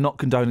 And I'm not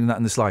condoning that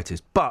in the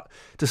slightest. But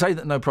to say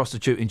that no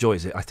prostitute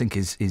enjoys it, I think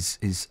is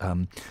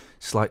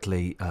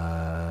slightly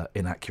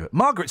inaccurate.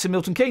 Margaret's in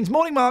Milton Keynes.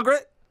 Morning,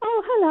 Margaret.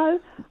 Oh, hello.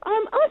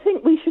 I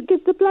think we should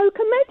give the bloke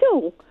a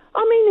medal.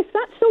 I mean, if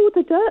that's all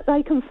the dirt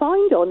they can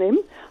find on him,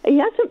 he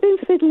hasn't been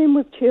fiddling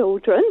with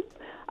children,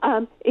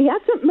 he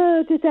hasn't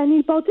murdered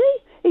anybody,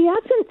 he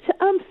hasn't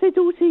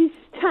fiddled his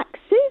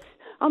taxes.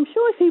 I'm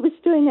sure if he was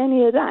doing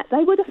any of that,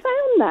 they would have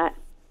found that.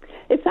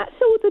 If that's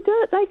all the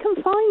dirt they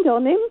can find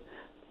on him,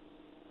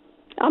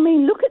 I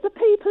mean, look at the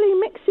people he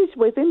mixes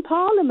with in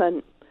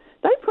Parliament.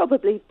 They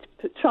probably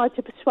tried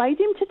to persuade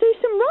him to do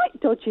some right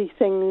dodgy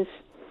things.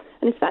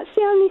 And if that's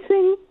the only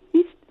thing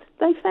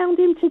they found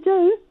him to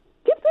do,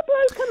 give the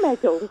bloke a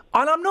medal.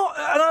 And I'm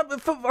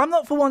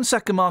not for 1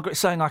 second, Margaret,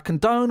 saying I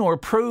condone or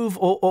approve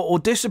or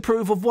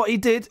disapprove of what he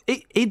did.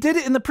 He did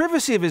it in the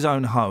privacy of his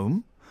own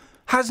home.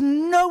 Has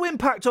no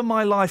impact on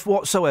my life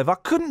whatsoever.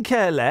 Couldn't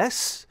care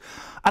less.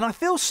 And I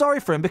feel sorry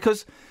for him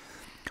because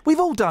we've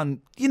all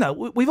done,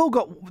 we've all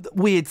got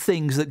weird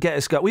things that get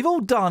us going. We've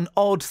all done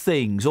odd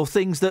things or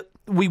things that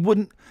we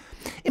wouldn't.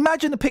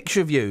 Imagine a picture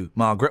of you,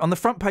 Margaret, on the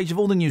front page of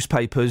all the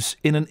newspapers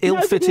in an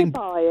ill-fitting.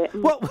 Buy it.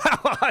 Well,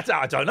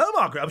 I don't know,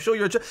 Margaret. I'm sure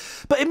you're.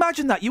 But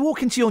imagine that you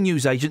walk into your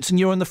newsagents and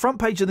you're on the front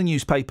page of the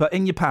newspaper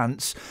in your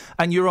pants,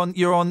 and you're on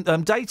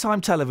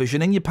daytime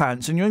television in your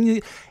pants, and you're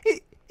in.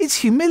 It's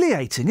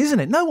humiliating, isn't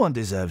it? No one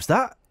deserves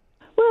that.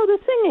 Well, the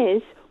thing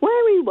is,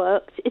 where he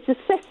works, it's a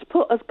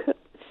cesspit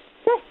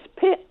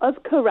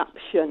of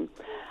corruption,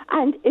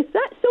 and if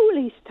that's all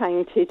he's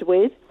tainted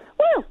with.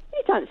 Well,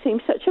 he don't seem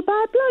such a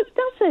bad bloke,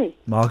 does he?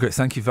 Margaret,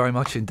 thank you very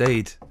much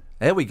indeed.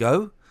 There we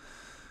go.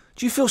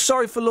 Do you feel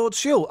sorry for Lord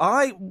Shield?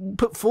 I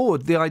put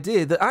forward the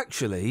idea that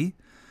actually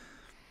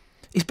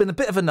he's been a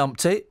bit of a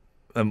numpty.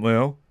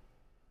 Really.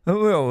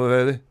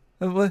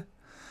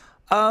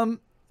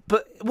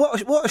 But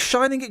what a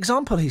shining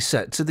example he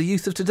set to the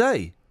youth of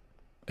today.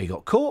 He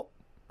got caught.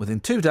 Within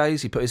 2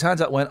 days, he put his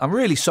hands up and went, I'm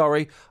really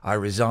sorry, I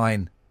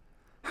resign.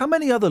 How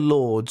many other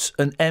lords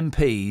and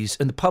MPs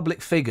and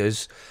public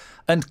figures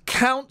and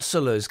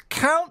councillors,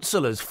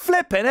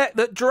 flipping it,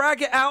 that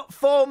drag it out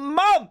for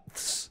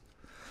months?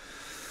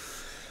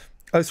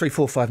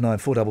 03459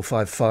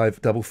 455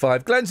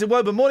 555. Glenn's in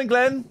Woburn. Morning,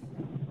 Glenn.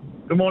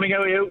 Good morning,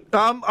 how are you?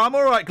 I'm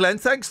all right, Glenn.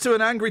 Thanks to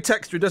an angry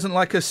texter who doesn't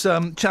like us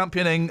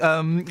championing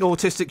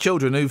autistic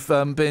children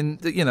who've been,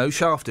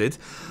 shafted.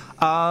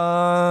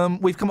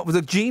 We've come up with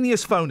a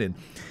genius phone-in.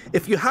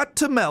 If you had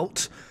to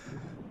melt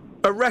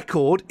a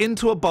record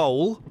into a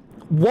bowl,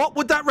 what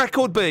would that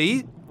record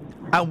be?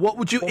 And what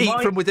would you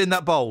eat from within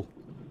that bowl?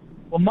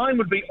 Well, mine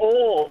would be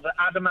all the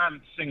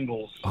Adamant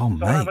singles. Oh, so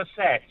mate. I have a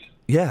set.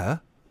 Yeah.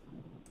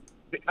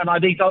 And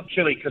I'd eat hot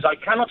chili, because I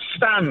cannot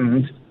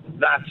stand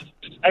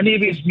any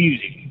of his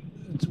music.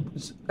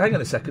 Hang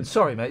on a second.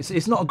 Sorry, mate.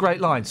 It's not a great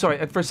line.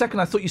 Sorry. For a second,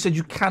 I thought you said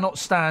you cannot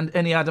stand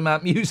any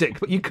Adamant music,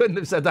 but you couldn't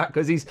have said that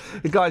because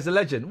the guy's a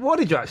legend. What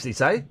did you actually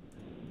say?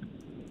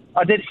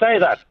 I did say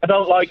that. I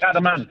don't like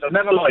Adamant. I've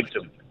never liked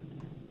him.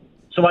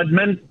 So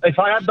if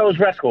I had those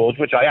records,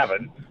 which I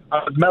haven't,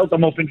 I'd melt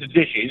them up into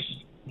dishes,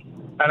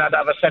 and I'd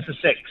have a set of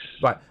 6.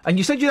 Right. And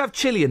you said you'd have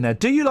chili in there.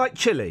 Do you like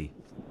chili?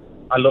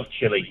 I love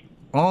chili.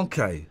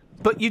 Okay.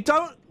 But you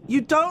don't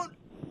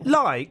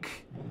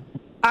like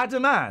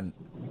Adamant?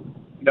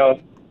 No,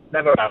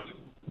 never have.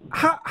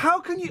 How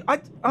can you...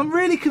 I'm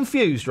really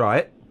confused,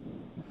 right?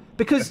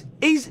 Because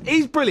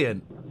he's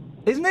brilliant.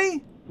 Isn't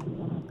he?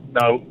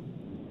 No.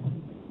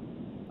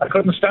 I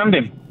couldn't stand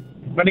him.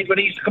 When he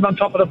used to come on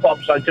top of the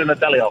pops, I'd turn the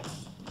telly off.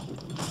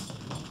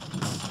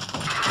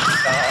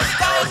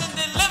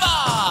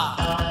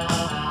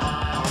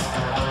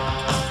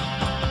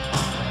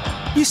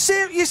 You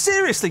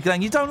seriously,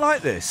 Glenn, you don't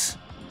like this?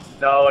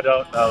 No, I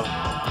don't know.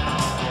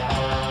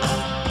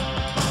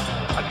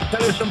 I can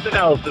tell you something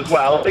else as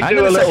well. Hang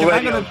on a second,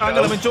 hang on,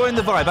 I'm enjoying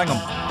the vibe, hang on.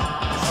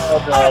 Oh,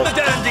 no. I'm the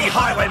dandy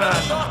highwayman!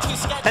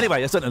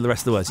 Anyway, I don't know the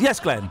rest of the words. Yes,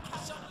 Glenn?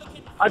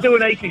 I do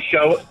an 80s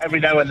show every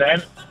now and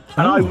then,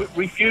 and I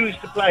refuse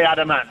to play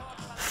Adam Ant.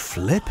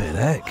 Flippin'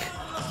 heck.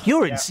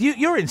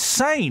 You're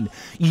insane.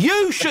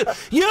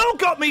 You've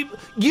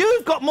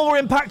got more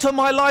impact on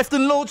my life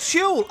than Lord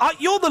Sewell.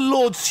 You're the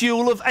Lord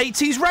Sewell of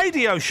 80s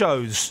radio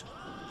shows.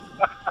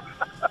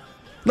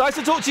 Nice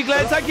to talk to you,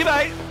 Glenn. Thank you,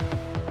 mate.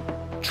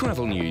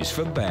 Travel news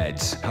for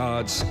beds,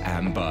 cards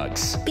and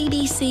bugs.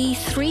 BBC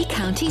Three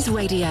Counties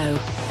Radio.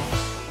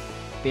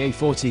 The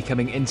A40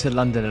 coming into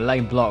London, a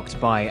lane blocked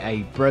by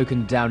a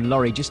broken down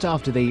lorry just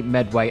after the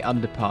Medway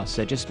underpass,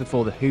 so just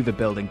before the Hoover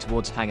building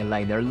towards Hanger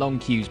Lane. There are long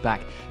queues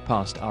back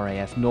past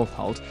RAF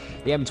Northolt.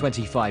 The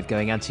M25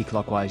 going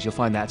anti-clockwise, you'll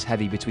find that's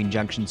heavy between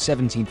junction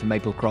 17 for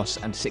Maple Cross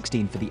and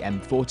 16 for the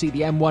M40.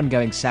 The M1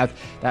 going south,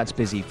 that's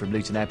busy from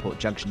Luton Airport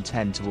junction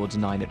 10 towards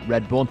 9 at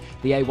Redbourne.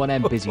 The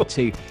A1M busy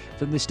too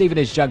from the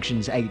Stevenage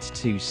junctions 8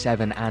 to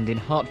 7, and in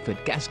Hertford,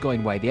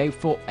 Gascoigne Way, the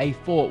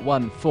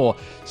A414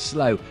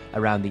 slow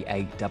around the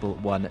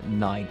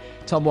A119.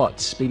 Tom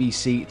Watts,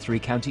 BBC Three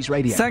Counties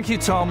Radio. Thank you,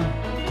 Tom.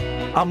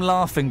 I'm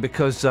laughing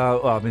because,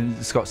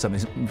 Scott sent me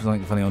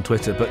something funny on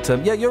Twitter, but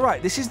yeah, you're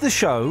right. This is the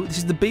show, this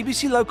is the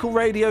BBC local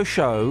radio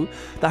show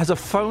that has a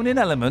phone-in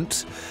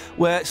element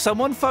where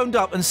someone phoned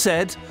up and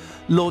said,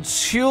 Lord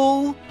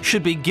Sewell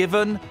should be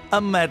given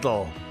a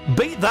medal.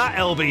 Beat that,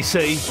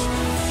 LBC.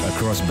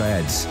 Across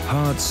beds,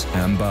 hearts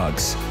and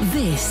bugs.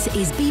 This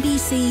is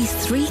BBC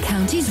Three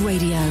Counties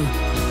Radio.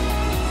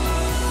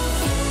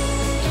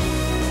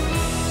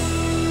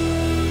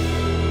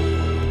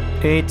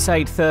 It's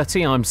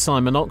 8:30. I'm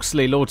Simon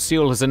Oxley. Lord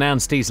Sewell has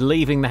announced he's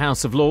leaving the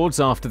House of Lords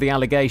after the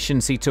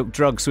allegations he took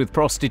drugs with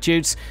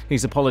prostitutes.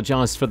 He's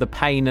apologised for the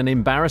pain and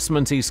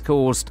embarrassment he's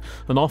caused.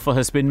 An offer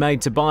has been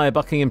made to buy a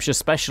Buckinghamshire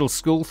special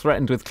school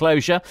threatened with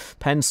closure.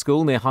 Penn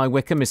School near High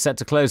Wycombe is set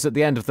to close at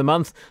the end of the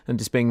month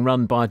and is being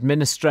run by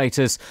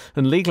administrators.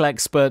 And legal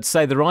experts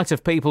say the right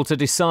of people to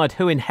decide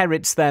who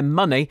inherits their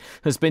money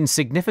has been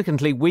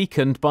significantly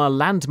weakened by a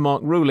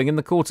landmark ruling in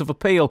the Court of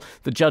Appeal.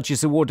 The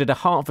judges awarded a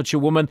Hertfordshire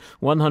woman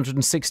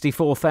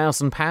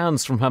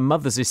 £164,000 from her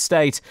mother's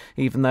estate,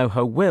 even though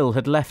her will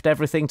had left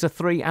everything to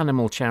 3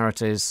 animal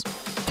charities.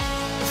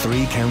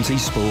 Three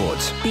Counties Sport.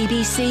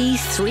 BBC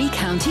Three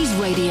Counties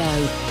Radio.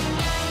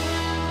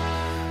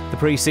 The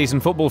pre-season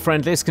football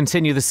friendlies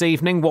continue this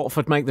evening.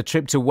 Watford make the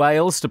trip to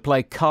Wales to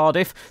play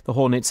Cardiff. The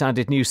Hornets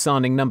added new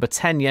signing number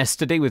 10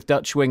 yesterday, with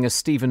Dutch winger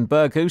Steven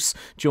Berghuis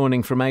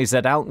joining from AZ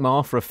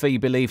Alkmaar for a fee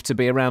believed to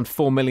be around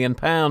 £4 million.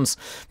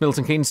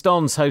 Milton Keynes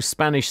Dons host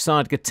Spanish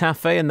side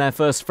Getafe in their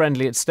first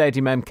friendly at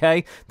Stadium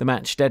MK, the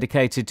match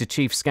dedicated to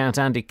Chief Scout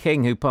Andy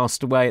King, who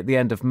passed away at the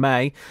end of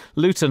May.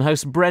 Luton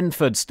host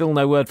Brentford. Still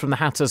no word from the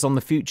Hatters on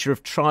the future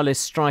of trialist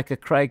striker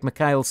Craig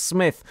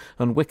McHale-Smith,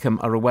 and Wycombe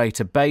are away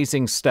to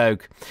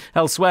Basingstoke.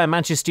 Elsewhere,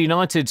 Manchester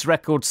United's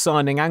record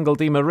signing Angel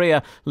Di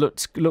Maria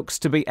looks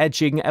to be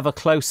edging ever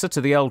closer to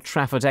the Old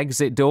Trafford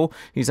exit door.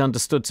 He's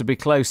understood to be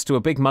close to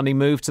a big money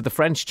move to the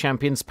French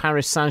champions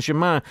Paris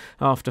Saint-Germain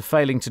after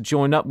failing to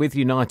join up with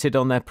United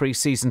on their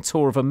pre-season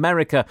tour of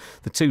America.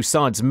 The two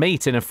sides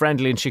meet in a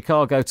friendly in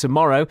Chicago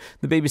tomorrow.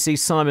 The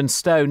BBC's Simon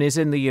Stone is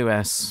in the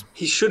US.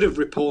 He should have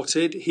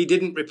reported. He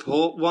didn't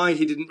report. Why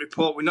he didn't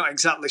report, we're not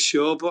exactly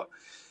sure, but,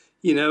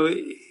 you know,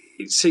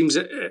 it seems,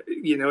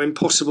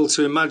 impossible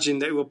to imagine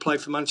that he will play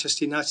for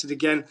Manchester United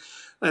again,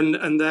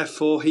 and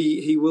therefore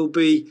he will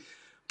be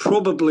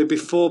probably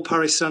before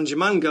Paris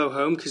Saint-Germain go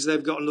home, because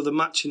they've got another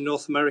match in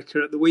North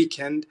America at the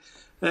weekend.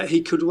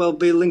 He could well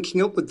be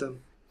linking up with them.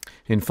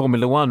 In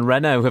Formula One,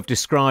 Renault have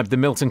described the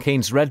Milton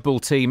Keynes Red Bull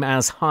team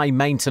as high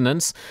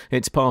maintenance.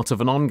 It's part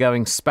of an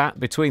ongoing spat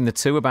between the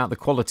two about the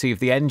quality of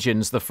the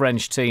engines the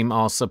French team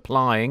are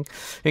supplying.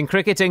 In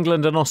cricket,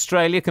 England and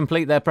Australia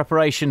complete their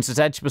preparations at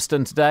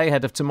Edgbaston today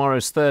ahead of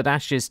tomorrow's third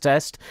Ashes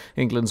test.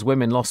 England's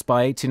women lost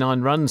by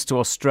 89 runs to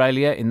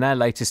Australia in their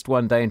latest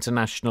one-day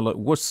international at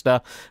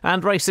Worcester.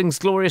 And racing's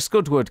Glorious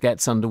Goodwood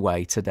gets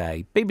underway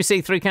today.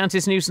 BBC Three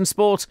Counties News and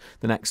Sport.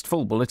 The next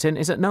full bulletin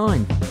is at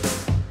 9.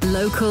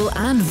 Local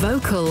and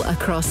vocal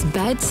across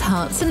beds,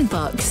 hearts and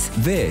bucks.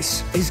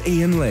 This is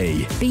Iain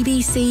Lee.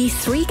 BBC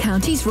Three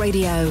Counties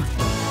Radio.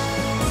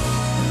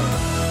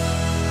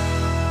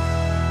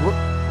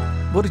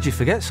 What did you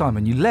forget,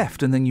 Simon? You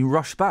left and then you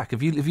rushed back.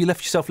 Have you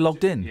left yourself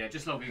logged in? Yeah,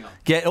 just logging off.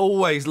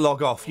 Always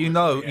log off. You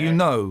know.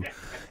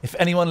 If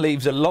anyone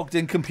leaves a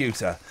logged-in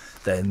computer,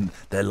 then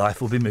their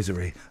life will be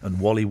misery,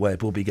 and Wally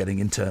Webb will be getting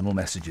internal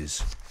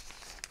messages.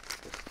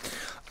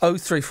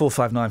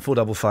 03459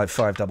 455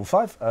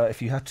 555.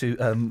 If you had to,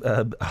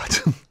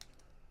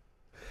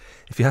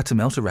 If you had to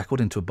melt a record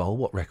into a bowl,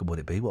 what record would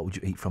it be? What would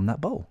you eat from that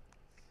bowl?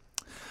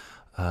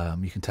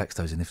 You can text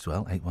those in as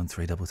well,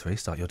 81333,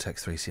 start your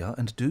text 3CR.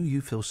 And do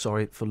you feel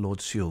sorry for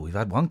Lord Sewell? We've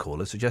had one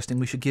caller suggesting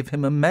we should give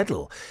him a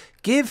medal.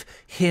 Give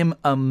him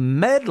a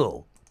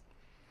medal!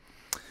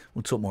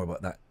 We'll talk more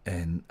about that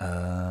in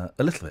a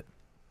little bit.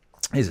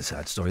 Here's a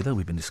sad story, though,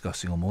 we've been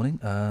discussing all morning.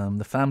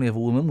 The family of a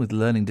woman with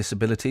learning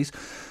disabilities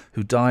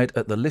who died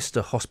at the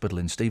Lister Hospital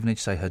in Stevenage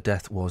say her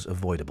death was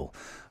avoidable.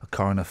 A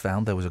coroner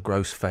found there was a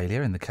gross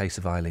failure in the case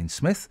of Eileen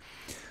Smith.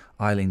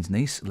 Eileen's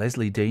niece,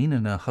 Leslie Dean,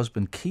 and her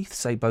husband Keith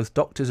say both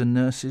doctors and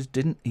nurses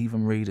didn't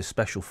even read a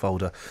special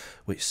folder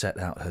which set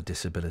out her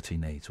disability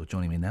needs. Well,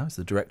 joining me now is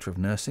the Director of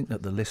Nursing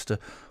at the Lister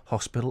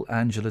Hospital,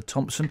 Angela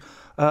Thompson.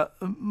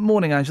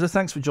 Morning, Angela.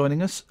 Thanks for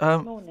joining us.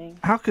 Morning.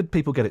 How could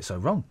people get it so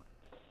wrong?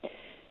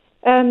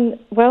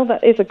 Well,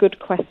 that is a good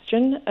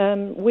question.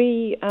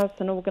 We, as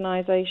an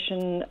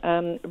organisation,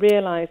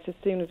 realised as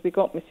soon as we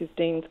got Mrs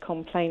Dean's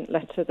complaint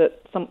letter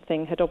that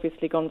something had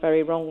obviously gone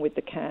very wrong with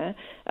the care,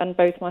 and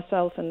both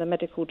myself and the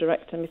medical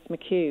director, Miss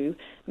McHugh,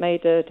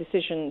 made a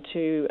decision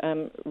to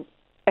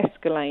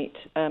escalate,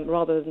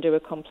 rather than do a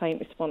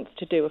complaint response,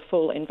 to do a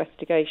full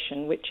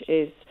investigation, which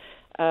is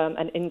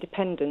an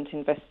independent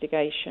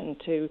investigation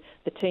to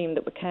the team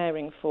that were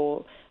caring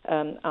for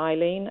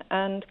Eileen,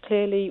 and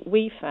clearly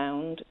we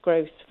found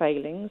gross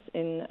failings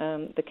in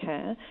the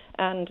care,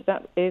 and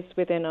that is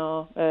within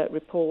our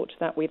report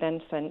that we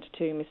then sent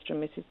to Mr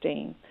and Mrs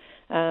Dean.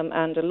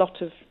 And a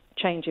lot of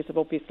changes have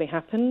obviously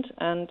happened,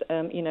 and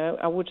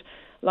I would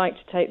like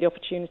to take the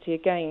opportunity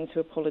again to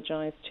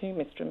apologise to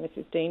Mr and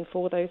Mrs Dean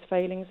for those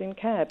failings in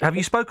care. Have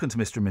you spoken to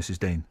Mr and Mrs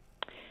Dean?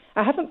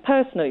 I haven't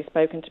personally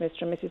spoken to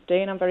Mr and Mrs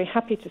Dean. I'm very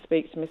happy to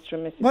speak to Mr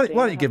and Mrs Dean.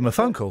 Why don't you give them a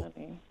phone call?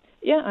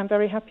 Yeah, I'm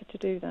very happy to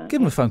do that.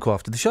 Give them a phone call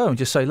after the show and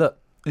just say, look,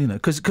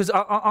 because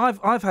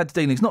I've had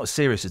dealings, not as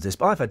serious as this,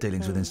 but I've had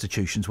dealings with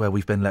institutions where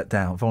we've been let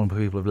down, vulnerable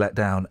people have let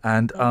down,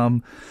 and,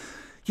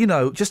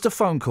 just a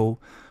phone call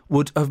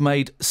would have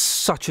made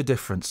such a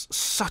difference.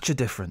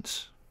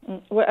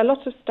 Well, a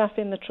lot of staff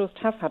in the Trust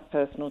have had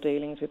personal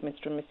dealings with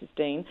Mr and Mrs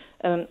Dean,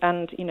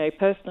 and,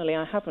 personally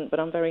I haven't, but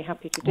I'm very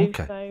happy to do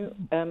so.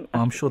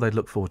 I'm sure they'd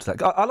look forward to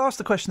that. I'll ask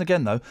the question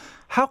again, though.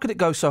 How could it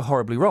go so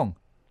horribly wrong?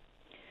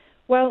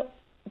 Well,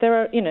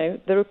 there are,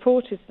 the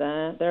report is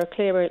there. There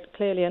are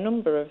clearly a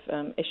number of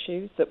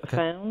issues that were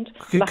found.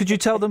 Could you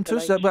tell them to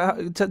us?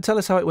 Tell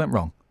us how it went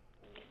wrong.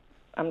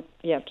 I'm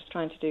just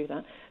trying to do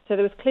that. So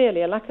there was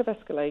clearly a lack of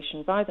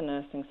escalation by the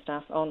nursing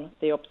staff on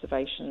the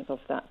observations of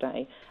that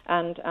day.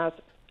 And as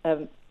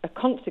a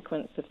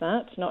consequence of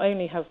that, not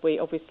only have we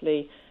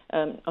obviously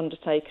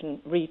undertaken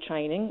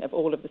retraining of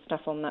all of the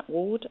staff on that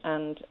ward,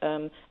 and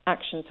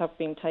actions have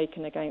been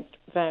taken against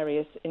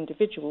various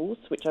individuals,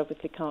 which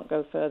obviously can't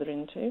go further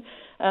into,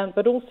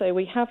 but also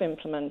we have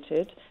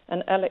implemented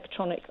an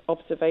electronic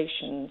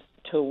observations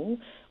tool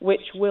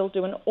which will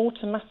do an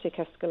automatic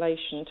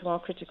escalation to our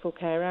critical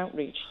care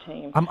outreach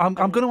team. I'm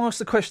going to ask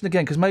the question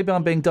again, because maybe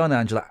I'm being done,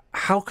 Angela.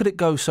 How could it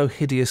go so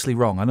hideously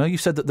wrong? I know you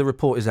said that the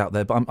report is out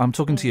there, but I'm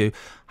talking to you.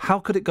 How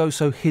could it go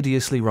so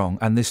hideously wrong?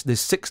 And this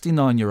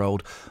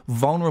 69-year-old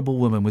vulnerable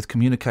woman with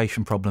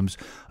communication problems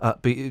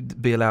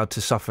be allowed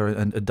to suffer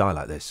and die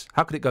like this?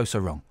 How could it go so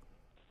wrong?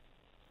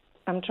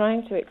 I'm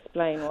trying to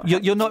explain what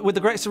you're not. With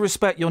the greatest of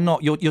respect, you're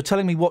not. You're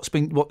telling me what's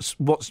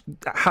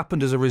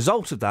happened as a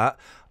result of that.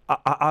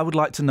 I would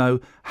like to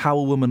know how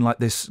a woman like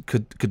this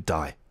could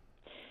die.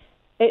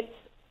 It's,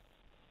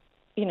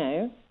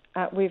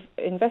 we've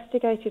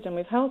investigated and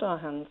we've held our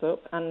hands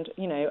up, and,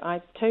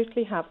 I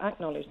totally have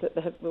acknowledged that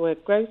there were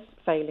gross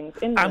failings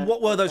in And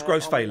what were those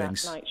gross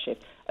failings? Night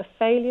shift. A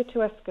failure to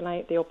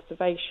escalate the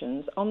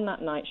observations on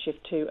that night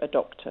shift to a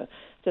doctor.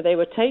 So they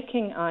were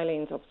taking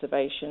Eileen's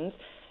observations.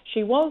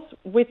 She was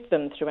with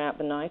them throughout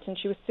the night, and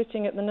she was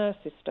sitting at the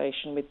nurses'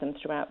 station with them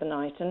throughout the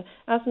night. And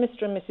as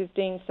Mr and Mrs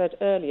Dean said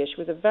earlier, she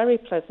was a very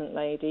pleasant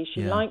lady.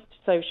 She liked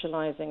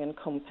socialising and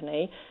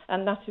company,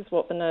 and that is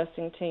what the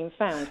nursing team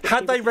found.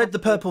 Had they read the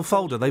purple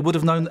folder, they would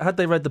have known. Had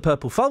they read the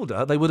purple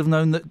folder, they would have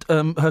known that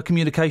her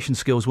communication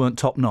skills weren't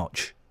top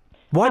notch.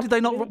 Why did they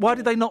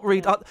not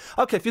read?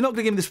 OK, if you're not going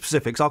to give me the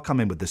specifics, I'll come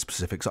in with the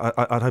specifics.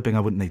 I'm hoping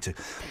I wouldn't need to.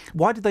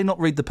 Why did they not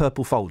read the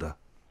purple folder?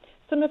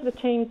 Some of the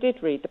team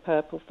did read the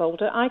purple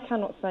folder. I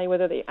cannot say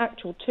whether the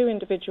actual two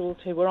individuals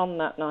who were on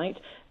that night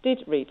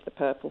did read the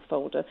purple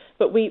folder.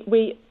 But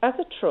we as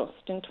a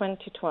trust in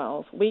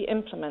 2012, we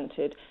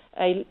implemented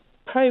a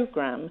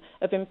programme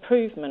of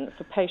improvement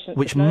for patients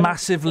which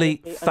massively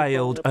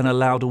failed and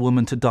allowed a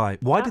woman to die.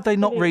 Why did they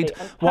not read?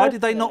 Why did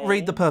they not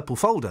read the purple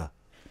folder?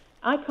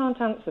 I can't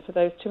answer for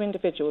those two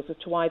individuals as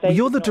to why they...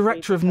 You're the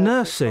director of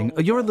nursing.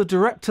 You're the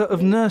director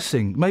of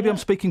nursing. Maybe I'm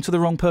speaking to the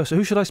wrong person.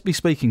 Who should I be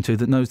speaking to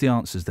that knows the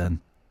answers then?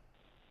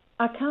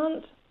 I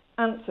can't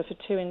answer for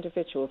two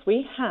individuals.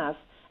 We have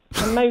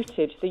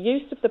promoted the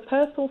use of the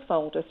purple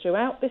folder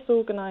throughout this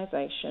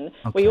organisation.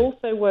 Okay. We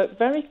also work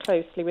very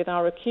closely with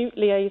our acute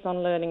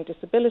liaison learning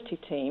disability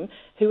team,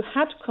 who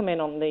had come in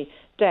on the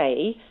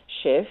day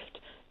shift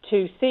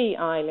to see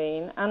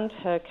Eileen and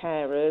her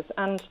carers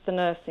and the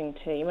nursing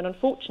team, and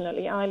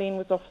unfortunately Eileen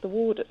was off the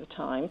ward at the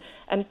time,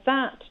 and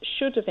that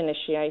should have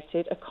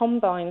initiated a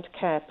combined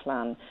care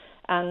plan.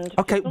 And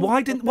Okay,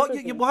 why didn't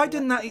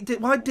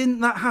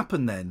that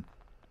happen then?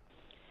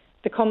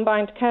 The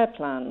combined care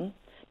plan,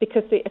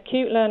 because the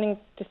acute learning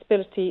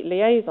disability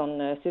liaison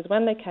nurses,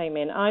 when they came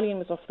in, Eileen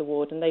was off the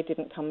ward and they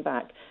didn't come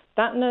back.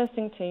 That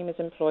nursing team is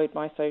employed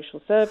by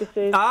social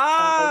services.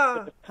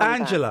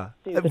 Angela,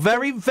 a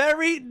very,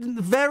 very,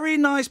 very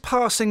nice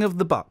passing of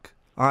the buck.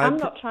 I'm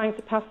not trying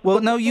to pass. Well,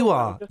 no, you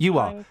are. You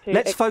are.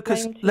 Let's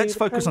focus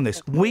on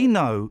this. We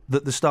know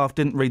that the staff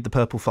didn't read the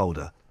purple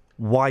folder.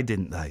 Why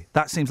didn't they?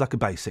 That seems like a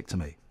basic to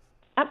me.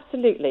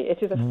 Absolutely, it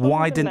is a.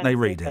 Why didn't they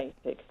read it?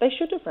 Basic. They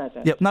should have read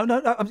it. Yep.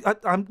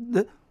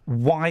 No.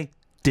 Why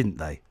didn't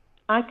they?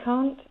 I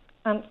can't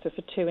answer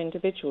for two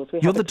individuals.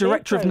 You're the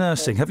director of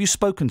nursing. Have you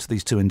spoken to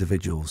these two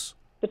individuals?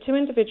 The two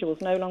individuals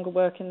no longer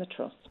work in the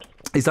trust.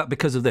 Is that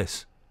because of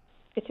this?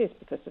 It is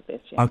because of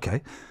this, yes.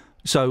 Okay.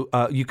 So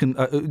you can,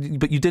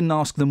 but you didn't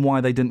ask them why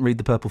they didn't read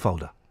the purple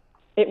folder?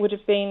 It would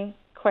have been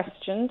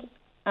questioned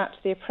at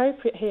the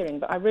appropriate hearing,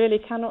 but I really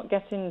cannot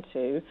get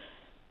into...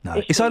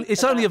 No,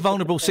 it's only a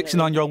vulnerable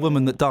 69-year-old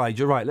woman that died.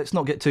 You're right, let's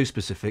not get too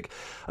specific.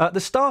 The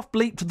staff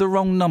bleeped the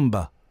wrong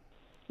number.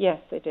 Yes,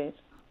 they did.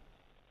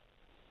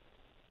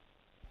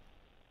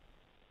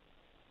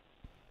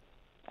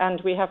 And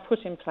we have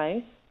put in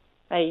place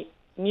a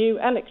new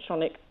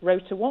electronic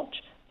rotor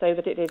watch so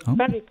that it is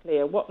very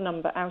clear what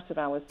number out of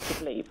hours to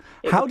bleep.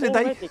 How did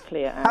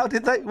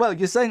they? Well,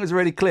 you're saying it was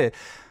really clear.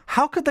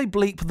 How could they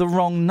bleep the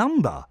wrong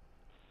number?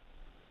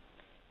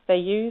 They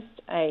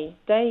used a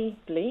day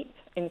bleep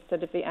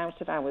instead of the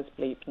out of hours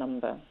bleep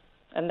number.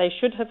 And they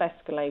should have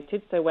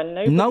escalated. So when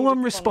no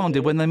one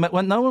responded when they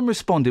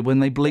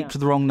bleeped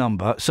the wrong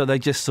number, so they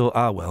just thought,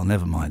 well,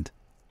 never mind.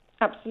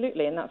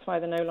 Absolutely, and that's why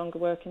they no longer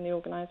work in the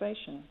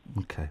organisation.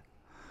 Okay.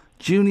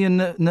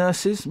 Junior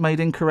nurses made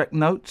incorrect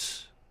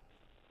notes,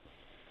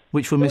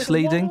 which were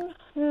misleading.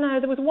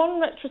 There was one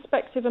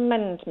retrospective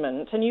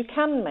amendment, and you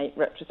can make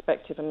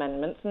retrospective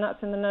amendments, and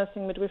that's in the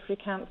Nursing Midwifery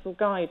Council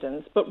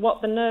guidance. But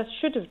what the nurse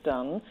should have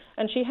done,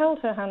 and she held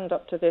her hand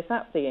up to this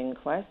at the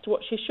inquest,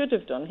 what she should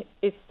have done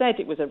is said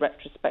it was a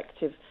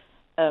retrospective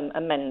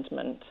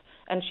amendment,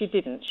 and she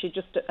didn't. She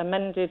just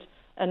amended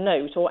a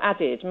note or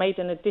made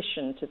an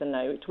addition to the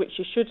note, which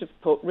she should have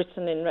put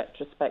written in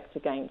retrospect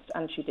against,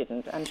 and she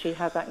didn't, and she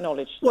has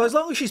acknowledged Well, as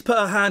long as she's put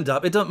her hand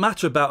up, it doesn't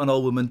matter about an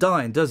old woman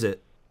dying, does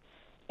it?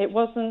 It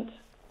wasn't.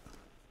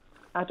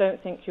 I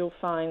don't think you'll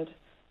find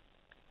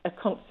a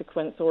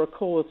consequence or a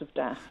cause of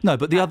death. No,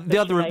 but the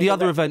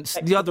other events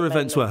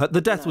were.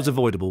 The death was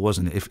avoidable,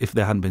 wasn't it? If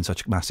there hadn't been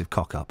such a massive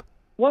cock up.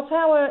 What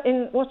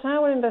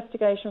our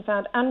investigation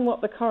found, and what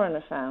the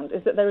coroner found,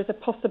 is that there is a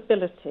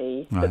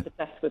possibility that the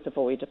death was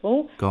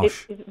avoidable.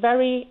 Gosh. It's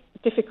very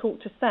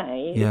difficult to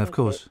say. Yeah, of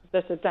course.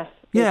 That a death.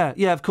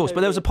 Yeah, of course.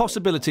 But there was a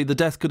possibility the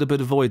death could have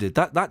been avoided.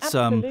 That's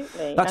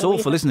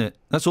awful, isn't it?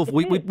 That's awful.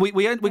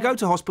 We go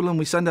to hospital and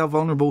we send our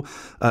vulnerable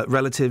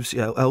relatives,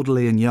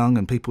 elderly and young,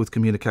 and people with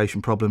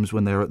communication problems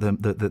when they're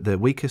at their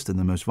weakest and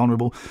the most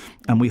vulnerable,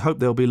 and we hope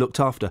they'll be looked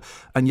after.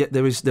 And yet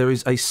there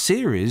is a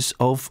series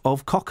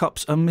of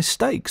cock-ups and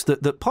mistakes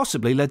that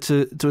possibly led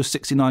to a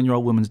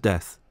 69-year-old woman's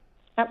death.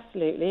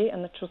 Absolutely,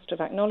 and the Trust have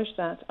acknowledged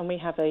that, and we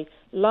have a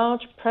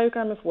large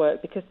programme of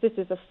work because this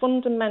is a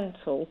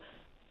fundamentally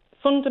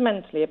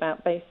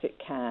about basic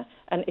care,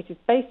 and it is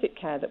basic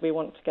care that we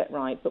want to get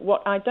right. But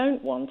what I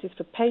don't want is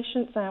for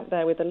patients out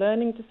there with a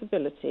learning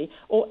disability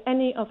or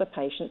any other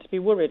patient to be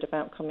worried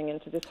about coming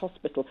into this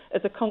hospital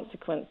as a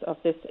consequence of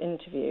this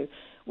interview.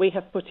 We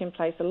have put in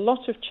place a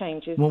lot of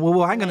changes.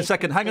 Well, hang on a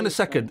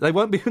second. They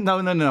won't be... No,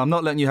 I'm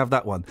not letting you have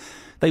that one.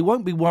 They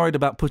won't be worried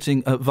about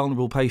putting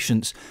vulnerable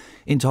patients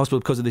into hospital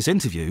because of this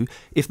interview.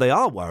 If they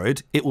are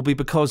worried, it will be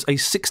because a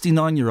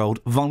 69-year-old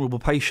vulnerable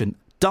patient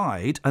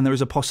died, and there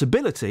is a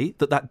possibility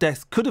that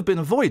death could have been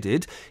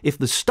avoided if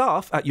the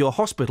staff at your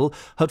hospital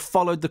had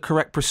followed the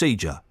correct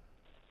procedure.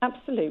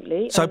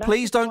 Absolutely. So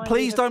please don't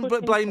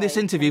blame this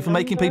interview for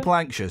making people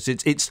anxious.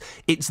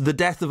 It's the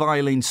death of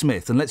Eileen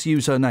Smith, and let's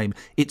use her name.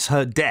 It's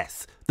her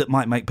death that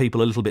might make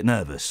people a little bit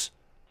nervous.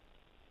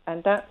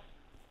 And that's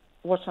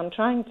what I'm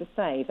trying to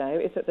say, though,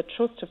 is that the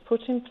Trust have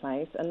put in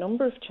place a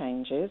number of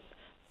changes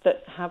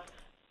that have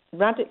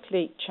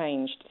radically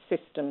changed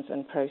systems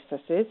and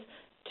processes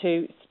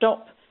to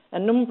stop a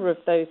number of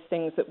those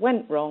things that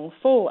went wrong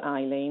for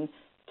Eileen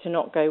to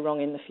not go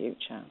wrong in the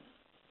future.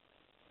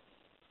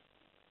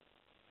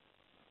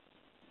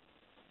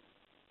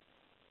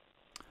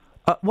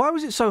 Why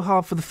was it so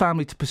hard for the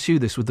family to pursue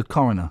this with the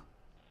coroner?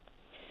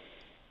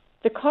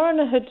 The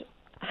coroner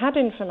had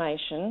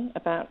information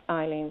about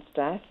Eileen's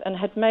death and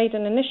had made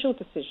an initial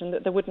decision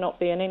that there would not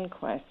be an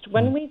inquest.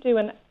 When we do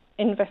an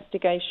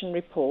investigation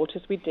report,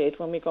 as we did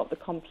when we got the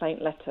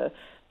complaint letter,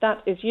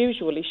 that is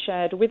usually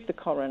shared with the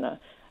coroner.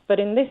 But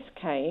in this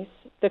case,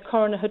 the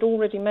coroner had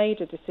already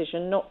made a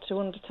decision not to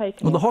undertake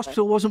an Well, the inquest.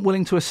 hospital wasn't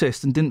willing to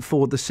assist and didn't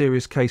forward the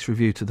serious case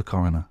review to the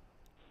coroner.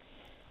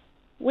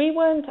 We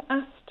weren't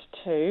asked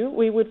to,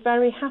 we would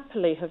very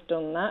happily have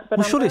done that. But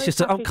Well, surely it's just...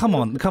 come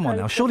on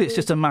now. Surely it's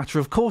just a matter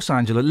of course,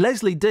 Angela.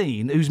 Leslie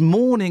Dean, who's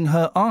mourning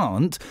her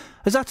aunt,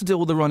 has had to do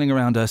all the running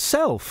around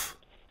herself.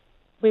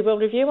 We will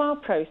review our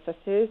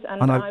processes,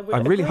 and I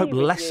really hope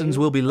lessons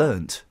will be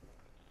learnt.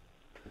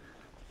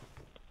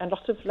 A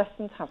lot of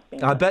lessons have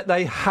been. I bet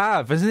they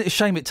have. Isn't it a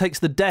shame it takes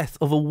the death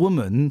of a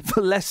woman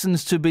for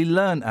lessons to be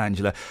learnt,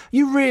 Angela?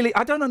 You really...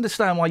 I don't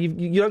understand why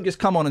you don't just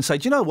come on and say,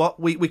 do you know what?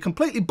 We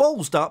completely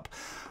ballsed up,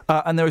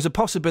 and there is a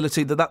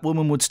possibility that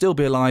woman would still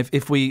be alive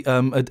if we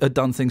had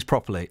done things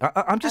properly.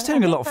 I'm just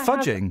hearing a lot of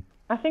fudging.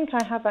 I think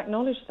I have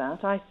acknowledged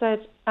that. I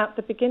said at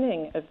the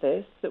beginning of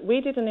this that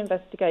we did an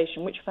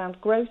investigation which found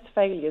gross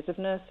failures of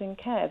nursing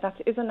care. That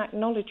is an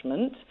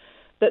acknowledgement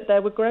that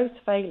there were gross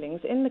failings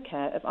in the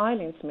care of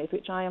Eileen Smith,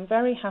 which I am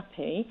very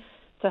happy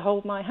to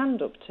hold my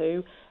hand up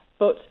to,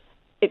 but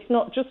it's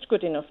not just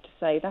good enough to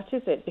say that,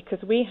 is it?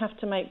 Because we have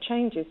to make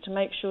changes to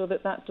make sure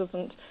that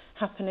doesn't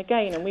happen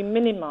again, and we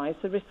minimise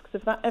the risks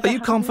of that ever Are you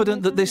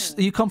confident that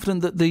Are you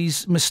confident that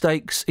these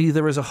mistakes,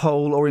 either as a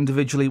whole or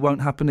individually,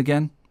 won't happen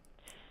again?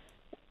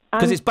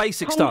 Because it's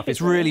basic stuff.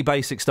 It's really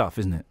basic stuff,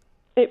 isn't it?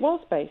 It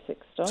was basic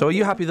stuff. So are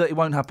you happy that it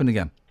won't happen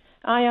again?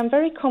 I am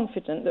very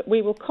confident that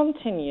we will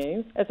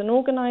continue as an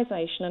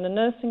organisation and a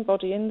nursing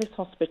body in this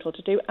hospital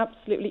to do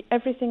absolutely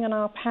everything in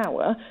our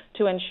power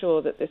to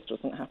ensure that this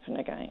doesn't happen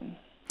again.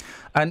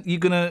 And you're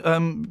going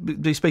to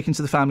be speaking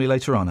to the family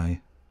later on, are you?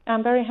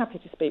 I'm very happy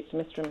to speak to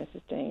Mr. and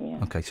Mrs. Dean,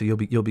 yes. OK, so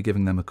you'll be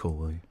giving them a call,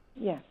 will you?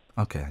 Yes.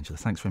 OK, Angela,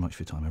 thanks very much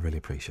for your time. I really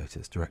appreciate it.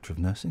 It's Director of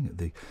Nursing at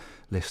the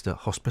Lister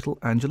Hospital,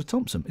 Angela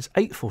Thompson. It's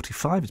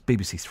 8:45. It's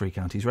BBC Three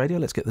Counties Radio.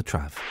 Let's get the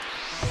trav.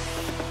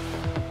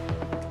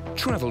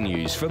 Travel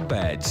news for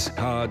beds,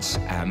 cards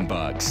and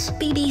bugs.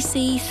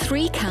 BBC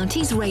Three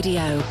Counties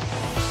Radio.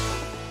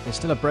 There's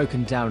still a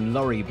broken down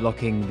lorry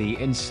blocking the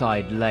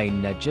inside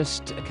lane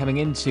just coming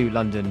into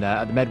London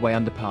at the Medway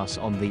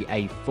underpass on the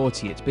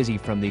A40. It's busy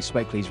from the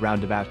Swakeleys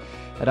roundabout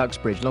at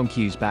Uxbridge. Long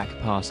queues back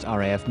past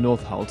RAF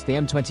Northolt. The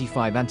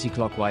M25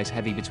 anti-clockwise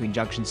heavy between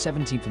junction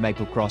 17 for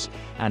Maple Cross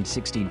and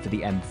 16 for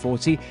the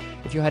M40.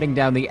 If you're heading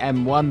down the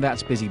M1,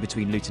 that's busy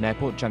between Luton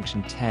Airport,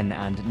 junction 10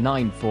 and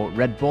 9 for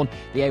Redbourne.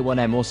 The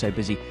A1M also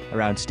busy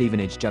around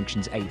Stevenage,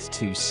 junctions 8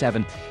 to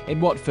 7. In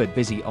Watford,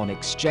 busy on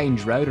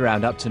Exchange Road,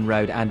 around Upton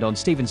Road and on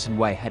Stevenson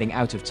Way, heading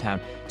out of town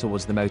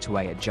towards the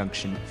motorway at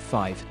junction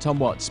 5. Tom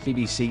Watts,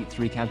 BBC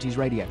Three Counties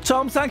Radio.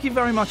 Tom, thank you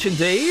very much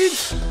indeed.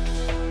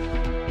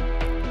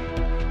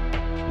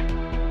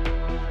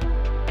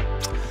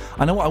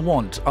 I know what I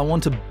want. I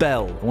want a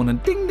bell. I want a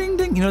ding, ding,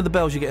 ding. You know the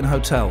bells you get in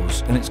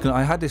hotels? And it's gonna,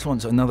 I had this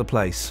once at another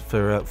place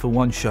for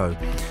one show.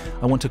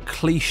 I want a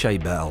cliche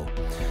bell.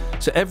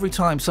 So every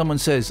time someone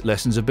says,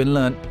 lessons have been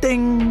learnt,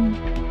 ding!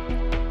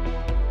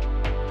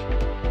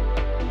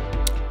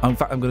 In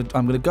fact, I'm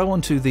gonna go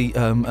onto the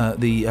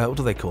what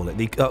do they call it?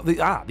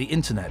 The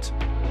internet.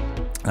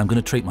 And I'm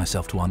gonna treat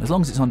myself to one, as long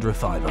as it's under a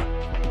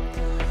 £5.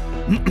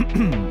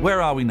 Where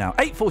are we now?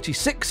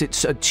 8:46.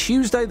 It's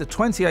Tuesday, the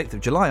 28th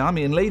of July. I'm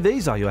Iain Lee.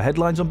 These are your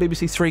headlines on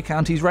BBC Three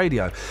Counties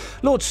Radio.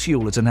 Lord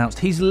Sewell has announced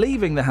he's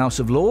leaving the House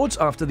of Lords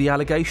after the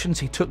allegations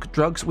he took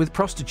drugs with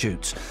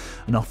prostitutes.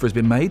 An offer has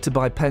been made to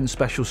buy Penn's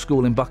special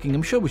school in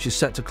Buckinghamshire, which is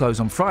set to close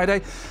on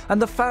Friday, and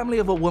the family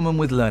of a woman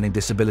with learning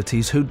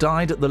disabilities who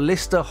died at the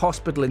Lister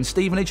Hospital in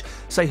Stevenage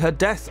say her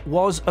death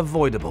was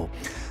avoidable.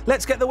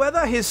 Let's get the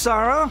weather. Here's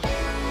Sarah.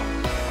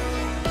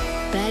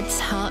 Beds,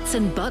 Herts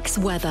and Bucks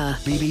weather.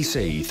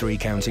 BBC Three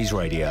Counties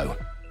Radio.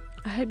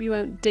 I hope you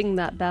won't ding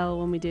that bell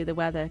when we do the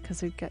weather,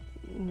 because we get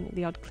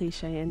the odd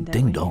cliche in.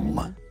 Ding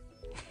dong.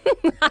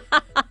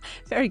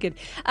 Very good.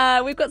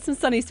 We've got some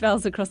sunny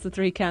spells across the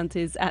three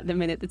counties at the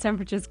minute. The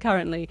temperature's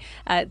currently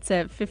at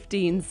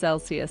 15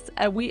 Celsius.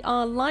 We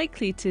are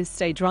likely to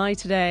stay dry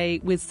today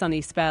with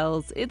sunny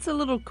spells. It's a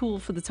little cool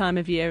for the time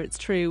of year, it's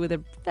true, with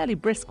a fairly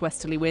brisk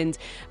westerly wind,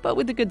 but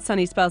with the good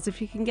sunny spells,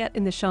 if you can get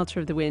in the shelter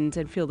of the wind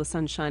and feel the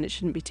sunshine, it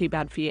shouldn't be too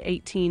bad for you.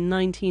 18,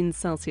 19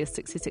 Celsius,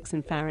 66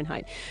 in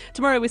Fahrenheit.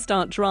 Tomorrow we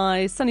start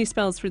dry, sunny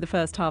spells through the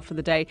first half of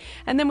the day,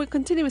 and then we'll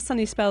continue with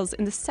sunny spells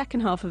in the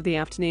second half of the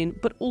afternoon,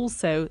 but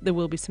also there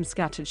will be some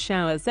scattered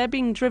showers. They're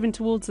being driven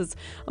towards us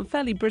on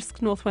fairly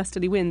brisk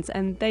northwesterly winds,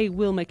 and they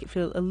will make it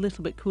feel a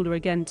little bit cooler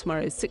again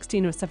tomorrow,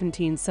 16 or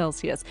 17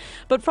 Celsius.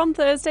 But from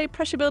Thursday,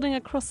 pressure building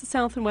across the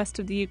south and west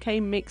of the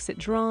UK makes it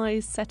dry,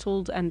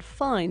 settled and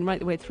fine right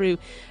the way through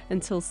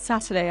until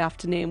Saturday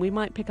afternoon. We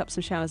might pick up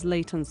some showers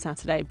late on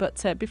Saturday,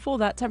 but before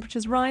that,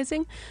 temperatures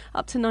rising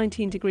up to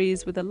 19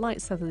 degrees with a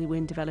light southerly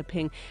wind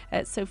developing,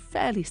 so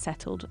fairly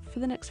settled for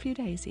the next few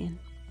days, Iain.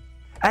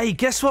 Hey,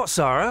 guess what,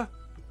 Sarah?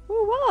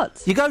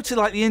 What? You go to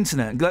like the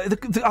internet.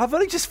 I've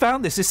only just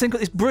found this thing.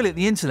 It's brilliant.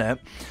 The internet.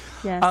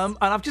 Yes. And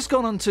I've just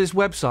gone onto his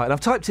website. And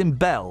I've typed in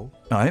bell.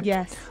 Right.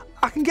 Yes.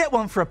 I can get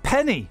one for a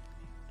penny.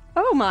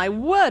 Oh my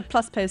word!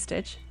 Plus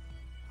postage.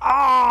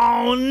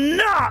 Oh,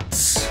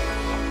 nuts!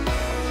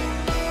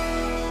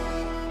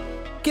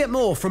 Get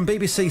more from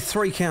BBC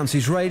Three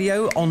Counties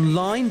Radio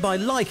online by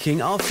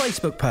liking our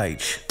Facebook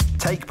page.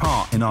 Take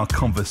part in our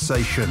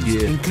conversations.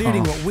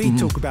 Including what we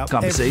talk about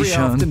every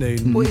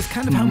afternoon. Well, it's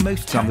kind of how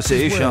most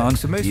taxes work.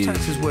 So most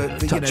taxes work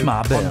that, Touch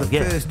my bell, on the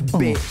first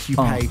bit you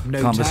pay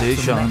no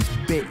tax, on the next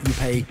bit you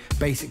pay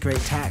basic rate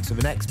tax, on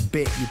the next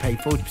bit you pay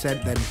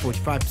 40%, then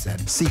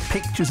 45%. See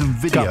pictures and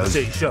videos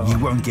you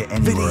won't get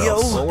anywhere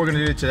else. What we're going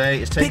to do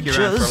today is take you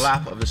around for a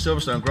lap of the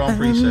Silverstone Grand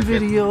Prix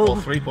circuit, all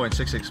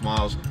 3.66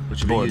 miles,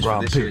 which will be used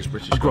for this year's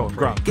British Grand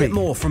Prix. Get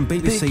more from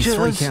BBC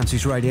Three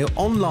Counties Radio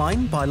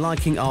online by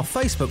liking our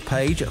Facebook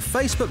page at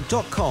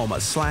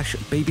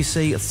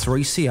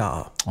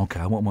facebook.com/BBC3CR. Okay,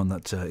 I want one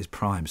that is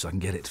prime so I can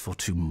get it for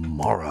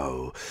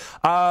tomorrow.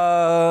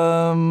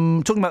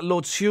 Talking about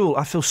Lord Sewell,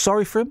 I feel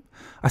sorry for him.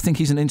 I think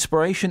he's an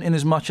inspiration in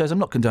as much as I'm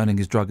not condoning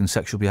his drug and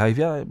sexual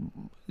behaviour.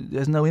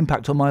 There's no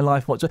impact on my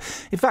life whatsoever.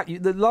 In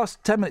fact, the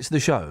last 10 minutes of the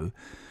show,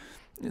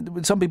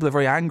 some people are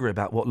very angry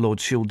about what Lord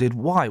Sewell did.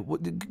 Why?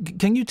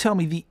 Can you tell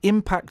me the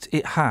impact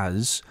it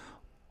has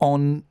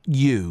on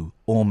you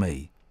or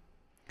me?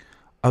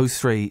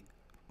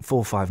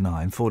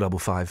 03459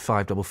 455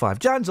 555.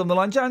 Jan's on the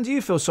line. Jan, do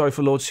you feel sorry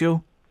for Lord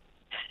Sewell?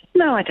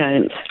 No, I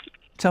don't.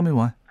 Tell me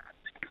why.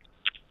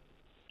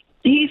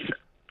 He's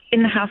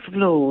in the House of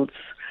Lords.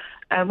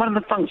 One of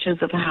the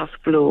functions of the House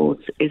of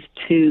Lords is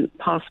to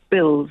pass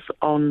bills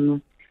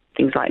on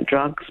things like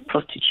drugs,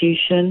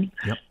 prostitution,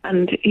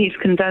 and he's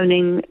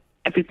condoning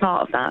every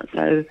part of that.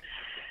 So,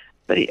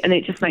 and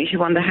it just makes you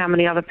wonder how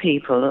many other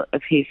people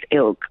of his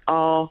ilk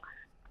are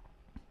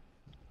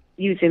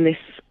using this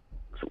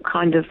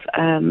kind of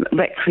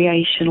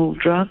recreational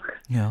drug.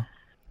 Yeah.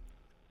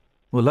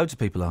 Well, loads of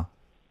people are.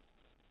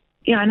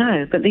 Yeah, I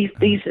know, but these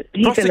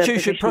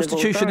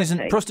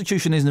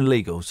prostitution isn't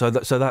illegal. So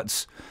that's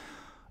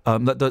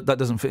that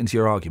doesn't fit into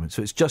your argument.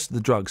 So it's just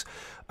the drugs,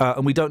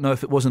 and we don't know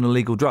if it was an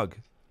illegal drug.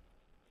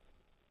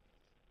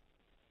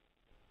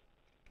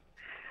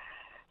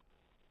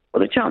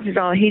 Well, the chances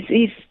are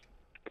he's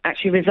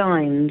actually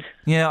resigned.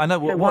 Yeah, I know.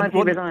 So why did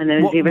he resign?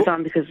 Did he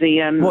resign because the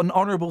what an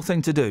honourable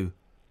thing to do.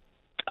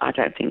 I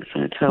don't think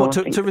so at all.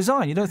 To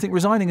resign? You don't think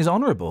resigning is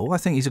honourable? I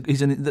think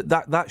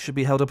that should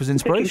be held up as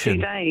inspiration.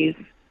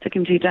 Took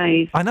him 2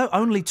 days. I know,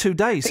 only 2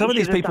 days. Some of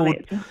these people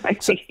should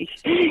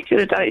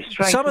have done it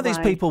straight Some of away. these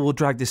people will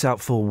drag this out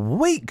for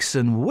weeks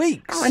and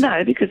weeks. Oh, I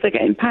know, because they're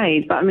getting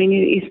paid. But I mean,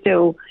 he's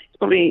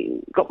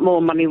probably got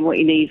more money than what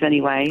he needs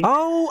anyway.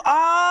 Oh,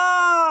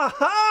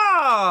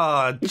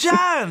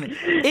 Jan!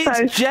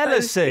 It's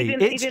jealousy.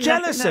 It's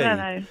jealousy.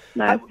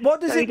 No. What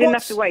does he didn't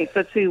have to wait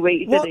for 2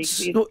 weeks, did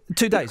he?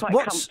 2 days.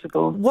 Quite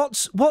comfortable.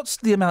 What's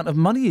the amount of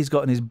money he's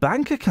got in his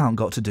bank account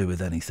got to do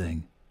with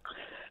anything?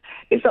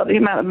 It's not the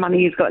amount of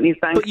money he's got in his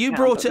bank account. But you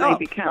brought it up.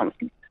 Maybe counts.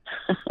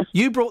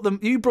 You brought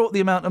the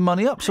amount of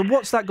money up. So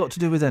what's that got to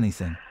do with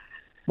anything?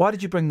 Why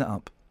did you bring that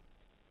up?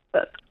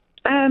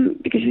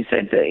 Because you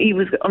said that he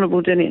was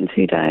honourable doing it in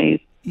 2 days.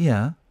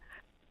 Yeah.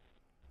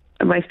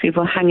 And most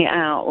people hang it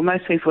out. Well,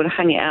 most people would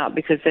hang it out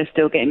because they're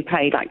still getting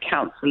paid, like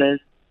councillors,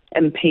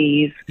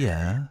 MPs.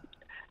 Yeah.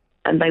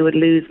 And they would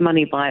lose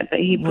money by it.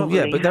 But he probably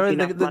had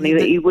enough money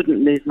that he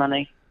wouldn't lose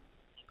money.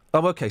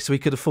 Oh, okay. So he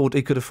could afford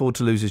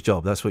to lose his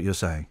job. That's what you're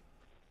saying.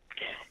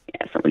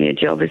 Yeah, it's not really a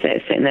job, is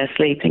it? Sitting there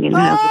sleeping in the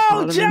House of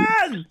Parliament.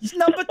 Jan! It's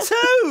number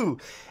 2!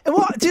 And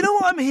do you know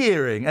what I'm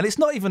hearing? And it's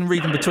not even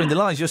reading between the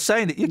lines. You're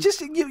saying it.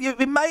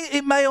 It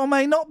may or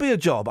may not be a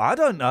job. I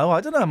don't know.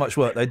 I don't know how much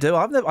work they do.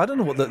 I don't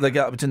know what they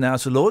get up to in the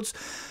House of Lords.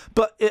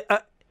 But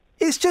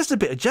it's just a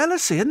bit of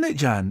jealousy, isn't it,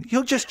 Jan?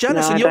 You're just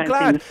jealous, No, and I you're don't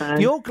glad. think so.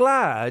 You're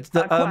glad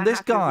that I'm this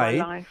quite happy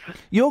with my guy. life.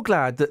 You're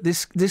glad that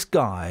this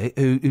guy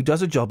who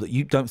does a job that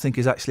you don't think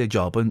is actually a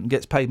job and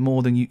gets paid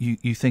more than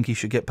you think he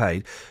should get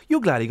paid. You're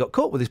glad he got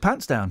caught with his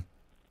pants down.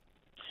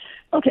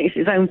 I think it's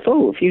his own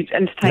fault. If you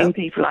entertain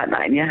people like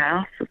that in your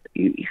house,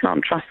 you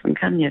can't trust them,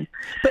 can you?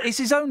 But it's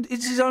his own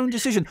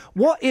decision.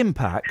 What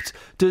impact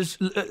does...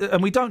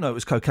 and we don't know it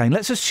was cocaine.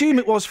 Let's assume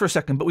it was for a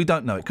second, but we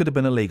don't know. It could have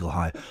been a legal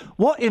high.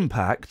 What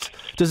impact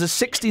does a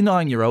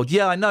 69-year-old...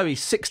 Yeah, I know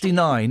he's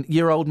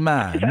 69-year-old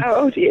man... Is that how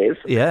old he is?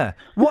 Yeah.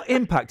 What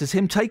impact does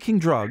him taking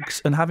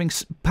drugs and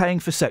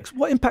paying for sex...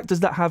 What impact does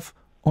that have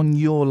on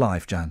your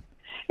life, Jan?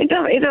 It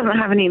doesn't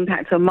have any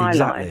impact on my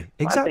life.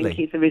 Exactly. I think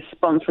he's a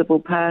responsible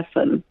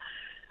person.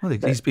 Well,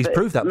 he's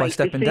proved that by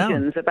stepping down.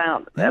 Decisions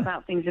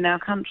about things in our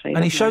country.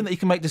 And he's shown that he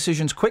can make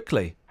decisions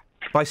quickly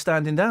by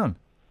standing down.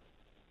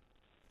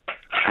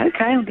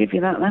 OK, I'll give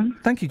you that then.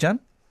 Thank you, Jan.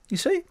 You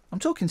see, I'm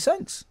talking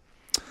sense.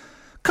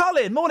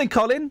 Colin, morning,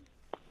 Colin.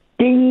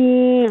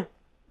 Ding.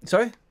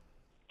 Sorry?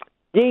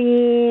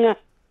 Ding.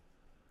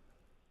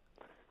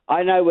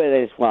 I know where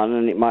there's one,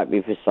 and it might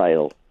be for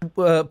sale.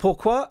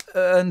 Pourquoi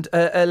and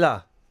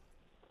là?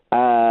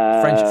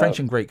 French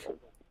and Greek.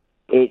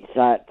 It's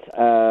at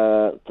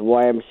the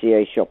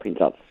YMCA shop in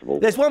Dunstable.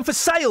 There's one for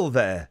sale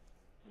there?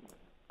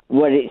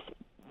 Well,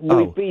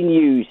 we've been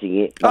using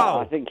it, but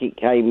I think it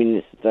came in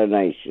as a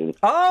donation.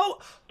 Oh!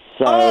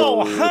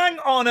 So, hang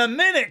on a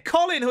minute.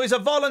 Colin, who is a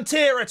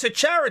volunteer at a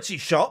charity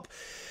shop,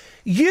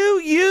 you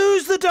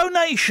use the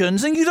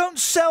donations and you don't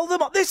sell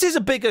them up. This is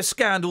a bigger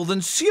scandal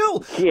than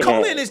Sewell. Yeah.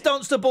 Colin is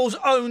Dunstable's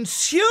own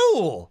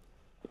Sewell.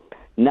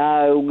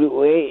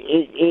 No,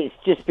 it's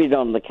just been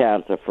on the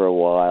counter for a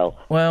while.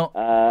 Well,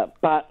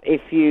 but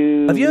if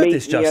you have you heard meet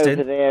this, me Justin?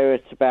 over there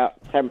at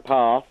about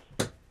 9:10,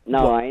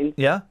 What?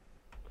 Yeah.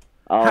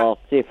 I'll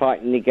see if I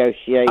can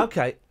negotiate.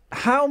 Okay.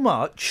 How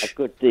much? A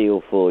good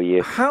deal for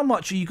you. How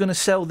much are you going to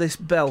sell this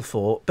bell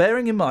for?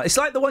 Bearing in mind, it's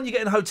like the one you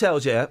get in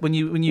hotels, yeah. When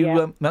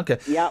you okay.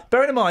 Yeah.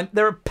 Bearing in mind,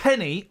 they're a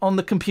penny on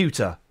the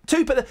computer.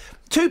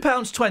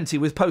 £2.20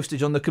 with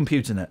postage on the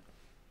computer net.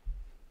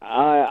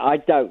 I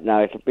don't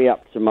know. It'll be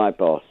up to my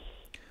boss.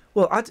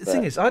 Well, the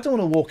thing is, I don't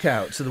want to walk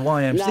out to the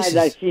YMCA.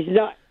 No, she's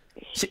not.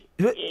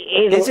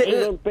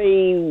 It'll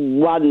be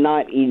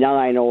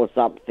 $1.99 or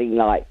something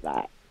like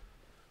that.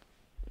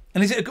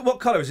 And is it what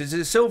colour is it? Is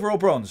it silver or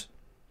bronze?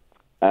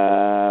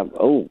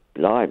 Oh,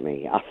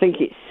 blimey! I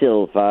think it's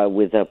silver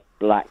with a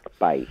black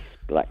base.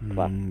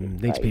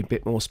 Need to be a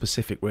bit more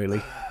specific,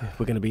 really, if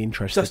we're going to be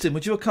interested. Justin,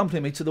 would you accompany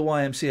me to the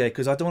YMCA?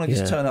 Because I don't want to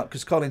just turn up,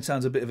 because Colin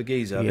sounds a bit of a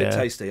geezer, a bit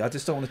tasty. I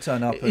just don't want to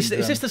turn up. Is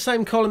this the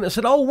same Colin that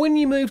said, "Oh, when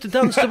you move to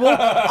Dunstable,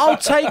 I'll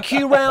take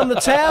you round the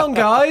town,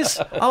 guys.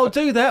 I'll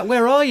do that."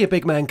 Where are you,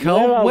 big man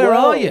Cole? No, Where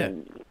are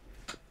you?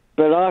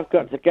 But I've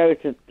got to go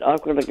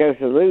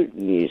to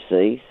Luton, you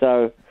see.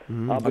 So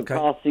I'll be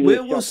passing. We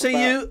will see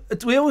you at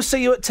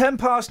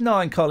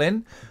 9:10,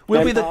 Colin.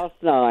 We'll be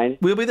 9:10.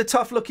 We'll be the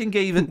tough-looking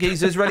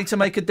geezers ready to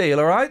make a deal.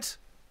 All right.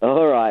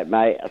 All right,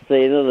 mate. I'll see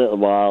you in a little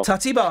while.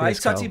 Tutty bye,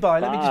 tutty bye.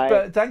 Let me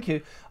just thank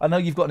you. I know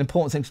you've got an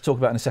important thing to talk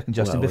about in a second,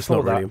 Justin. Well, before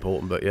it's not that, really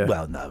important, but yeah.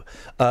 Well, no.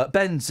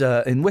 Ben's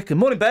in Wickham.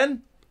 Morning,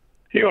 Ben.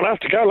 You'll have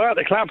to go like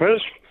the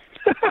clappers.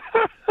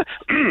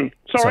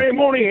 Sorry,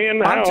 morning,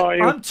 Ian. How are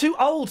you? I'm too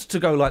old to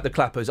go like the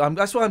clappers.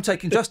 That's why I'm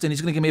taking Justin.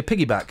 He's going to give me a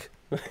piggyback.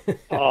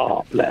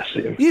 Oh, bless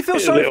him. Do you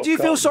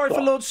feel sorry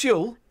for Lord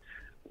Sewell?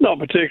 Not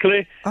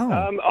particularly.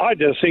 Oh. I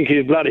just think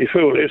he's bloody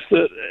foolish.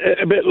 That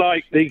a bit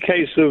like the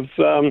case of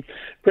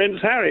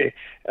Prince Harry.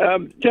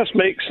 Just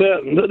make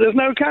certain that there's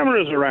no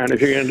cameras around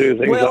if you're going to do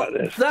things like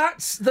this.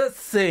 That's the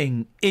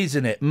thing,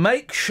 isn't it?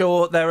 Make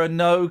sure there are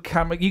no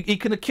cameras. He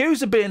can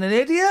accuse of being an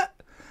idiot.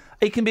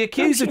 He can be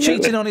accused of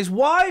cheating on his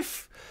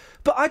wife.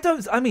 But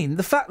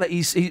the fact that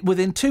he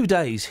within 2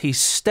 days, he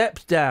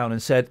stepped down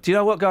and said, "Do you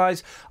know what,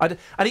 guys?" What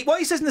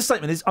he says in the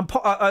statement is, I'm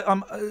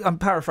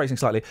paraphrasing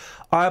slightly,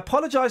 "I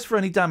apologise for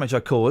any damage I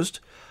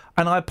caused,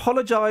 and I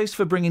apologise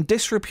for bringing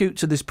disrepute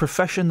to this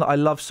profession that I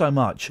love so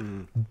much."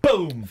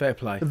 Boom! Fair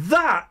play.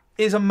 That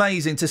is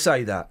amazing to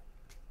say that.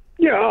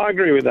 Yeah, I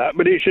agree with that.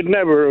 But he should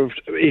never have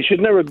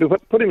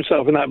put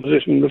himself in that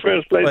position in the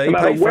first place. Well, no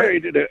matter where he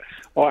did it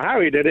or how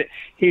he did it,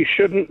 he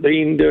shouldn't have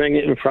been doing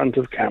it in front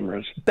of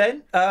cameras.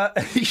 Ben,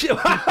 that's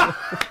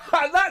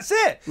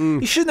it.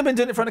 You shouldn't have been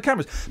doing it in front of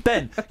cameras.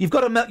 Ben, you've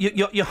got to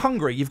you're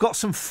hungry. You've got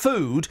some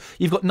food.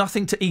 You've got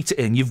nothing to eat it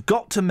in. You've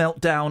got to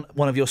melt down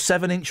one of your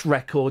 7-inch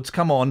records.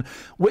 Come on.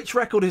 Which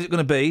record is it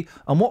going to be?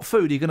 And what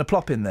food are you going to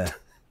plop in there?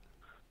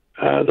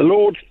 The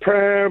Lord's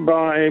Prayer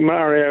by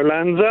Mario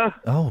Lanza.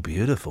 Oh,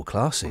 beautiful.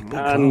 Classic.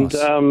 And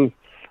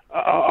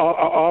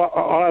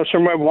I'll have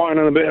some red wine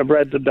and a bit of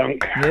bread to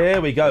dunk.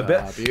 There we go.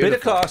 Bit of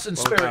class and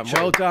spiritual.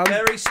 Well done.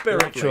 Very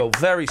spiritual. Lovely.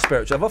 Very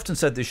spiritual. I've often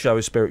said this show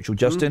is spiritual,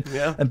 Justin,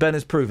 and Ben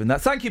has proven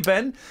that. Thank you,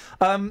 Ben.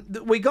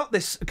 We came up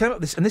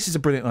with this, and this is a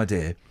brilliant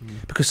idea,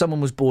 because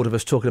someone was bored of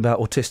us talking about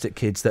autistic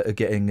kids that are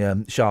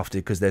getting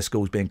shafted because their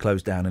school's being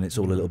closed down and it's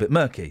all a little bit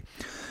murky.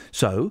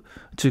 So,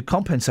 to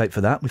compensate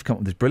for that, we've come up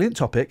with this brilliant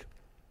topic.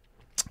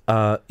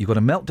 You've got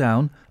to melt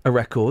down a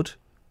record.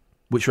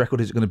 Which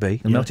record is it going to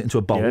be? And melt it into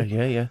a bowl.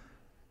 Yeah.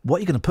 What are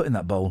you going to put in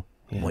that bowl?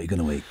 What are you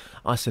going to eat?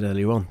 I said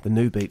earlier on, the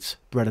New Beats,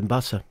 bread and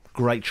butter.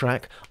 Great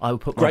track. I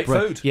would put my Great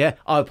food. Yeah,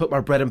 I would put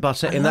my bread and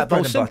butter in that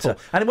bowl. Simple.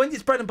 And when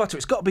it's bread and butter,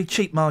 it's got to be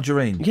cheap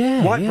margarine.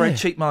 Yeah, white bread,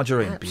 cheap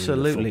margarine.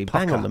 Absolutely,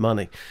 bang on the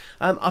money.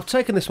 I've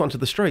taken this one to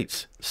the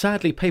streets.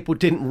 Sadly, people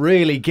didn't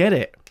really get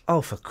it.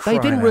 Oh, for crying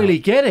They didn't out. really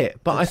get it,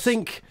 but I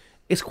think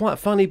it's quite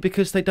funny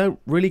because they don't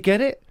really get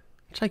it.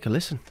 Take a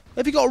listen.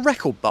 Have you got a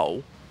record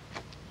bowl?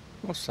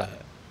 What's that?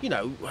 You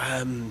know,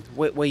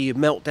 where you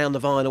melt down the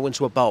vinyl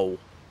into a bowl.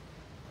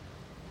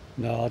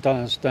 No, I don't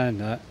understand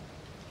that.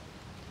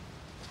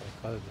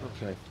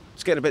 Okay.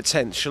 It's getting a bit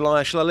tense. Shall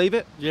I leave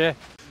it? Yeah.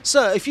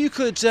 Sir, if you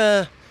could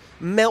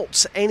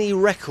melt any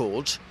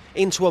record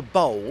into a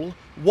bowl,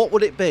 what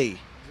would it be?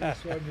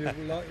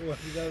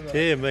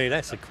 Dear me,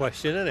 that's a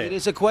question, isn't it? It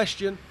is a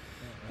question.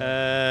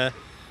 I'm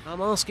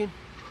asking.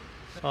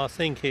 I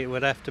think it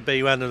would have to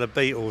be one of the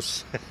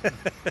Beatles.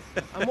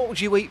 And what would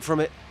you eat from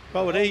it?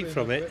 What would I eat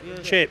from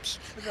it? Chips.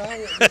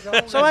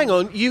 So hang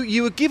on,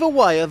 you would give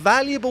away a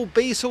valuable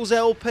Beatles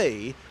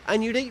LP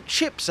and you'd eat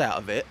chips out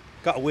of it?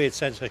 Got a weird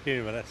sense of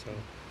humour, that's all.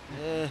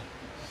 Yeah.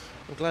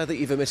 I'm glad that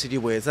you've admitted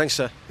you're weird. Thanks,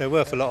 sir. They're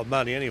worth a lot of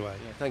money anyway.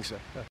 Yeah, thanks, sir.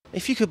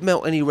 If you could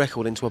melt any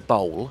record into a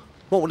bowl,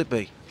 what would it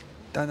be?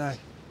 Don't know.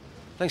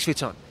 Thanks for your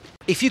time.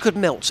 If you could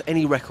melt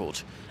any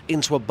record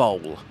into a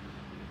bowl,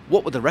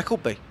 what would the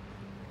record be?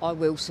 I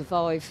Will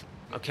Survive.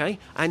 Okay,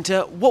 and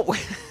what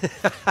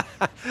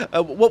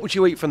would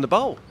you eat from the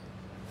bowl?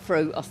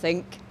 Fruit, I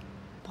think.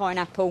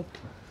 Pineapple.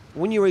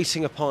 When you're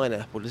eating a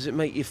pineapple, does it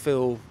make you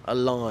feel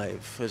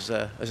alive as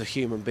a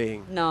human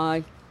being?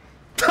 No.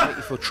 Make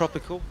you feel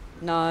tropical?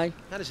 No.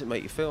 How does it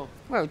make you feel?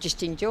 Well,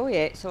 just enjoy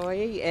it, so I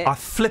eat it. I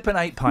flippin'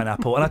 hate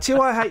pineapple. And I tell you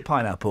why I hate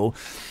pineapple.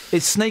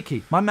 It's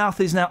sneaky. My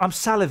mouth is now... I'm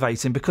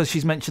salivating because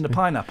she's mentioned a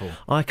pineapple.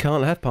 I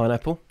can't have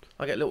pineapple.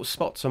 I get little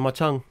spots on my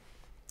tongue.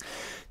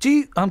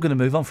 I'm going to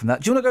move on from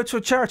that. Do you want to go to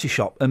a charity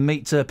shop and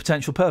meet a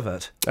potential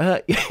pervert?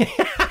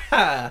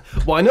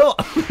 Why not?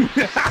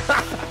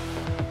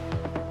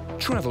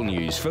 Travel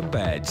news for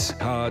beds,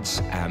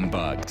 cards and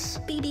bugs.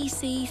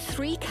 BBC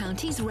Three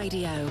Counties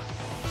Radio.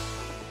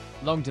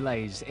 Long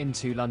delays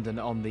into London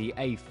on the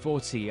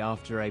A40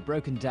 after a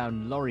broken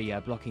down lorry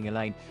blocking a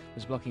lane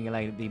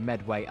at the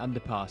Medway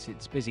underpass.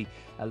 It's busy.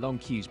 Long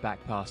queues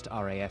back past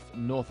RAF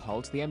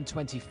Northolt. The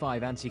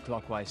M25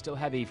 anti-clockwise still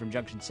heavy from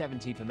junction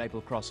 17 for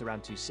Maple Cross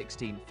around to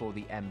 16 for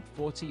the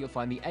M40. You'll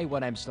find the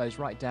A1M slows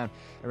right down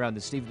around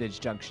the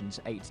Stevenage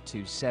junctions 8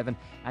 to 7,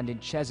 and in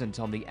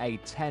Cheshunt on the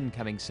A10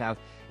 coming south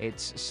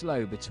it's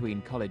slow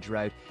between College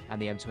Road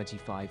and the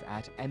M25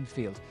 at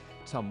Enfield.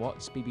 Tom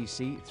Watts,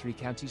 BBC Three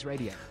Counties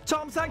Radio.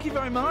 Tom, thank you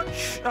very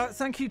much.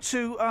 Thank you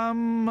to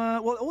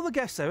all the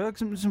guests there. We had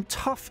some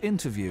tough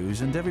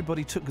interviews, and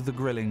everybody took the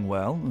grilling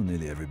well. Well,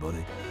 nearly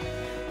everybody.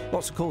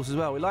 Lots of calls as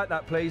well. We like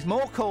that, please.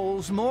 More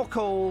calls, more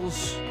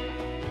calls.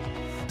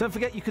 Don't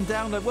forget you can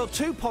download,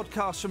 2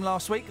 podcasts from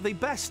last week. The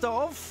best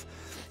of,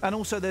 and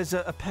also there's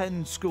a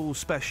Penn School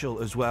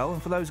special as well.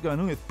 And for those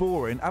going, it's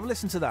boring, have a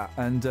listen to that,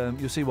 and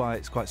you'll see why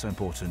it's quite so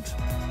important.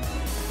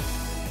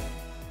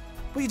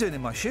 What are you doing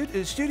in my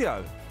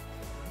studio?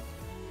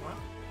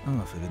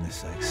 Oh, for goodness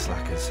sake,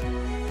 slackers.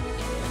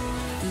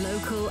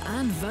 Local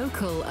and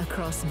vocal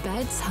across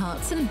beds,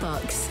 hearts and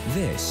bucks.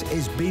 This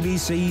is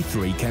BBC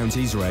Three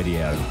Counties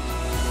Radio.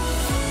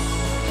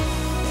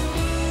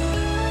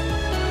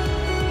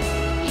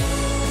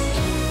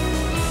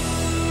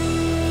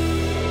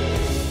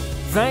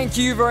 Thank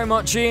you very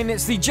much, Ian.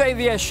 It's the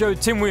JVS show.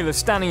 Tim Wheeler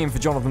standing in for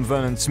Jonathan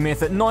Vernon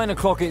Smith. At 9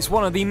 o'clock, it's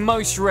one of the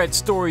most read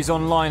stories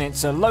online.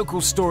 It's a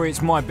local story.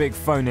 It's my big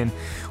phone-in.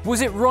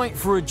 Was it right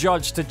for a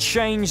judge to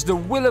change the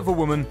will of a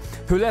woman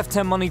who left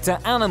her money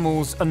to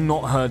animals and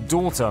not her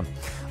daughter?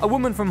 A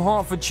woman from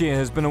Hertfordshire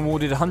has been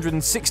awarded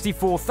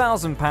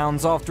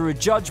 £164,000 after a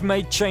judge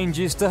made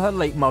changes to her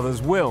late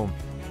mother's will.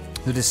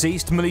 The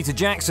deceased, Melita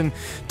Jackson,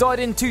 died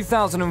in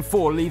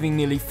 2004, leaving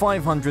nearly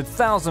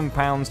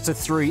 £500,000 to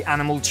 3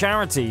 animal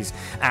charities,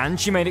 and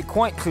she made it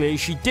quite clear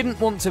she didn't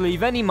want to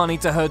leave any money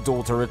to her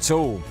daughter at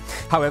all.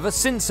 However,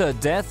 since her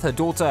death, her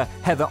daughter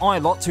Heather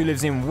Eilott, who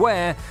lives in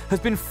Ware,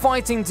 has been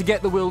fighting to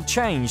get the will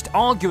changed,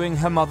 arguing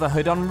her mother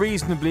had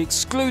unreasonably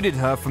excluded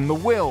her from the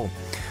will.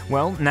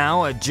 Well,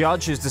 now a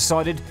judge has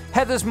decided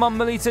Heather's mum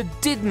Melita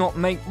did not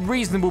make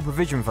reasonable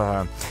provision for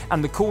her,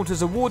 and the court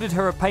has awarded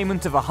her a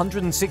payment of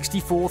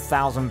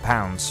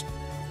 £164,000.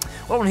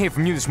 Well, I want to hear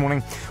from you this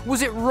morning.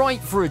 Was it right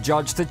for a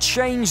judge to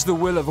change the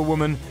will of a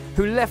woman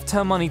who left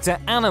her money to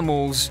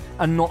animals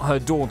and not her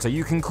daughter?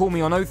 You can call me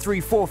on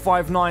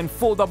 03459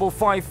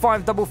 455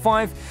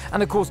 555,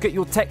 and of course get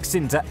your text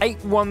into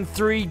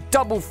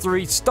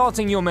 81333,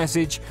 starting your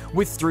message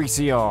with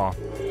 3CR.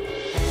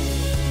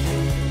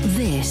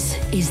 This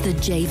is the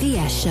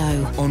JVS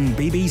show on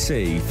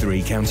BBC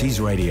Three Counties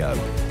Radio.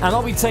 And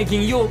I'll be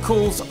taking your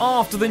calls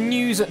after the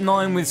news at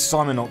 9 with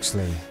Simon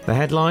Oxley. The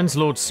headlines: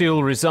 Lord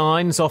Sewell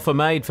resigns, offer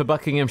made for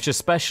Buckinghamshire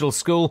Special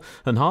School,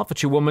 and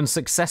Hertfordshire woman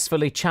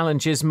successfully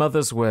challenges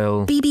mother's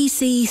will.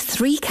 BBC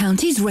Three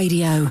Counties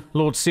Radio.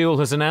 Lord Sewell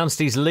has announced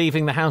he's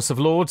leaving the House of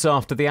Lords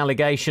after the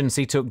allegations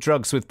he took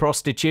drugs with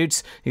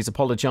prostitutes. He's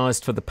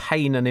apologised for the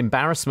pain and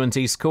embarrassment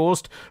he's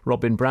caused.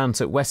 Robin Brandt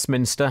at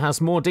Westminster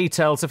has more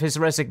details of his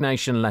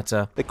resignation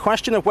letter. The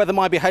question of whether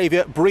my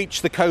behaviour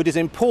breached the code is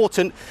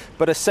important,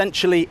 but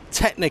essentially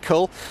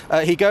technical.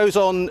 He goes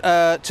on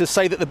to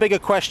say that the bigger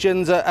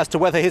questions as to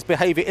whether his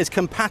behaviour is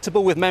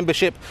compatible with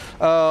membership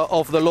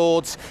of the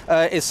Lords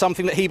is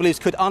something that he believes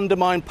could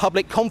undermine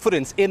public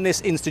confidence in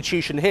this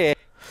institution here.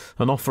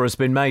 An offer has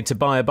been made to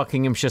buy a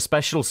Buckinghamshire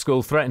Special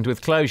School threatened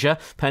with closure.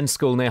 Penn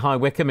School near High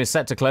Wycombe is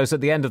set to close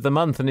at the end of the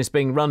month and is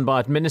being run by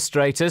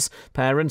administrators. Parents